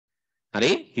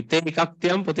 හරි? හිතේ එකක්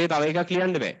තියම් පොතේ තව එකක්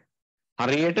ලියන්න බෑ.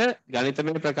 හරියට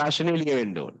ගණිතමය ප්‍රකාශනය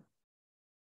ලියවෙන්න ඕන.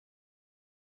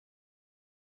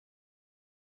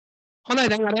 හොඳයි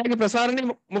දැන් අරයාගේ ප්‍රසාරණය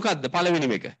මොකද්ද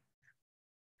පළවෙනිම එක?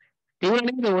 ඒවල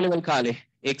නේද O level කාලේ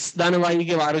x ධන y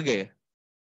ගේ වර්ගය.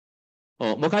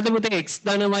 ඔව් මොකද්ද පුතේ x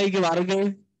ධන y ගේ වර්ගය?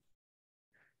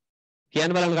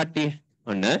 කියන්න බලන්න කට්ටිය.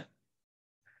 ඔන්න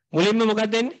මුලින්ම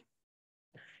මොකක්ද එන්නේ?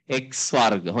 x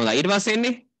වර්ග. හොඳයි ඊට පස්සේ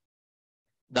එන්නේ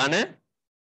ධන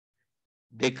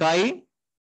 2යි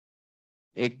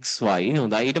xy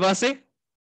හොඳයි. ඊට පස්සේ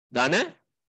ධන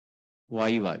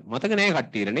yy. මතක නෑ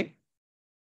කට්ටියනේ.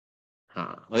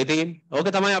 ඔය තියෙන්නේ. ඕක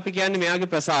තමයි අපි කියන්නේ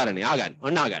මෙයාගේ ප්‍රසාරණය. ආගන්න.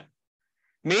 ඔන්න ආගන්න.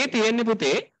 මේ තියෙන්නේ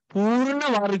පුතේ පූර්ණ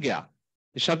වර්ගයක්.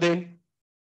 ශබ්දයෙන්.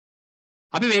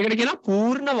 අපි මේකට කියනවා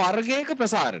පූර්ණ වර්ගයක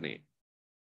ප්‍රසාරණය.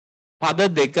 පද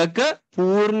දෙකක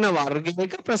පූර්ණ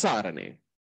වර්ගයක ප්‍රසාරණය.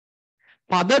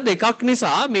 පද දෙකක්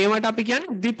නිසා මේවට අපි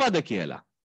කියන්නේ ද්විපද කියලා.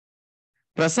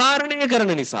 ප්‍රසාරණය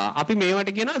කරන නිසා අපි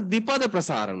මේවට කියනවා ද්විපද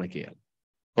ප්‍රසාරණ කියලා.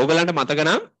 ඕගලන්ට මතක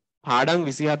නම් පාඩම්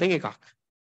 27න් එකක්.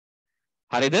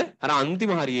 හරිද? අර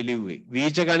අන්තිම හරිය ලිව්වේ.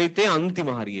 වීජ ගණිතයේ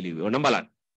අන්තිම හරිය ලිව්වේ. ඔන්න බලන්න.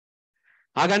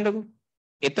 ආගන්නකෝ.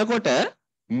 එතකොට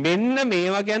මෙන්න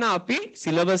මේවා ගැන අපි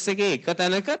සිලබස් එකේ එක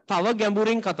තැනක තව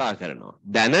ගැඹුරින් කතා කරනවා.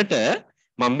 දැනට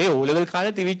මම මේ O level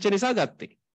කාලේ තිවිච්ච නිසා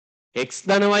ගත්තේ. x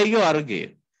ධන y ගේ වර්ගය.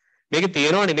 මේක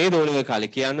තියෙනවනේ නේද O level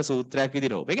කාලේ කියන්න සූත්‍රයක්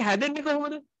විදිහට. මේක හැදෙන්නේ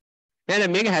කොහොමද? නෑ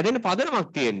මේක හැදෙන්න පදනමක්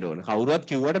තියෙන්න ඕන. කවුරුවත්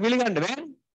කිව්වට පිළිගන්න බෑනේ.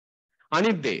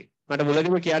 අනිත් දේ මට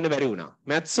මුලදීම කියන්න බැරි වුණා.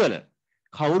 මැත්ස් වල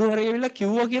කවුරු හරි ඇවිල්ලා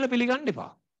කිව්වා කියලා පිළිගන්න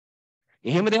එපා.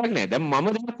 එහෙම දෙයක් නෑ. දැන් මම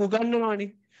දෙයක්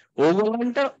උගන්වනවානේ.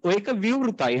 ඕගොල්ලන්ට ඔයක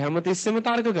විවෘතයි හැමතිස්සෙම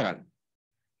තර්ක කරන්න.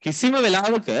 කිසිම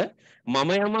වෙලාවක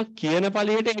මම යමක් කියන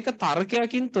ඵලයට ඒක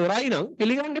තර්කයකින් තොරයි නම්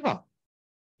පිළිගන්න එපා.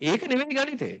 ඒක නෙවෙයි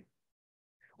ගණිතේ.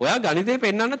 ඔයා ගණිතේ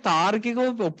පෙන්වන්න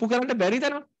තාර්කිකව ඔප්පු කරන්න බැරි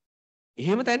තැන.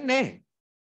 එහෙම තැන් නෑ.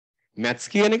 මැත්ස්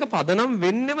කියන එක පදනම්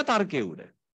වෙන්නෙම තර්කයේ උඩ.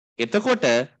 එතකොට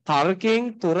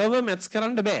තර්කයෙන් තොරව මැත්ස්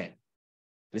කරන්න බෑ.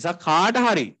 නිසා කාට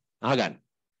හරි අහගන්න.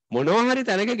 මොනවා හරි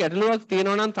තැනක ගැටලුවක්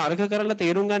තියෙනවා නම් තර්ක කරලා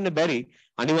තේරුම් ගන්න බැරි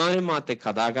අනිවාර්යෙන් මාත් එක්ක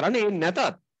කතා කරන්න. ඒ නැතත්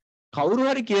කවුරු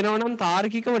හරි කියනවා නම්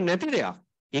තාර්කිකව නැති දෙයක්.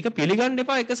 ඒක පිළිගන්න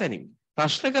එපා එක සැනින්.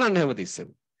 ප්‍රශ්න කරන්න හැමතිස්සෙම.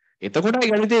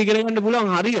 එතකොටයි ගණිතය ඉගෙන ගන්න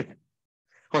පුළුවන් හරියට.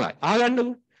 හොඳයි.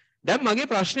 අහගන්නකෝ. දැන්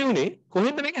මගේ ප්‍රශ්නේ උනේ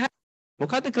කොහෙන්ද මේක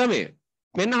මොකද්ද ක්‍රමය?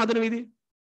 මෙන්න හදන විදිය.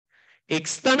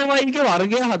 x ධන y ගේ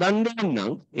වර්ගය හදන්න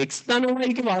නම් x ධන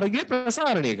y ගේ වර්ගය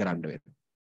ප්‍රසාරණය කරන්න වෙනවා.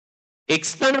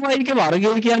 x ධන y ගේ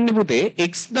වර්ගය කියන්නේ පුතේ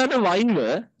x ධන y ව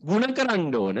ගුණ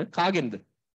කරන්න ඕන කාගෙන්ද?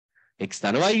 x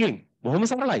ධන y ගෙන්. බොහොම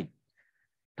සරලයි.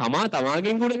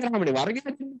 තමාගෙන් ගුණ කරාමනේ වර්ගය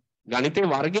හදන්නේ.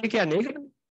 ගණිතේ වර්ගය කියන්නේ ඒකනේ.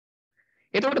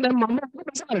 එතකොට දැන් මම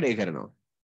ප්‍රසාරණය කරනවා.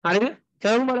 හරිද?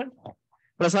 කරමු බලන්න.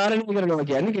 ප්‍රසාරණය කරනවා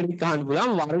කියන්නේ කෙනෙක් අහන්න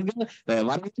පුළුවන්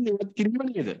වර්ගයෙන් ඉවත් කිරීම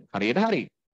නේද? හරියට හරි.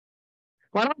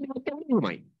 වරහන් ඉවත්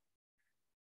කිරීමයි.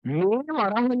 මේ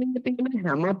වරහනේ තියෙන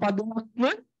හැම පදයක්ම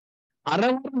අර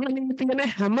වරහනේ තියෙන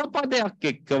හැම පදයක්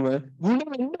එක්කම ගුණ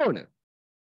වෙන්න ඕන.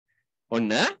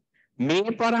 ඔන්න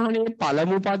මේ වරහනේ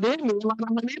පළමු පදේ මේ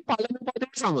වරහනේ පළමු පදේ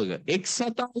සමග x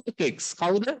සතාවක x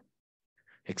කවුද?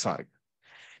 x වර්ග.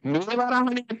 මේ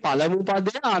වරහනේ පළමු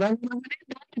පදේ අර වරහනේ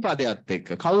දෙවි පදයට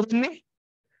එක්ක කවුරුන්නේ?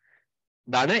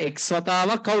 ධන x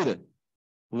වතාවක් කවුද?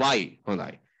 y.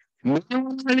 හොඳයි. මේ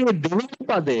වරහනේ දෙවි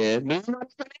පදය මේ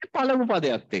වරහනේ පළමු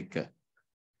පදයට එක්ක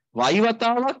y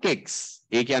වතාවක් x.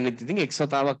 ඒ කියන්නේ ඉතින් x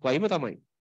වතාවක් y ම තමයි.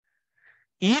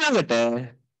 ඊළඟට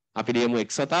අපි ලියමු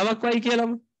x වතාවක් y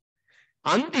කියලාම.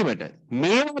 අන්තිමට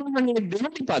මේ වරහනේ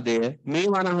දෙවි පදය මේ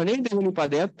වරහනේ දෙවි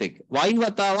පදයට එක්ක y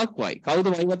වතාවක් y. කවුද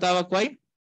y වතාවක් y?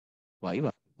 y.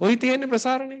 ඔය තියෙන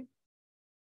ප්‍රසාරණය.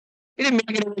 ඉතින්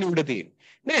මේක නෙමෙයි උඩ තියෙන්නේ.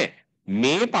 නෑ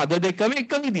මේ පද දෙකම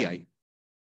එක විදියයි.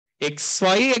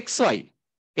 xy xy.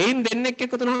 එයින් දෙන්නෙක්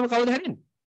එකතු වුණාම කවුද හැරෙන්නේ?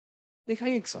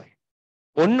 2xy.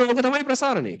 ඔන්න ඕක තමයි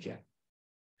ප්‍රසාරණය කියන්නේ.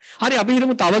 හරි අපි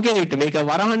හිතමු තව කෙනෙක්ට මේක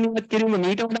වරහන් ඉවත් කිරීම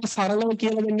මීට වඩා සරලව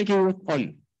කියලා දෙන්න කිව්වොත් ඔන්න.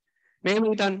 මෙහෙම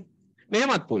හිතන්න.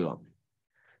 මෙහෙමත් පුළුවන්.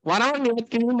 වරහන් ඉවත්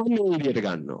කිරීම මම මේ විදියට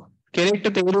ගන්නවා.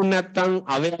 කෙනෙක්ට තේරුම් නැත්නම්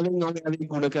අවයවෙන් අවයවෙන්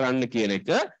ගුණ කරන්න කියන එක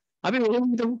අපි මෙහෙම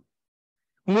හිතමු.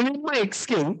 මුලින්ම x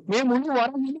කින් මේ මුළු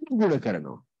වරහනෙම ගුණ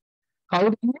කරනවා.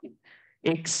 කවුද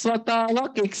x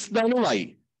වතාවක් x ධන y.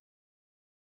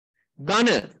 ධන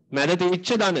මැද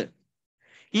තියෙච්ච ධන.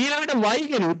 ඊළඟට y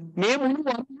කෙනුත් මේ මුළු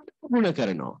වර්ගයම ගුණ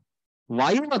කරනවා.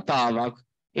 y වතාවක්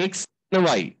x ධන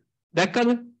y. දැක්කද?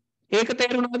 ඒක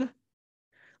තේරුණාද?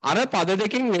 අර පද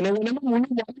දෙකෙන් වෙන වෙනම මුළු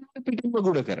වර්ගයම පිටින්ම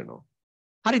ගුණ කරනවා.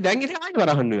 හරි දැන් ඉතින් ආයෙ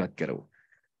වරහන් ඉවත් කරමු.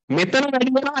 මෙතන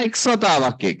වැඩි වෙනවා x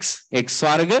වතාවක් x. x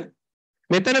වර්ග.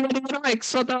 මෙතන වැඩි වෙනවා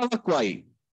x වතාවක් y.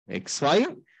 xy.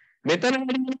 මෙතන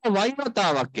වැඩි වෙනවා y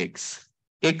වතාවක් x.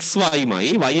 xy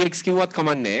මයි yx කිව්වත්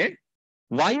කමන්නේ.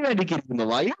 y වැඩි කිරීම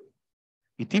y.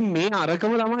 ඉතින් මේ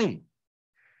අරකම තමයි.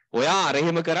 ඔයා අර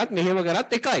එහෙම කරත් මෙහෙම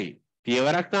කරත් එකයි.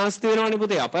 පියවරක් නාස්ති වෙනවනේ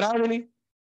පුතේ අපරාධනේ.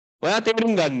 ඔයා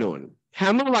තේරුම් ගන්න ඕන.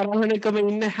 හැම වරහණකම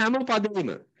ඉන්න හැම පදෙම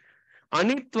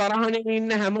අනිත් වරහණේ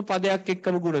ඉන්න හැම පදයක්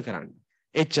එක්කම ගුණ කරන්න.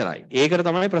 එච්චරයි. ඒකට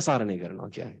තමයි ප්‍රසාරණය කරනවා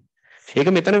කියන්නේ. ඒක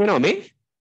මෙතන වෙනවා මේ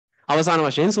අවසාන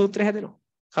වශයෙන් සූත්‍රය හැදෙනවා.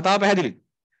 කතාව පැහැදිලිද?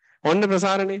 ඔන්න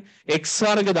ප්‍රසාරණය x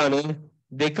වර්ග ධන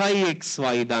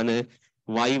 2xy ධන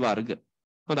y වර්ග.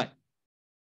 හොඳයි.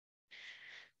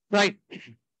 right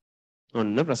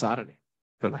ඔන්න ප්‍රසාරණය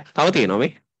හොඳයි තව තියෙනවා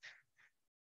මේ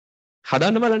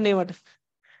හදන්න බලන්න ඒවට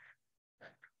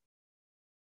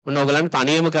ඔන්න ඔයගලන්ට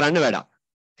තනියම කරන්න වැඩක්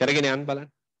කරගෙන යන්න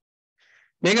බලන්න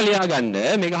මේක ලියා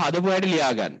ගන්න මේක හදපු අයට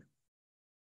ලියා ගන්න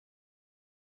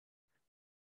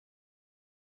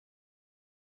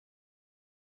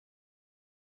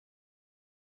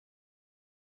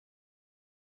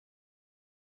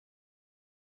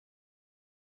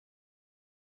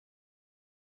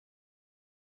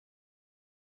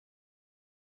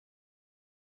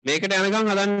මේකට යනකම්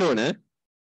හදන්න ඕන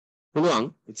පුළුවන්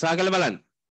උත්සාහ කරලා බලන්න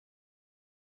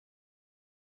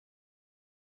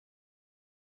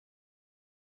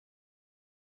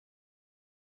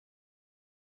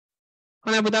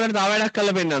අනේ පුතාලට තව වැඩක්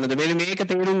කරලා පෙන්නන්නද මෙන්න මේක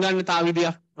තේරුම් ගන්න තා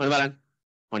විදියක් ඔන්න බලන්න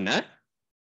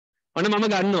ඔන්න මම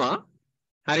ගන්නවා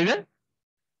හරිද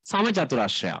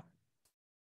සමචතුරස්‍රය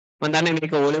මම දන්නේ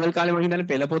මේක ඕ ලෙවල් කාලේ මම හිතන්නේ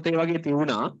පෙළ පොතේ වගේ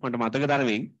තියුණා මට මතක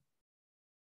තරමින්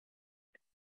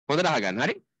හොඳට අහගන්න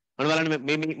හරි ඔන්න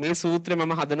බලන්න මේ සූත්‍රය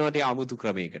මම හදනවා tie 아무තු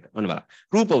ක්‍රමයකට ඔන්න බලන්න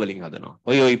රූප වලින් හදනවා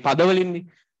ඔය පද වලින්නේ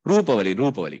රූප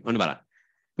වලින් ඔන්න බලන්න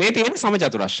මේ තියෙන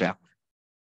සමචතුරස්‍රයක්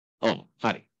ඔව්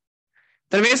හරි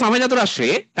එතන මේ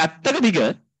සමචතුරස්‍රයේ පැත්තක දිග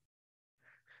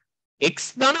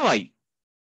x ධන y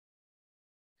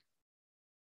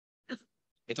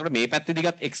එතකොට මේ පැත්තේ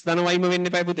දිගත් x ධන y ම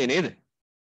වෙන්න එපා පුතේ නේද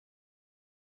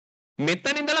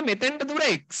මෙතන ඉඳලා මෙතෙන්ට දුර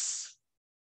x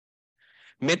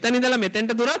මෙතන ඉඳලා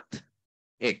මෙතෙන්ට දුරත්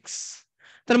x.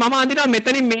 එතන මම අඳිනවා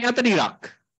මෙතනින් මේ අතට ඉරක්.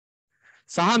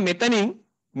 සහ මෙතනින්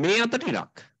මේ අතට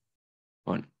ඉරක්.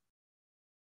 ඔන්න.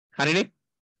 හරිනේ?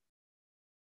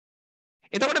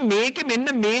 එතකොට මේකේ මෙන්න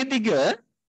මේ දිග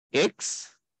x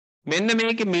මෙන්න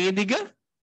මේකේ මේ දිග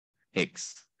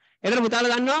x. එතන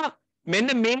පුතාලා දන්නවා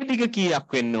මෙන්න මේ දිග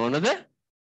කීයක් වෙන්න ඕනද?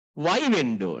 y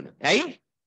වෙන්න ඕන. ඇයි?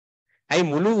 ඇයි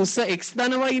මුළු උස x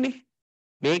ධන y නේ.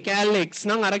 මේ කෑල්ල x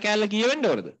නම් අර කෑල්ල කීය වෙන්න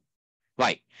ඕනද?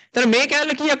 y. එතන මේ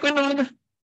කෑල්ල කීයක් වෙන්න ඕනද?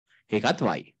 ඒකත්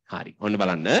y. හරි. ඔන්න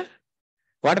බලන්න.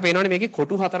 ඔයාලට පේනවනේ මේකේ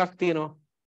කොටු හතරක් තියෙනවා.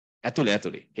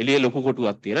 ඇතුලේ. එළියේ ලොකු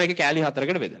කොටුවක් තියෙනවා. ඒක කෑලි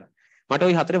හතරකට බෙදලා. මට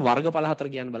ওই හතරේ වර්ගඵල හතර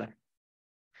කියන්න බලන්න.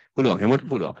 පුළුවන්. හැමෝටම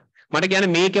පුළුවන්. මට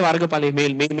කියන්නේ මේකේ වර්ගඵලය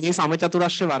මේ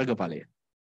සමචතුරස්‍රයේ වර්ගඵලය.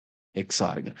 x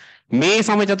වර්ග. මේ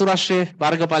සමචතුරස්‍රයේ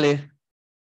වර්ගඵලය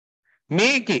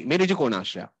මේකේ මේ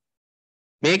ඍජුකෝණාශ්‍රය.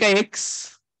 මේක x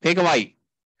මේක y.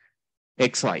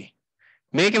 xy.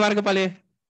 මේකේ වර්ගඵලය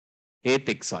ඒත්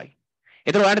xy.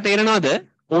 එතකොට ඔයාලට තේරෙනවද?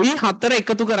 ওই හතර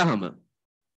එකතු කරාම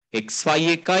xy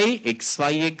එකයි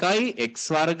xy එකයි x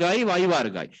වර්ගයි y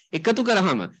වර්ගයි එකතු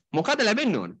කරාම මොකද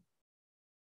ලැබෙන්න ඕන?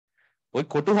 ওই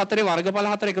කොටු හතරේ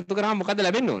වර්ගඵල හතර එකතු කරාම මොකද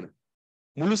ලැබෙන්න ඕන?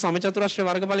 මුළු සමචතුරස්‍රයේ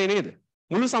වර්ගඵලය නේද?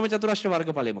 මුළු සමචතුරස්‍රයේ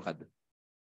වර්ගඵලය මොකද්ද?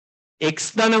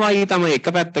 x ධන y තමයි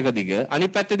එක පැත්තක දිග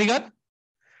අනිත් පැත්තේ දිගත්.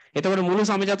 එතකොට මුළු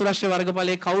සමචතුරස්‍රයේ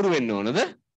වර්ගඵලය කවුරු වෙන්න ඕනද?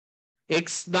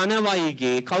 x ධන y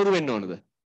ගේ කවුරු වෙන්න ඕනද?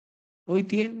 ওই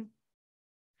තියෙන්නේ.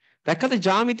 දැක්කද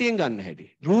ජ්‍යාමිතියෙන් ගන්න හැටි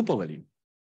රූප වලින්.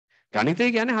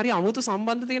 ගණිතය කියන්නේ හරි අමුතු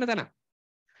සම්බන්ධ තියෙන තැන.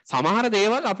 සමහර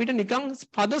දේවල් අපිට නිකන්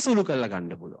පද සුළු කරලා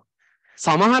ගන්න පුළුවන්.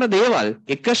 සමහර දේවල්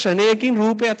එක ෂණයකින්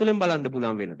රූපය ඇතුලෙන් බලන්න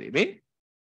පුළුවන් වෙන දේ. මේ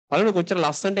බලන්න කොච්චර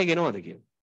ලස්සනට ගෙනවද කියලා.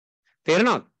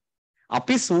 තේරෙනවද?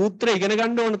 අපි සූත්‍ර ඉගෙන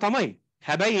ගන්න ඕන තමයි.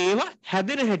 හැබැයි ඒවා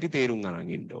හැදෙන හැටි තේරුම් අරන්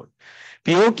ඉන්න ඕන.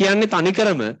 පියෝ කියන්නේ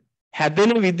තනිකරම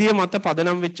හැදෙන විදිය මත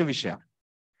පදනම් වෙච්ච විෂයක්.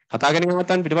 කතා කරගෙන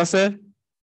යනවත් පිටිපස්ස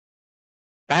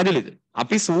පැහැදිලිද?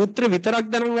 අපි සූත්‍ර විතරක්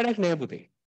දනන වැඩක් නෑ පුතේ.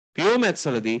 පියෝ මැත්ස්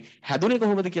වලදී හැදුනේ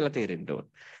කොහොමද කියලා තේරෙන්න ඕන.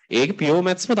 ඒක පියෝ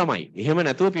මැත්ස්ම තමයි. එහෙම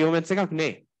නැතුව පියෝ මැත්ස් එකක්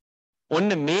නෑ. ඔන්න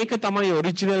මේක තමයි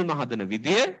ඔරිජිනල්ම හදන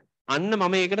විදිය. අන්න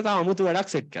මම ඒකට තව අමුතු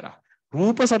වැඩක් සෙට් කරා.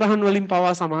 රූප සටහන් වලින්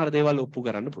පවා සමහර දේවල් ඔප්පු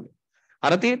කරන්න පුළුවන්.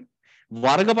 අර තියෙන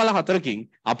වර්ගඵල හතරකින්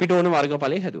අපිට ඕන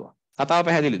වර්ගඵලය හැදුවා. කතාව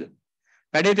පැහැදිලිද?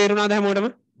 වැඩේ තේරුණාද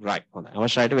හැමෝටම? right. හොඳයි.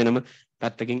 අවශ්‍යයට වෙනම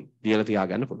පැත්තකින් ලියලා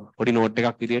තියාගන්න පුළුවන්. පොඩි නෝට්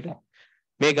එකක් විදියට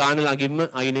මේ ගාන ළඟින්ම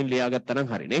අයිනෙන් ලියාගත්තා නම්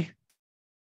හරිනේ.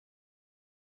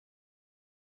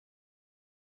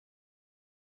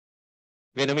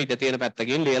 වෙනම ඉඳ තියෙන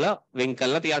පැත්තකින් ලියලා වෙන්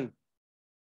කරලා තියන්න.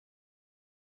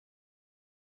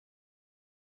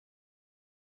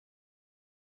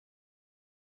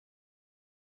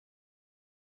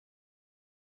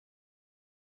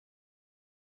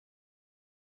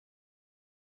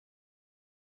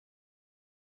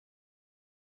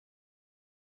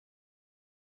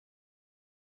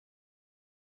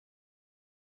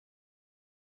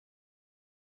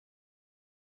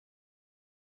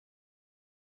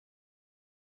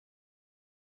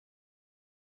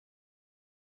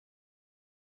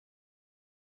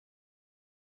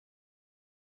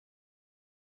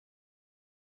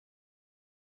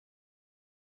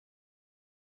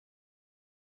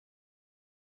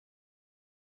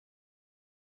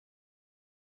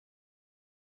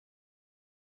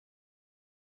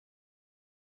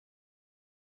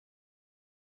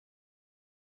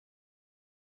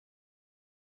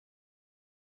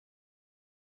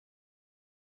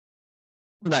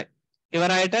 හොඳයි.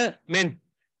 ඉවරයට මෙන්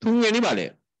තුන්වෙනි බලය.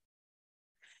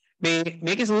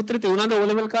 මේකේ සූත්‍රය තියුණාද O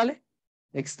level කාලේ?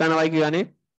 x ධන y කියන්නේ.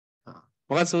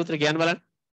 මොකක්ද සූත්‍රය කියන්න බලන්න.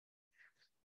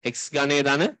 x ඝනය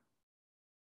ධන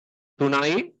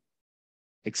 3යි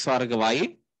x වර්ග y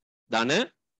ධන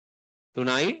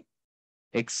 3යි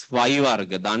xy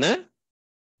වර්ග ධන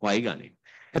y ඝනය.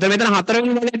 එතකොට මෙතන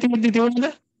හතරවෙනි බලය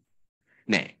තියුණාද?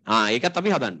 නෑ. ඒකත්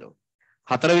අපි හදන්න ඕන.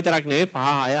 හතර විතරක් නෙවෙයි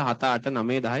 5 6 7 8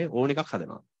 9 10 ඕන එකක්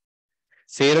හදනවා.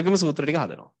 සේරගෙම සූත්‍ර ටික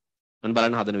හදනවා. මම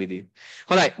බලන්න හදන විදිය.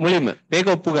 හොඳයි මුලින්ම මේක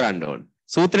ඔප්පු කරන්න ඕන.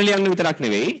 සූත්‍ර ලියන්න විතරක්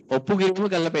නෙවෙයි ඔප්පු කිරීම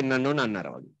කරලා පෙන්නන්න ඕන අන්න අර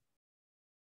වගේ.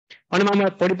 ඔන්න මම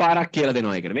පොඩි පාරක් කියලා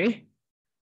දෙනවා ඒකට මේ.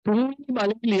 තුන්වෙනි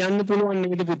බලය ලියන්න පුළුවන්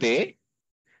නේද පුතේ?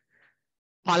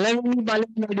 පළවෙනි බලය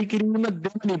වැඩි කිරීම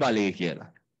දෙවෙනි බලය කියලා.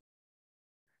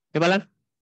 මේ බලන්න.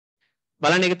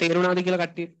 බලන්න ඒක තේරුණාද කියලා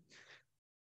කට්ටිය?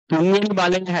 තුන්වෙනි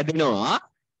බලයෙන් හැදෙනවා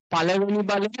පළවෙනි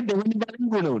බලය දෙවෙනි බලෙන්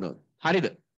ගුණ වුණොත්. හරිද?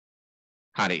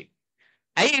 හරි.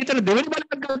 ඇයි ඒතර දෙවෙනි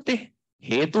බලයක් ගත්තේ?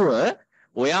 හේතුව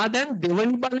ඔයා දැන්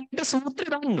දෙවෙනි බලයට සූත්‍රය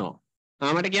දන්නවා.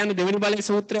 මට කියන්නේ දෙවෙනි බලයේ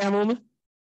සූත්‍රය හැමෝම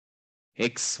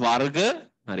x වර්ග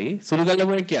හරි සුළු කරලා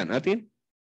මොකක්ද කියන්නේ? අතින්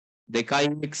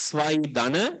 2xy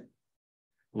ධන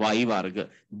y වර්ග.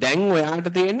 දැන්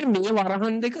ඔයාට තියෙන්නේ මේ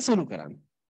වරහන් දෙක සුළු කරන්න.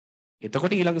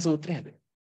 එතකොට ඊළඟ සූත්‍රය හැදෙනවා.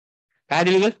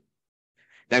 පැහැදිලිද?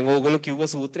 දැන් ඕගොල්ලෝ කිව්ව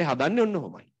සූත්‍රය හදන්නේ ඔන්න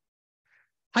ඔහොමයි.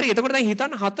 හරි එතකොට දැන්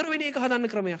හිතන්න හතරවෙනි එක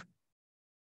හදන්න ක්‍රමයක්.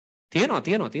 තියෙනවා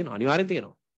අනිවාර්යෙන්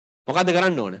තියෙනවා. මොකද්ද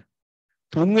කරන්න ඕන?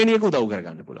 තුන්වෙනි එක උදව්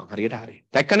කරගන්න පුළුවන්. හරියට හරි.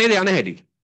 දැක්ක නේද යන හැටි?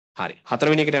 හරි.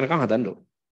 හතරවෙනි එකට යනකම් හදන්න ඕන.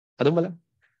 හදමු බලන්න.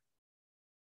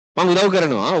 මම උදව්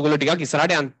කරනවා ඔයගොල්ලෝ ටිකක්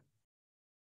ඉස්සරහට යන්න.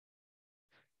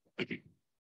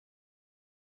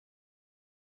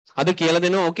 අද කියලා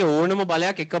දෙනවා ඕකේ ඕනම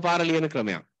බලයක් එකපාර ලියන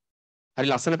ක්‍රමයක්. හරි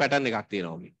ලස්සන පැටර්න් එකක්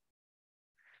තියෙනවා මේ.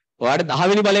 ඔයාලට 10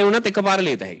 වෙනි බලය වුණත් එකපාර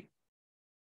ලියත හැකියි.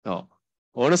 ඔව්.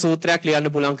 ඕන සූත්‍රයක්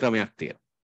ලියන්න පුළුවන් ක්‍රමයක් තියෙනවා.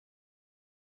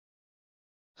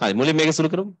 හරි මුලින් මේක සුළු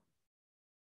කරමු.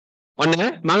 ඔන්න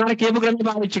මම අර කියපු ක්‍රමය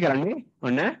පාවිච්චි කරන්නේ.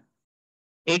 ඔන්න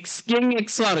x ගෙන්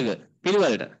x වර්ග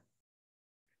පිළිවෙලට.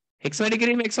 x වැඩි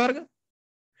කිරීම x වර්ග.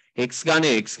 x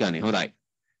ගානේ හොඳයි.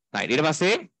 right ඊට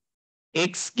පස්සේ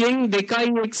x ගෙන්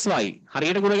 2xy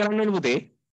හරියට ගුණ කරන්න ඕනේ පුතේ.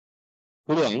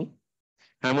 පුළුවන්.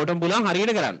 හැමෝටම පුළුවන්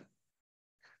හරියට කරන්න.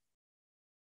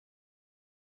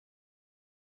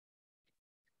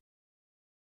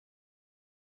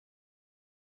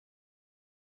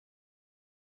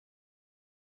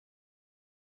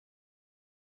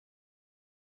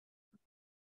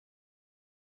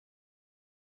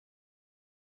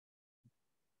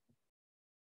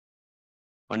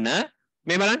 ඔන්න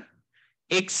මේ බලන්න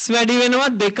x වැඩි වෙනවා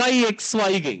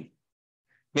 2xy ගෙන්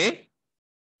මේ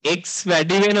x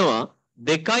වැඩි වෙනවා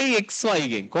 2xy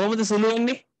ගෙන් කොහොමද සුළු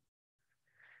වෙන්නේ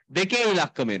දෙකේ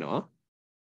ඉලක්කම වෙනවා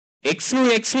x නු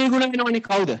x ගුණ වෙනවනේ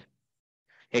කවුද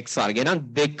x වර්ග එහෙනම්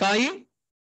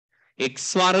 2x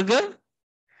වර්ග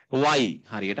y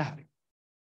හරියට හරි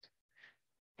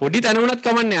පොඩි තැන වුණත්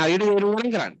කමන්නේ හරියට තේරුම්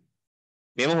ගන්න කරන්න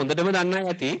මේව හොඳටම දන්නා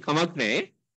ඇති කමක් නැහැ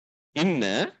ඉන්න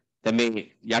දැන් මේ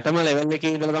යටම ලෙවල්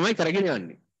එකේ ඉඳලා තමයි කරගෙන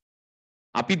යන්නේ.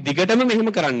 අපි දිගටම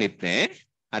මෙහෙම කරන්නේත් නැහැ.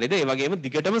 හරිද? ඒ වගේම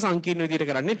දිගටම සංකීර්ණ විදිහට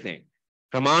කරන්නේත් නැහැ.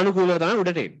 ක්‍රමානුකූලව තමයි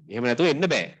උඩට එන්නේ. එහෙම නැතුව එන්න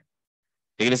බෑ.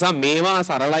 ඒ නිසා මේවා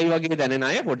සරලයි වගේ දැනෙන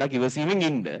අය පොඩ්ඩක් ඉවසීමෙන්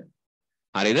ඉන්න.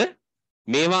 හරිද?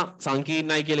 මේවා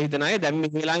සංකීර්ණයි කියලා හිතන අය දැන්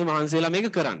මේ වෙලාවේ මහන්සි වෙලා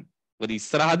මේක කරන්න. මොකද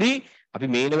ඉස්සරහදී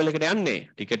අපි මේ ලෙවල් එකට යන්නේ.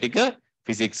 ටික ටික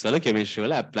ෆිසික්ස් වල, කෙමිස්ට්‍රි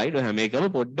වල ඇප්ලයිඩ් හැම එකම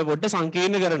පොඩ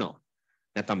සංකීර්ණ කරනවා.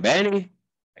 නැත්තම් බෑනේ.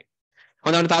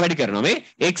 හොඳට තව වැඩි කරනවා මේ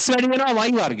x වැඩි වෙනවා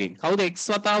y වර්ගයෙන්. කවුද x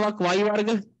වතාවක් y වර්ග?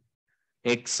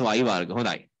 xy වර්ග.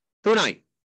 හොඳයි. 3යි.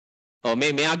 ඔව්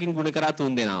මේ මෙයාකින් ගුණ කරා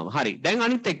 3 දෙනාම. හරි. දැන්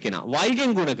අනිත් එක්කෙනා y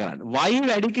ගෙන් ගුණ කරන්න. y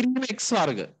වැඩි කිරීම x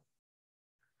වර්ග.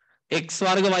 x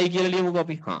වර්ග y කියලා ලියමුකෝ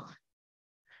අපි.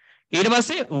 ඊට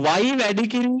පස්සේ y වැඩි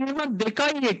කිරීම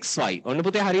 2xy. ඔන්න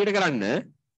පුතේ හරියට කරන්න.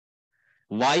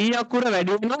 y අකුර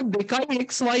වැඩි වෙනවා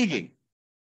 2xy ගෙන්.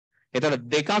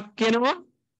 එතකොට දෙකක් එනවා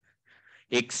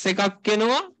x එකක්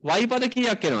එනවා y පද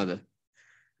කීයක් එනවද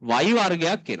y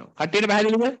වර්ගයක් එනවා කට්ටියට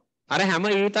පැහැදිලිද අර හැම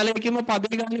ඊතලයකින්ම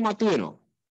පදේ ගන්න මතු වෙනවා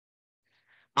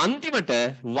අන්තිමට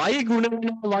y ගුණ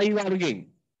වෙනවා y වර්ගෙන්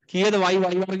කීයද y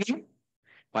වර්ගෙන්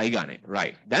y ගානේ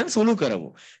right දැන් සුළු කරමු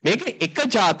මේක එක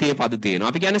ජාතිය පද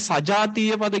තියෙනවා අපි කියන්නේ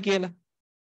සජාතීය පද කියලා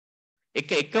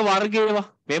එක වර්ග ඒවා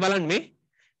මේ බලන්න මේ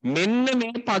මෙන්න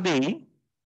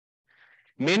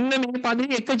මේ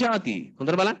පදේ එක ජාතිය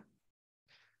හොඳට බලන්න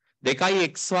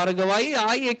 2x වර්ග y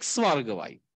ආයි x වර්ග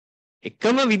y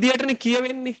එකම විදියටනේ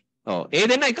කියවෙන්නේ. ඔව් ඒ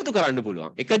දෙන්න එකතු කරන්න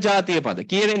පුළුවන්. එක ජාතිය පද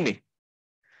කියවෙන්නේ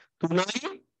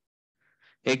 3යි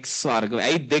x වර්ග.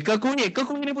 ඇයි දෙකකුයි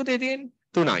එකකුයිනේ පුතේ තියෙන්නේ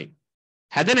 3යි.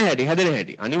 හැදෙන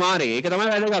හැටි අනිවාර්යයෙන් ඒක තමයි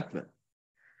වැදගත්ම.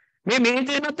 මේ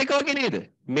තේනත් එක වගේ නේද?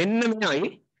 මෙන්න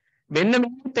මෙයයි මෙන්න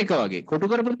මෙයත් එක වගේ. කොටු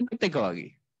කරපු දෙකත් එක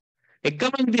වගේ.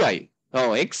 එකම විදියයි.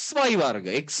 ඔව් xy වර්ග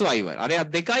xy වර්ග. අර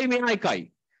 2යි මෙහා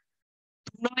 1යි.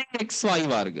 3යි xy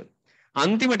වර්ග.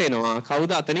 අන්තිමට එනවා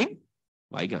කවුද අතනින්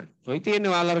y ගන්න. ඔය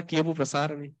තියෙන්නේ ඔයාලා කියපු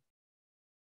ප්‍රසාරණේ.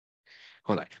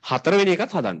 හොඳයි. හතරවෙනි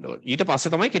එකත් හදන්න ඕනේ. ඊට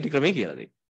පස්සේ තමයි කෙටි ක්‍රමය කියලා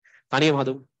දෙන්නේ. තනියම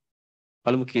හදමු.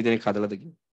 බලමු කී දෙනෙක් හදලාද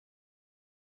කියලා.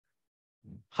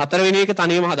 හතරවෙනි එක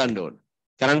තනියම හදන්න ඕනේ.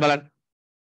 කරන් බලන්න.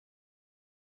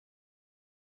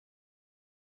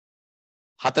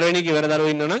 හතරවෙනි එක ඉවර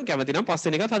දරුවෝ ඉන්නවනම් කැමති නම්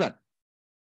පස්වෙනි එකත් හදන්න.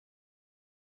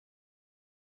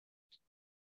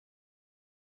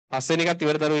 පස්වෙනි එකත්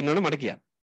ඉවර දරුවෝ ඉන්නවනම් මට කියන්න.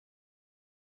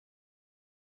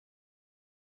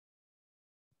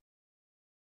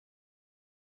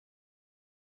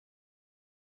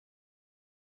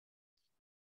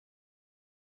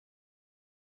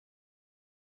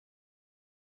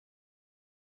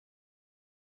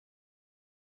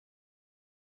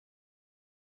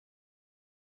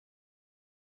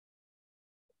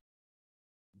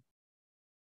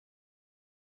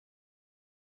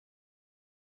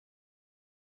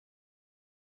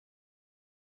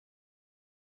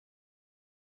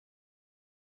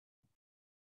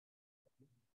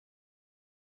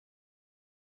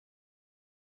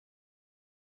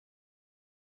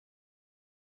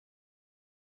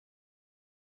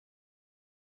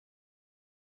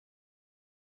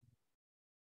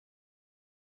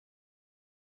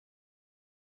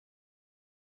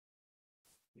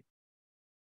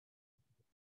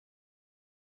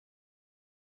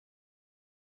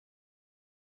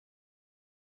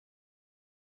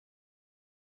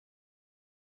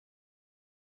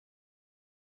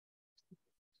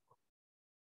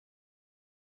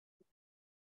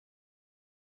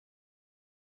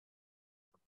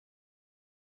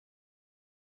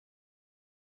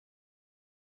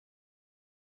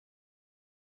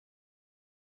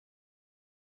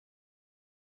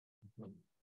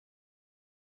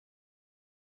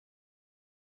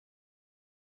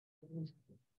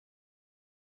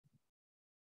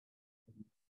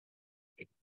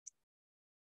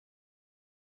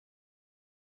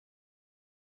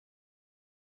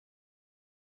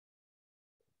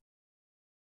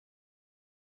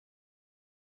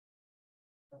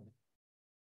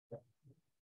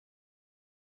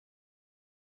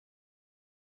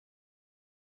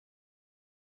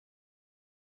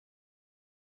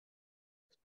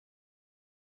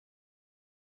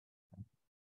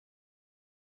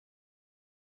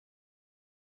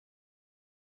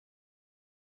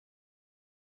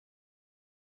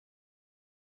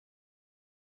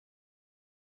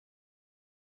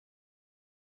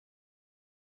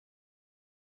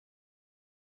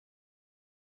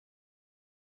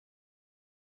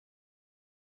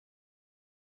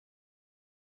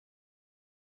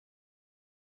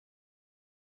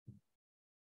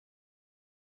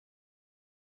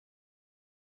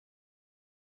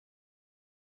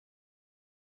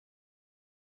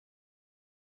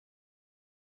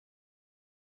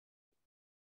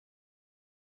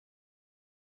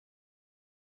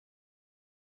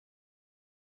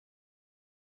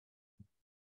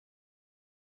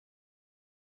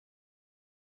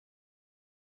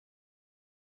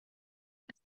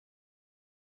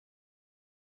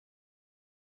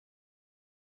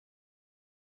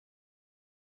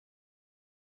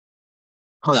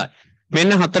 හොඳයි.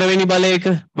 මෙන්න හතරවෙනි බලයක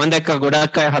මම දැක්කා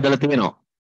ගොඩක් අය හදලා තියෙනවා.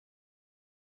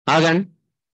 ආගන්න.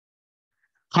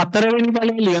 හතරවෙනි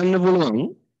බලය ලියන්න පුළුවන්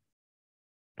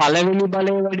පළවෙනි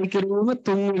බලය වැඩි කිරීම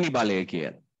තුන්වෙනි බලය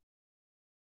කියලා.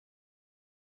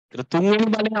 ඒතර තුන්වෙනි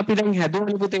බලය අපි දැන්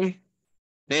හැදුවනේ පුතේ.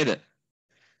 නේද?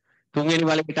 තුන්වෙනි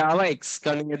බලයට ආවා x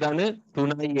ගණය ධන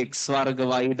 3x වර්ග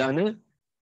y ධන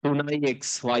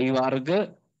 3xy වර්ග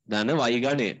ධන y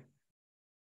ගණය.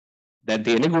 දැන්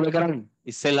තියෙන්නේ ගුණ කරන්න.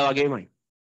 ඉස්සෙල්ලා වගේමයි.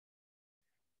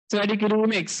 වැඩි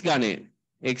කිරීම x ගණය.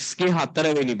 x ගේ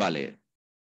හතරවෙනි බලය.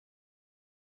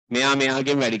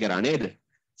 මෙයාගෙන් වැඩි කරා නේද?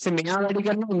 මෙයා වැඩි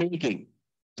කරනවා මේකෙන්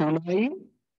 3යි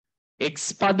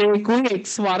x පදයකුයි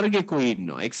x වර්ගයකුයි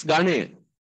ඉන්නවා x ගණය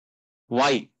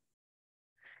y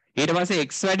ඊට පස්සේ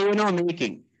x වැඩි වෙනවා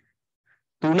මේකෙන්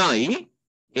 3යි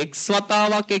x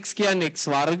වතාවක් x කියන්නේ x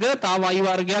වර්ග තව y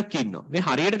වර්ගයක් ඉන්නවා මේ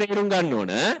හරියට තේරුම් ගන්න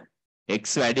ඕන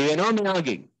x වැඩි වෙනවා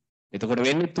මෙයාගෙන් එතකොට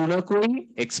වෙන්නේ 3කුයි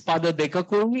x පද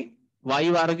දෙකකුයි y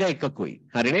වර්ග එකකුයි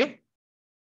හරිනේ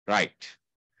right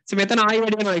මෙතන ආයි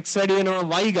වැඩි වෙනවා x වැඩි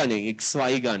වෙනවා y ගණය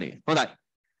xy ගණය හොඳයි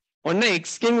ඔන්න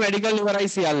x කින් වැඩි කරලා ඉවරයි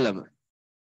සියල්ලම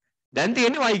දැන්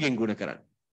තියෙන්නේ y ගෙන් ගුණ කරන්න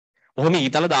ඔහොම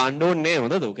ඊතල දාන්න ඕනේ නෑ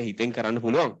හොඳද ඔක හිතෙන් කරන්න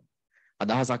පුළුවන්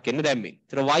අදහසක් එන්න දැම්මේ.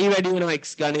 ඒතර y වැඩි වෙනවා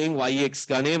x ගණයෙන් y x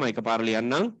ගණය මම එකපාර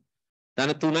ලියන්නම්.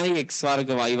 ධන 3යි x වර්ග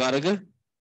y වර්ග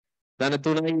ධන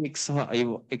 3යි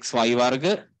xy වර්ග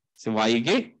y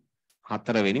ගේ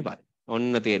 4 වෙනි බලය.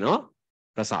 ඔන්න තියෙනවා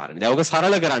ප්‍රසාරණය. දැන් ඔක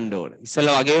සරල කරන්න ඕන.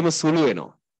 ඉස්සෙල්ලා වගේම සුළු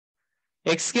වෙනවා.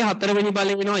 x ගේ 4 වෙනි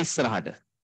බලය වෙනවා ඉස්සරහට.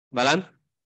 බලන්න.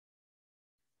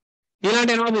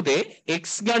 ඊළඟට එනවා පුතේ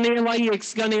x ඝනය y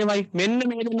x ඝනය y මෙන්න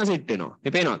මේ දෙන්න සෙට් වෙනවා.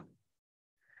 මේ පේනවද?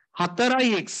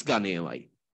 4යි x ඝනය y.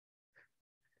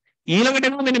 ඊළඟට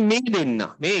එනවා මෙන්න මේ දෙන්න.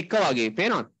 මේ එක වගේ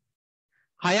පේනවද?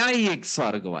 6යි x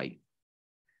වර්ග y.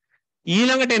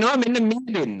 ඊළඟට එනවා මෙන්න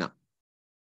මේ දෙන්න.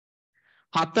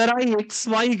 4යි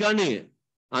xy ඝනය.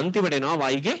 අන්තිමට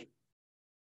එනවා y ගේ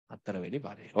 4 වෙනි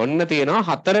බලය. ඔන්න තියෙනවා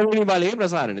 4 වෙනි බලයේ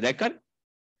ප්‍රසාරණය. දැක්කද?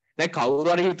 දැන් කවුරු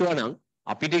හරි හිතුවා නම්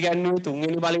අපිට ගන්නේ 3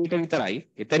 වෙනි බලයට විතරයි.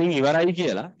 එතනින් ඉවරයි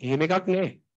කියලා. එහෙම එකක් නෑ.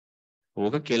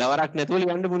 ඕක කෙලවරක් නැතුව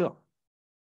ලියන්න පුළුවන්.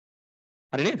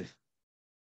 හරි නේද?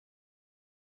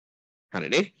 හරි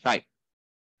නේ? right.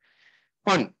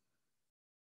 on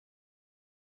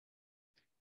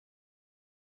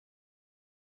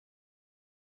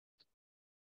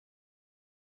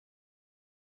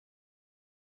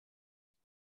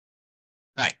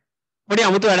right. පොඩි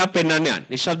අමුතු වැඩක් පෙන්වන්න යන්න.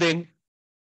 නිශ්ශබ්දයෙන්.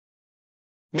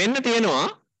 මෙන්න තියෙනවා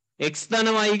x ධන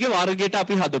y ගේ වර්ගයට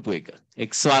අපි හදපු එක.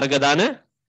 x වර්ග ධන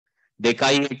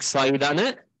 2යි xy ධන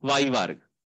y වර්ග.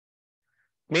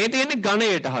 මේ තියෙන්නේ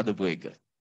ඝනයට හදපු එක.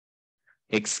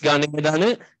 x ඝනය ධන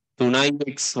 3යි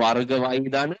x වර්ග y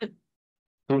ධන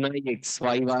 3යි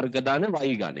xy වර්ග ධන y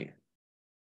ඝනය.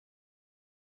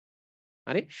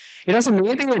 හරි? ඊට පස්සේ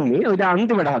මේ තියෙන්නේ ඔය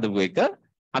අන්තිමට හදපු එක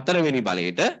 4 වෙනි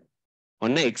බලයට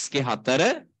ඔන්න x ගේ 4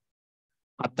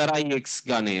 4යි x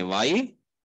ඝනය y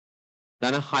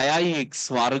ධන 6යි x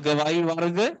වර්ග y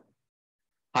වර්ග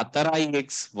 4යි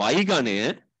x y ඝනය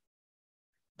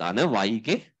ධන y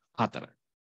ගේ 4.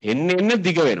 එන්න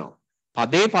දිග වෙනවා.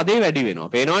 පදේ වැඩි වෙනවා.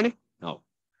 පේනවනේ? ඔව්.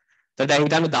 එතකොට දැන්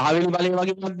හිතන්න 10 වෙනි බලය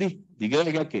වගේ මොකක්ද? දිග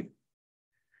එකක් එන්නේ.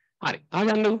 හරි.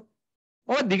 අහගන්නකෝ.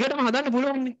 ඔය දිගටම හදන්න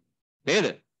පුළුවන් නේ. නේද?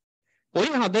 ඔය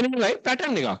හදන එකයි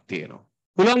පැටර්න් එකක් තියෙනවා.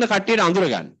 පුළුවන් ද කට්ටියට අඳුර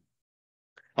ගන්න.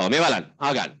 ඔව් මේ බලන්න.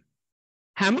 අහගන්න.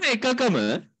 හැම එකකම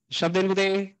ශබ්දෙන්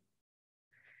පුතේ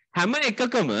හැම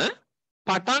එකකම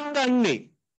පටන් ගන්නේ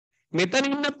මෙතන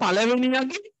ඉන්න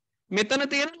පළවෙනියගේ මෙතන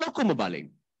තියෙන ලොකුම බලයෙන්.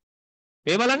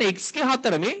 මේ බලන්න x ගේ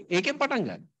 4 මේ ඒකෙන් පටන්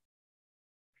ගන්න.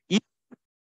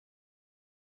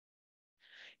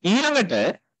 ඊළඟට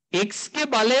x ගේ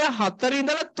බලය 4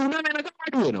 ඉඳලා 3 වෙනකම්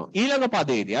අඩු වෙනවා.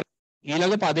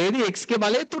 ඊළඟ පදයේදී x ගේ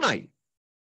බලය 3යි.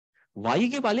 y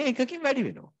ගේ බලය එකකින් වැඩි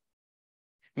වෙනවා.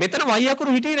 මෙතන y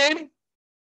අකුරු හිටියේ නෑනේ.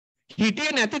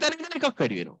 හිටියේ නැති තැන ඉඳලා එකක්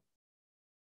වැඩි වෙනවා.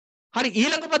 හරි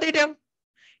ඊළඟ පදයට යමු.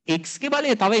 x ගේ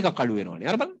බලය තව එකක් අඩු වෙනවනේ.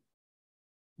 අර බලන්න.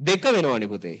 2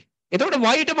 වෙනවනේ පුතේ. එතකොට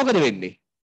y ට මොකද වෙන්නේ?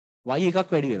 y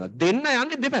එකක් වැඩි වෙනවා. දෙන්න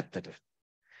යන්නේ දෙපැත්තට.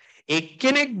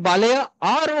 එක්කෙනෙක් බලය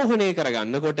ආරෝහණය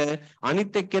කරගන්නකොට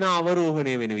අනිත් එක්කෙනා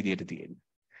අවරෝහණය වෙන විදිහට තියෙන්නේ.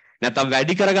 නැත්නම්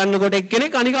වැඩි කරගන්නකොට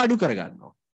එක්කෙනෙක් අනික අඩු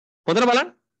කරගන්නවා. හොඳට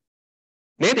බලන්න.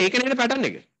 නේද? ඒක නේද පැටර්න්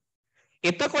එක.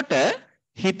 එතකොට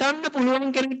හිතන්න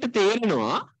පුළුවන් කෙනෙක්ට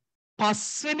තේරෙනවා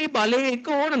පස්වෙනි බලය එක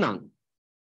ඕන නම්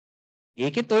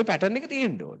ඒකෙත් ওই පැටර්න් එක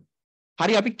තියෙන්න ඕන.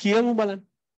 හරි අපි කියමු බලන්න.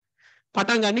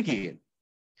 පටන් ගන්න කීයෙන්?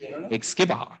 x ගේ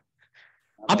 5.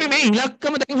 අපි මේ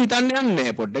ඉලක්කම දැන් හිතන්න යන්නේ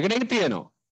නැහැ පොඩ්ඩකට ඒක තියෙනවා.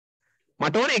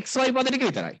 මට ඕනේ xy පද ටික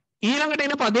විතරයි. ඊළඟට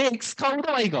එන පදේ x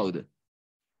කවුද y කවුද?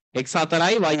 x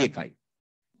 4යි y 1යි.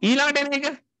 ඊළඟට එන එක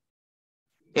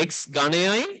x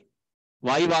ඝනයයි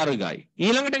y වර්ගයි.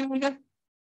 ඊළඟට එන එක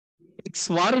x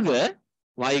වර්ග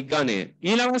y ඝනය.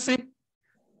 ඊළඟට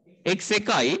x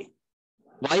 1යි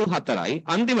y 4යි.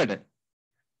 අන්තිමට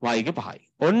y ගේ 5යි.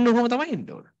 ඔන්න ඔහොම තමයි එන්න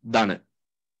ඕන. ධන.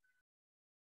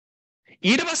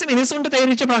 ඊට පස්සේ මිනිසුන්ට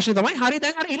තේරිච්ච ප්‍රශ්නේ තමයි හරි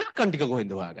දැන් අර ඉලක්කම් ටික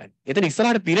කොහෙන්ද හොයාගන්නේ? එතන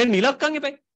ඉස්සරහට පිරෙන්න ඉලක්කම්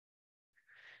එපයි.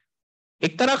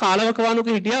 එක්තරා කාලවකවානුක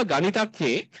හිටියා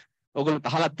ගණිතඥයෙක්. ඔයගොල්ලෝ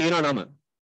අහලා තියෙනවා නම.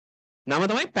 නම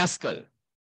තමයි පැස්කල්.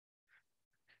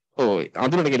 ඔය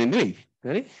අඳුරට ගෙනින් නෙවෙයි.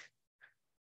 හරි?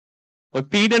 ඔය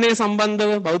පීඩනය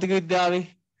සම්බන්ධව භෞතික විද්‍යාවේ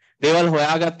දේවල්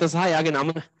හොයාගත්ත සහ එයාගේ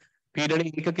නම පීඩන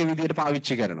ඒකකයේ විදිහට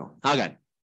පාවිච්චි කරනවා. ආගන්න.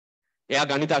 එයා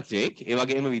ගණිතඥයෙක්, ඒ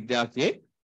වගේම විද්‍යාඥයෙක්.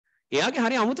 එයාගේ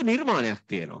හරි අමුතු නිර්මාණයක්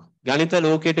තියෙනවා. ගණිත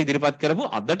ලෝකයට ඉදිරිපත් කරපු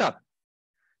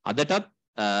අදටත්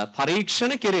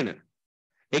පරීක්ෂණ කෙරෙන.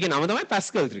 ඒකේ නම තමයි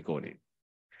පැස්කල් ත්‍රිකෝණය.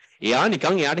 එයා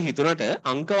නිකන් එයාට හිතුණට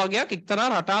අංක වගයක් එක්තරා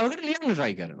රටාවකට ලියන්න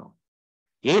try කරනවා.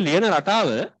 ඒ ලියන රටාව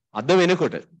අද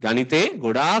වෙනකොට ගණිතේ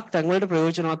ගොඩාක් තැන් වලට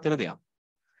ප්‍රයෝජනවත් වෙන දෙයක්.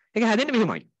 ඒක හැදෙන්නේ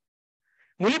මෙහෙමයි.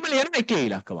 මුලින්ම ලියන එකේ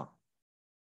ඉලක්කම.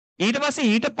 ඊට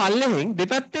පස්සේ ඊට පල්ලෙහෙන්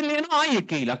දෙපැත්තෙන් ලියනවා ආයි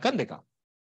එකේ ඉලක්කම් දෙකක්.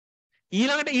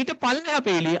 ඊළඟට ඊට පල්ලෙහා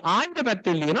පේලිය ආයෙත්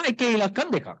පැත්තෙන් ලියනවා එකේ ඉලක්කම්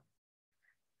දෙකක්.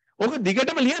 ඔක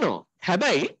දිගටම ලියනවා.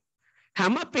 හැබැයි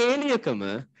හැම පේලියකම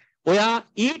ඔයා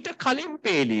ඊට කලින්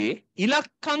පේළියේ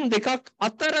ඉලක්කම් දෙකක්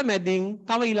අතර මැදින්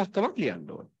තව ඉලක්කමක් ලියන්න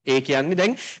ඕන. ඒ කියන්නේ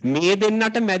දැන් මේ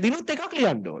දෙන්නට මැදිනුත් එකක්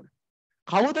ලියන්න ඕන.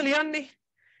 කවුද ලියන්නේ?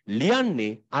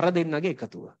 ලියන්නේ අර දෙන්නගේ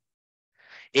එකතුව.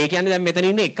 ඒ කියන්නේ දැන් මෙතන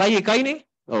ඉන්නේ 1යි 1යිනේ.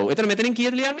 ඔව්. එතන මෙතනින්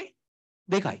කීයද ලියන්නේ?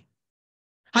 2යි.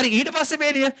 හරි ඊට පස්සේ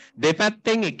පේළිය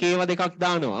දෙපැත්තෙන් එක ඒවා දෙකක්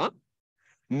දානවා.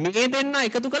 මේ දෙන්න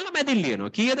එකතු කරලා මැදින් ලියනවා.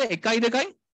 කීයද? 1යි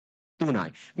 2යි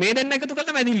 3යි. මේ දෙන්න එකතු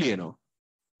කරලා මැදින් ලියනවා.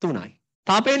 3යි.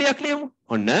 තාපේලියක් ලියමු.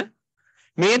 ඔන්න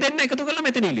මේ දෙන්න එකතු කරලා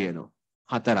මෙතනින් ලියනවා.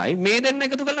 4යි. මේ දෙන්න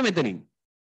එකතු කරලා මෙතනින්.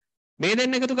 මේ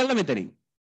දෙන්න එකතු කරලා මෙතනින්.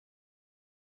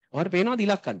 ඔයාලට පේනවද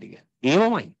ඉලක්කම් ටික?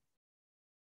 ඒවමයි.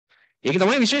 ඒක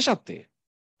තමයි විශේෂත්වය.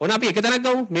 ඔන්න අපි එක තැනක්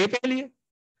ගමු මේ පේළිය.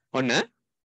 ඔන්න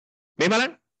මේ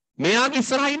බලන්න. මෙයාගේ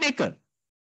ඉස්සරහා ඉන්නේ 1.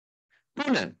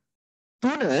 3.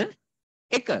 3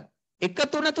 1. 1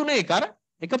 3 3 1 අර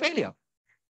එක පේළියක්.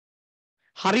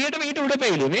 හරියටම ඊට උඩ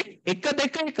පේළිය මේ 1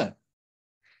 2 1.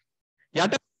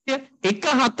 යට 1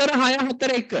 4 6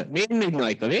 4 1 මෙන්න ඉන්නවා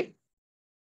එක වේ.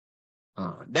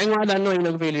 දැන් ඔයා දන්නවා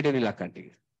ඊළඟ පේළියට එන ඉලක්කම්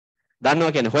ටික.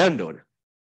 දන්නවා කියන්නේ හොයන්න ඕන.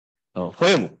 ඔව්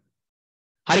හොයමු.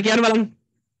 හරි කියන්න බලන්න.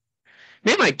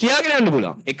 මේමයි කියාගෙන යන්න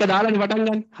පුළුවන්. එක දාලානේ පටන්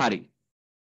ගන්න. හරි.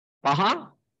 5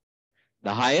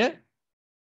 10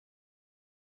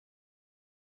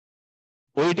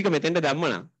 ඔය ටික මෙතෙන්ට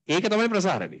දැම්මනම් ඒක තමයි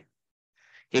ප්‍රසාරණය.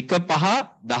 1 5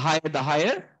 10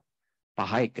 10 5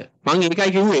 1. මම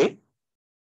ඒකයි කිව්වේ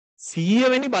 100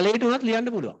 වෙනි බලයට උනත් ලියන්න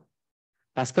පුළුවන්.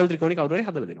 පැස්කල් ත්‍රිකෝණي කවුරු හරි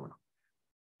හදලා දෙනවා.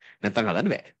 නැත්තම් හදන්න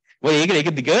බෑ. ඔය ඒක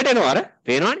දිගට එනවා අර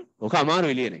පේනවනේ. ඔක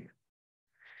අමාරුයි ලියන එක.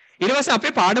 ඊට පස්සේ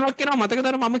අපේ පාඩමක් එනවා මතකද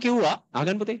මම කිව්වා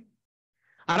අහගන්න පුතේ.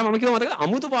 අර මම කිව්වා මතකද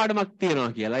අමුතු පාඩමක්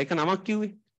තියෙනවා කියලා. ඒක නමක්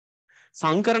කිව්වේ.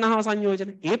 සංකරණ හා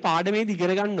සංයෝජන. ඒ පාඩමේදී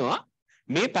ඉගෙන ගන්නවා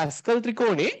මේ පැස්කල්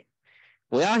ත්‍රිකෝණේ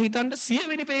ඔයා හිතන්න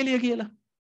 100 වෙනි පේළිය කියලා.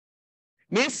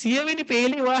 මේ 100 වෙනි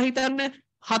පේළිය ඔයා හිතන්න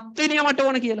 7 වෙනිය මට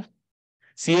ඕන කියලා.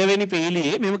 100 වෙනි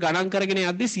පේළියේ මෙව ගණන් කරගෙන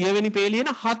යද්දි 100 වෙනි පේළියන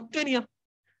 7 වෙනියක්.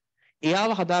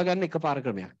 එයාව හදාගන්න එකපාර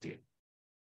ක්‍රමයක් තියෙනවා.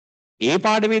 ඒ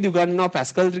පාඩමේදී උගන්වනවා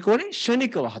පැස්කල් ත්‍රිකෝණේ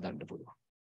ෂණිකව හදන්න පුළුවන්.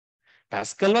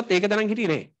 පැස්කල්වත් ඒක තරම් හිටියේ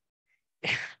නෑ.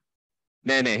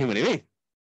 නෑ එහෙම නෙවෙයි.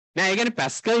 නෑ ඒ කියන්නේ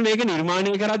පැස්කල් මේක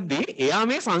නිර්මාණය කරද්දී එයා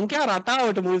මේ සංඛ්‍යා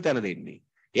රටාවට මුල් තැන දෙන්නේ.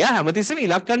 එයා හැමතිස්සෙම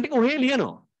ඉලක්කම් ටික ඔහේ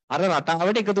ලියනවා. අර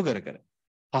රටාවට එකතු කර කර.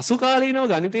 පසු කාලීනව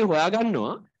ගණිතේ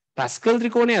හොයාගන්නවා පැස්කල්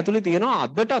ත්‍රිකෝණය ඇතුලේ තියෙනවා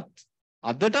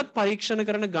අදටත් පරීක්ෂණ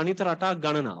කරන ගණිත රටා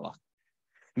ගණනාවක්.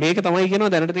 මේක තමයි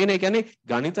කියනවා දැනට තියෙන ඒ කියන්නේ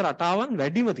ගණිත රටාවන්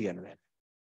වැඩිම තියෙන දැන්.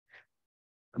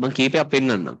 මම කීපයක්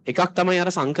පෙන්නන්නම්. එකක් තමයි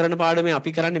අර සංකරණ පාඩමේ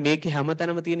අපි කරන්නේ මේකේ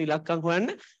හැමතැනම තියෙන ඉලක්කම්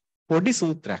හොයන්න පොඩි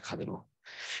සූත්‍රයක් හදනවා.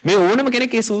 මේ ඕනම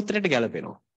කෙනෙක් මේ සූත්‍රයට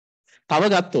ගැලපෙනවා. තව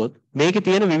ගත්තොත් මේකේ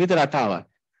තියෙන විවිධ රටාවන්.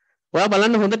 ඔයා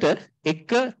බලන්න හොඳට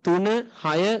 1 3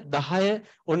 6 10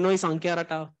 ඔන්න ඔය සංඛ්‍යා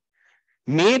රටාව.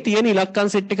 මේ තියෙන ඉලක්කම්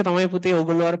සෙට් එක තමයි පුතේ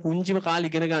ඕගොල්ලෝ අර පුංචිම කාලේ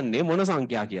ඉගෙන ගන්නේ මොන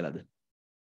සංඛ්‍යා කියලාද?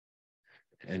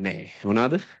 නෑ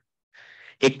මොනවාද?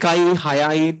 1යි 6යි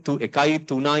 1යි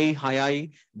 3යි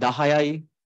 6යි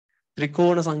 10යි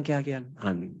ත්‍රිකෝණ සංඛ්‍යා කියන්නේ.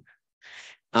 අන්න.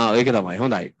 ඒක තමයි.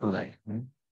 හොඳයි.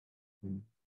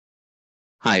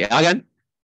 හරි. ආගන්න.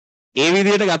 ඒ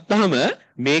විදිහට ගත්තාම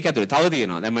මේක ඇතුලේ තව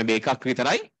තියෙනවා. දැන් මම මේකක්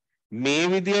විතරයි මේ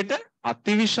විදිහට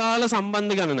අතිවිශාල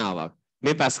සම්බන්ධ ගණනාවක්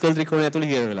මේ පැස්කල් ත්‍රිකෝණය ඇතුලේ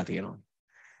ඉගෙන වෙලා තියෙනවා.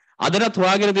 අදටත්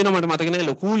හොයාගෙන තියෙනවා මට මතක නැහැ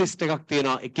ලොකු ලිස්ට් එකක්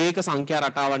තියෙනවා. එක එක සංඛ්‍යා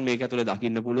රටාවන් මේක ඇතුලේ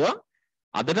දකින්න පුළුවන්.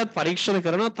 අදටත් පරීක්ෂණ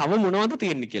කරනවා තව මොනවද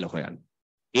තියෙන්නේ කියලා හොයන්න.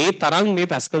 ඒ තරම් මේ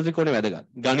පැස්කල් ත්‍රිකෝණය වැදගත්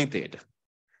ගණිතයට.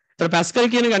 ඒතර පැස්කල්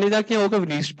කියන ගණිතඥයා ඕක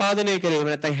නිෂ්පාදනය කරේ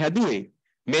නැත්නම් හැදුවේ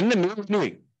මෙන්න මේ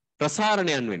වෙනුවෙන්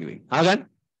ප්‍රසාරණයන් වෙනුවෙන්. අහගන්න.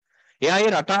 එයා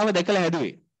ඒ රටාව දැකලා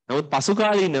හැදුවේ. නමුත් පසු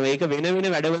කාලීනව ඒක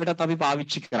වෙන වැඩවලටත් අපි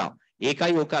පාවිච්චි කරා.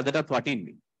 ඒකයි ඕක අදටත්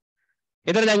වටින්නේ.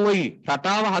 ඒතර දැන් ওই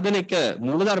රටාව හදන එක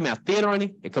මූලධර්මයක් තියෙනවනේ.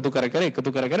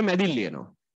 එකතු කර මැදින්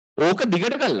ලියනවා. ඕක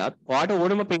දිගට කළත් ඔයාට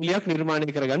ඕනම පෙළියක්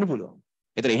නිර්මාණය කරගන්න පුළුවන්.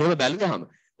 ඒතර එහෙම බැලුවහම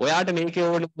ඔයාට මේකේ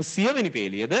ඕන 100 වෙනි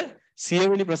පෙළියද 100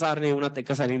 වෙනි ප්‍රසාරණය වුණත්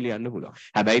එක සැරින් ලියන්න පුළුවන්.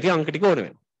 හැබැයි ඉතින් අංක ටික ඕන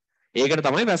වෙනවා. ඒකට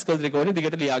තමයි පැස්කල් ත්‍රිකෝණය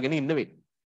දිගට ලියාගෙන ඉන්න වෙන්නේ.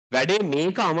 වැඩේ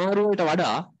මේක අමාරුවට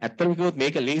වඩා ඇත්තම කිව්වොත්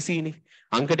මේක ලේසියිනේ.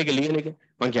 අංක ටික ලියන එක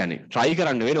මං කියන්නේ try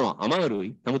කරන්න වෙනවා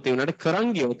අමාරුයි. නමුත් ඒ වුණාට කරන්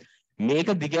ගියොත් මේක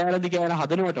දිගෑර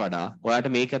හදනවට වඩා ඔයාට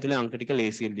මේක ඇතුලේ අංක ටික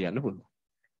ලේසියෙන් ලියන්න පුළුවන්.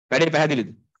 වැඩේ පැහැදිලිද?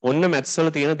 ඔන්න මැත්ස්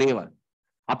වල තියෙන දේවල්.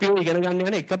 අපි ඔය ඉගෙන ගන්න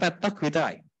යන එක පැත්තක්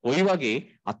විතරයි. ওই වගේ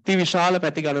අතිවිශාල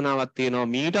පැති ගණනාවක් තියෙනවා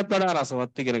මීටත් වඩා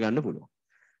රසවත් ඉගෙන ගන්න පුළුවන්.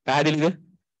 පැහැදිලිද?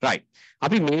 right.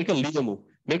 අපි මේක ලියමු.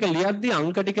 මේක ලියද්දී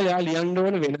අංක ටික ලියන්න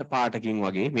ඕන වෙන පාටකින්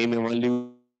වගේ මේ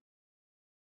මම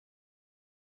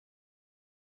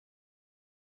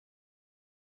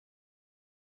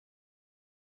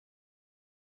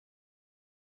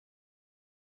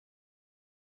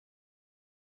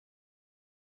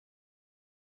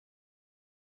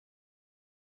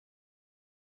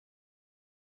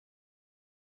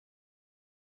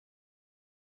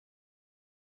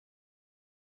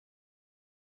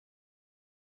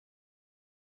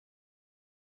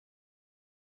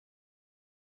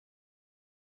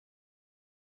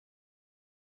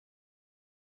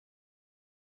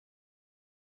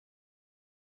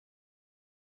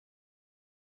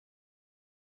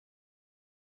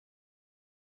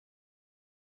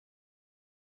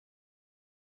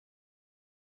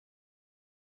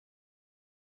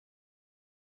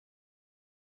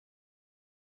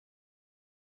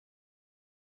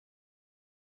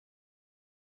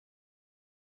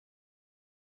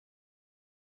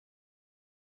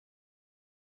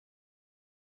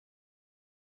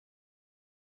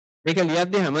මේක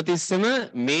ලියද්දී හැමතිස්සෙම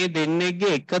මේ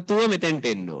දෙන්නෙක්ගේ එකතුව මෙතෙන්ට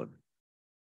එන්න ඕන.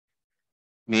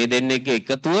 මේ දෙන්නෙක්ගේ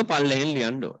එකතුව පල්ලෙහෙන්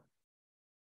ලියන්න ඕන.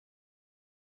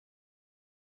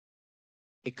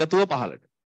 එකතුව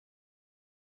පහලට.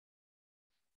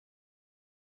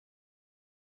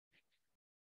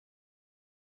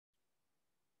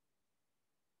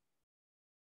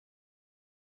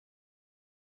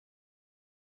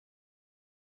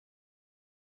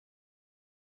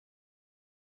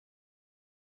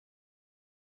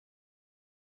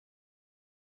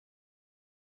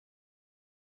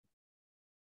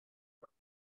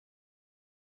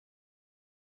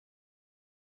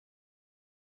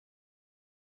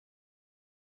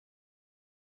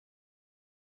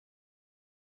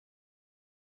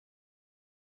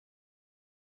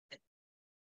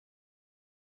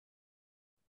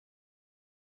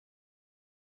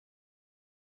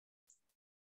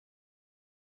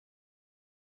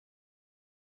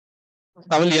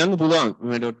 තව ලියන්න පුළුවන්.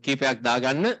 මේ ඩොට් කීපයක්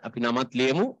දාගන්න අපි නමත්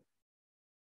ලියමු.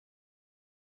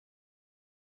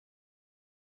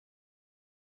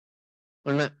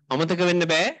 ඔන්න අමතක වෙන්න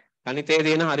බෑ. ගණිතයේ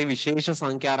තියෙන හරි විශේෂ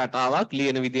සංඛ්‍යා රටාවක්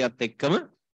ලියන විදියත් එක්කම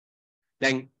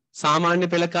දැන් සාමාන්‍ය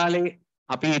පෙළ කාලේ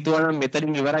අපි හිතුවා නම්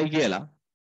මෙතනින් ඉවරයි කියලා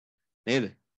නේද?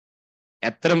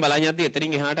 ඇත්තටම බලන් යද්දි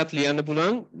එතනින් එහාටත් ලියන්න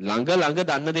පුළුවන් ළඟ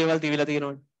දන්න දේවල් තිබිලා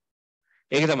තියෙනවනේ.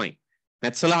 ඒක තමයි.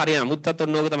 මැත්ස් වල හරිය අමුත්තත්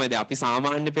ඔන්න ඕක තමයි. දැන් අපි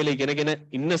සාමාන්‍ය පෙළ ඉගෙනගෙන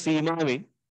ඉන්න සීමාවෙන්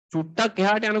චුට්ටක්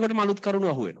එහාට යනකොට අලුත් කරුණු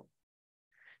අහු වෙනවා.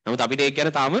 නමුත් අපිට ඒක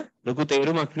ගැන තාම ලොකු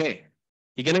තේරුමක් නැහැ.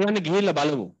 ඉගෙන ගන්න ගිහිල්ලා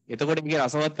බලමු. එතකොට මේකේ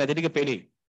රසවත් පැති ටික පෙළේ.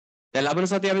 දැන් ලබන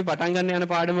සතියේ අපි පටන් ගන්න යන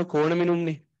පාඩම කෝණ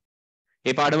මිනුම්නේ.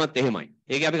 ඒ පාඩමත් එහෙමයි.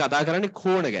 ඒකේ අපි කතා කරන්නේ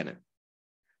කෝණ ගැන.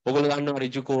 ඔයගොල්ලෝ දන්නවා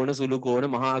ඍජු කෝණ, සුළු කෝණ,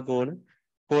 මහා කෝණ.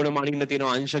 කෝණ මනින්න තියෙන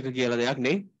අංශක කියලා දෙයක්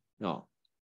නේ. ඔව්.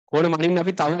 කෝණ මනින්න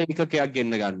අපි තව ඒකකයක්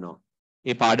ගෙන්න ගන්නවා.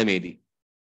 මේ පාඩමේදී.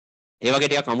 ඒ වගේ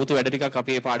ටිකක් අමුතු වැඩ ටිකක්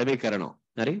අපි මේ පාඩමේ කරනවා.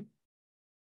 හරි?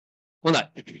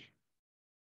 හොඳයි.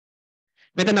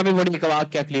 මෙතන අපි පොඩි එක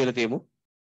වාක්‍යයක් ලියලා තියමු.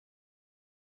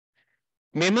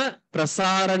 මෙම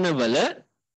ප්‍රසාරණවල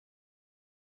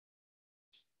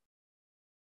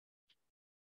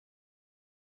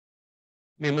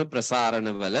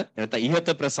නැත්නම් ඉහත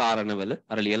ප්‍රසාරණවල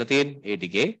අර ලියලා තියෙන ඒ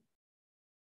ටිකේ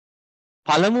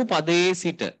පළමු පදයේ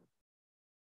සිට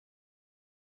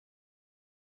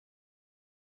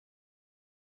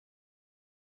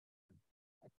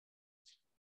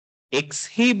x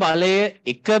හි බලය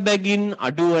එක බැගින්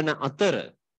අඩුවන අතර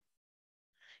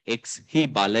x හි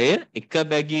බලය එක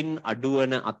බැගින්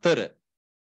අඩුවන අතර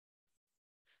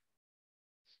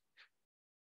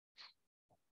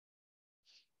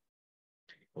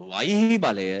y හි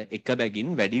බලය එක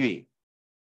බැගින් වැඩි වේ.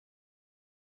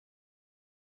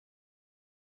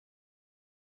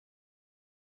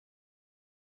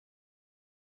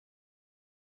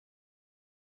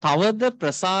 තවද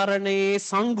ප්‍රසාරණයේ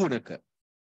සංගුණක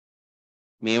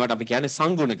මේවට අපි කියන්නේ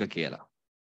සංගුණක කියලා.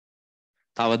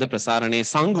 තවද ප්‍රසාරණයේ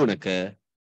සංගුණක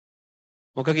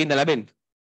මොකකින්ද ලැබෙන්නේ?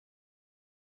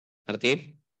 අර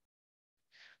තියෙන්නේ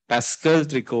පැස්කල්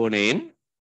ත්‍රිකෝණයෙන්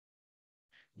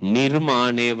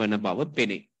නිර්මාණය වන බව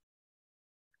පෙනේ.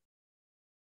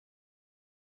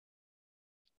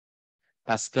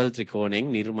 පැස්කල්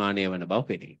ත්‍රිකෝණයෙන් නිර්මාණය වන බව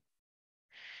පෙනේ.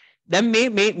 දැන් මේ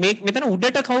මෙතන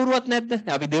උඩට කවුරුවත් නැද්ද?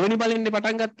 අපි දෙවෙනි බලෙන්නේ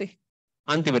පටන් ගත්තේ.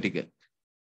 අන්තිම ටික.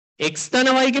 x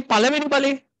ධන y ගේ පළවෙනි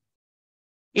බලය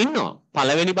ඉන්නවා.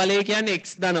 පළවෙනි බලය කියන්නේ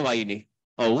x ධන y නේ.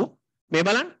 ඔව්. මේ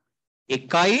බලන්න.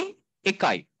 1යි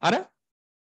 1යි. අර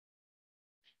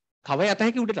තව යත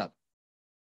හැකි උඩටත්.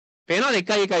 පේනවද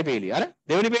 1යි 1යි පේලිය. අර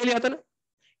දෙවෙනි පේලිය අතන.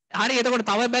 හරි එතකොට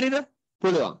තව බැරිද?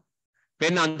 පුළුවන්.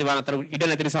 පෙන්න අන්තිම අතර ඉඩ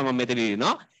නැති නිසා මම මෙතන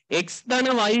ඉන්නවා. x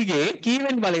ධන y ගේ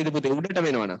කීවෙනි බලයද පුතේ උඩට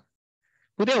වෙනවනම්?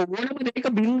 පුතේ ඕනම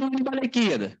දෙයක බිඳුවෙනි බලය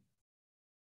කීයද?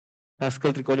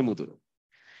 පැස්කල් ත්‍රිකෝණෙ මුදුන.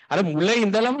 අර මුල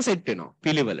ඉඳලම සෙට් වෙනවා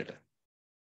පිළිවෙලට.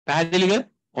 පැහැදිලිද?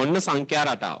 ඔන්න සංඛ්‍යා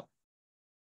රටාව.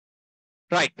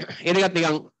 right. ඒ දෙකත්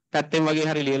නිකන් පැත්තෙන් වගේ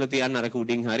හරි ලියලා තියන්න අරක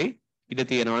උඩින් හරි ඉඳ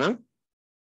තියෙනවා නම්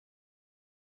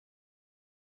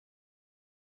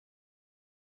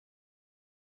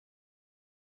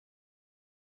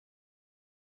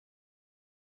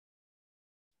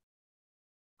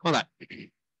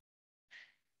හොඳයි.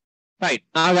 right.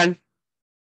 ආගන්.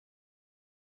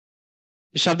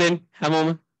 ශබ්දෙන්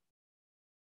හැමෝම.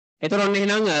 එතකොට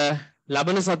එහෙනම්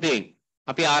ලබන සතියෙන්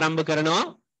අපි ආරම්භ කරනවා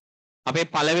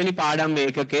අපේ පළවෙනි පාඩම්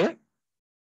ඒකකය.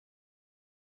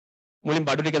 මුලින්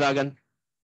බඩු ටික දාගන්න.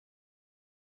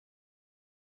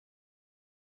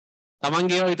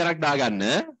 තමන්ගේ ඒවා විතරක් දාගන්න.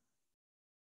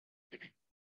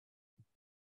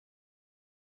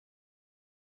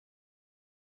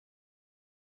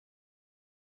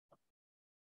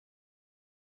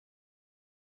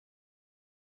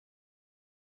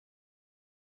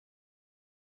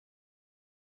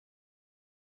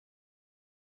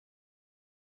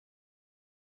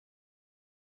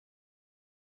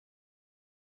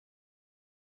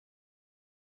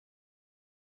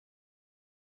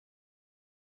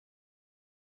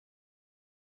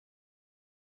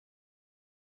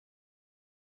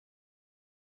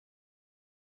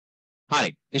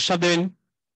 හරි. නිශ්ශබ්ද වෙන්න.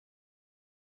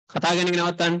 කතා කරන එක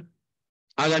නවත්තන්න.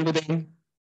 ආගන්න පුතේ.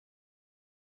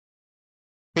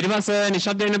 පිටිපස්ස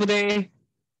නිශ්ශබ්ද වෙන්න පුතේ.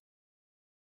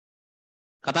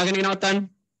 කතා කරන එක නවත්තන්න.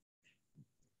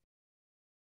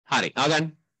 හරි.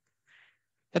 ආගන්න.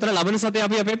 එතන ලබන සතියේ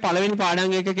අපි අපේ පළවෙනි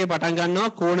පාඩම් එකකේ පටන්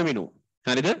ගන්නවා කෝණ මෙනු.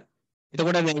 හරිද?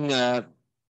 එතකොට දැන්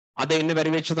අද එන්න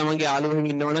බැරි වෙච්ච තමන්ගේ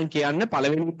යාළුවෙන් ඉන්නවනම් කියන්න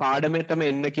පළවෙනි පාඩමෙටම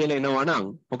එන්න කියලා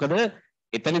එනවනම් මොකද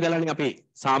එතන ඉඳලානේ අපි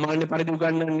සාමාන්‍ය පරිදි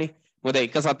උගන්වන්නේ. මොකද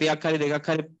එක සතියක් හරි දෙකක්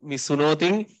හරි මිස්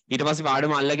වුණොතින් ඊට පස්සේ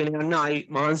පාඩම අල්ලගෙන යන්න ආයි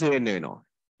මහන්සි වෙන්න වෙනවා.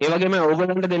 ඒ වගේම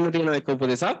ඕගොල්ලන්ට දෙන්න තියෙන එක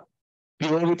උපදේශක්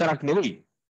පියවර විතරක් නෙවෙයි.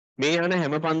 මේ යන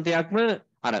හැම පන්තියක්ම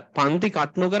අර පන්ති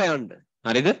කට් නොකර යන්න.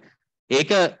 හරිද?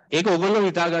 ඒක ඕගොල්ලෝ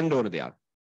හිතා ගන්න ඕන දෙයක්.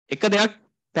 එක දෙයක්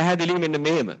පැහැදිලි මෙන්න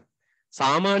මෙහෙම.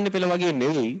 සාමාන්‍ය පෙළ වගේ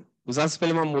නෙවෙයි උසස්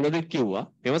පෙළ මම මුලදී කිව්වා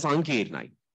මේව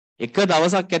සංකීර්ණයි. එක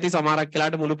දවසක් ඇති සමහරක්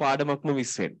වෙලාවට මුළු පාඩමක්ම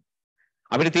මිස් වෙන්න.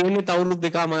 අපිට තියෙන්නේ අවුරුදු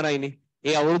දෙකමාරයිනේ.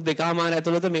 ඒ අවුරුදු දෙකමාර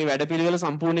ඇතුළත මේ වැඩපිළිවෙල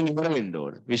සම්පූර්ණයෙන් ඉවර වෙන්න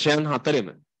ඕන. විෂයන් 4ෙම.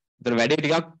 ඒතර වැඩේ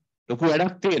ටිකක් ලොකු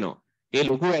වැඩක් තියෙනවා. ඒ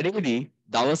ලොකු වැඩේදී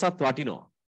දවසක් වටිනවා.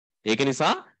 ඒක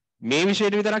නිසා මේ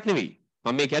විෂයට විතරක් නෙවෙයි.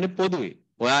 මම මේ කියන්නේ පොදුවේ.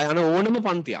 ඔයා යන ඕනම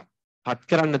පන්තියක් හත්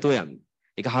කරන්න නැතුව යන්න.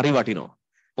 ඒක හරි වටිනවා.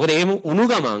 මොකද එහෙම උණු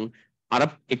ගමන් අර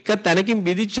එක තැනකින්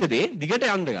බෙදිච්ච දේ දිගට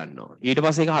යන්න ගන්නවා. ඊට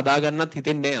පස්සේ ඒක හදා ගන්නත්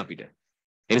හිතෙන්නේ නැහැ අපිට.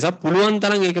 ඒ නිසා පුළුවන්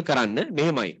තරම් ඒක කරන්න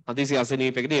මෙහෙමයි. අතිශය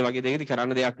අසනීපයකදී මේ වගේ දෙයකදී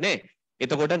කරන්න දෙයක් නැහැ.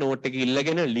 එතකොට නෝට් එක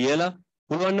ඉල්ලගෙන ලියලා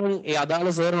පුළුවන් නම් ඒ අදාළ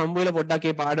සර් හම්බ වෙලා පොඩ්ඩක්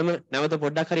ඒ පාඩම නැවත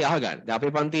පොඩ්ඩක් හරි අහගන්න. දැන්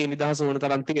අපේ පන්තියේ නිදහස ඕන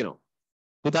තරම් තියෙනවා.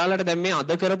 පුතාලට දැන් මේ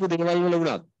අද කරපු දේවල් වල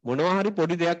වුණත් මොනවා හරි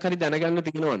පොඩි දෙයක් හරි දැනගන්න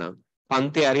තියෙනවා නම්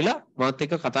පන්තිය ඇරිලා මාත්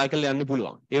එක්ක කතා කරලා යන්න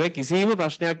පුළුවන්. ඒවයි කිසිම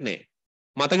ප්‍රශ්නයක් නැහැ.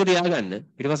 මතක තියාගන්න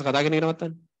ඊට පස්සේ කතා කරගෙන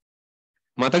නවත්තන්න.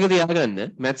 මතක තියාගන්න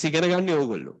මැත්ස් ඉගෙන ගන්න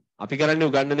ඕගොල්ලෝ. අපි කරන්නේ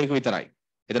උගන්නන එක විතරයි.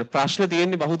 ඒතර ප්‍රශ්න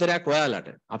තියෙන්නේ බහුතරයක් ඔයාලට.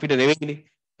 අපිට නෙවෙයිනේ.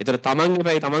 ඒතර තමන්ගේ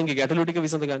පැයි තමන්ගේ ගැටලු ටික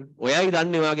විසඳ ගන්න. ඔයයි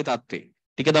දන්නේ ඔයාගේ තත්ත්වේ.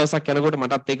 ටික දවසක් යනකොට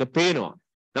මටත් ඒක පේනවා.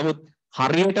 නමුත්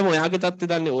හරියටම ඔයාගේ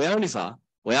තත්ත්වේ දන්නේ ඔයා නිසා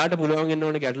ඔයාට පුළුවන් වෙන්න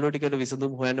ඕනේ ගැටලු ටිකට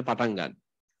විසඳුම් හොයන්න පටන් ගන්න.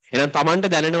 එහෙනම්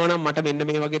තමන්ට දැනෙනවා නම් මට මෙන්න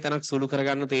මේ වගේ තැනක් සුළු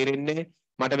කරගන්න තේරෙන්නේ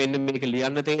මට මෙන්න මේක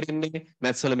ලියන්න තේරෙන්නේ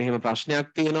මැත්ස් වල මෙහෙම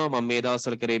ප්‍රශ්නයක් තියෙනවා මම මේ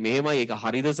දවස්වල කරේ මෙහෙමයි ඒක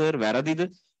හරිද සර් වැරදිද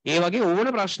ඒ වගේ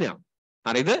ඕන ප්‍රශ්නයක්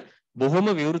හරිද බොහොම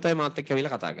විවෘතයි මාත් එක්ක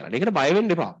ඇවිල්ලා කතා කරන්න. ඒකට බය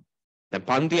වෙන්න එපා. දැන්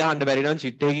පන්ති අහන්න බැරි නම්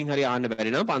චිට්ටයකින් හරි අහන්න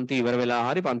බැරි නම් පන්ති ඉවර වෙලා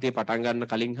හරි පන්තිය පටන් ගන්න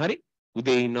කලින් හරි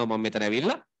උදේ ඉන්නවා මම මෙතන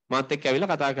ඇවිල්ලා මාත් එක්ක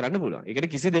ඇවිල්ලා කතා කරන්න පුළුවන්.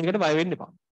 ඒකට කිසි දෙයකට බය වෙන්න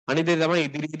එපා. අනිත් දේ තමයි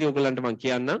ඉදිරියේදී ඔයගලන්ට මම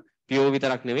කියන්නම් PO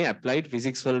විතරක් නෙවෙයි ඇප්ලයිඩ්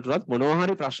ෆිසික්ස් වලටවත් මොනවා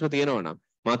හරි ප්‍රශ්න තියෙනවා නම්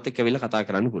මාත් එක්ක ඇවිල්ලා කතා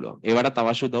කරන්න පුළුවන්. ඒවටත්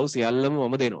අවශ්‍ය උදව් සියල්ලම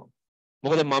මම දෙනවා.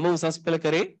 මොකද මම උසස් පෙළ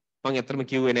කරේ මම ඇත්තටම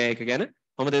කිව්වේ නෑ ඒක ගැන.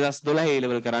 මම 2012 A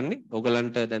level කරන්නේ.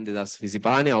 ඔයගලන්ට දැන්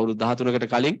 2025 නේ අවුරුදු 13කට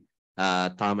කලින්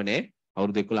තාම නෑ.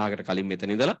 අවුරුදු 11කට කලින්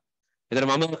මෙතන ඉඳලා. එතන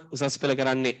මම උසස් පෙළ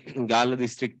කරන්නේ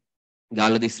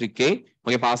ගාල්ල දිස්ත්‍රික්කේ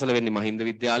මගේ පාසල වෙන්නේ මහින්ද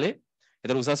විද්‍යාලයේ.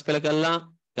 එතන උසස් පෙළ කළා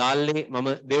ගාල්ලේ මම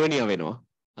දෙවෙනියා වෙනවා.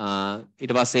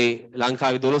 ඊට පස්සේ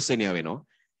ලංකාවේ 12 වෙනියා වෙනවා.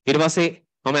 ඊට පස්සේ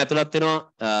මම ඇතුළත්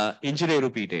වෙනවා ඉංජිනේරු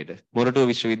පීඨයට මොරටුව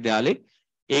විශ්වවිද්‍යාලේ.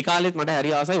 ඒ කාලෙත් මට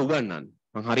හරි ආසයි උගන්වන්න.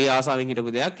 මම හරි ආසාවෙන්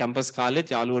හිටපු දෙයක් කැම්පස් කාලෙත්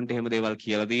යාළුවන්ට එහෙම දේවල්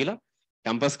කියලා දීලා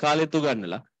කැම්පස් කාලෙත්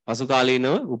උගන්වලා පසු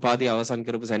කාලීනව උපාධිය අවසන්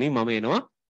කරපු සැනින් මම එනවා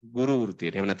ගුරු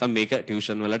වෘත්තියට. එහෙම නැත්නම් මේක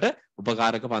ටියුෂන් වලට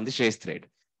උපකාරක පන්ති ශාස්ත්‍රයට.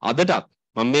 අදටත්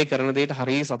මම මේ කරන දෙයට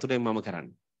හරි සතුටෙන් මම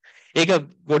කරන්නේ. ඒක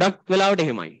ගොඩක් වෙලාවට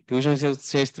එහෙමයි. ටියුෂන්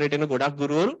ශාස්ත්‍රයට එන ගොඩක්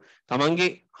ගුරුවරු තමන්ගේ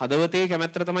හදවතේ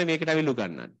කැමැත්තට තමයි මේකට අවිල්ල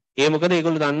උගන්වන්නේ. ඒ මොකද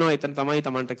ඒගොල්ලෝ දන්නවා එතන තමයි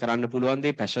තමන්ට කරන්න පුළුවන්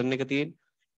දේ පැෂන් එක තියෙන්නේ.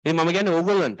 ඉතින් මම කියන්නේ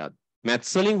ඕගොල්ලන්ටත්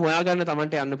මැත්ස් වලින් හොයාගන්න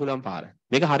තමන්ට යන්න පුළුවන් පාර.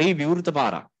 මේක හරිය විවෘත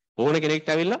පාරක්. ඕන කෙනෙක්ට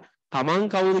ඇවිල්ලා තමන්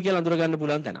කවුද කියලා අඳුර ගන්න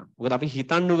පුළුවන් තැනක්. මොකද අපි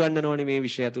හිතන්න උගන්වනවනේ මේ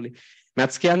විෂය ඇතුලේ.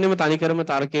 මැත්ස් කියන්නේම තනිකරම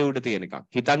තර්කයේ උඩ තියෙන එකක්.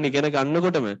 හිතන්න ඉගෙන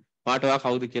ගන්නකොටම පාට ඔයා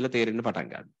කවුද කියලා තේරෙන්න පටන්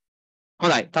ගන්නවා.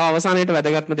 හොඳයි. තව අවසානයේට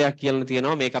වැදගත්ම දෙයක් කියන්න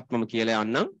තියෙනවා. මේකත් මම කියලා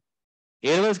යන්නම්.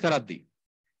 ඒර්වස් කරද්දී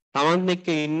තමන් එක්ක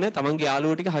ඉන්න තමන්ගේ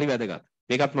යාළුවෝ ටික හරි වැදගත්.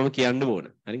 මේකත් මම කියන්න ඕන.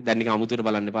 හරි. දැන් නිකන් අමුතුවට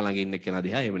බලන්න එපා ළඟ ඉන්න කෙනා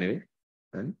දිහා. එහෙම නෙවෙයි.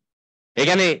 හරි. ඒ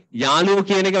කියන්නේ යාළුවෝ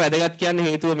කියන එක වැදගත් කියන්න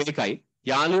හේතුව මේකයි.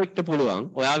 යාළුවෙක්ට පුළුවන්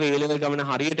ඔයා වේලෙවල් ගමන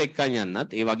හරියට එක්කන්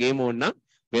යන්නත් ඒ වගේම ඕනනම්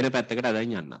වෙන පැත්තකට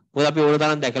අදින් යන්න. මොකද අපි ඕන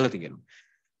තරම් දැකලා තියෙනවා.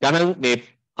 ගණන් මේ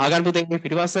ආගන්තුක දෙන්නේ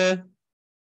පිටිපස්ස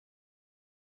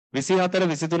 24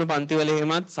 23 පන්තිවල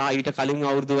එහෙමත් සහ ඊට කලින්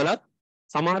අවුරුදු වලත්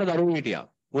සමහර දරුවෝ හිටියා.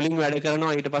 මුලින් වැඩ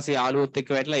කරනවා ඊට පස්සේ යාළුවොත්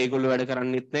එක්ක වැටලා ඒගොල්ලෝ වැඩ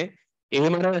කරන්නෙත් නැහැ.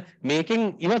 එහෙම අර මේකෙන්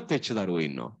ඉවත් වෙච්ච දරුවෝ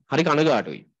ඉන්නවා. හරි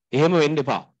කනගාටුයි. එහෙම වෙන්න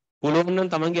එපා. පුළුවන් නම්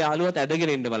තමන්ගේ යාළුවත්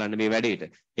ඇදගෙන එන්න බලන්න මේ වැඩේට.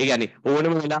 ඒ කියන්නේ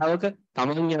ඕනම වෙලාවක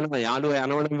තමන් යනවා යාළුවා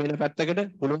යනවනම් වෙන පැත්තකට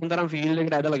පුළුවන් තරම් ෆීල්ඩ්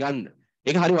එකට ඇදලා ගන්න.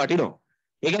 ඒක හරි වටිනවා.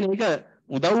 ඒ කියන්නේ මේක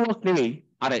උදව්වක් නෙවෙයි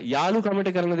අර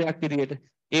යාළුකමට කරන දෙයක් විදියට.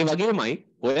 ඒ වගේමයි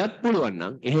ඔයත් පුළුවන්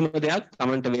නම් එහෙම දෙයක්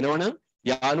තමන්ට වෙනවනම්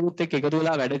යාළුවොත් එක්ක එකතු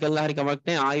වෙලා වැඩ කළා හරි කමක්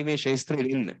නැහැ ආයි මේ ශාස්ත්‍රයේ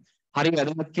ඉන්න. හරි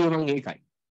වැදගත් කියව මම ඒකයි.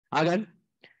 ආගන්න.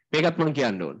 මේකත් මම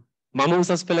කියන්න ඕන. මම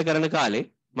උසස් පෙළ කරන කාලේ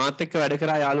මාත් එක්ක වැඩ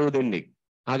කරා යාළුවෝ දෙන්නෙක්.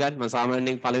 ආගන්න මම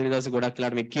සාමාන්‍යයෙන් පළවෙනි දවසේ ගොඩක්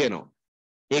වෙලාවට මේක කියනවා.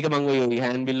 ඒක මම ඔය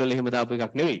හෑන්ඩ් බිල් වල එහෙම දාපු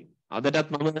එකක් නෙවෙයි.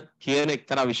 අදටත් මම කියන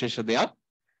එක්තරා විශේෂ දෙයක්.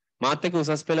 මාත් එක්ක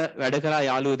උසස් පෙළ වැඩ කරා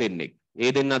යාළුවෝ දෙන්නෙක්.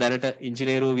 ඒ දෙන්නා දැනට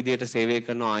ඉංජිනේරුවෝ විදියට සේවය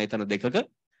කරන ආයතන දෙකක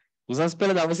උසස්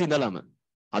පෙළ දවසේ ඉඳලම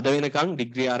අද වෙනකන්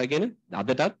ඩිග්‍රී අරගෙන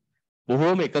අදටත්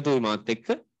බොහෝම එකතුයි මාත් එක්ක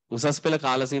උසස් පෙළ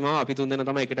කාල සීමාව අපි තුන් දෙනා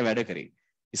තමයි එකට වැඩ කරේ.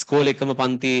 ඉස්කෝලේ එකම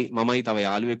පන්තියේ මමයි තව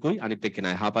යාළුවෙකුයි අනිත්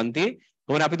එක්කෙනා එහා පන්තියේ.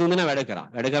 කොහොමද අපි තුන් දෙනා වැඩ කරා.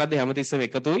 වැඩ කරද්දී හැමතිස්සෙම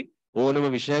එකතුයි ඕනම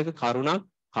විෂයක කරුණක්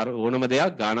ඕනම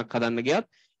දෙයක් ගාණක් හදන්න ගියත්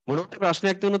මොනවාට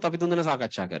ප්‍රශ්නයක් තියුණොත් අපි තුන් දෙනා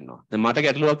සාකච්ඡා කරනවා. දැන් මට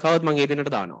ගැටලුවක් ආවොත් මම ඒ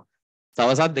දිනට දානවා.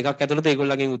 තවසත් දෙකක් ඇතුළත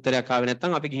ඒගොල්ලන්ගෙන් උත්තරයක් ආවේ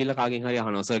නැත්නම් අපි ගිහිල්ලා කාගෙන් හරි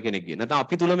අහනවා සර් කෙනෙක්ගෙන්. නැත්නම්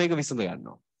අපි තුල මේක විසඳ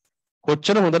ගන්නවා.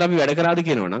 කොච්චර හොඳට අපි වැඩ කරාද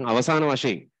කියනවනම් අවසාන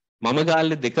වශයෙන් මම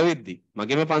ගාල්ලේ 2 වෙද්දි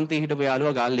මගේම පන්තියේ හිටපු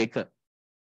යාළුවා ගාල්ලේ 1.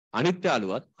 අනිත්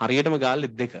යාළුවත් හරියටම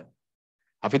ගාල්ලේ 2.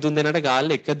 අපි තුන් දෙනාට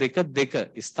ගාල්ලේ 1 2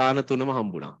 2 ස්ථාන තුනම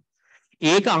හම්බුණා.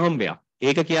 ඒක අහම්බයක්.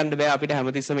 ඒක කියන්න බෑ අපිට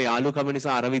හැමතිස්සෙම යාළුකම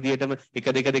නිසා අර විදියටම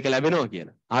 1 2 2 ලැබෙනවා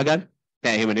කියලා. ආගන්න.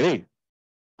 බෑ එහෙම නෙවෙයි.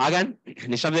 ආගන්න.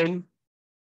 නිශ්ශබ්දයෙන්.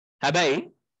 හැබැයි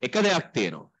එක දෙයක්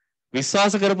තියෙනවා.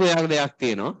 විශ්වාස කරපු දෙයක්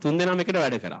තියෙනවා. තුන් දෙනාම එකට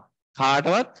වැඩ කරා.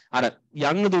 කාටවත් අර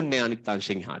යන්න දුන්නේ අනිත්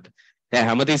අංශෙන් එහාට. දැන්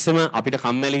හැමතිස්සෙම අපිට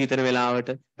කම්මැලි හිතන වෙලාවට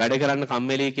වැඩ කරන්න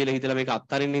කම්මැලි කියලා හිතලා මේක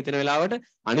අත්හරින්න හිතන වෙලාවට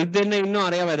අනිත් දෙන්න ඉන්නව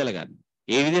අරයා වැදලා ගන්න.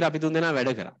 ඒ විදිහට අපි තුන් දෙනා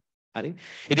වැඩ කරා. හරි.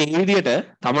 ඉතින් මේ විදිහට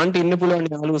Tamanට ඉන්න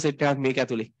පුළුවන් යාළුවෝ සෙට් එකක් මේක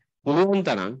ඇතුලේ. පුළුවන්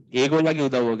තරම් ඒගොල්ලන්ගේ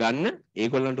උදව්ව ගන්න,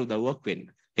 ඒගොල්ලන්ට උදව්වක් වෙන්න.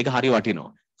 ඒක හරි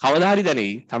වටිනවා. කවදා හරි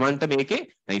දැනෙයි Tamanට මේකේ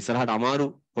දැන් ඉස්සරහට අමාරු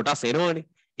කොටස් එනවනේ.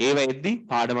 ඒ වෙද්දි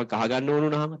පාඩමක් අහගන්න ඕන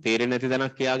වුණාම, තේරෙන්නේ නැති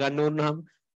තැනක් කියා ගන්න ඕන වුණාම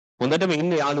හොඳටම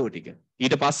ඉන්නේ යාළුවෝ ටික.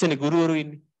 ඊට පස්සේනේ ගුරුවරු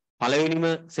ඉන්නේ. පළවෙනිම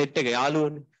සෙට් එක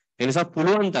යාළුවෝනේ. ඒ නිසා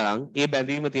පුළුවන් තරම් මේ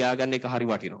බැඳීම තියාගන්න එක හරි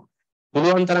වටිනවා.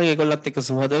 පුළුවන් තරම් ඒගොල්ලත් එක්ක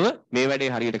සුහදව මේ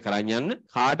වැඩේ හරියට කරන් යන්න.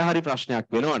 කාට හරි ප්‍රශ්නයක්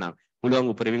වෙනවා නම්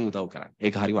පුළුවන් උපරිමයෙන් උදව් කරන්න.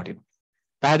 ඒක හරි වටිනවා.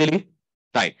 පැහැදිලි?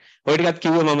 right. ඔය ටිකත්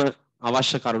කිව්ව මම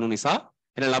අවශ්‍ය කරුණු නිසා.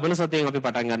 එහෙනම් ලබන සතියෙන් අපි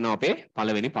පටන් ගන්නවා අපේ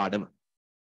පළවෙනි පාඩම.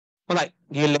 හොඳයි.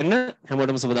 ගිහින් එන්න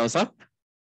හැමෝටම සුබ දවසක්.